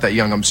not that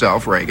young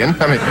himself, Reagan.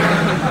 I mean,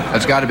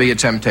 that's got to be a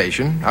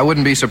temptation. I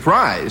wouldn't be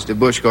surprised if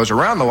Bush goes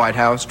around the White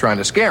House trying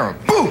to scare him.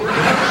 Boom!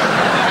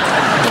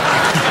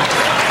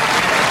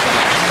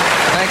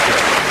 Thank you.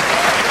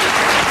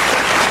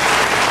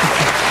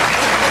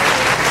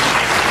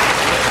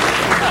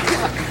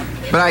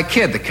 But I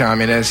kid the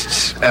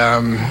communists.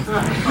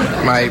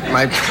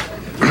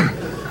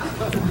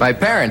 My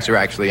parents are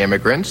actually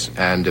immigrants,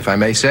 and if I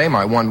may say,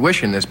 my one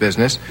wish in this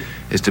business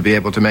is to be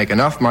able to make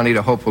enough money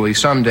to hopefully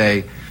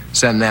someday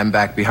send them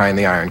back behind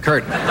the Iron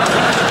Curtain.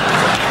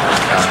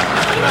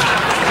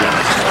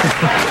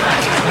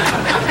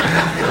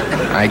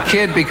 I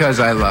kid because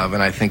I love,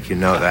 and I think you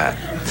know that.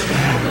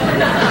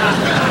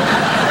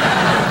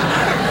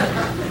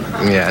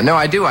 Yeah, no,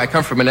 I do. I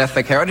come from an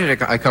ethnic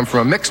heritage. I come from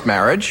a mixed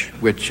marriage,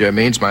 which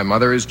means my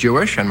mother is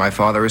Jewish and my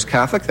father is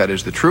Catholic. That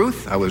is the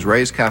truth. I was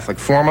raised Catholic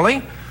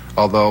formally.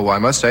 Although I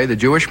must say the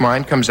Jewish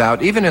mind comes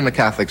out, even in the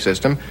Catholic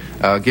system.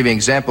 Give you an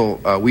example,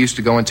 we used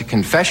to go into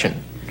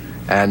confession,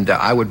 and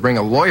I would bring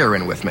a lawyer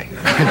in with me.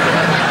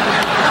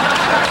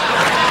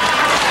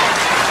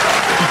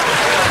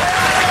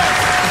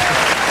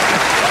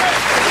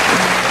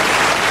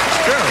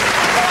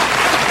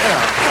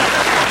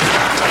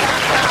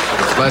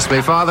 Bless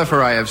me, Father,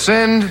 for I have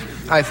sinned.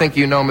 I think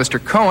you know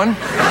Mr. Cohen.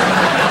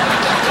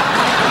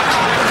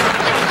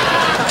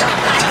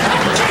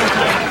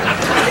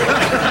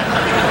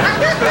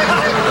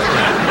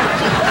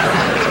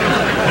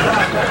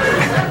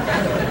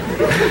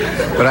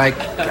 But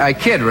I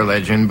kid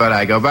religion, but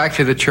I go back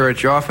to the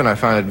church often. I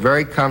find it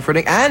very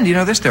comforting. And, you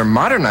know this, they're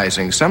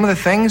modernizing some of the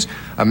things.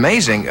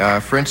 Amazing.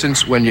 For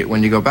instance, when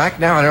you go back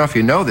now, I don't know if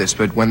you know this,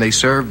 but when they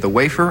serve the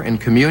wafer in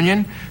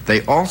communion,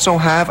 they also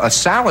have a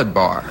salad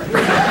bar.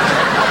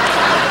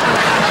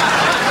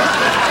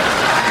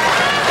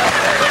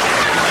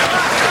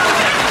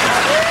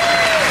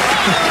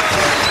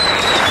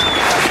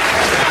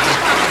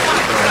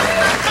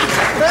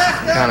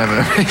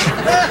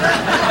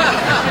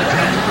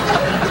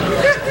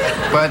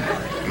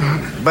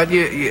 But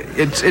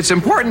it's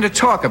important to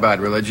talk about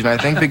religion, I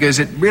think, because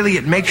it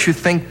makes you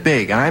think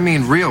big. And I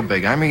mean real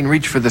big. I mean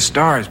reach for the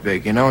stars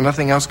big, you know.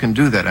 Nothing else can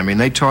do that. I mean,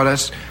 they taught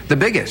us the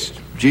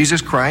biggest.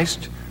 Jesus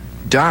Christ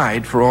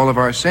died for all of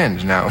our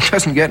sins. Now, it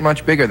doesn't get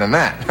much bigger than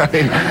that. I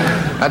mean,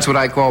 that's what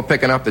I call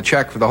picking up the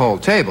check for the whole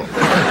table.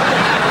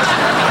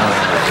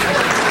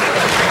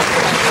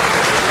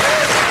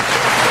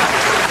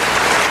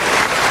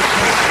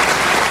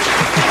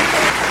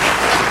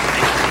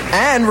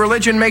 And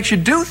religion makes you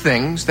do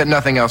things that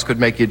nothing else could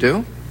make you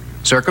do.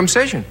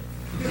 Circumcision.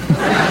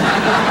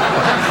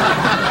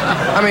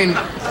 I mean,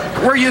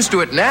 we're used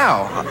to it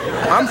now.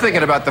 I'm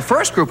thinking about the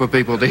first group of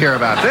people to hear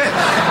about this.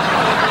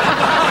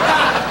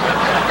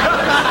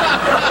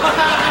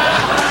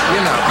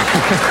 You know.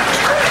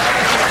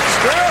 It's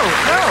true.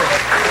 No.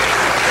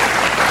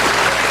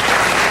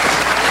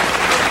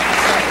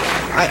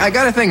 I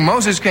got to think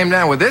Moses came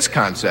down with this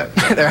concept.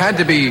 There had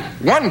to be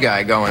one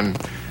guy going,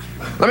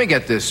 let me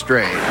get this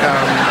straight.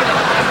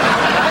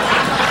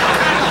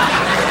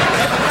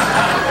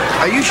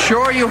 Are you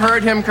sure you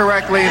heard him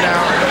correctly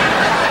now?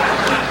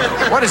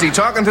 What, is he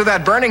talking through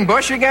that burning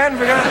bush again?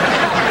 Anyone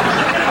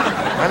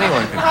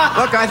can.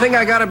 Look, I think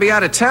I got to be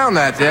out of town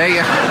that day.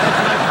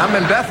 I'm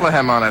in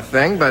Bethlehem on a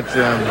thing, but...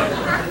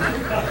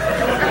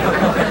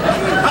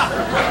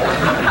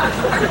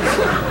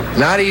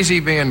 Not easy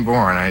being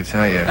born, I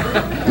tell you.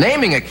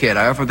 Naming a kid,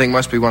 I often think,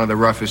 must be one of the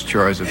roughest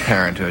chores of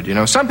parenthood. You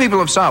know, some people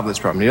have solved this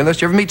problem. You know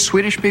this? You ever meet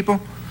Swedish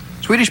people?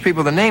 Swedish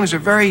people, the names are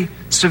very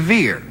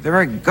severe. They're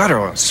very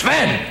guttural.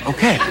 Sven!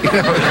 Okay. You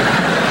know,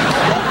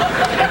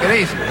 take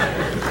it easy.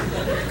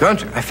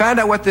 I found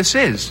out what this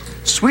is.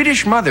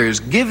 Swedish mothers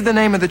give the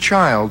name of the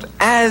child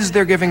as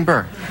they're giving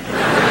birth.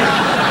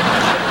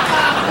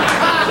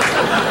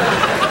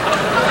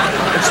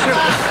 It's true.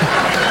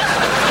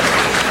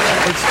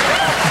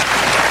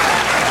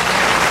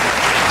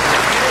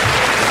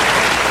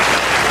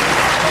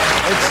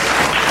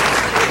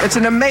 It's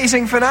an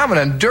amazing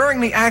phenomenon. During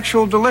the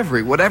actual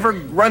delivery, whatever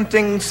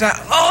grunting sound...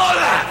 Oh,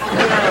 that!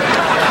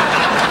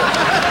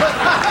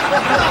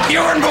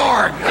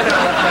 Bjornborg!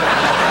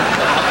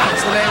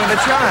 That's the name of the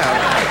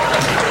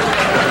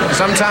child.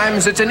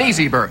 Sometimes it's an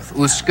easy birth.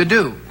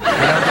 Uskadu.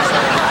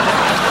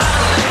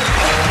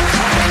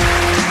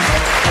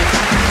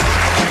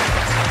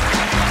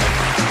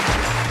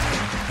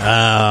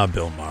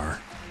 Bill Maher.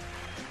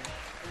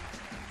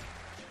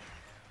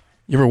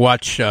 You ever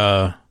watch...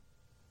 what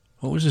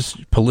was this?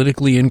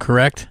 Politically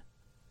Incorrect?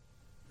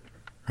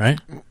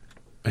 Right?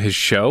 His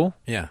show?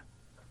 Yeah.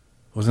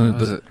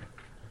 Wasn't it?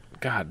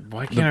 God,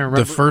 why can't I remember?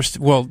 The first,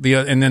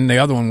 and then the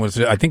other one was,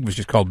 I think it was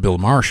just called Bill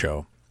Maher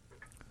Show.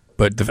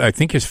 But I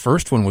think his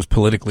first one was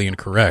Politically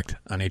Incorrect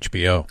on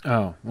HBO.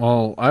 Oh,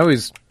 well, I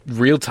always,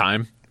 Real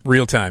Time.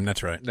 Real Time,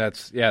 that's right.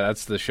 That's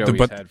the show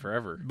he's had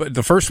forever. But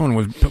the first one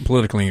was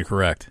Politically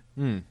Incorrect.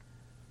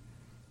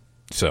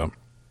 So...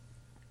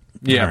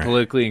 Yeah, right.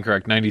 Politically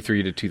Incorrect,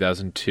 93 to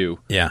 2002.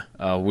 Yeah.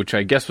 Which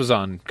I guess was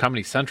on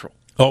Comedy Central.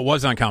 Oh, it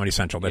was on Comedy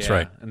Central, that's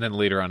right. And then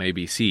later on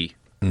ABC.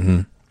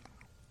 Mm-hmm.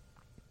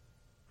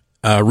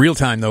 Real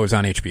Time, though, is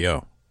on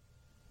HBO.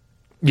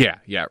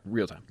 Yeah,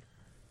 Real Time.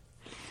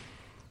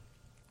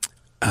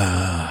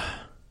 That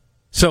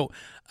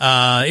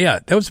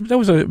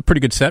was a pretty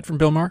good set from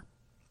Bill Maher.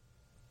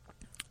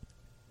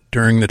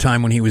 During the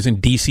time when he was in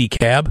DC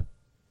Cab.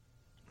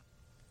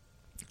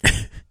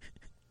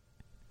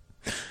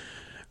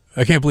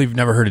 I can't believe you've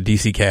never heard of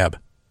DC Cab.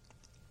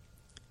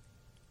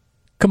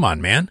 Come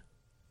on, man.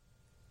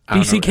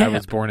 DC Cab. I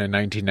was born in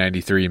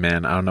 1993,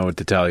 man. I don't know what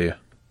to tell you.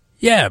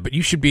 Yeah, but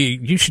you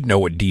should know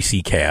what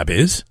DC Cab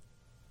is.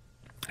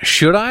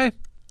 Should I?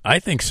 I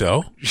think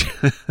so.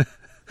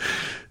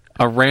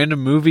 A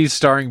random movie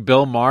starring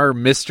Bill Maher,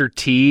 Mr.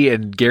 T,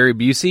 and Gary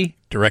Busey?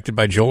 Directed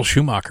by Joel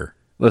Schumacher.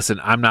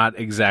 Listen, I'm not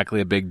exactly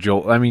a big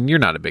Joel... I mean, you're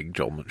not a big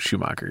Joel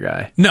Schumacher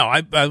guy. No,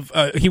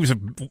 he was a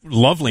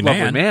lovely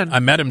man. I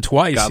met him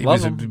twice. God he love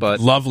was him, a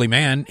but... lovely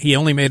man. He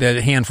only made a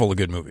handful of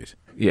good movies.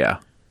 Yeah.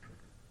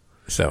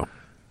 So...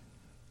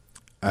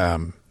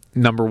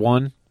 Number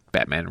one,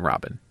 Batman and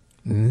Robin.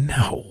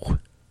 No.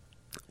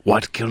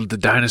 What killed the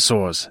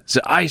dinosaurs?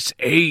 The Ice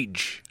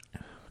Age.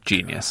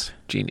 Genius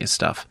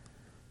stuff.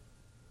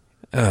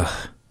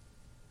 Ugh.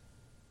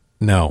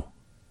 No.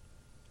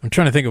 I'm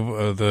trying to think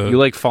of the... You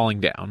like Falling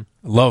Down.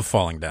 Love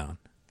Falling Down.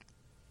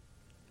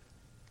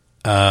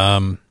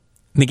 The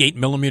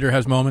 8mm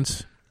has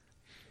moments.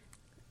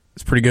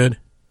 It's pretty good.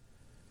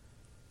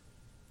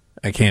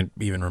 I can't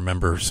even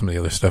remember some of the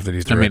other stuff that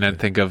he's directed. I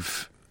think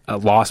of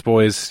Lost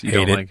Boys.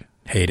 You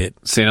Hate it.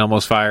 St.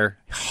 Elmo's Fire.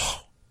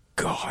 Oh,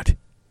 God.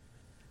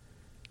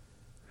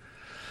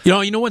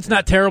 You know what's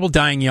not terrible?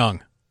 Dying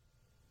Young.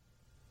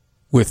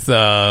 With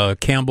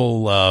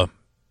Campbell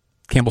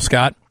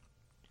Scott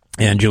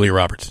and Julia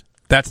Roberts.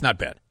 That's not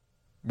bad.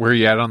 Where are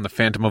you at on the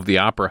Phantom of the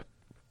Opera?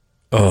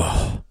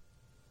 Oh.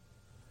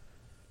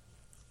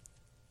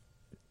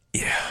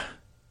 Yeah.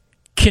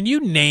 Can you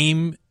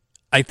name...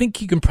 I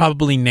think you can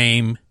probably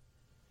name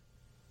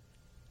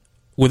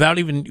without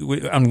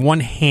even on one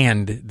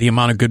hand the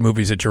amount of good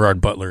movies that Gerard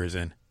Butler is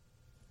in.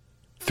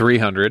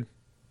 300.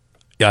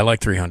 Yeah, I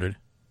like 300.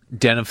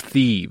 Den of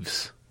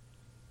Thieves.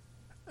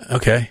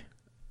 Okay.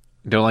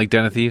 Don't like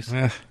Den of Thieves?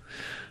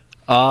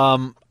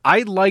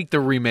 I like the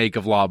remake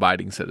of Law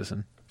Abiding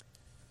Citizen.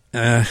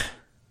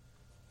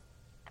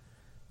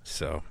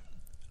 So,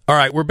 all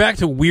right, we're back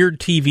to weird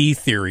TV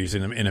theories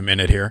in a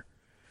minute here.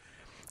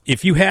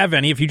 If you have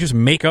any, if you just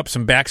make up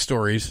some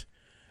backstories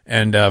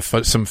and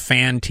some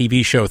fan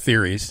TV show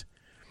theories,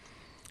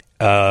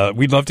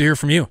 we'd love to hear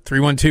from you.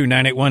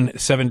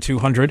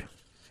 312-981-7200.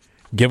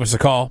 Give us a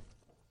call.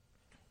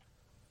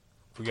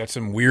 We got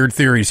some weird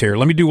theories here.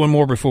 Let me do one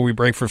more before we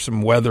break for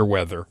some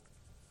weather.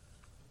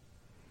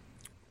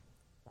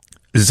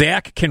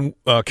 Zach can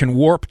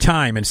warp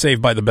time and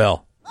Saved by the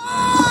Bell.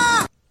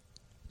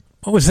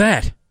 What was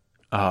that?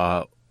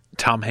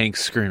 Tom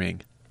Hanks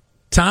screaming.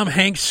 Tom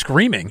Hanks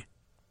screaming?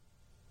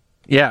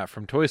 Yeah,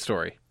 from Toy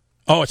Story.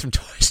 Oh, it's from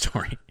Toy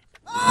Story.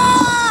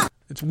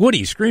 It's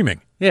Woody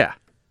screaming. Yeah.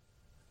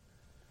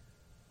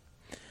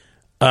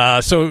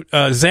 So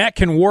Zach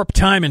can warp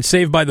time and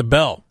Saved by the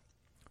Bell.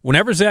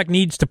 Whenever Zach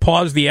needs to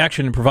pause the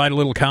action and provide a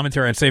little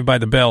commentary on Saved by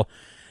the Bell,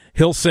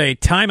 he'll say,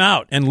 time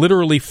out, and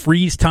literally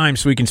freeze time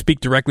so he can speak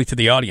directly to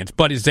the audience.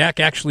 But is Zach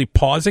actually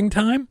pausing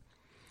time?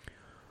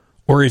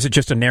 Or is it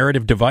just a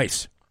narrative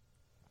device?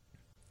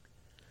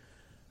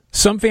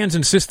 Some fans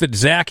insist that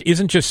Zach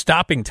isn't just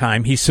stopping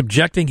time, he's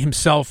subjecting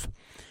himself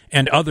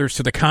and others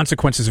to the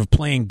consequences of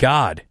playing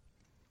God.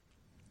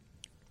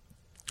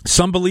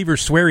 Some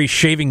believers swear he's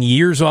shaving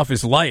years off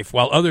his life,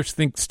 while others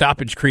think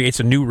stoppage creates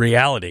a new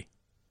reality.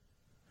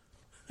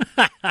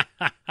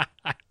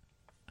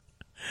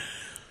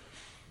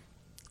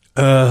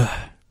 Yeah,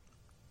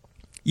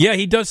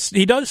 he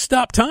does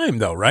stop time,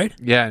 though, right?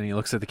 Yeah, and he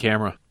looks at the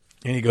camera.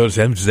 And he goes,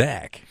 I'm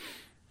Zach.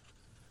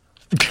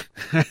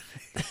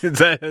 Is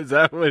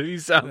that what he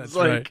sounds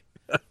like?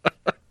 Right.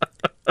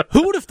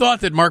 Who would have thought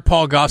that Mark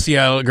Paul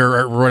Gossielager,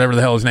 or whatever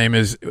the hell his name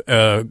is,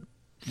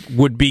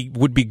 would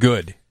be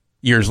good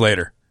years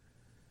later?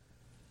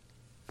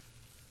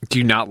 Do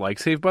you not like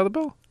Saved by the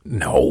Bell?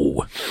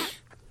 No.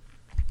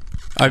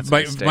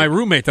 My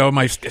roommate, though,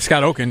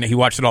 Scott Oaken, he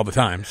watched it all the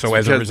time. So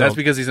as a result, that's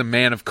because he's a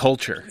man of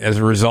culture. As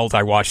a result,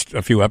 I watched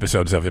a few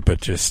episodes of it, but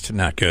just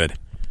not good.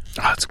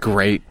 Oh, it's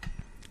great.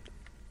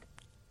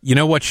 You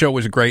know what show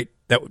was great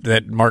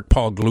that Mark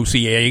Paul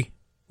Gossielager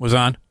was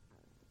on?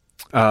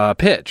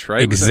 Pitch,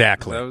 right?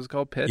 Exactly. That was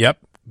called Pitch? Yep.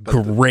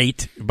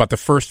 Great. About the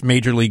first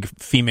major league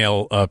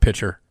female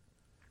pitcher.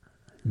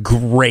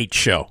 Great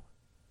show.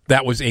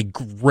 That was a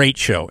great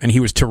show, and he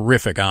was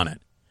terrific on it.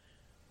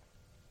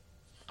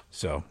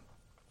 So,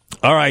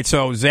 all right,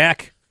 so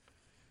Zach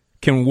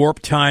can warp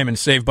time and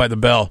Saved by the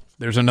Bell.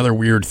 There's another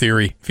weird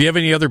theory. If you have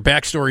any other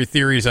backstory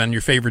theories on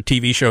your favorite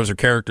TV shows or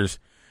characters,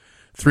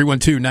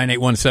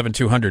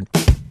 312-981-7200.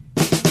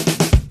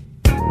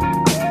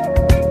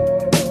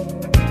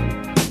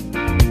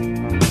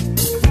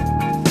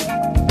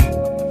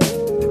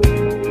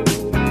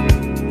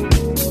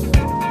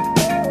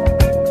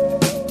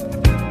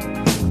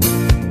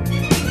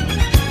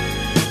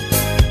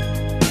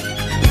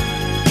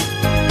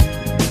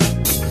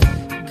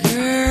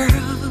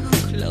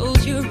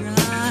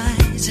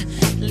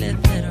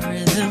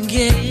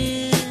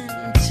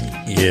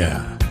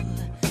 Yeah.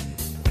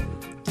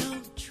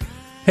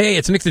 Hey,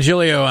 it's Nick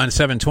Digilio on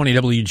 720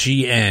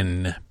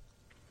 WGN.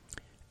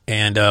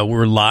 And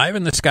we're live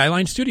in the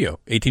Skyline Studio,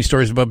 18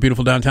 stories above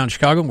beautiful downtown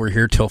Chicago. We're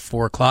here till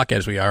 4 o'clock,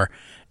 as we are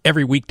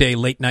every weekday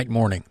late night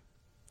morning.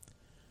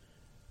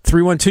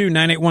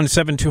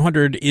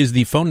 312-981-7200 is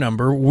the phone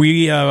number.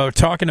 We are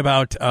talking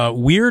about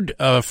weird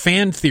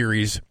fan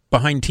theories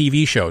behind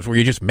TV shows where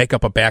you just make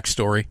up a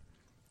backstory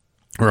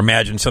or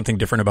imagine something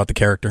different about the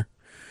character.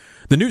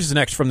 The news is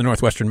next from the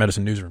Northwestern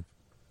Medicine Newsroom.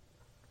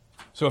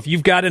 So if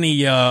you've got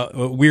any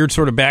weird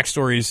sort of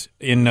backstories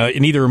in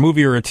either a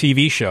movie or a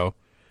TV show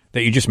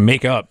that you just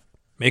make up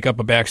a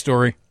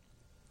backstory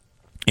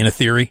in a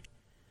theory,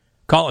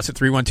 call us at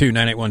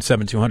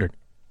 312-981-7200.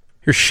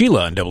 Here's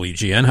Sheila on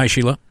WGN. Hi,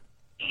 Sheila.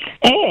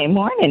 Hey,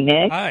 morning,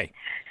 Nick. Hi.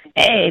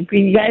 Hey,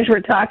 you guys were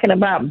talking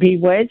about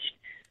Bewitched.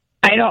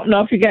 I don't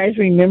know if you guys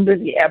remember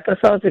the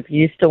episodes if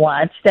you used to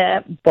watch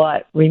that,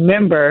 but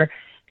remember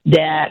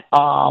that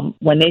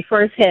when they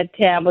first had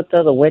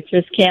Tabitha, the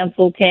Witches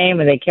Council came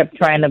and they kept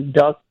trying to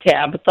abduct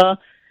Tabitha,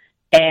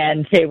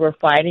 and they were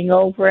fighting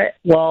over it.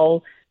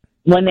 Well,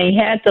 when they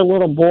had the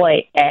little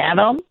boy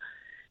Adam,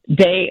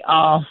 they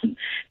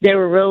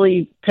were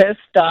really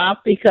pissed off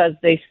because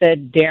they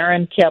said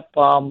Darren kept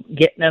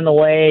getting in the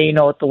way,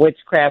 with the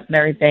witchcraft and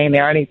everything.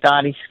 They already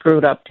thought he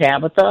screwed up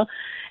Tabitha.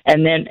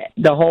 And then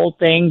the whole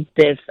thing,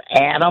 this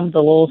Adam, the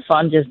little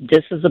son, just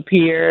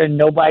disappeared and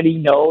nobody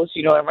knows.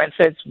 Everyone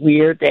says it's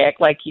weird. They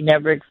act like he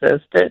never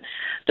existed.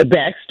 The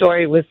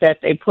backstory was that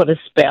they put a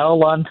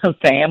spell on the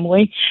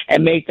family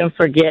and made them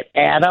forget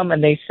Adam,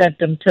 and they sent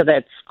them to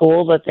that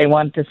school that they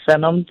wanted to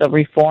send them, the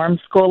reform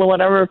school or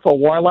whatever, for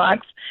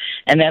warlocks.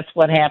 And that's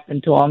what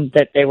happened to them,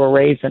 that they were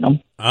raising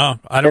them. Oh,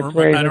 I don't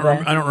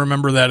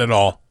remember that at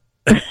all.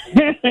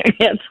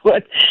 That's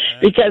what,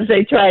 because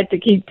they tried to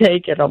keep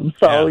taking them.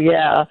 So,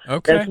 yeah,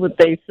 Okay. that's what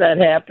they said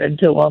happened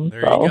to them.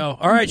 There you go.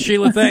 All right,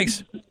 Sheila,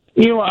 thanks.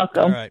 You're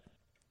welcome. All right.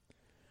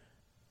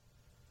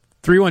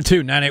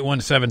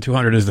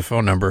 312-981-7200 is the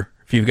phone number.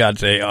 If you've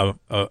got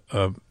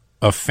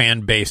a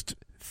fan-based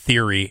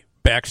theory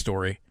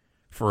backstory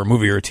for a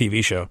movie or a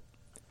TV show.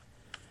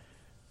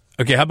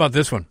 Okay, how about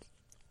this one?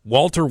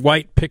 Walter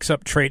White picks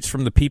up traits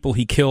from the people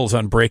he kills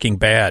on Breaking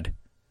Bad.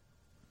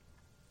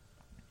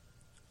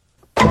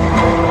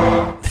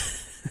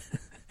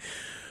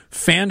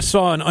 Fans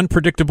saw an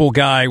unpredictable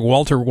guy,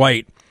 Walter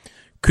White,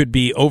 could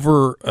be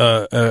over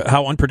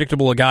how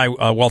unpredictable a guy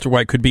Walter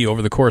White could be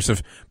over the course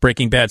of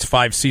Breaking Bad's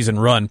 5-season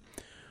run.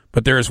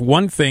 But there is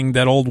one thing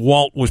that old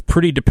Walt was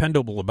pretty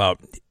dependable about.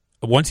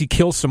 Once he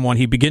kills someone,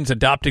 he begins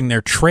adopting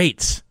their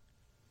traits.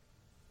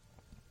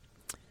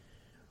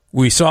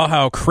 We saw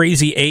how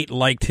Crazy 8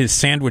 liked his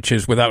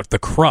sandwiches without the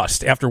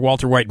crust. After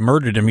Walter White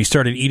murdered him, he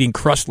started eating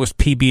crustless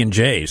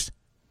PB&Js.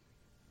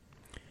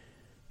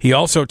 He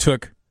also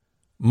took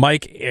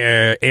Mike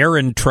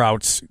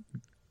Ehrentraut's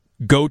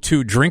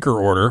go-to drinker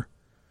order,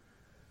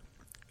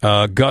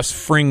 Gus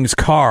Fring's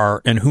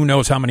car, and who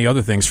knows how many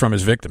other things from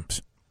his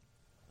victims.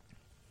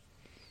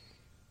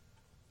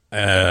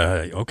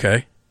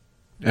 Okay.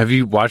 Have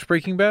you watched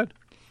Breaking Bad?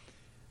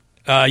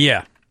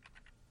 Yeah.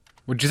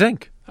 What'd you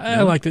think?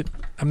 I liked it.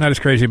 I'm not as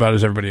crazy about it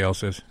as everybody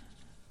else is.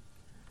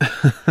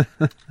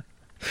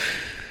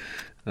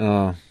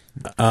 I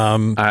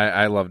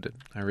loved it.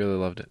 I really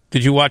loved it.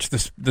 Did you watch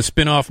the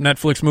spin-off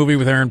Netflix movie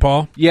with Aaron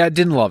Paul? Yeah, I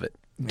didn't love it.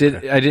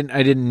 I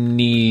didn't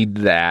need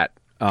that.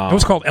 It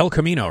was called El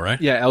Camino, right?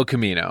 Yeah, El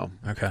Camino.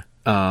 Okay.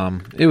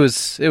 It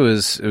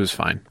was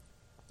fine.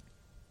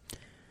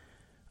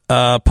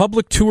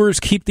 Public tours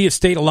keep the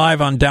estate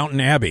alive on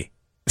Downton Abbey.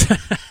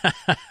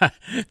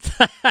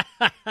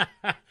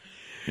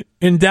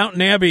 In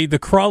Downton Abbey, the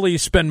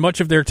Crawleys spend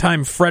much of their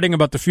time fretting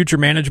about the future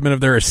management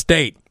of their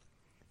estate.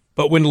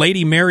 But when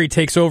Lady Mary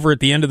takes over at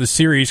the end of the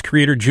series,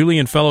 creator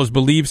Julian Fellows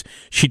believes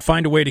she'd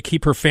find a way to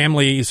keep her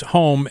family's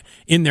home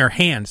in their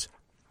hands.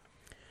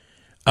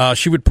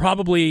 She would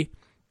probably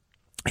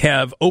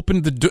have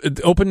opened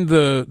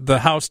the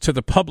house to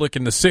the public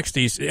in the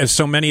 60s, as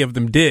so many of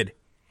them did,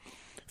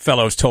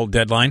 Fellows told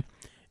Deadline.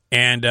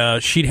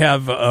 And she'd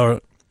have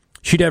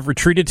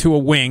retreated to a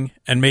wing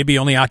and maybe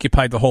only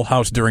occupied the whole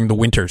house during the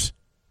winters.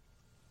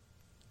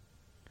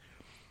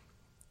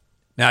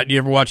 Now, do you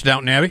ever watch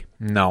Downton Abbey?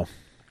 No.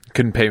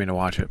 Couldn't pay me to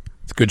watch it.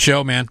 It's a good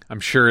show, man. I'm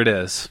sure it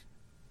is.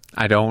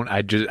 I don't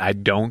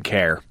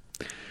care.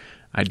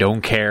 I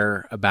don't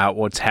care about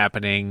what's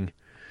happening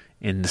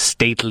in the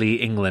stately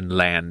England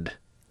land.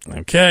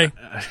 Okay.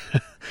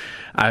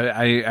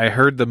 I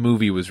heard the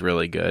movie was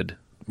really good.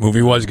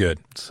 Movie was good.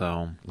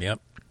 So, yep.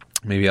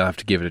 Maybe I'll have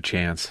to give it a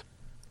chance.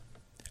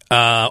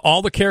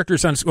 All the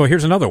characters on... Well,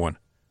 here's another one.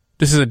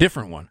 This is a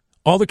different one.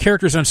 All the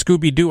characters on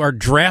Scooby-Doo are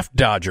draft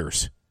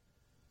dodgers.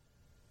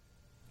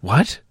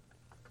 What?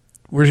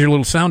 Where's your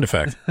little sound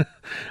effect?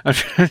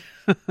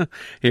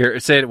 Here,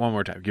 say it one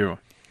more time. Give me one.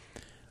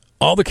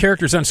 All the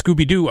characters on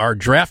Scooby-Doo are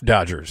draft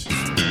dodgers.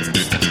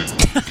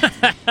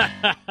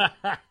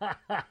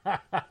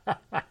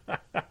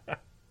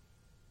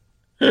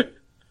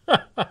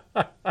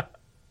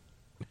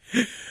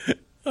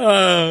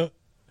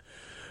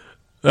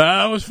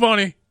 That was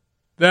funny.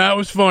 That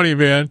was funny,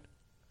 man.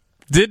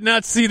 Did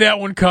not see that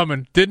one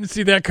coming. Didn't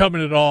see that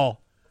coming at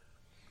all.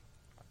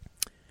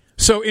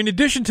 So, in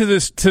addition to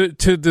this, to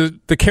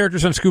the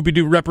characters on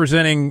Scooby-Doo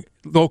representing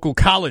local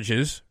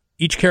colleges,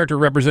 each character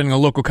representing a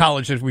local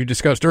college, as we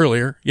discussed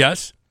earlier,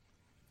 yes?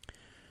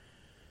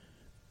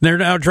 They're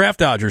now draft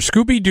dodgers.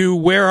 Scooby-Doo,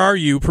 Where Are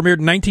You? Premiered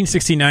in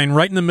 1969,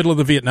 right in the middle of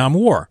the Vietnam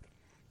War.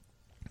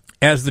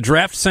 As the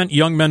draft sent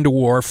young men to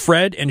war,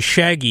 Fred and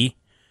Shaggy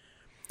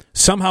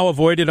somehow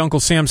avoided Uncle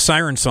Sam's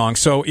siren song.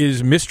 So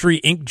is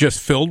Mystery Inc. just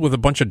filled with a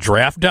bunch of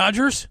draft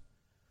dodgers?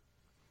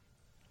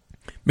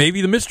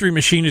 Maybe the Mystery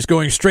Machine is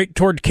going straight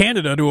toward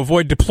Canada to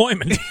avoid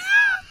deployment.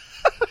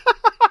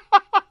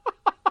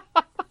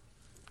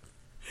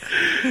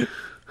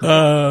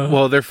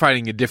 Well, they're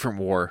fighting a different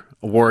war,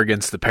 a war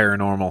against the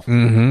paranormal.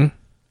 Mm-hmm.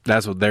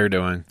 That's what they're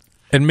doing.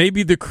 And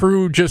maybe the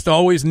crew just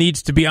always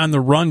needs to be on the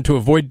run to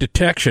avoid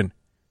detection.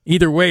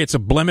 Either way, it's a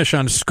blemish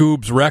on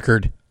Scoob's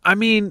record. I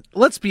mean,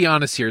 let's be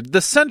honest here.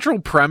 The central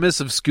premise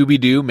of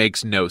Scooby-Doo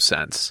makes no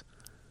sense.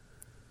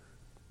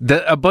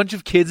 A bunch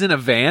of kids in a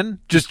van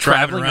just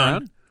traveling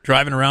around?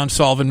 Driving around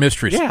solving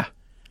mysteries. Yeah.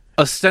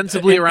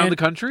 Ostensibly around the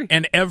country?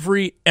 And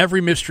every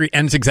mystery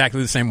ends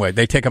exactly the same way.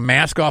 They take a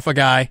mask off a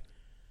guy.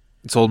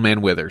 It's Old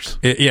Man Withers.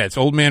 It's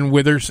Old Man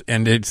Withers,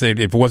 and if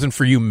it wasn't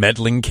for you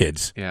meddling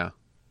kids. Yeah.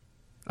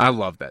 I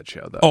love that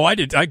show, though. Oh, I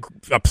did.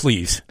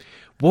 Please.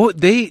 Well,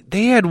 they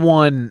had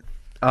one...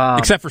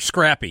 except for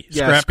Scrappy.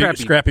 Yeah,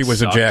 Scrappy was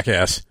sucked. a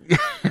jackass.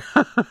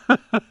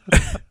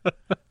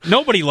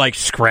 Nobody likes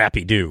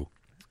Scrappy-Doo.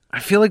 I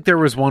feel like there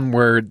was one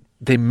where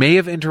they may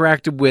have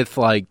interacted with,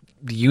 like,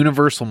 the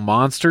Universal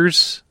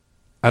Monsters.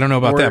 I don't know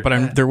about that,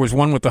 but there was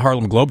one with the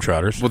Harlem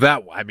Globetrotters.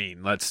 Well,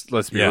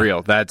 let's be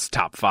real. That's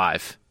top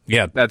 5.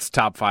 Yeah. That's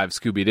top 5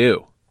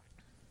 Scooby-Doo.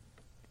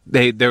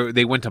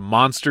 They went to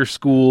monster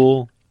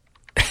school.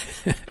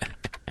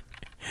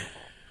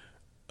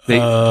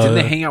 Didn't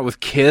they hang out with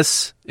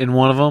Kiss in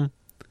one of them?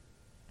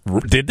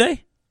 Did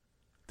they?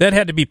 That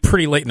had to be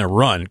pretty late in the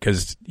run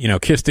because,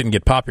 Kiss didn't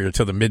get popular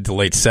until the mid to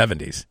late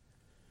 70s.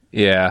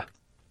 Yeah.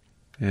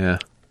 Yeah.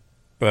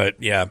 But,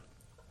 yeah.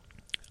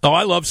 Oh,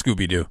 I love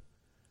Scooby-Doo.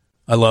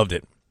 I loved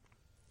it.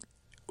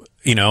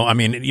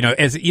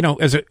 As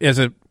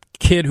a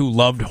kid who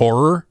loved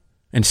horror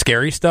and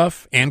scary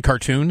stuff and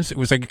cartoons, it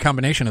was like a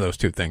combination of those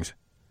two things.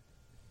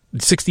 In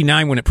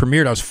 1969, when it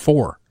premiered, I was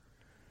 4.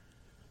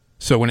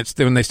 So when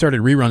they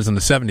started reruns in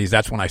the 70s,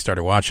 that's when I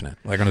started watching it,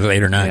 like when I was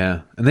 8 or 9.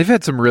 Yeah, and they've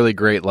had some really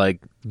great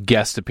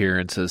guest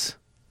appearances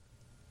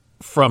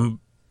on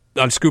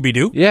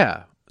Scooby-Doo.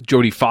 Yeah,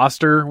 Jodie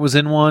Foster was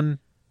in one.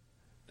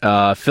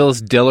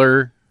 Phyllis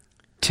Diller,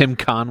 Tim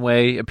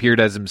Conway appeared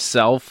as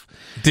himself.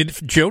 Did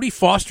Jodie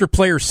Foster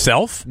play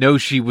herself? No,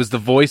 she was the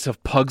voice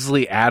of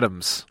Pugsley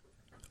Addams.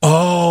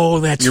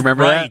 Oh, that's you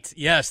remember right. That?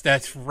 Yes,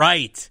 that's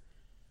right.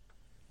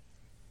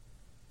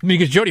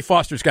 Because Jodie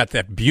Foster's got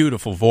that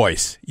beautiful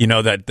voice,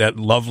 that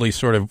lovely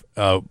sort of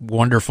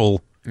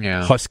wonderful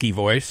husky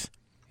voice.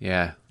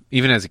 Yeah,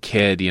 even as a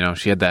kid,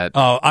 she had that.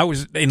 I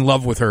was in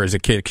love with her as a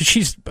kid because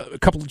she's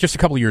just a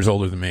couple years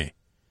older than me,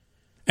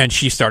 and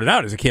she started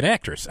out as a kid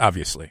actress,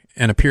 obviously,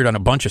 and appeared on a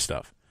bunch of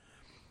stuff.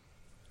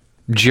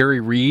 Jerry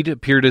Reed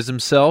appeared as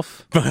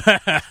himself.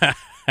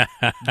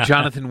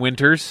 Jonathan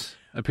Winters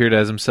appeared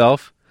as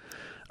himself.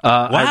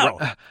 Wow.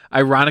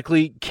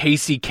 Ironically,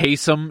 Casey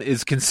Kasem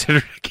is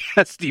considered a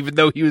guest, even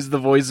though he was the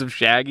voice of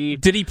Shaggy.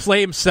 Did he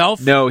play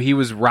himself? No, he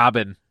was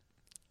Robin.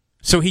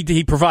 So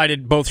he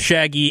provided both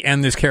Shaggy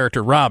and this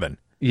character Robin.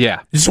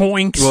 Yeah.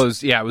 Zoinks.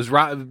 It was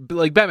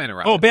like Batman and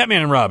Robin. Oh,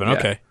 Batman and Robin. Yeah.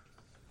 Okay.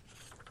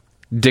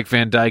 Dick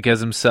Van Dyke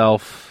as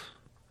himself.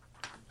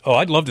 Oh,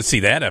 I'd love to see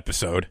that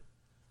episode.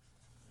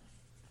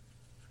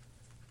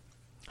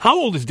 How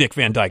old is Dick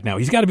Van Dyke now?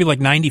 He's got to be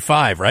like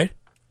 95, right?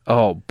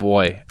 Oh,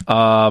 boy.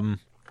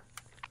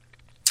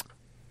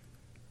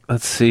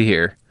 Let's see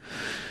here.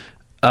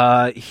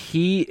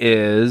 He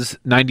is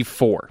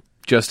 94,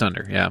 just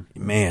under, yeah.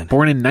 Man.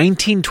 Born in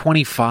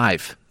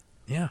 1925.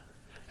 Yeah.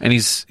 And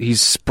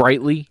he's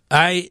sprightly.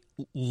 I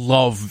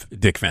love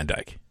Dick Van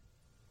Dyke.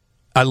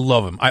 I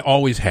love him. I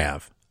always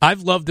have.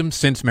 I've loved him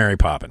since Mary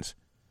Poppins.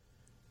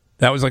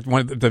 That was like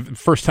one of the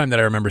first time that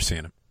I remember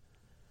seeing him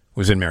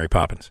was in Mary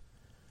Poppins.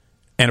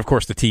 And, of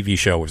course, the TV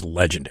show was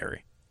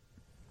legendary.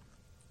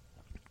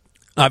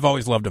 I've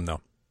always loved him,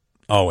 though.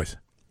 Always.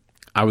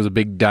 I was a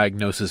big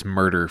Diagnosis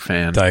Murder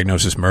fan.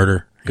 Diagnosis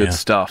Murder. Good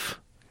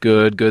stuff.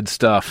 Good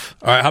stuff.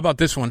 All right, how about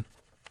this one?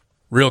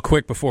 Real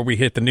quick before we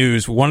hit the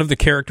news. One of the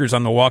characters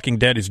on The Walking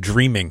Dead is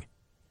dreaming.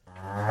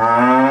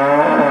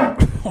 What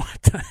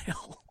the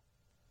hell?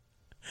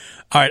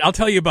 All right, I'll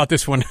tell you about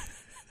this one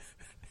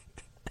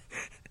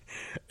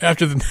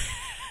after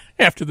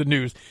the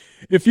news.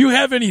 If you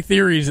have any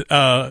theories,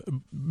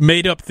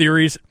 made-up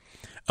theories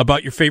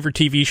about your favorite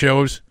TV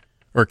shows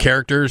or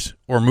characters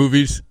or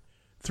movies,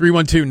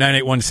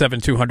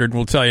 312-981-7200, and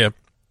we'll tell you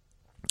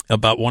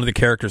about one of the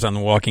characters on The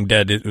Walking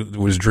Dead that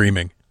was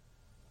dreaming.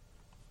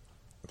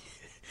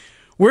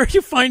 Where are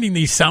you finding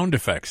these sound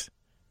effects?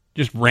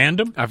 Just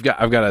random? I've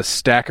got a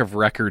stack of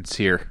records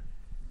here.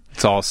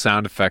 It's all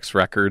sound effects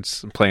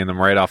records. I'm playing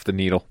them right off the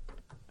needle.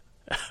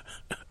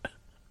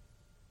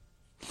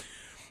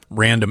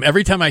 Random.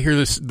 Every time I hear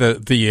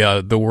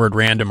the word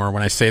random, or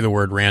when I say the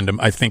word random,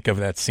 I think of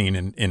that scene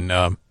in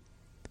Shaun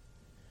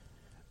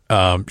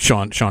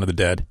of the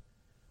Dead,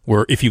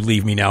 where "If You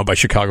Leave Me Now" by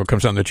Chicago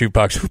comes on the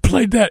jukebox. Who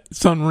played that?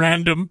 It's on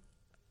random.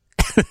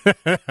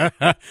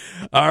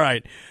 All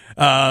right,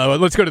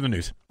 let's go to the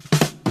news.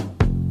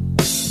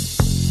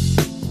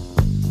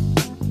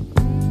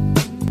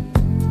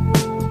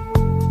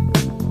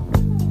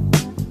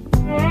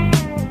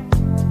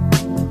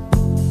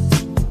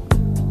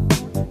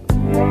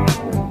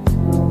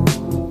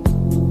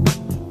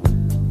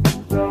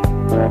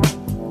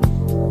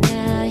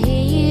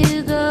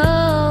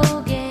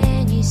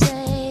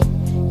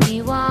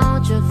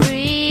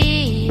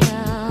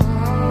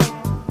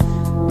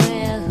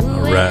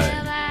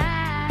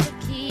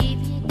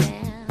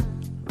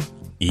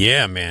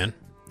 Yeah, man.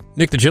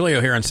 Nick Digilio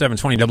here on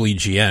 720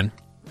 WGN.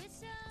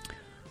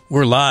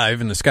 We're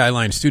live in the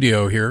Skyline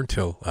studio here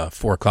until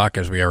 4 o'clock,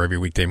 as we are every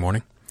weekday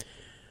morning,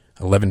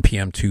 11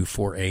 p.m. to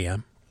 4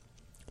 a.m.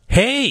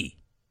 Hey!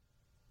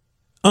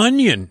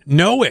 Onion,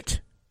 know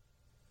it!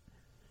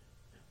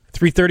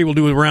 3:30, we'll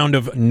do a round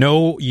of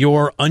Know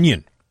Your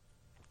Onion.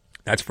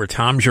 That's where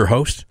Tom's your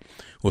host.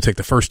 We'll take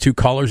the first 2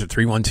 callers at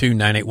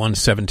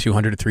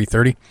 312-981-7200 at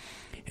 3:30.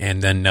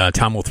 And then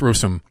Tom will throw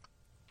some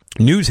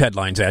news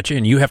headlines at you,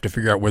 and you have to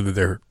figure out whether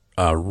they're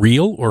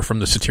real or from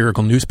the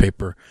satirical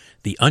newspaper,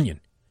 The Onion.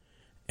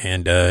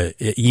 And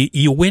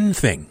you win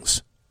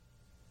things.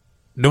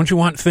 Don't you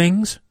want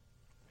things?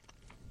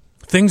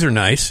 Things are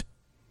nice.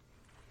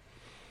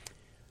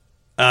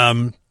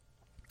 So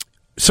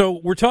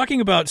we're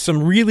talking about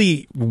some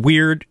really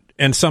weird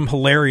and some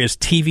hilarious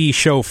TV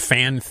show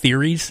fan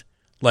theories,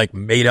 like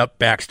made-up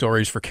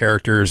backstories for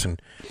characters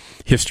and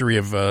history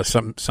of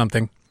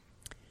something.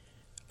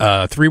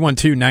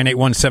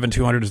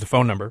 312-981-7200 is the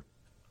phone number.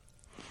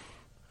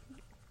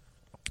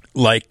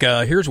 Like,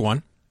 here's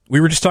one.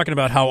 We were just talking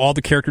about how all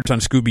the characters on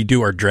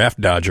Scooby-Doo are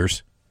draft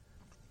dodgers.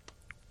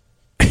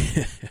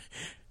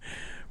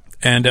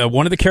 And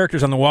one of the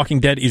characters on The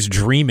Walking Dead is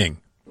dreaming.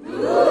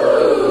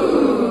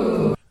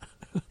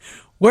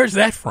 Where's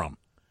that from?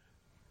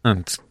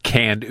 It's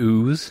canned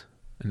ooze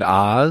and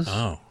ahs.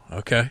 Oh,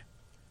 okay.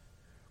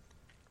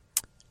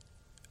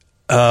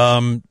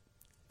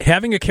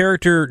 Having a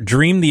character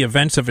dream the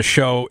events of a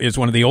show is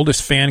one of the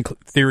oldest fan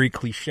theory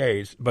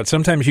cliches, but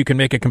sometimes you can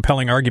make a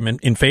compelling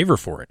argument in favor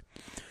for it.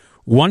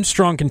 One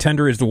strong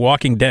contender is The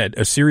Walking Dead,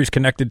 a series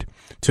connected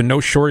to no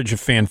shortage of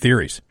fan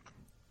theories.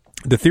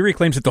 The theory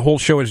claims that the whole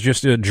show is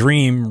just a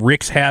dream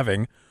Rick's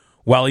having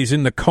while he's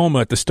in the coma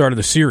at the start of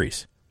the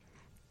series.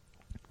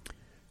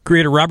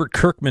 Creator Robert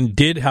Kirkman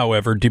did,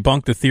 however,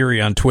 debunk the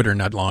theory on Twitter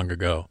not long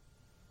ago.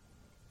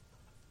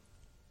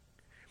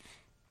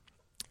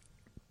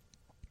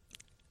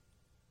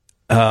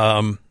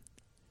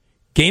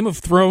 Game of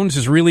Thrones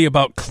is really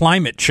about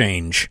climate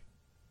change.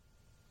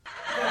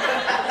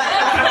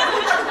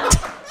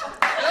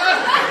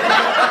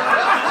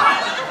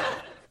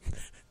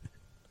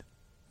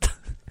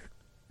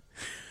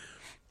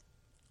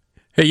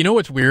 Hey, you know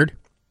what's weird?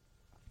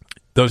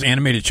 Those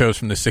animated shows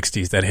from the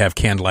 60s that have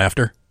canned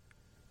laughter.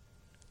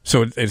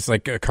 So it's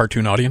like a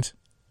cartoon audience.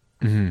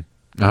 Mm-hmm.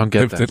 I don't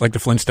get that. Like the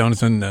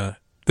Flintstones and the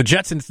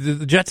Jetsons. Did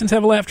the Jetsons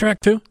have a laugh track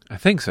too? I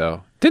think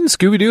so. Didn't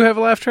Scooby-Doo have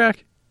a laugh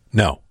track?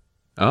 No.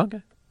 Oh,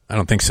 okay. I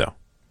don't think so.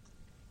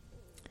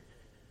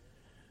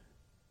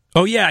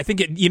 Oh, yeah, I think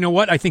it, you know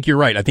what? I think you're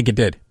right. I think it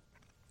did.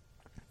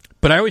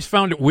 But I always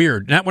found it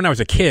weird. Not when I was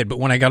a kid, but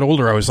when I got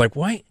older, I was like,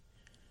 why?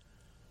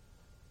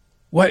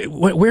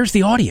 Where's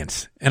the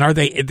audience? And are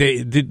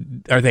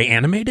they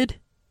animated?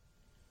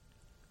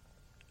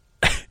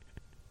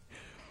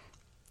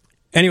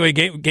 Anyway,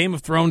 Game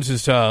of Thrones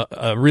is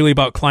really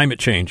about climate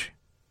change.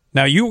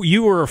 Now,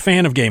 you were a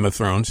fan of Game of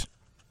Thrones,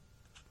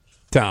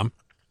 Tom.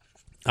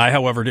 I,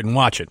 however, didn't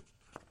watch it.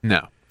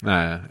 No.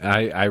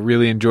 I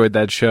really enjoyed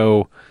that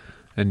show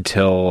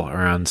until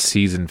around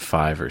season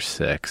 5 or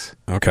 6.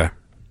 Okay.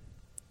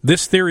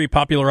 This theory,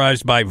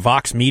 popularized by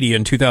Vox Media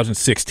in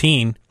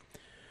 2016,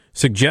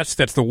 suggests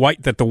that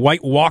the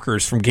White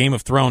Walkers from Game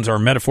of Thrones are a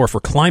metaphor for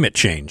climate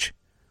change.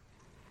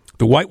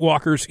 The White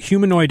Walkers,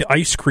 humanoid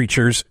ice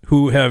creatures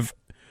who have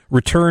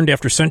returned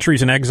after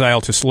centuries in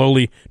exile to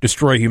slowly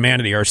destroy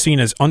humanity, are seen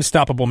as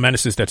unstoppable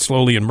menaces that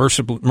slowly and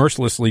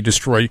mercilessly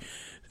destroy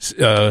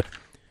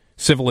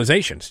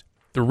civilizations.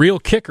 The real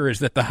kicker is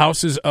that the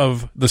houses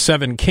of the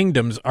Seven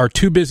Kingdoms are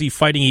too busy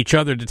fighting each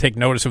other to take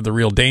notice of the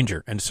real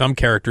danger, and some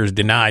characters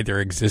deny their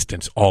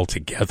existence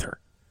altogether.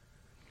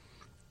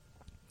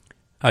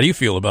 How do you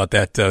feel about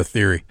that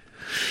theory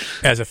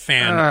as a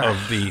fan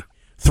of the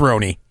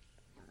Throny?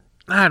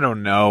 I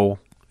don't know.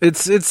 It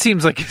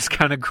seems like it's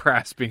kind of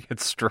grasping at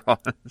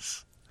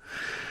straws.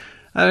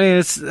 I mean,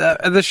 it's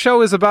the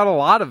show is about a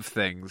lot of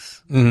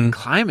things. Mm-hmm.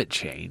 Climate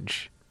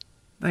change.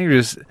 I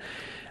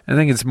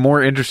think it's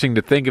more interesting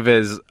to think of it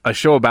as a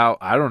show about,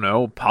 I don't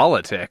know,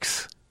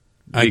 politics.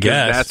 I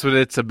guess that's what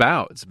it's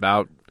about. It's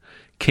about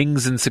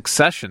kings and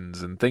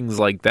successions and things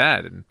like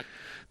that, and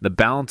the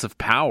balance of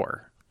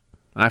power.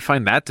 I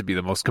find that to be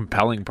the most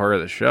compelling part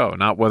of the show,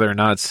 not whether or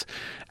not it's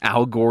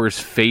Al Gore's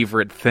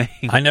favorite thing.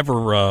 I never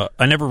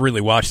really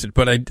watched it,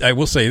 but I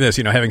will say this,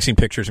 having seen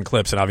pictures and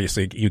clips, and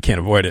obviously you can't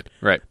avoid it.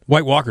 Right.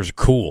 White Walkers are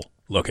cool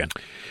looking.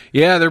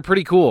 Yeah, they're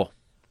pretty cool.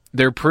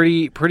 They're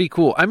pretty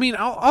cool. I mean,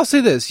 I'll say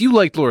this. You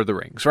liked Lord of the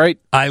Rings, right?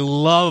 I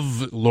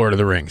love Lord of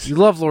the Rings. You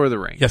love Lord of the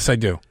Rings. Yes, I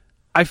do.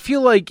 I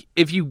feel like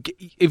if you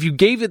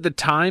gave it the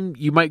time,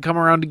 you might come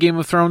around to Game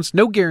of Thrones.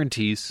 No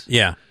guarantees.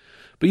 Yeah.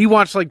 But you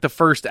watched like the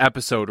first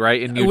episode,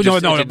 right? And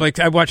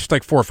I watched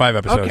like 4 or 5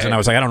 episodes, and I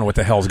was like, I don't know what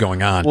the hell's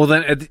going on. Well,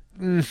 then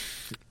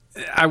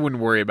I wouldn't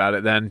worry about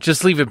it. Then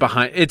just leave it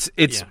behind. It's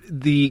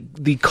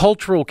the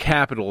cultural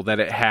capital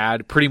that it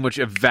had pretty much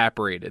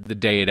evaporated the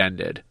day it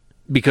ended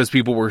because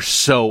people were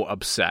so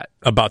upset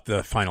about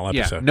the final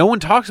episode. Yeah, no one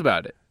talks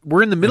about it.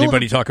 We're in the middle.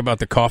 Anybody talk about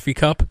the coffee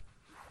cup?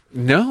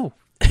 No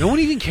one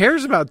even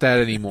cares about that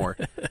anymore.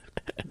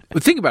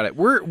 But think about it.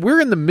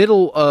 We're in the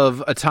middle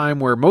of a time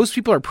where most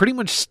people are pretty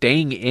much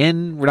staying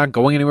in. We're not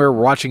going anywhere.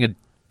 We're watching a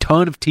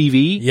ton of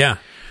TV. Yeah.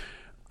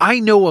 I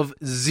know of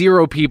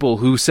 0 people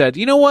who said,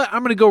 you know what?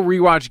 I'm going to go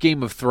rewatch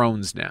Game of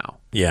Thrones now.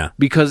 Yeah.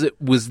 Because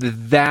it was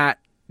that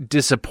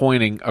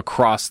disappointing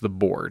across the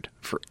board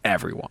for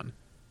everyone.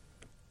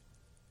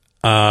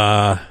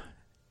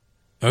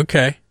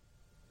 Okay.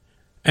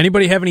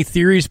 Anybody have any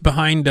theories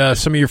behind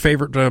some of your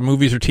favorite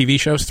movies or TV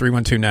shows?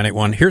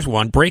 312-981. Here's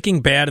one. Breaking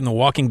Bad and The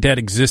Walking Dead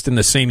exist in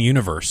the same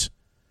universe.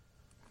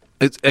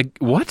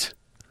 What?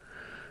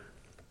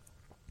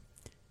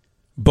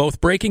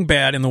 Both Breaking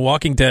Bad and The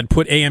Walking Dead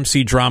put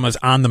AMC dramas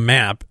on the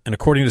map, and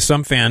according to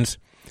some fans,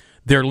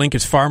 their link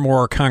is far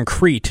more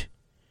concrete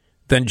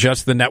than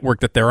just the network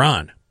that they're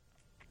on.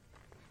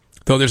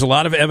 Though there's a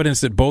lot of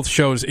evidence that both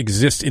shows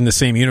exist in the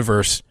same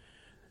universe,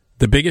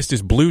 the biggest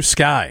is Blue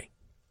Sky.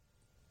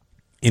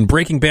 In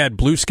Breaking Bad,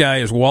 Blue Sky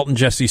is Walt and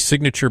Jesse's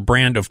signature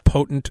brand of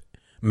potent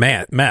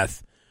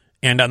meth,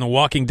 and on The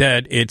Walking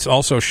Dead, it's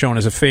also shown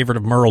as a favorite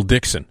of Merle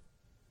Dixon.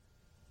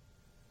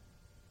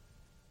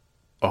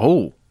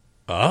 Oh.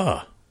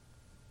 Ah.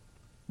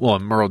 Well,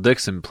 and Merle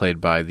Dixon,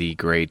 played by the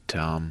great,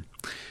 I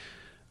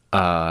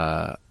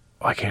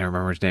can't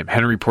remember his name,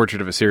 Henry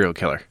Portrait of a Serial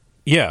Killer.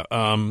 Yeah,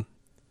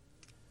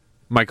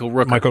 Michael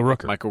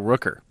Rooker. Michael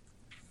Rooker.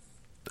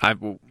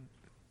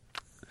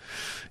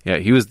 Yeah,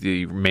 he was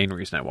the main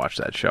reason I watched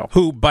that show.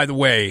 Who, by the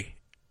way,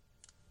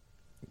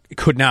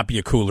 could not be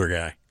a cooler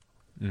guy.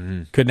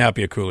 Mm-hmm. Could not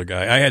be a cooler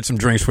guy. I had some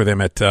drinks with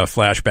him at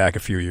Flashback a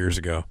few years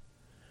ago.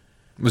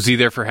 Was he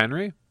there for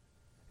Henry?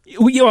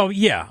 Well,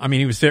 yeah. I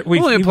mean, he was there. He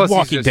was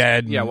Walking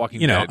Dead. Yeah, Walking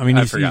Dead. Dead. I mean,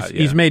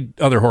 he's made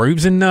other horror. He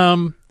was in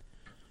what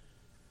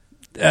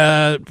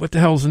the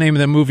hell's the name of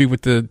that movie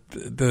with the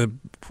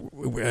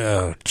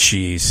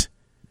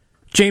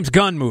James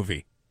Gunn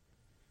movie?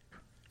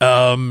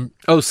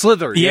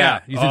 Slither. Yeah,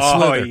 he's in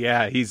Slither.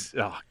 Yeah,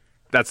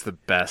 that's the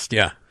best.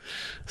 Yeah,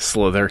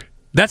 Slither.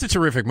 That's a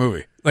terrific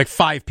movie. Like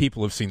 5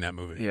 people have seen that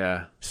movie.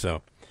 Yeah.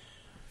 So,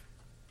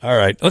 all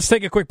right, let's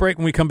take a quick break.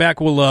 When we come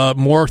back, we'll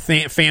more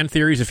fan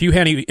theories. If you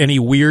had any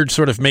weird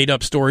sort of made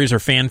up stories or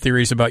fan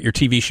theories about your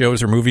TV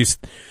shows or movies,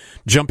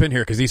 jump in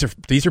here because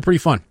these are pretty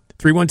fun.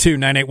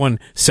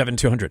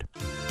 312-981-7200.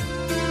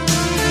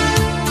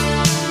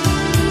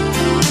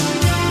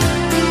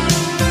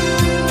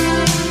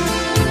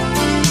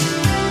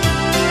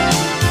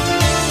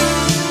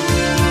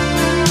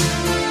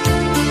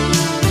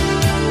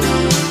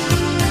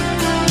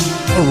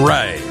 All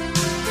right.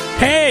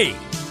 Hey,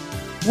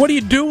 what are you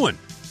doing?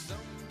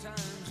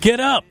 Get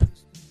up.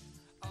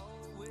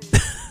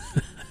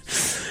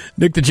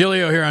 Nick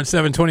Digilio here on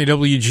 720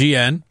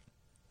 WGN.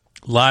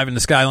 Live in the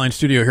Skyline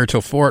studio here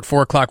till 4. At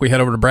 4 o'clock, we head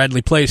over to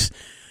Bradley Place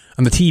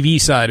on the TV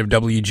side of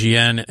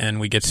WGN, and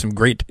we get some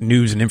great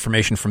news and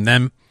information from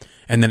them.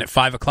 And then at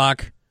 5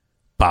 o'clock,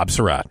 Bob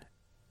Surratt,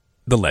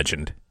 the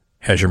legend,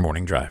 has your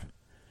morning drive.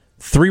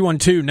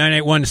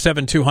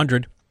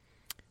 312-981-7200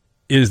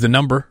 is the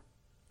number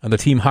on the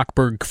Team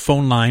Hochberg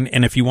phone line.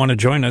 And if you want to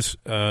join us,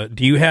 do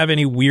you have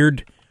any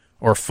weird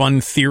or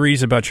fun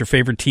theories about your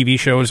favorite TV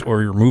shows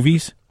or your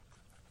movies?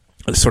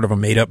 Sort of a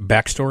made-up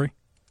backstory?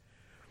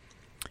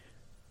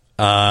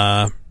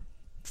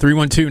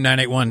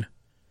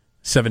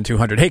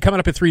 312-981-7200. Hey, coming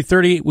up at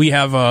 3:30, we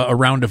have a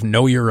round of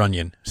Know Your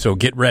Onion, so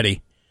get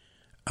ready.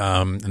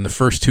 And the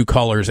first 2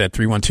 callers at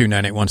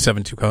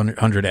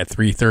 312-981-7200 at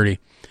 3:30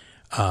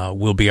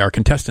 will be our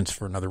contestants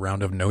for another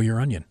round of Know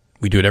Your Onion.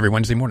 We do it every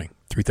Wednesday morning,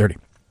 3:30.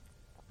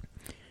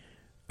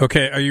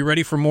 Okay, are you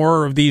ready for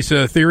more of these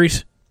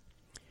theories?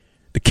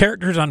 The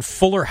characters on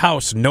Fuller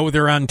House know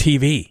they're on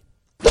TV.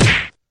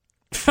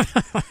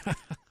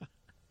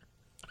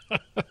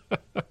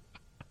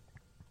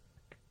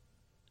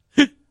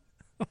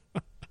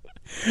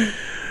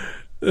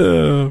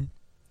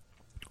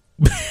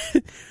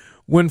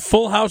 When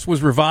Full House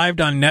was revived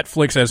on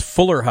Netflix as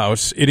Fuller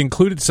House, it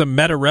included some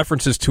meta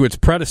references to its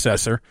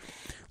predecessor,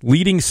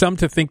 leading some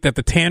to think that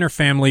the Tanner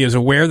family is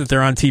aware that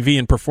they're on TV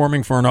and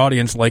performing for an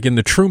audience like in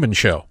The Truman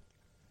Show.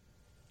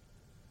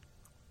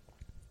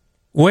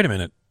 Wait a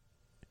minute.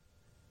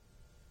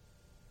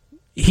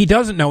 He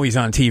doesn't know he's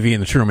on TV in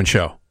The Truman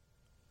Show.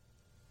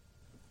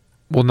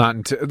 Well, not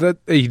until that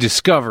he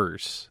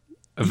discovers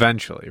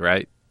eventually,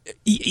 right?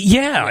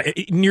 Yeah,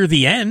 near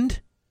the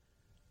end.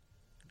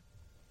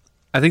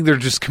 I think they're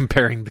just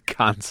comparing the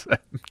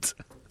concept.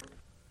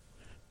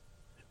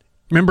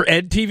 Remember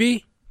Ed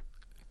TV?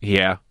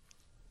 Yeah.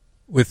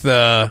 With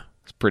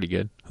it's pretty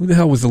good. Who the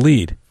hell was the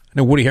lead? I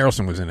know Woody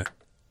Harrelson was in it.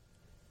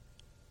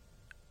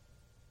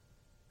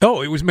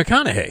 Oh, it was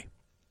McConaughey.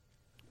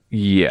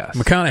 Yes.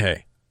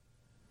 McConaughey.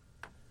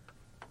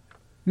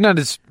 Not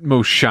his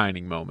most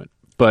shining moment,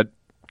 but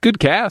good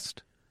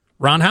cast.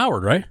 Ron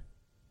Howard, right?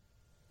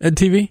 Ed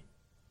TV?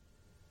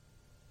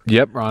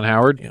 Yep, Ron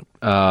Howard. Yep.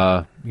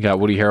 You got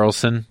Woody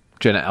Harrelson,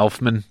 Jenna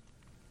Elfman,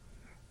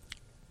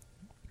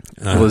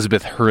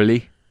 Elizabeth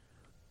Hurley.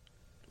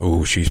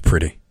 Oh, she's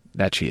pretty.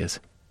 That she is.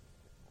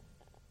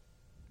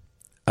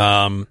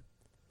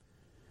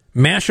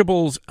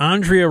 Mashable's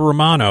Andrea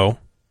Romano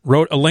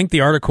wrote a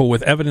lengthy article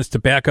with evidence to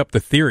back up the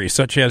theory,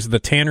 such as the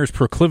Tanner's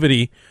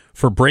proclivity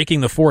for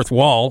breaking the fourth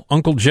wall,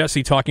 Uncle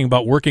Jesse talking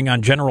about working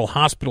on General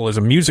Hospital as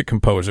a music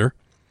composer,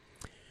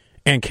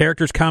 and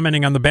characters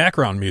commenting on the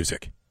background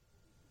music.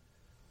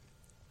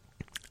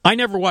 I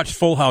never watched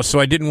Full House, so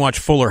I didn't watch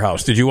Fuller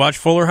House. Did you watch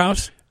Fuller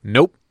House?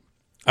 Nope.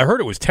 I heard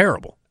it was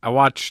terrible. I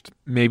watched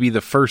maybe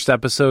the first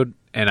episode,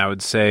 and I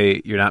would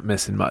say you're not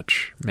missing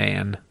much,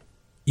 man.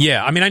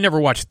 Yeah, I mean, I never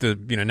watched I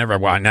never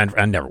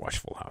watched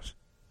Full House.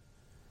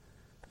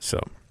 So,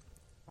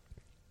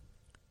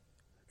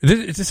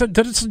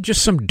 does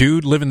just some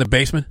dude live in the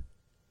basement?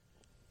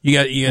 You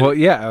got well,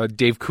 yeah,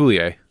 Dave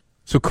Coulier.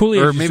 So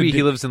Coulier, or maybe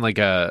he lives in like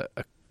a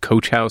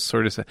coach house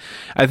sort of.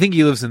 I think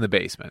he lives in the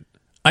basement.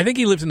 I think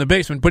he lives in the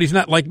basement, but he's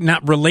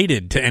not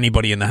related to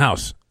anybody in the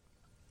house.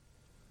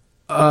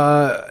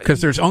 Because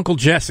there's Uncle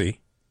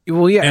Jesse.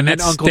 Well, yeah, and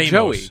that's Uncle Stamos.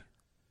 Joey.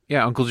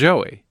 Yeah, Uncle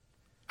Joey.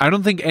 I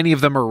don't think any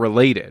of them are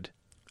related.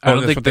 I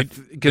don't think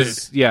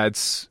because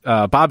it's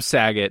Bob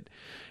Saget,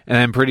 and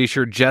I'm pretty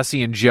sure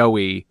Jesse and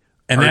Joey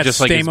and are that's just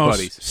like his Stamos,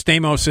 buddies.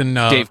 Stamos and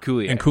Dave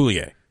Coulier. and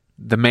Coulier,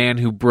 the man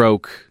who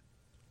broke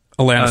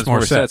Alanis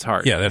Morissette's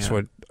heart. Yeah, that's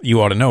what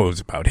You Ought to Know was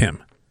about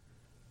him.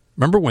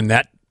 Remember when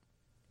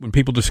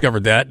people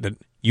discovered that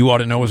You Ought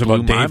to Know was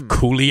about Dave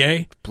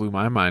Coulier? Blew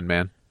my mind,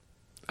 man.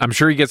 I'm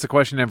sure he gets the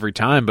question every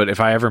time, but if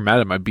I ever met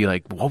him, I'd be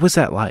like, what was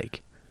that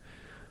like?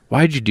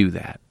 Why'd you do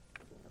that?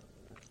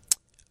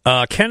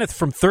 Kenneth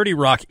from 30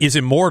 Rock is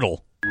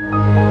immortal. Did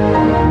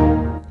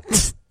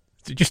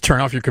you just turn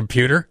off your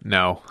computer?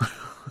 No.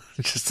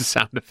 Just a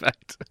sound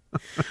effect.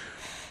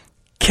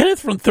 Kenneth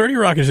from 30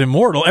 Rock is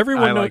immortal.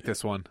 Everyone like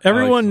this one.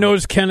 Everyone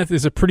knows Kenneth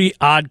is a pretty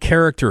odd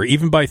character,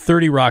 even by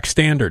 30 Rock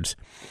standards.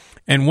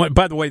 And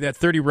by the way, that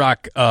 30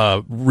 Rock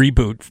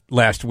reboot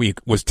last week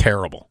was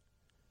terrible.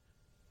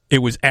 It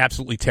was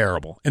absolutely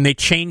terrible. And they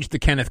changed the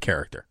Kenneth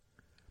character.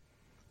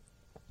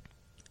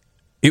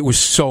 It was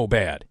so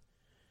bad.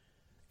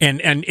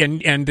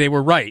 And they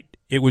were right.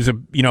 It was a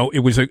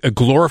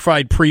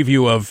glorified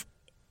preview of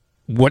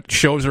what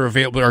shows are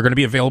going to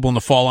be available in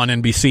the fall on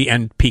NBC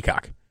and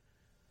Peacock.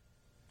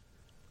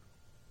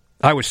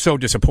 I was so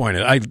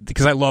disappointed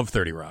because I love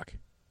 30 Rock.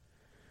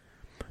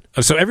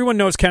 So everyone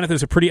knows Kenneth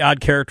is a pretty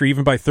odd character,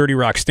 even by 30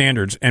 Rock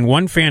standards. And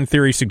one fan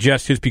theory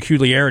suggests his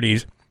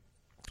peculiarities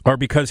are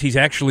because he's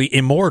actually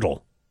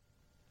immortal.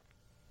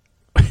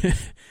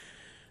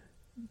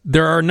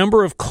 There are a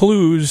number of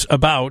clues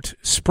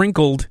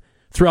sprinkled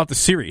throughout the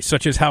series,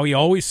 such as how he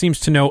always seems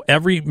to know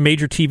every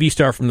major TV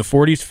star from the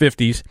 40s,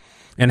 50s,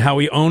 and how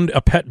he owned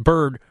a pet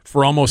bird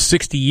for almost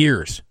 60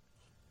 years.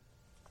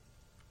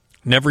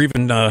 Never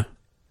even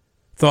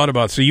thought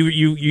about it. So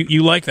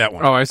you like that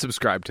one? Oh, I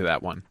subscribe to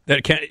that one.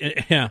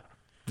 Yeah.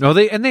 No,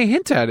 they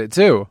hint at it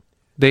too.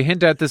 They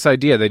hint at this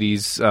idea that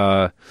he's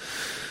a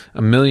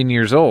million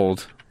years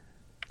old.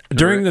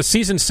 During the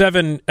season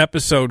 7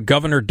 episode,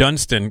 Governor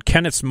Dunstan,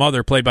 Kenneth's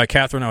mother, played by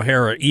Catherine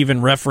O'Hara,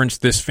 even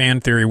referenced this fan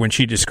theory when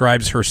she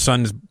describes her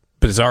son's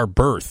bizarre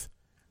birth.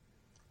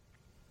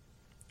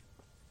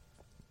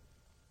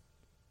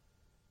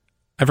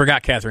 I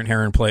forgot Catherine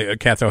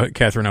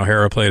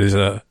O'Hara played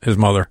his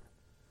mother.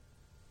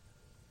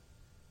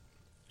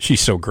 She's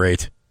so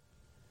great.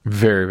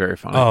 Very, very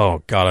funny.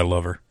 Oh, God, I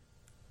love her.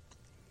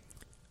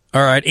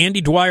 All right,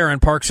 Andy Dwyer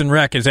on Parks and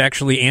Rec is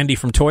actually Andy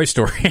from Toy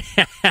Story.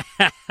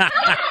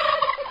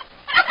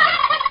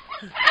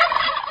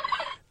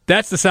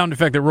 That's the sound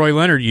effect that Roy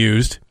Leonard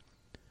used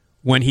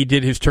when he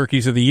did his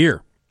Turkeys of the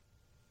Year.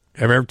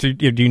 Do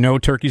you know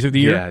Turkeys of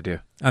the Year? Yeah, I do.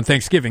 On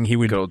Thanksgiving, he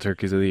would Good old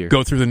Turkeys of the Year.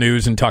 Go through the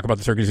news and talk about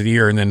the Turkeys of the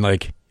Year and then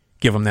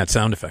give them that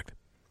sound effect.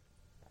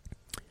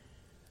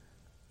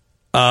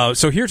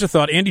 So here's a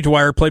thought. Andy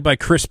Dwyer, played by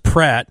Chris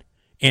Pratt,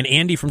 and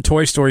Andy from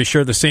Toy Story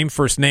share the same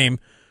first name.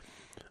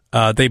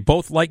 They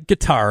both like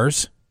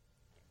guitars.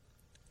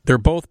 They're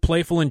both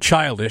playful and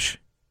childish.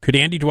 Could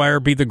Andy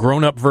Dwyer be the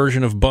grown-up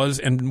version of Buzz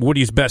and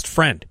Woody's best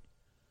friend?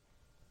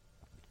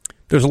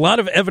 There's a lot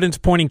of evidence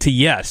pointing to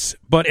yes,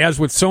 but as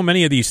with so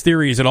many of these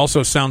theories, it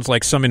also sounds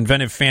like some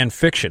inventive fan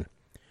fiction.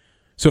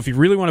 So if you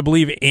really want to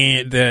believe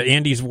that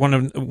Andy's one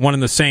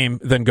and the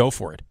same, then go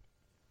for it.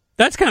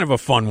 That's kind of a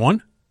fun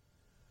one.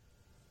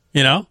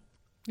 You know?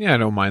 Yeah, I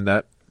don't mind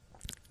that.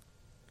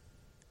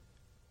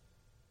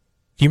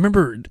 Do you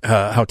remember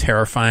how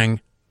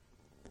terrifying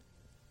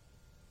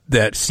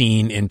that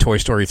scene in Toy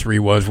Story 3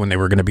 was when they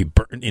were going to be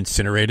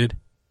incinerated?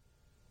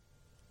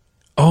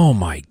 Oh,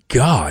 my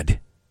God.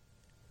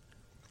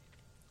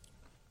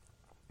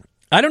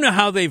 I don't know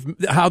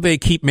how they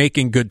keep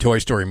making good Toy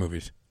Story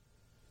movies.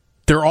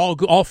 They're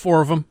all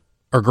 4 of them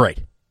are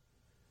great.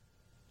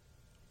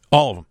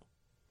 All of them.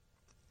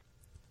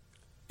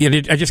 Yeah,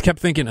 I just kept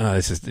thinking,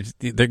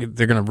 they're going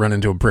to run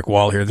into a brick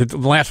wall here. The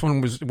last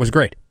one was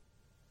great.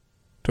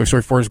 Toy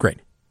Story 4 is great.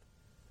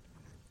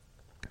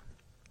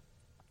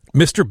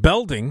 Mr.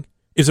 Belding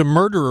is a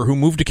murderer who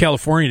moved to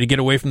California to get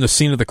away from the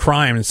scene of the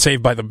crime and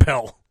Saved by the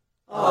Bell.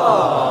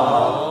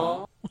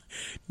 Aww.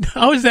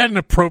 How is that an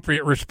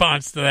appropriate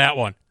response to that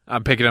one?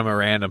 I'm picking them at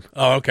random.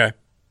 Oh, okay.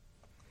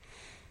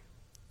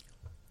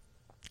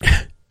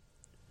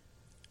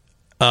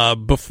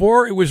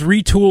 Before it was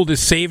retooled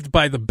as Saved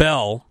by the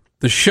Bell,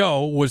 the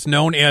show was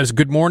known as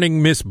Good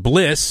Morning Miss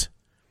Bliss,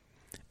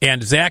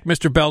 and Zach,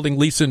 Mr. Belding,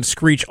 Lisa, and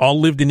Screech all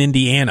lived in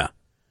Indiana.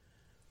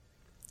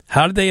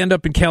 How did they end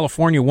up in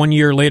California 1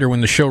 year later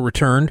when the show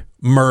returned?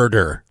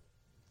 Murder.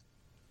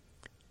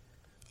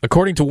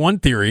 According to one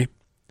theory,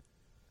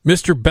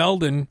 Mr.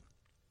 Belding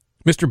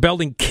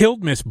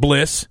killed Miss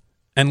Bliss,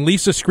 and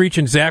Lisa, Screech,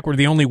 and Zach were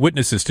the only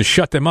witnesses to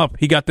shut them up.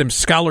 He got them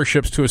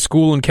scholarships to a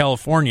school in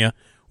California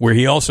where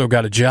he also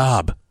got a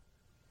job.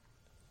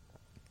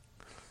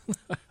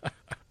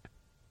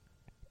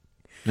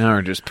 Now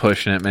we're just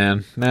pushing it,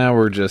 man. Now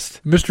we're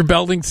just... Mr.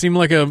 Belding seem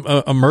like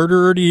a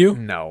murderer to you?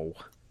 No.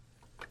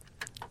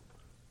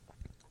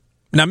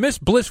 Now, Miss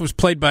Bliss was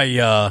played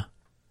by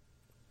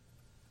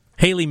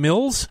Haley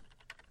Mills.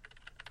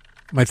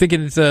 Am I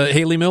thinking it's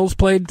Haley Mills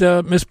played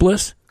Miss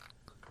Bliss?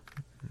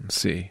 Let's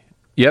see.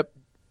 Yep.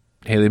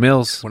 Haley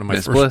Mills.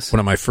 Miss Bliss. One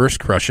of my first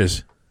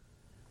crushes.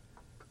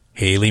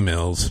 Haley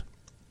Mills.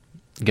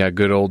 Got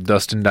good old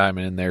Dustin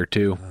Diamond in there,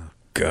 too. Oh,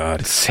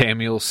 God.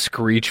 Samuel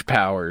Screech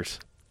Powers.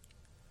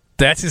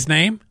 That's his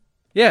name?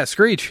 Yeah,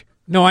 Screech.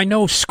 No, I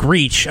know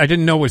Screech. I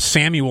didn't know it was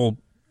Samuel.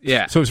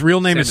 Yeah. So his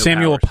real name is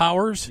Samuel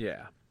Powers?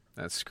 Yeah,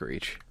 that's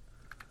Screech.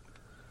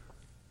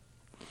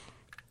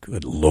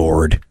 Good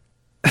Lord.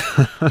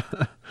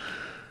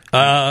 All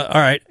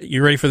right,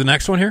 you ready for the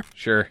next one here?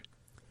 Sure.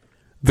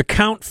 The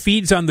Count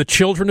feeds on the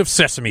children of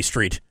Sesame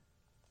Street.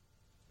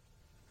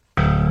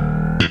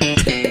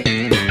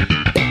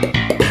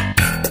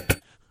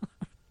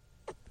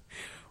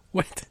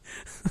 What?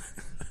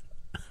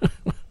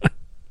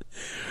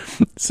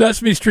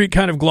 Sesame Street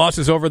kind of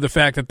glosses over the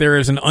fact that there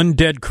is an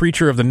undead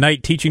creature of the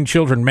night teaching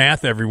children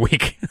math every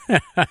week.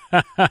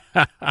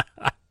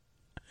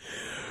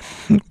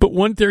 But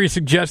one theory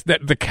suggests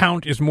that the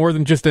Count is more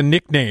than just a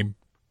nickname.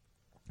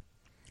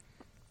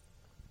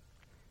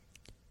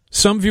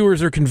 Some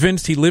viewers are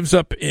convinced he lives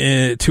up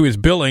to his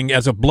billing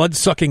as a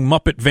blood-sucking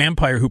Muppet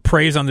vampire who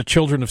preys on the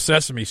children of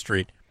Sesame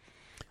Street.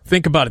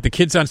 Think about it. The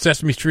kids on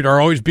Sesame Street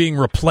are always being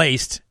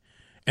replaced,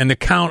 and the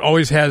Count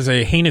always has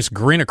a heinous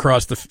grin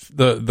across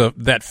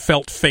that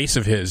felt face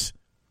of his.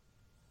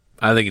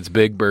 I think it's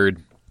Big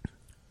Bird.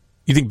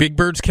 You think Big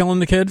Bird's killing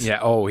the kids? Yeah.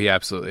 Oh, he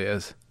absolutely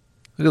is.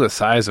 Look at the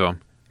size of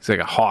him. He's like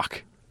a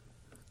hawk.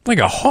 Like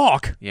a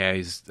hawk? Yeah,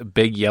 he's a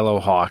big yellow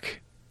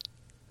hawk.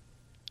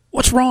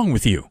 What's wrong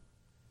with you?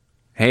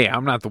 Hey,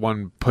 I'm not the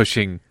one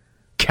pushing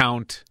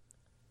Count,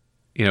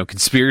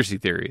 conspiracy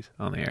theories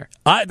on the air.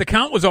 The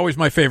Count was always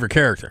my favorite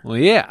character. Well,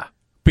 yeah.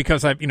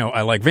 Because I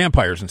like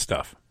vampires and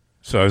stuff.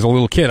 So as a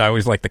little kid, I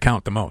always liked the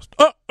Count the most.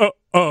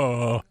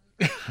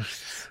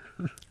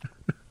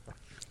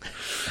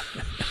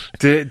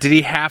 Did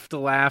he have to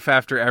laugh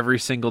after every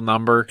single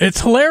number?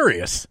 It's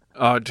hilarious.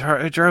 Oh,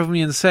 it drove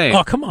me insane.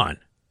 Oh, come on.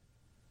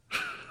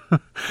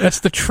 That's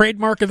the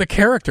trademark of the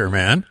character,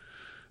 man.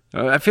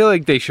 I feel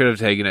like they should have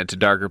taken it to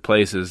darker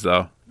places,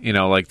 though.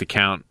 Like the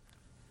Count,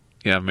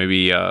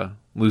 maybe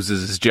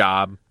loses his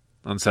job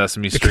on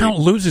Sesame Street. The Count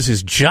loses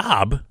his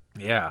job?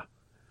 Yeah.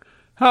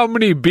 How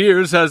many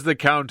beers has the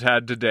Count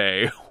had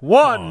today?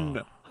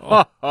 1.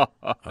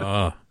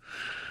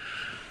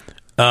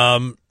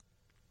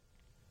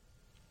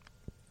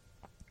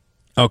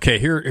 Okay,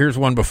 here's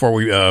one before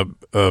we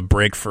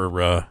break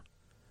for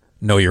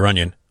Know Your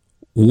Onion.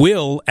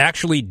 Will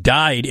actually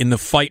died in the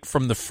fight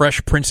from the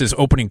Fresh Prince's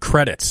opening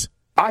credits.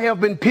 I have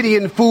been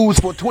pitying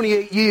fools for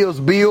 28 years,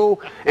 Bill,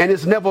 and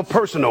it's never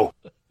personal.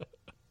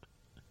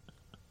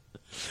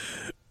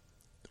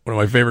 One of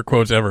my favorite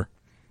quotes ever.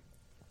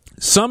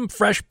 Some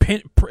Fresh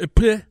Pimp...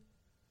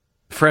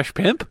 Fresh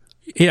Pimp?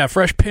 Yeah,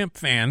 Fresh Pimp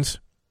fans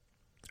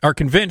are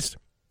convinced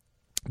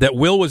that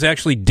Will was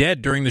actually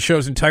dead during the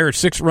show's entire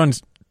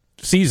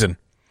six-season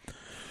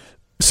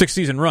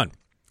run.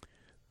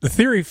 The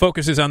theory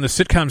focuses on the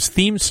sitcom's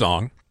theme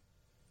song,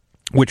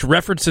 which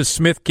references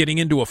Smith getting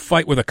into a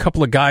fight with a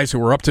couple of guys who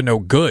were up to no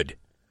good.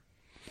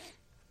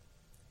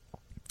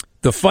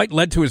 The fight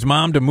led to his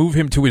mom to move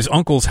him to his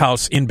uncle's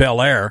house in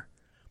Bel Air,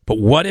 but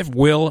what if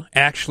Will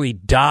actually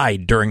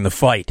died during the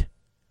fight?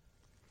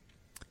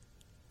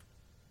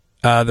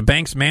 The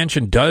Banks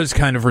mansion does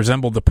kind of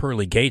resemble the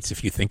Pearly Gates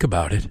if you think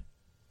about it.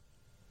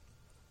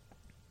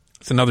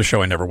 It's another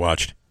show I never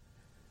watched.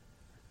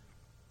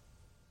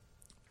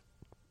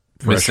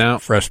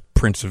 Fresh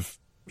Prince of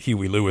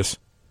Huey Lewis.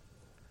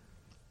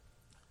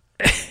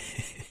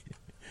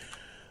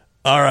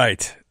 All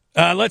right.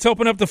 Let's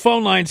open up the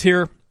phone lines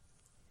here.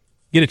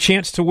 Get a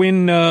chance to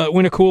win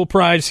a cool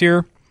prize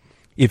here.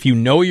 If you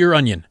know your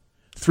onion.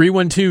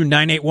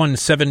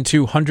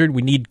 312-981-7200.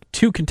 We need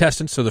 2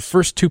 contestants, so the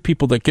first 2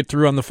 people that get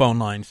through on the phone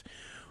lines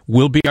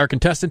will be our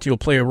contestants. You'll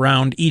play a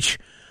round each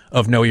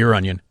of Know Your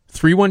Onion.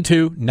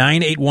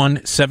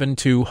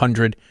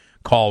 312-981-7200.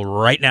 Call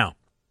right now.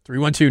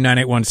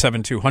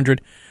 312-981-7200.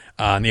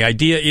 And the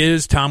idea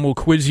is Tom will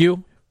quiz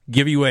you,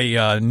 give you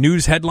a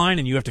news headline,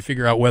 and you have to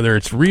figure out whether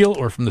it's real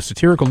or from the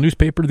satirical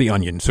newspaper The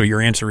Onion. So your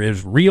answer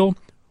is real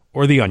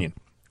or The Onion.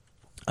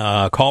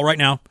 Call right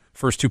now.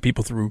 First 2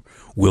 people through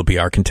will be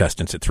our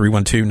contestants at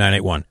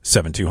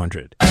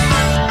 312-981-7200.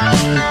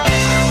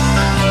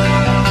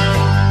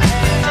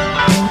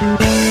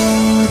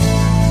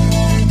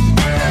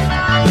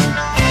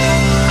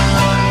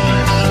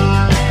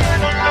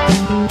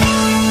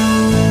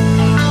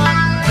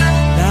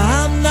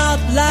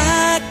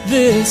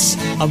 This,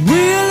 I'm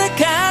really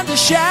kinda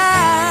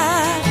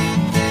shy,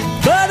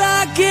 but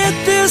I get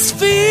this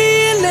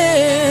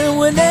feeling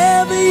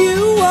whenever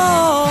you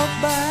walk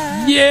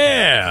by.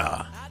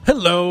 Yeah!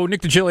 Hello,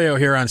 Nick Digilio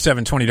here on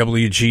 720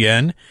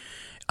 WGN,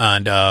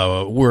 and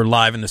we're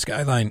live in the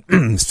Skyline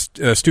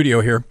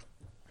studio here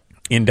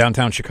in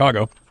downtown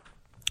Chicago,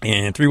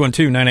 and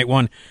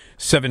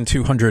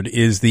 312-981-7200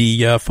 is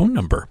the phone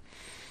number.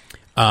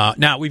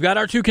 Now, we've got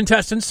our 2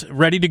 contestants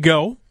ready to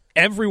go.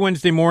 every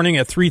Wednesday morning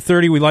at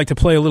 3:30, we like to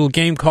play a little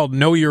game called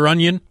Know Your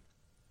Onion.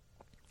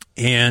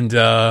 And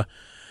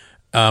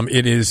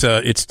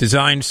it's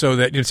designed so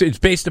that it's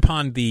based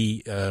upon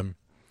the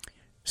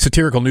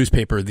satirical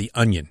newspaper, The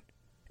Onion.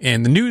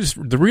 And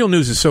the real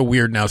news is so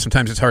weird now,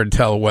 sometimes it's hard to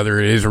tell whether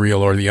it is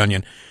real or The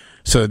Onion.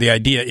 So the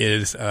idea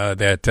is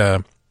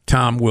that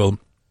Tom will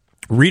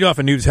read off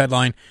a news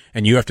headline,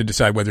 and you have to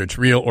decide whether it's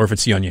real or if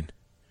it's The Onion.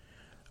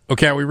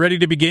 Okay, are we ready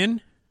to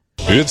begin?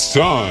 It's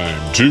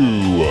time to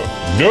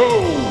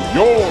Know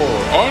Your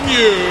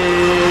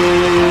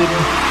Onion!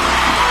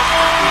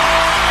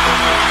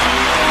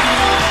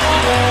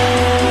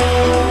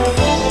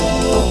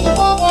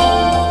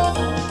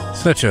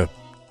 Such a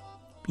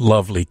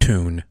lovely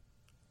tune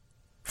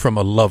from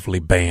a lovely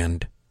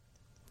band.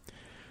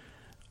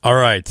 All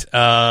right,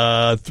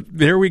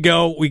 there we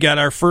go. We got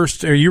our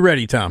first. Are you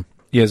ready, Tom?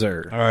 Yes,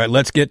 sir. All right,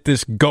 let's get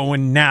this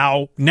going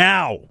now.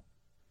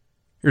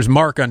 Here's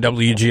Mark on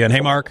WGN.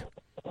 Hey, Mark.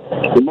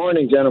 Good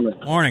morning, gentlemen.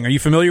 Morning. Are you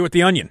familiar with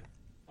The Onion?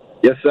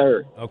 Yes,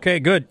 sir. Okay,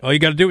 good. All you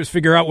got to do is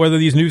figure out whether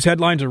these news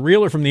headlines are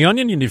real or from The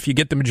Onion, and if you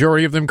get the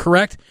majority of them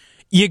correct,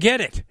 you get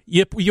it.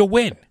 You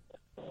win.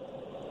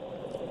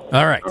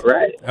 All right. All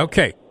right.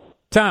 Okay.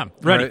 Tom,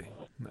 ready? Right.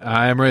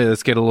 I am ready.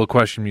 Let's get a little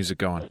question music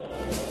going.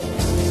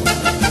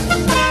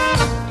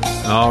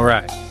 All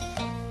right.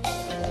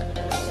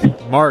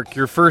 Mark,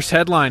 your first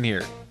headline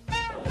here.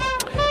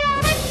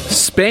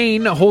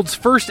 Spain holds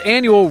first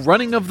annual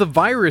Running of the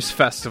Virus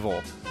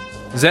Festival.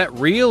 Is that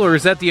real or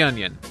is that The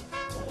Onion?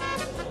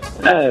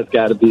 It's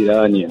got to be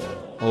The Onion.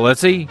 Well, let's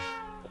see.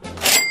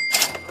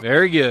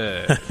 Very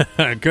good.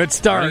 Good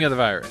start. Running of the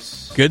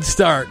Virus. Good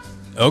start.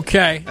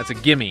 Okay. That's a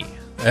gimme.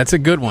 That's a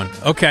good one.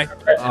 Okay.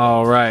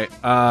 All right.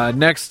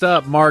 Next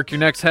up, Mark, your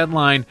next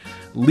headline.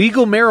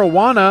 Legal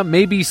marijuana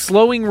may be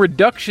slowing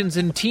reductions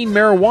in teen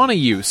marijuana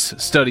use,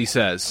 study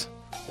says.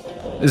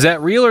 Is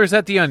that real or is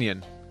that The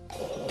Onion?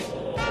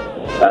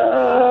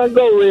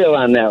 Go real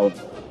on that one.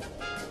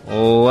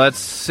 Let's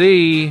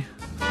see.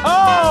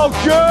 Oh,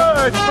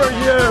 good for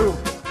you.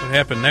 What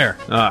happened there?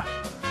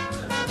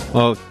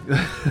 Well,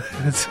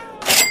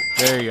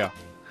 there you go.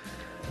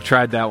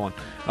 Tried that one.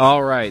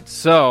 All right.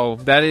 So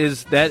that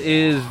is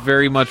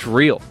very much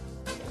real.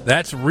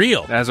 That's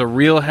real. That's a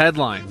real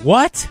headline.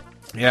 What?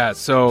 Yeah,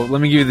 so let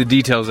me give you the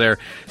details there.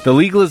 The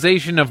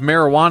legalization of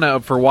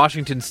marijuana for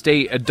Washington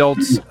state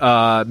adults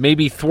may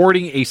be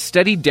thwarting a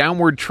steady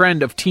downward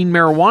trend of teen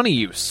marijuana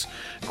use,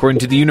 according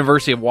to the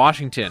University of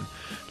Washington.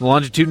 The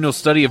longitudinal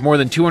study of more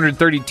than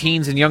 230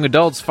 teens and young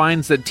adults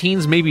finds that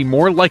teens may be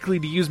more likely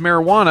to use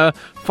marijuana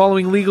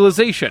following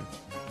legalization.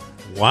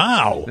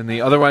 Wow. Than they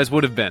otherwise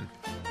would have been.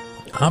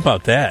 How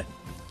about that?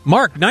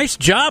 Mark, nice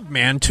job,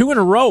 man. 2 in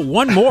a row.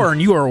 One more,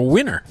 and you are a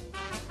winner.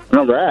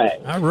 All right.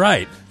 All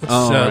right.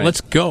 Let's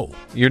go.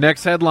 Your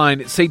next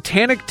headline,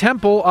 Satanic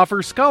Temple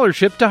offers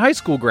scholarship to high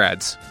school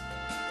grads.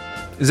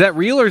 Is that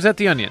real or is that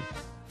The Onion?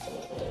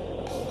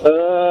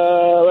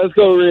 Let's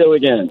go real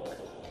again.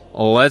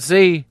 Let's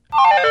see.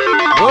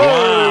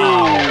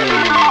 Wow.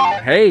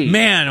 Hey.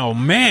 Man, oh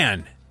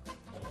man.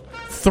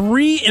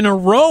 3 in a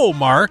row,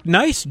 Mark.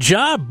 Nice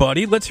job,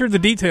 buddy. Let's hear the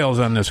details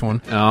on this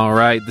one. All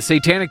right. The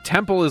Satanic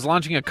Temple is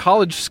launching a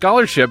college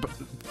scholarship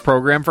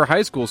program for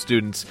high school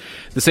students.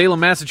 The Salem,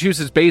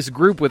 Massachusetts-based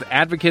group with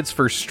advocates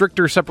for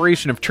stricter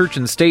separation of church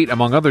and state,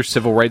 among other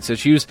civil rights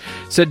issues,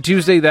 said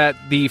Tuesday that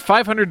the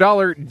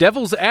 $500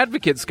 Devil's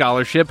Advocate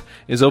Scholarship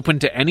is open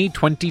to any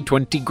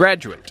 2020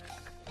 graduate.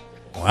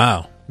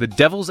 Wow. The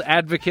Devil's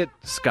Advocate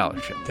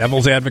Scholarship.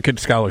 Devil's Advocate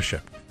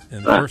Scholarship.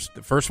 And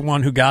the first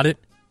one who got it,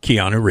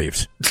 Keanu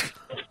Reeves.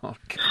 Oh,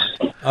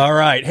 God. All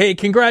right. Hey,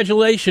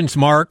 congratulations,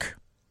 Mark.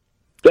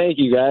 Thank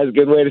you, guys.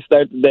 Good way to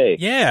start the day.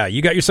 Yeah,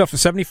 you got yourself a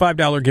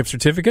 $75 gift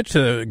certificate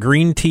to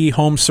Green Tea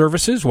Home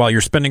Services. While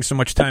you're spending so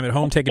much time at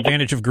home, take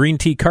advantage of Green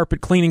Tea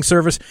carpet cleaning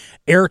service,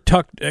 air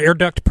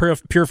duct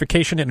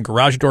purification, and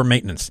garage door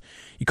maintenance.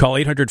 You call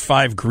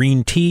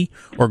 800-5-GREEN-TEA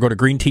or go to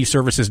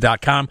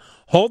greenteaservices.com.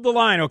 Hold the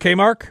line, okay,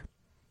 Mark?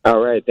 All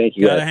right, thank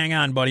you, guys. Gotta hang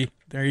on, buddy.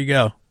 There you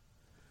go.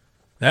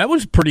 That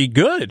was pretty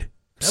good.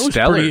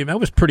 Stellar. That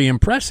was pretty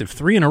impressive.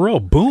 3 in a row.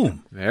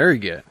 Boom. Very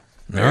good.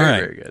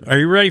 Very good. Are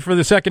you ready for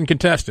the second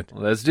contestant?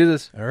 Let's do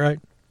this. All right.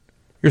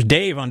 Here's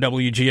Dave on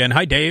WGN.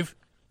 Hi, Dave.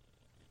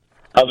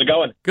 How's it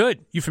going?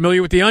 Good. You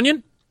familiar with The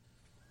Onion?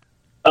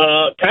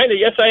 Kind of.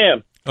 Yes, I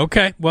am.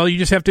 Okay. Well, you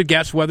just have to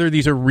guess whether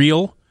these are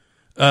real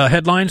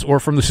headlines or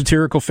from the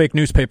satirical fake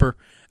newspaper,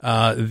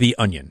 The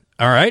Onion.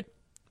 All right?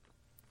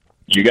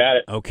 You got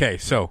it. Okay.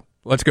 So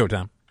let's go,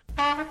 Tom.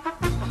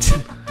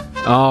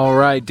 All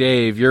right,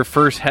 Dave, your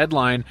first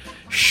headline,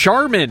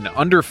 Charmin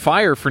under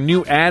fire for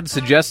new ad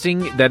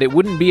suggesting that it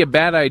wouldn't be a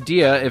bad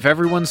idea if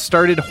everyone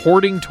started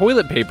hoarding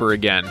toilet paper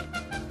again.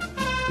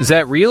 Is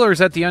that real or is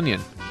that The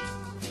Onion?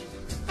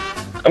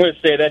 I'm going to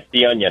say that's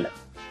The Onion.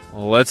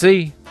 Well, let's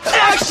see.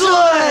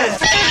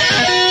 Excellent!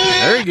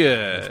 Very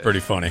good. That's pretty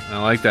funny.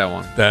 I like that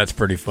one. That's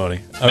pretty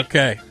funny.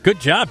 Okay. Good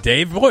job,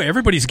 Dave. Boy,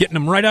 everybody's getting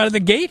them right out of the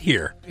gate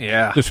here.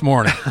 Yeah. This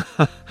morning.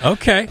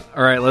 Okay.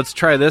 All right, let's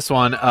try this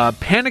one.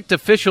 Panicked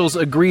officials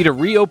agree to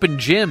reopen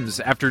gyms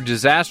after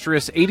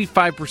disastrous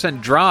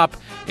 85% drop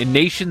in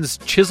nation's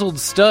chiseled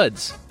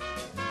studs.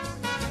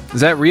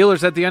 Is that real or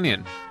is that The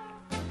Onion?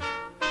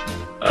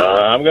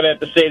 I'm going to have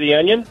to say The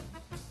Onion.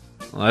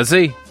 Let's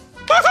see.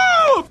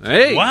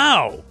 Hey.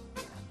 Wow.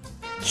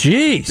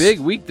 Jeez. Big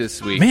week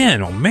this week.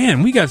 Man, oh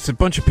man, we got a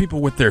bunch of people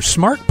with their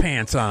smart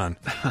pants on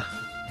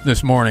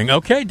this morning.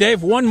 Okay,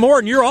 Dave, one more,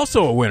 and you're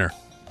also a winner.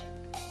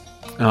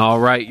 All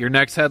right, your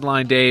next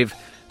headline, Dave.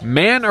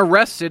 Man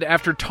arrested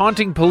after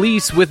taunting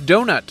police with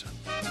donut.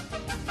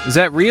 Is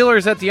that real or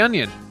is that The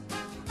Onion?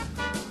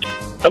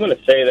 I'm going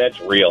to say that's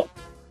real.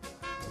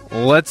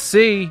 Let's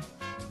see.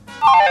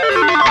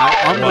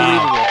 Unbelievable.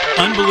 Wow.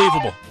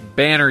 Unbelievable.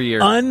 Banner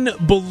year.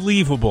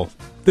 Unbelievable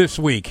this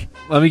week.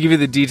 Let me give you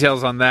the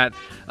details on that.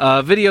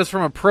 Videos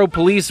from a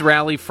pro-police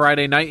rally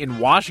Friday night in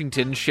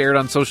Washington shared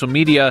on social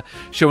media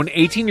show an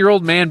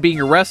 18-year-old man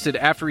being arrested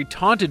after he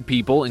taunted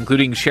people,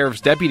 including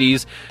sheriff's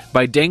deputies,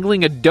 by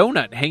dangling a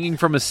donut hanging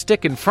from a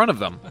stick in front of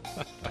them.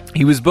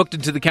 He was booked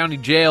into the county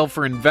jail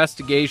for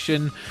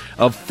investigation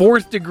of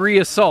fourth-degree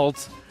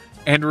assault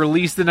and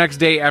released the next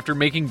day after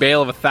making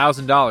bail of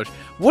 $1,000.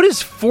 What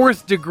is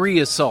fourth-degree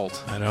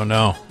assault? I don't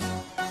know.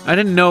 I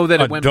didn't know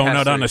that it went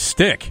past donut on a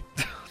stick.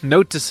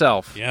 Note to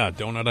self. Yeah,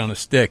 donut on a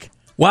stick.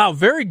 Wow,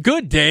 very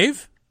good,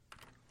 Dave.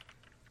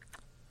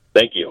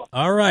 Thank you.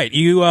 All right,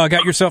 you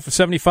got yourself a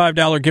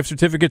 $75 gift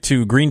certificate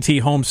to Green Tea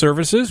Home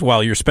Services.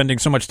 While you're spending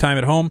so much time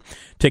at home,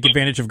 take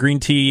advantage of Green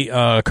Tea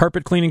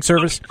carpet cleaning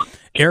service,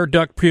 air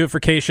duct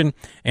purification,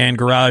 and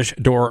garage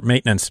door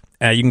maintenance.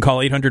 You can call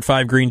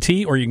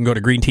 800-5-GREEN-TEA, or you can go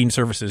to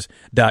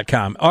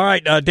greenteaservices.com. All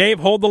right, Dave,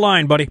 hold the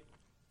line, buddy.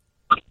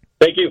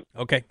 Thank you.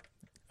 Okay.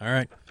 All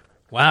right.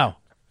 Wow.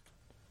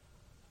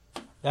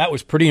 That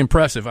was pretty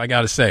impressive, I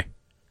got to say.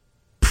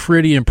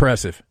 Pretty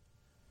impressive.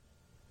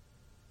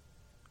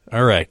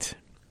 All right.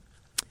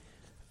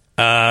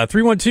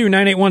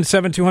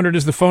 312-981-7200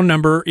 is the phone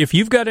number. If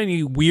you've got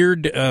any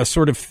weird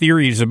sort of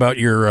theories about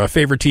your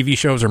favorite TV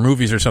shows or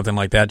movies or something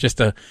like that, just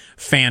a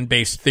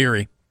fan-based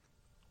theory,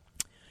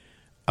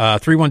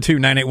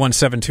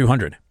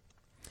 312-981-7200.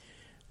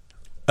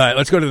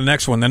 Let's go to the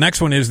next one. The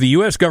next one is the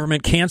U.S.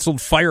 government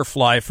canceled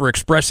Firefly for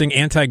expressing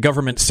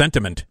anti-government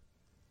sentiment.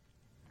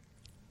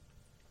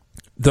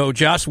 Though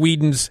Joss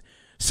Whedon's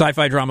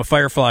sci-fi drama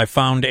Firefly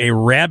found a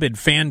rabid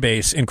fan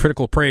base and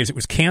critical praise, it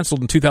was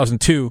canceled in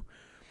 2002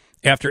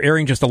 after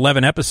airing just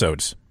 11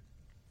 episodes.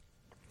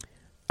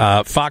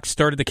 Fox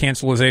stated the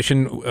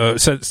cancellation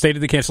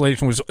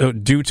was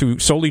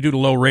solely due to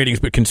low ratings,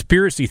 but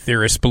conspiracy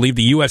theorists believe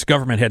the U.S.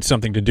 government had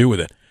something to do with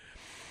it.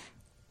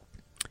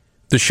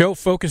 The show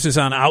focuses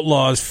on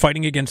outlaws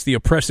fighting against the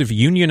oppressive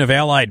Union of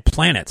Allied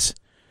Planets.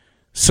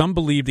 Some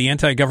believe the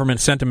anti-government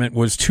sentiment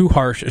was too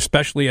harsh,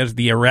 especially as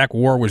the Iraq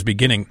War was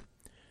beginning.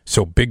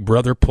 So Big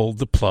Brother pulled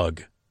the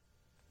plug.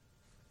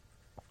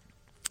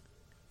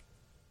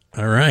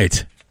 All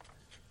right.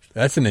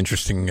 That's an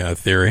interesting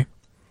theory.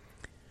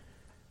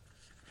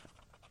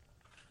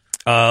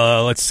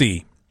 Let's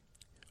see.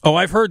 Oh,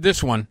 I've heard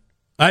this one.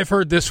 I've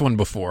heard this one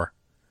before.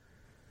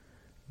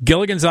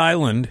 Gilligan's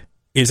Island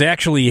is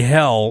actually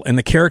hell, and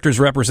the characters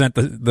represent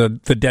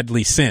the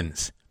deadly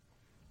sins.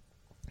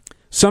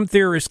 Some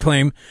theorists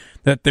claim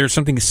that there's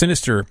something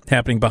sinister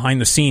happening behind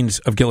the scenes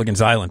of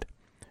Gilligan's Island.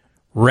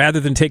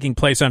 Rather than taking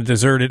place on a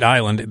deserted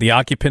island, the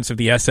occupants of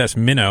the SS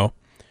Minnow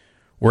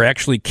were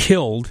actually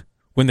killed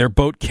when their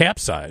boat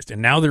capsized,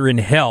 and now they're in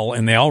hell,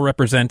 and they all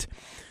represent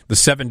the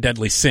 7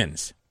 deadly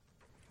sins.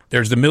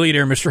 There's the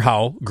millionaire Mr.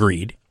 Howell,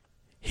 greed,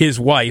 his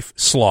wife,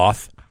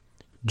 sloth,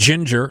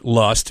 Ginger,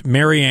 lust,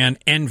 Marianne,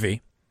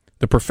 envy,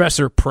 the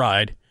professor,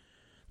 pride,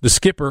 the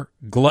skipper,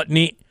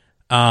 gluttony,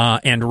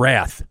 and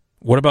wrath.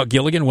 What about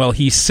Gilligan? Well,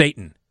 he's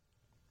Satan.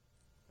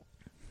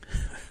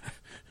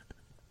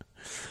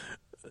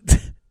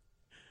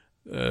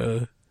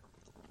 How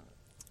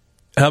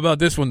about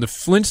this one? The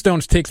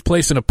Flintstones takes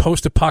place in a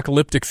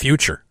post-apocalyptic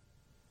future.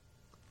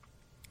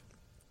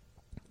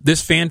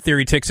 This fan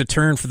theory takes a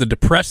turn for the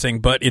depressing,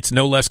 but it's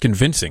no less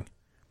convincing.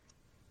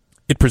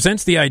 It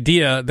presents the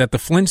idea that the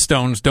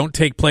Flintstones don't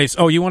take place...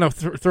 Oh, you want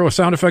to throw a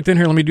sound effect in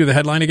here? Let me do the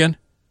headline again.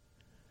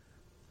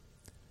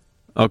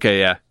 Okay,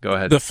 yeah, go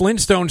ahead. The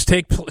Flintstones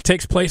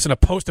takes place in a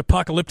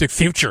post-apocalyptic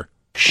future.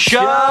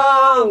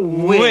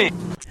 Shall-we?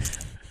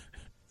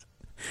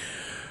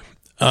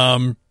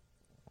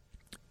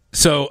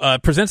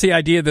 Presents the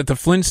idea that the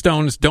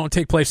Flintstones don't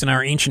take place in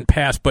our ancient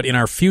past, but in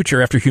our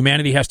future after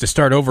humanity has to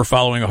start over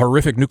following a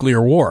horrific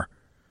nuclear war.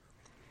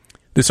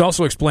 This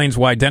also explains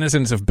why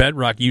denizens of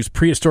Bedrock use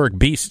prehistoric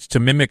beasts to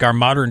mimic our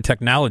modern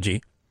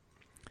technology,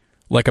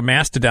 like a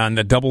mastodon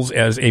that doubles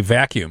as a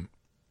vacuum.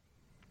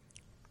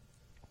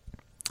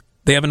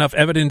 They have enough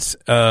evidence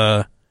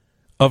of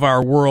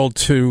our world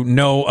to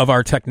know of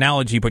our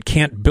technology, but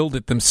can't build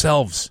it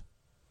themselves.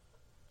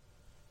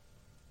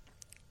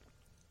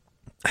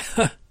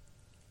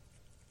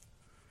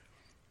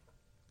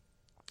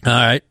 All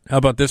right. How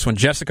about this one?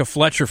 Jessica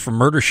Fletcher from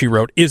Murder, She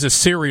Wrote is a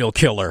serial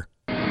killer.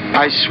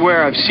 I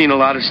swear I've seen a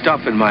lot of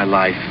stuff in my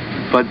life,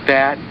 but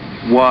that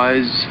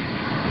was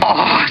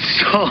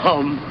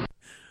awesome.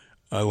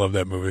 I love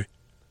that movie.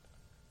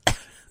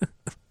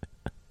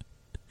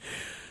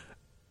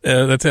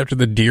 That's after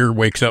the deer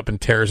wakes up and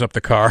tears up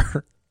the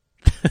car.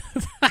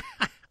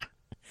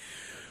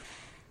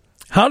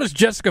 How does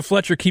Jessica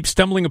Fletcher keep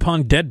stumbling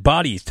upon dead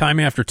bodies time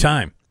after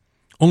time,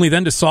 only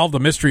then to solve the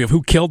mystery of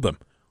who killed them?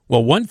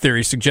 Well, one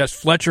theory suggests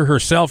Fletcher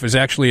herself is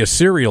actually a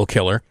serial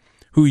killer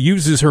who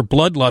uses her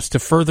bloodlust to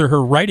further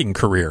her writing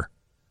career.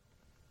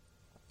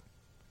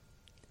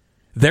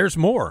 There's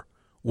more.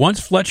 Once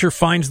Fletcher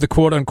finds the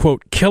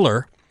quote-unquote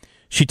killer,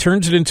 she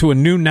turns it into a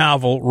new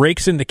novel,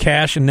 rakes in the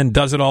cash, and then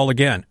does it all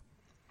again.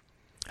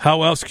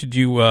 How else could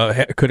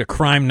a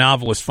crime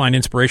novelist find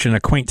inspiration in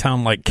a quaint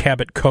town like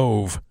Cabot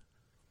Cove?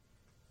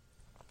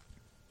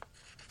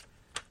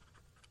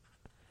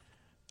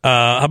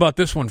 How about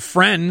this one?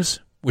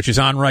 Friends, which is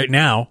on right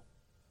now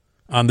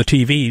on the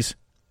TVs.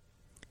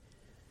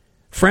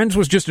 Friends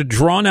was just a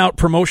drawn-out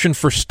promotion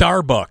for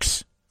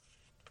Starbucks.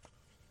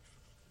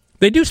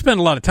 They do spend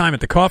a lot of time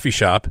at the coffee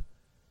shop.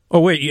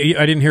 Oh, wait,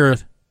 I didn't hear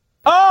it.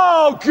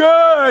 Oh,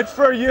 good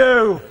for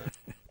you.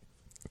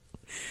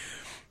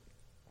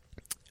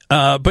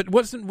 But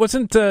what's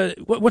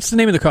the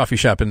name of the coffee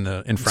shop in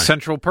Friends?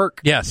 Central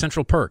Perk. Yeah,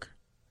 Central Perk.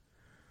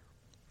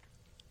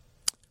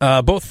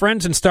 Both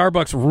Friends and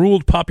Starbucks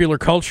ruled popular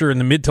culture in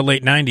the mid to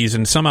late 90s,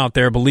 and some out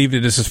there believed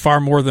this is far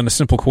more than a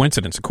simple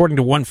coincidence. According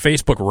to one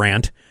Facebook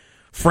rant,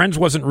 Friends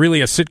wasn't really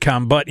a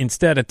sitcom, but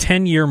instead a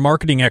 10-year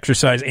marketing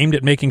exercise aimed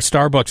at making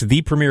Starbucks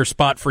the premier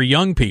spot for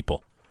young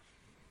people.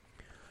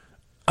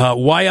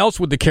 Why else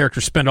would the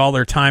characters spend all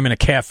their time in a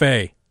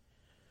cafe?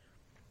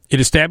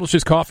 It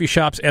establishes coffee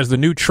shops as the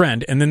new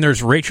trend, and then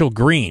there's Rachel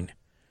Green.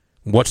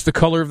 What's the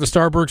color of the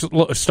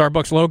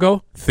Starbucks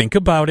logo? Think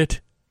about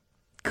it.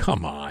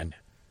 Come on.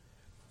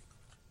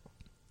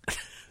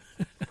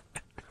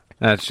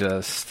 That's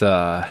just...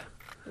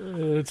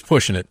 it's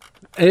pushing it.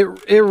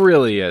 It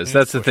really is.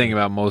 That's the thing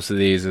about most of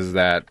these is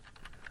that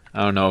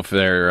I don't know if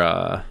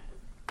they're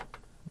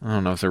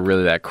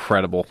really that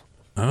credible.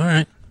 All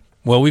right.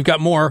 Well, we've got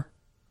more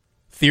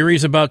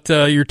theories about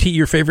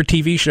your favorite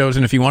TV shows,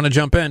 and if you want to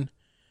jump in,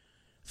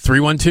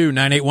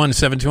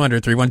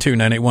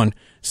 312-981-7200,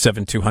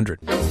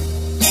 312-981-7200.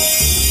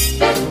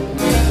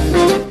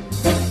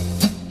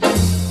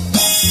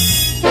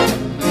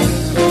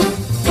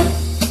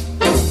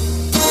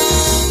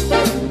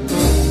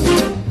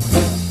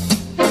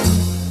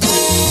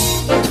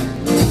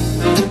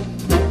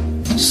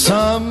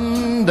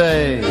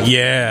 Someday.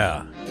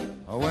 Yeah.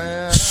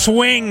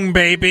 Swing,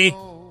 baby.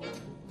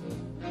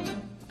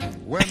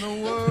 When the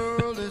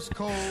world is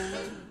cold.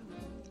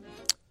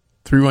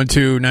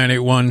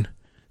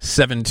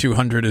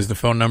 312-981-7200 is the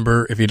phone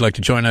number. If you'd like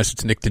to join us,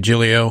 it's Nick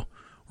Digilio.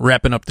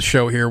 Wrapping up the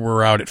show here.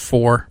 We're out at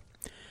 4.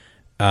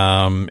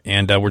 And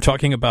we're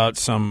talking about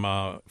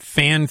some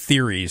fan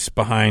theories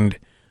behind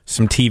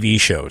some TV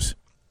shows.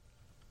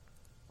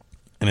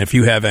 And if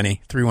you have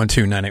any,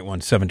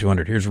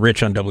 312-981-7200. Here's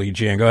Rich on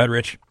WGN. Go ahead,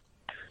 Rich.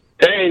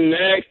 Hey,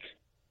 Nick.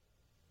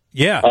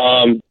 Yeah.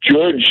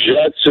 George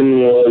Jetson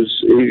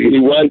he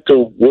went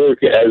to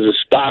work as a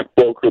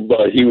stockbroker,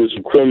 but he was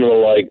a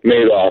criminal like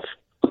Madoff.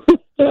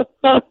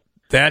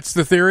 That's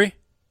the theory?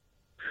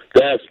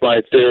 That's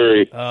my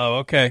theory. Oh,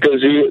 okay.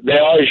 Because they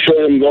always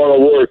showed him going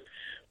to work,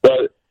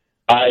 but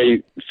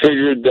I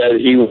figured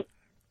that he was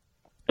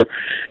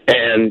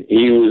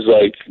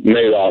like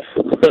Madoff.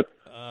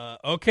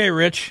 Okay,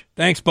 Rich.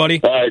 Thanks,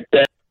 buddy. All right,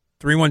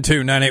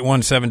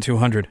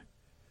 312-981-7200.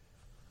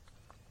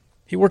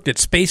 He worked at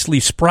Spacely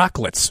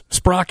Sprockets.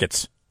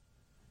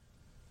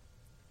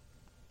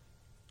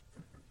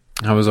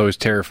 I was always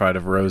terrified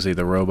of Rosie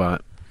the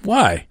robot.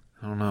 Why?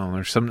 I don't know.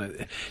 There's some.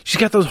 She's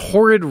got those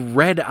horrid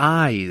red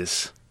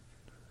eyes.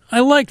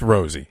 I liked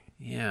Rosie.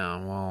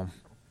 Yeah, well.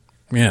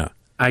 Yeah.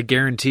 I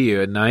guarantee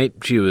you, at night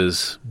she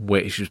was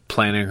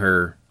planning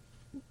her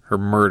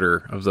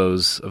murder of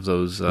those.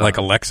 Like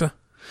Alexa.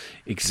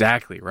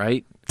 Exactly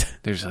right.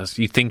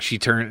 You think she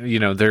turned?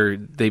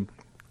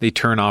 They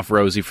turn off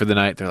Rosie for the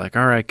night. They're like,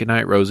 all right, good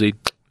night, Rosie.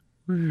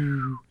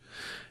 And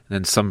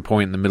then some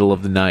point in the middle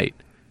of the night,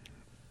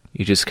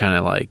 you just kind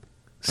of like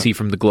see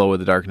from the glow of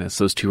the darkness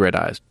those two red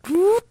eyes.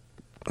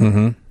 Mm-hmm.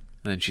 And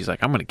then she's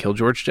like, I'm going to kill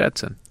George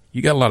Jetson.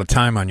 You got a lot of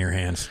time on your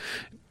hands.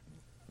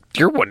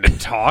 You're one to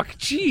talk.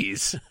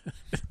 Jeez.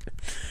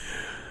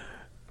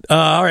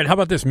 All right, how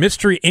about this?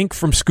 Mystery Inc.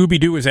 from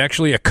Scooby-Doo is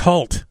actually a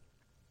cult.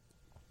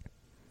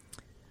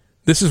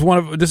 This is a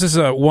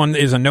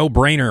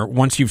no-brainer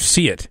once you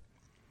see it.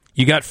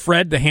 You got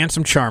Fred, the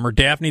handsome charmer,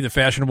 Daphne, the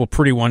fashionable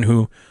pretty one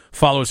who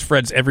follows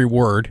Fred's every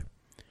word.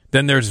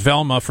 Then there's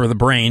Velma for the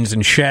brains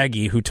and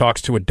Shaggy who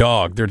talks to a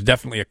dog. There's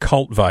definitely a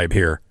cult vibe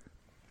here.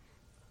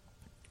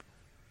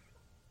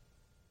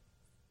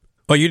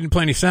 Oh, you didn't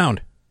play any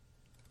sound.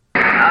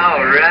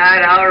 All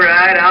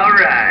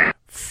right.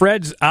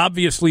 Fred's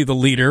obviously the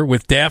leader,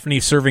 with Daphne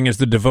serving as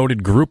the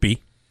devoted groupie.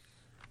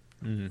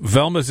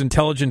 Velma's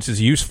intelligence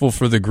is useful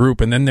for the group,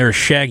 and then there's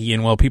Shaggy,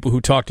 and people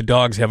who talk to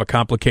dogs have a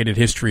complicated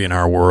history in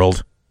our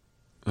world.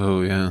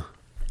 Oh, yeah.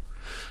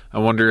 I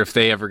wonder if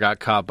they ever got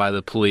caught by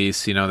the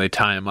police. They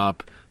tie him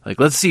up. Like,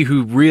 let's see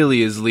who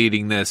really is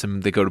leading this,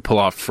 and they go to pull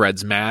off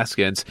Fred's mask,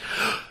 and it's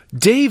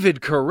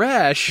David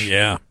Koresh.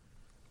 Yeah.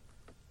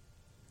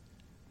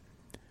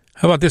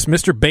 How about this?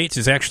 Mr. Bates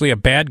is actually a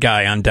bad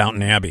guy on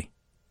Downton Abbey.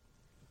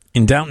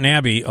 In Downton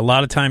Abbey, a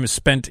lot of time is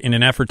spent in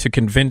an effort to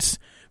convince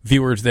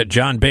viewers that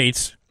John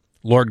Bates,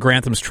 Lord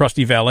Grantham's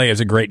trusty valet, is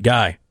a great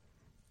guy.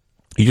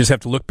 You just have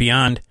to look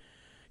beyond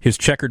his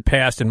checkered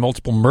past and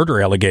multiple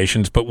murder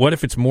allegations, but what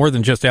if it's more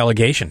than just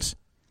allegations?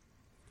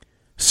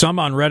 Some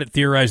on Reddit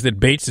theorize that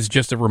Bates is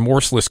just a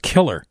remorseless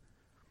killer,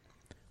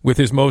 with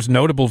his most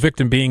notable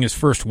victim being his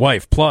first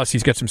wife. Plus,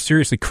 he's got some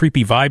seriously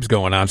creepy vibes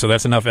going on, so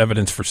that's enough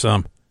evidence for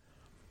some.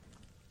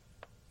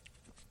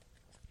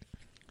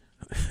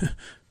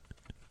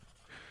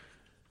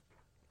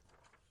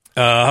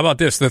 How about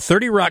this? The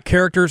 30 Rock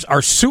characters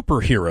are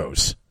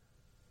superheroes.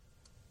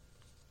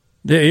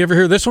 Yeah, you ever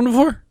hear this one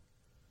before?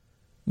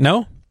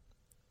 No?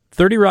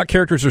 30 Rock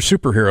characters are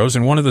superheroes,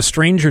 and one of the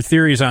stranger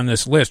theories on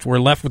this list, we're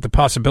left with the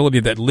possibility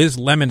that Liz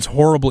Lemon's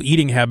horrible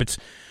eating habits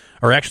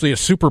are actually a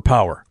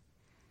superpower.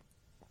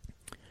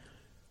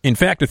 In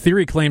fact, a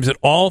theory claims that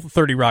all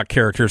 30 Rock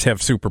characters have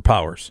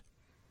superpowers.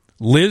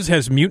 Liz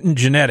has mutant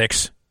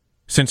genetics,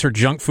 since her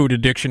junk food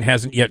addiction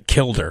hasn't yet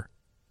killed her.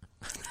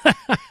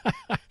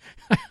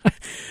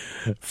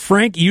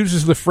 Frank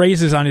uses the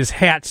phrases on his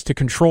hats to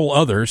control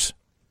others.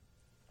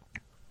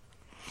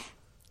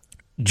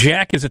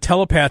 Jack is a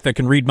telepath that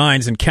can read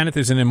minds, and Kenneth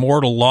is an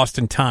immortal lost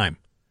in time.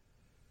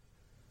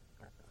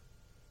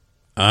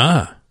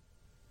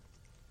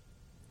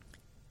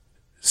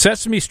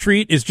 Sesame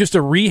Street is just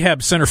a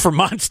rehab center for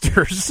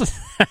monsters.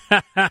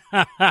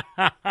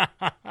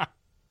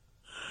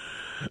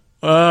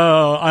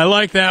 Oh, I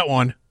like that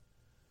one.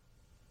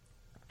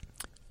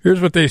 Here's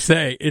what they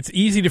say. It's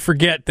easy to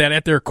forget that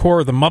at their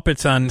core, the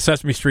Muppets on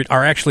Sesame Street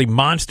are actually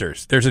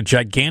monsters. There's a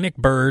gigantic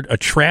bird, a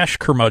trash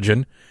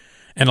curmudgeon,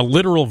 and a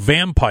literal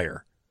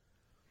vampire.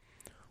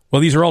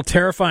 Well, these are all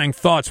terrifying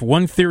thoughts.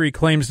 One theory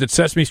claims that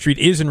Sesame Street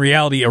is in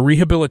reality a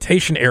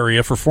rehabilitation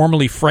area for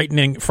formerly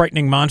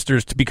frightening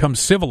monsters to become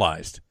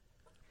civilized.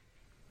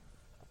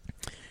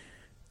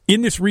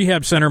 In this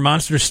rehab center,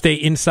 monsters stay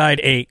inside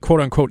a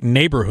quote-unquote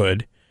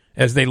neighborhood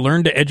as they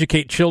learn to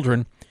educate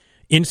children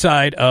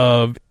inside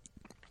of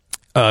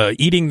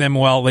eating them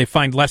while they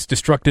find less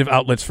destructive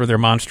outlets for their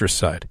monstrous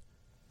side.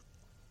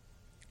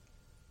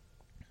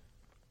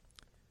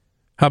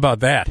 How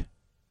about that?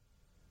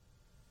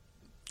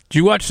 Did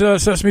you watch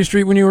Sesame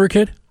Street when you were a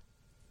kid?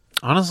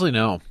 Honestly,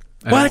 no.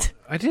 What?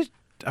 I did.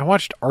 I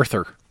watched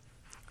Arthur.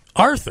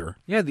 Arthur?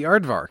 Yeah, the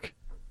Aardvark.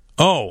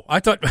 Oh, I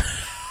thought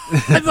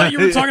you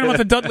were talking about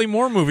the Dudley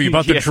Moore movie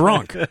about the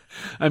drunk.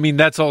 I mean,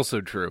 that's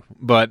also true.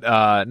 But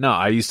no,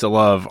 I used to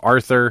love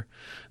Arthur.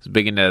 I was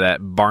big into that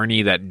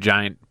Barney, that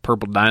giant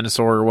purple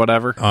dinosaur or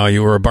whatever. Oh,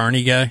 you were a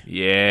Barney guy?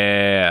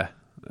 Yeah,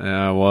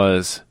 I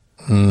was.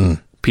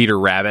 Peter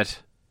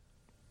Rabbit.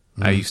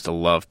 I used to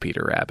love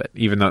Peter Rabbit,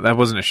 even though that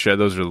wasn't a show.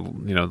 Those are, the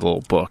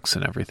little books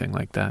and everything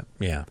like that.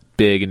 Yeah.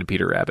 Big into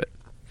Peter Rabbit.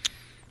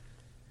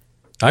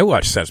 I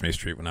watched Sesame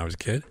Street when I was a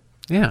kid.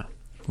 Yeah.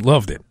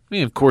 Loved it. I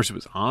mean, of course it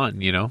was on,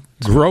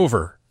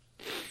 Grover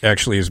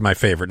actually is my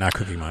favorite, not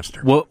Cookie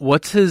Monster.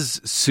 What's his...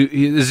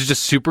 Is it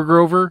just Super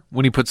Grover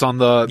when he puts on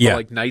the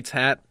knight's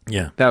hat?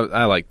 Yeah.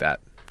 I like that.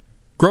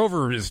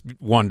 Grover is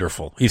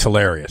wonderful. He's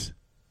hilarious.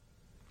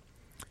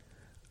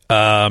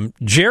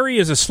 Jerry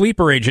is a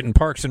sleeper agent in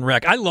Parks and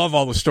Rec. I love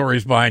all the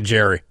stories behind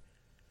Jerry.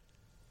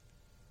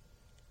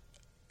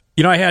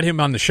 I had him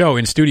on the show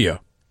in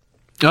studio.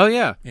 Oh,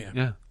 yeah.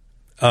 Yeah.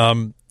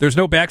 There's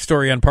no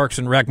backstory on Parks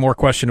and Rec more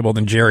questionable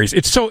than Jerry's.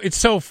 It's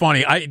so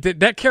funny.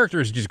 That character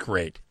is just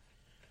great.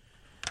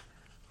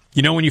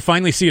 When you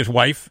finally see his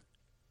wife,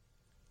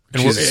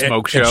 and she's a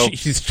smoke show.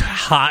 She's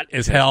hot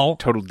as hell.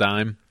 Total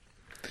dime.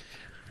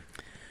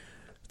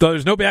 Though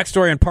there's no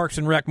backstory on Parks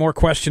and Rec more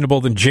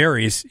questionable than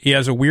Jerry's. He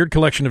has a weird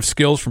collection of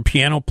skills from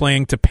piano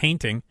playing to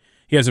painting.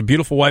 He has a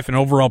beautiful wife and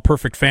overall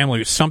perfect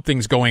family.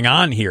 Something's going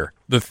on here.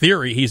 The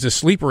theory, he's a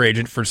sleeper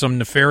agent for some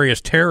nefarious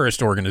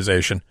terrorist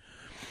organization.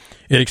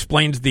 It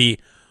explains the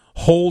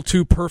whole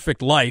too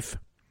perfect life,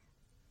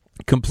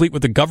 complete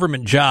with a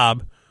government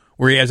job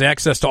where he has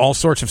access to all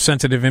sorts of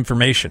sensitive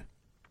information.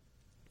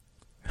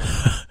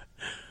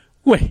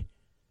 Wait.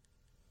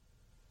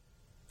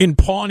 In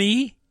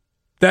Pawnee?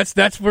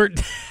 That's where...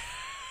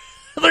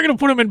 They're going to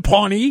put him in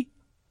Pawnee?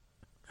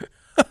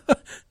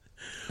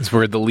 That's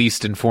where the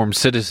least informed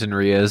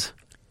citizenry is.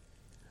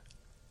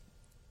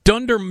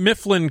 Dunder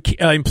Mifflin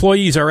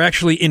employees are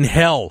actually in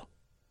hell.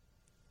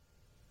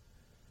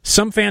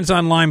 Some fans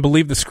online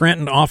believe the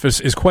Scranton office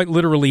is quite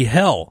literally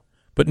hell,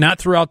 but not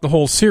throughout the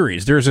whole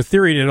series. There is a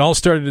theory that it all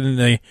started in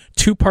the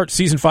 2-part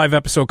Season 5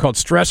 episode called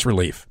Stress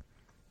Relief.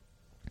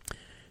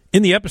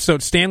 In the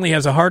episode, Stanley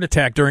has a heart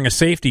attack during a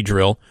safety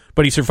drill,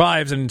 but he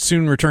survives and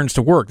soon returns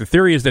to work. The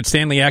theory is that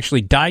Stanley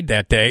actually died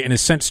that day and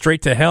is sent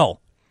straight to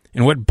hell.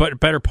 And what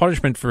better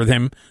punishment for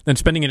him than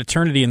spending an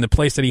eternity in the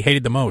place that he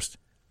hated the most?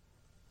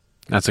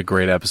 That's a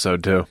great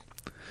episode, too.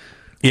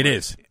 It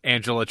is.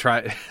 Angela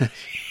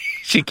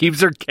she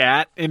keeps her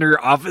cat in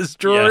her office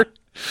drawer. Yeah.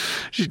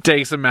 She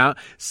takes him out.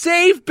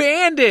 Save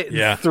Bandit!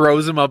 Yeah.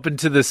 Throws him up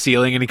into the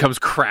ceiling, and he comes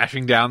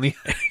crashing down the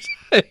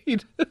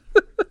side.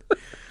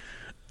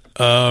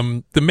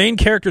 The main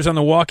characters on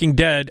The Walking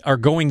Dead are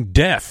going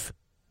deaf.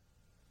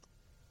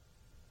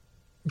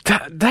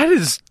 That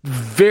is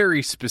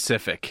very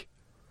specific.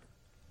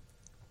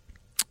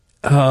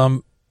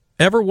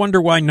 Ever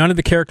wonder why none of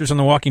the characters on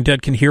The Walking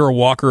Dead can hear a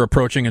walker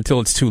approaching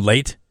until it's too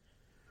late?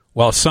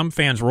 While some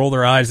fans roll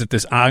their eyes at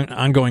this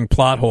ongoing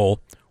plot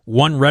hole,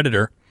 one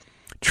Redditor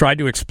tried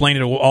to explain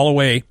it all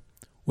away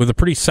with a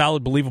pretty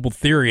solid, believable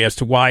theory as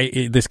to why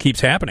this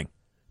keeps happening.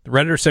 The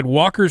Redditor said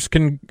walkers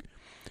can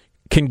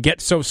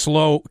get so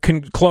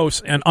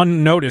close and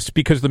unnoticed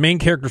because the main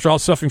characters are all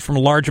suffering from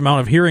a large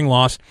amount of hearing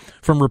loss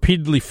from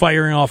repeatedly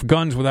firing off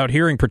guns without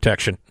hearing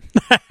protection.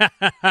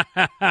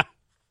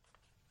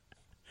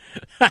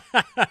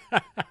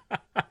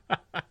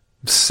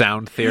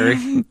 Sound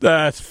theory.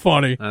 That's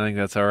funny. I think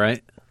that's all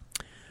right.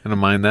 I don't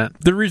mind that.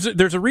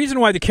 There's a reason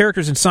why the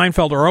characters in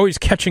Seinfeld are always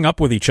catching up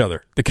with each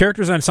other. The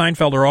characters on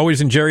Seinfeld are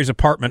always in Jerry's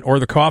apartment or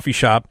the coffee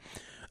shop,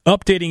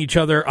 updating each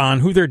other on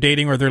who they're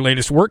dating or their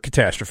latest work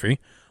catastrophe.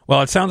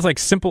 While it sounds like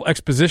simple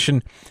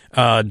exposition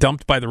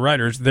dumped by the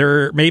writers,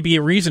 there may be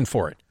a reason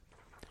for it.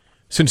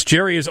 Since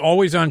Jerry is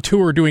always on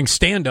tour doing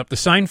stand-up, the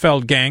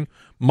Seinfeld gang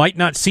might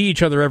not see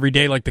each other every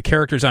day like the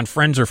characters on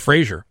Friends or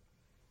Frasier.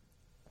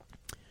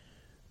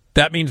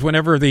 That means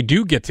whenever they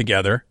do get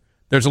together,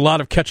 there's a lot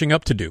of catching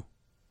up to do.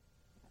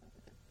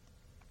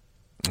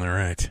 All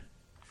right.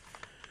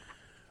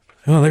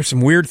 Oh, there's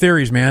some weird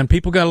theories, man.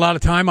 People got a lot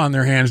of time on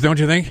their hands, don't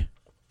you think?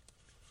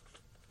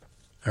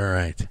 All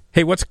right.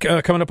 Hey, what's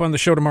coming up on the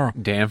show tomorrow?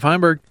 Dan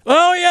Feinberg.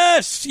 Oh,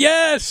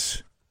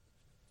 yes.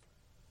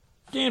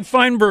 Dan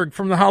Feinberg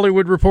from The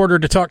Hollywood Reporter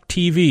to talk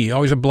TV.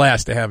 Always a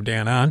blast to have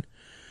Dan on.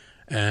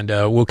 And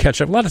we'll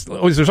catch up.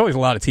 There's always a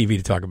lot of TV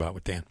to talk about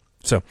with Dan.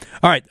 So,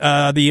 all right,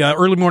 the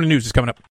early morning news is coming up.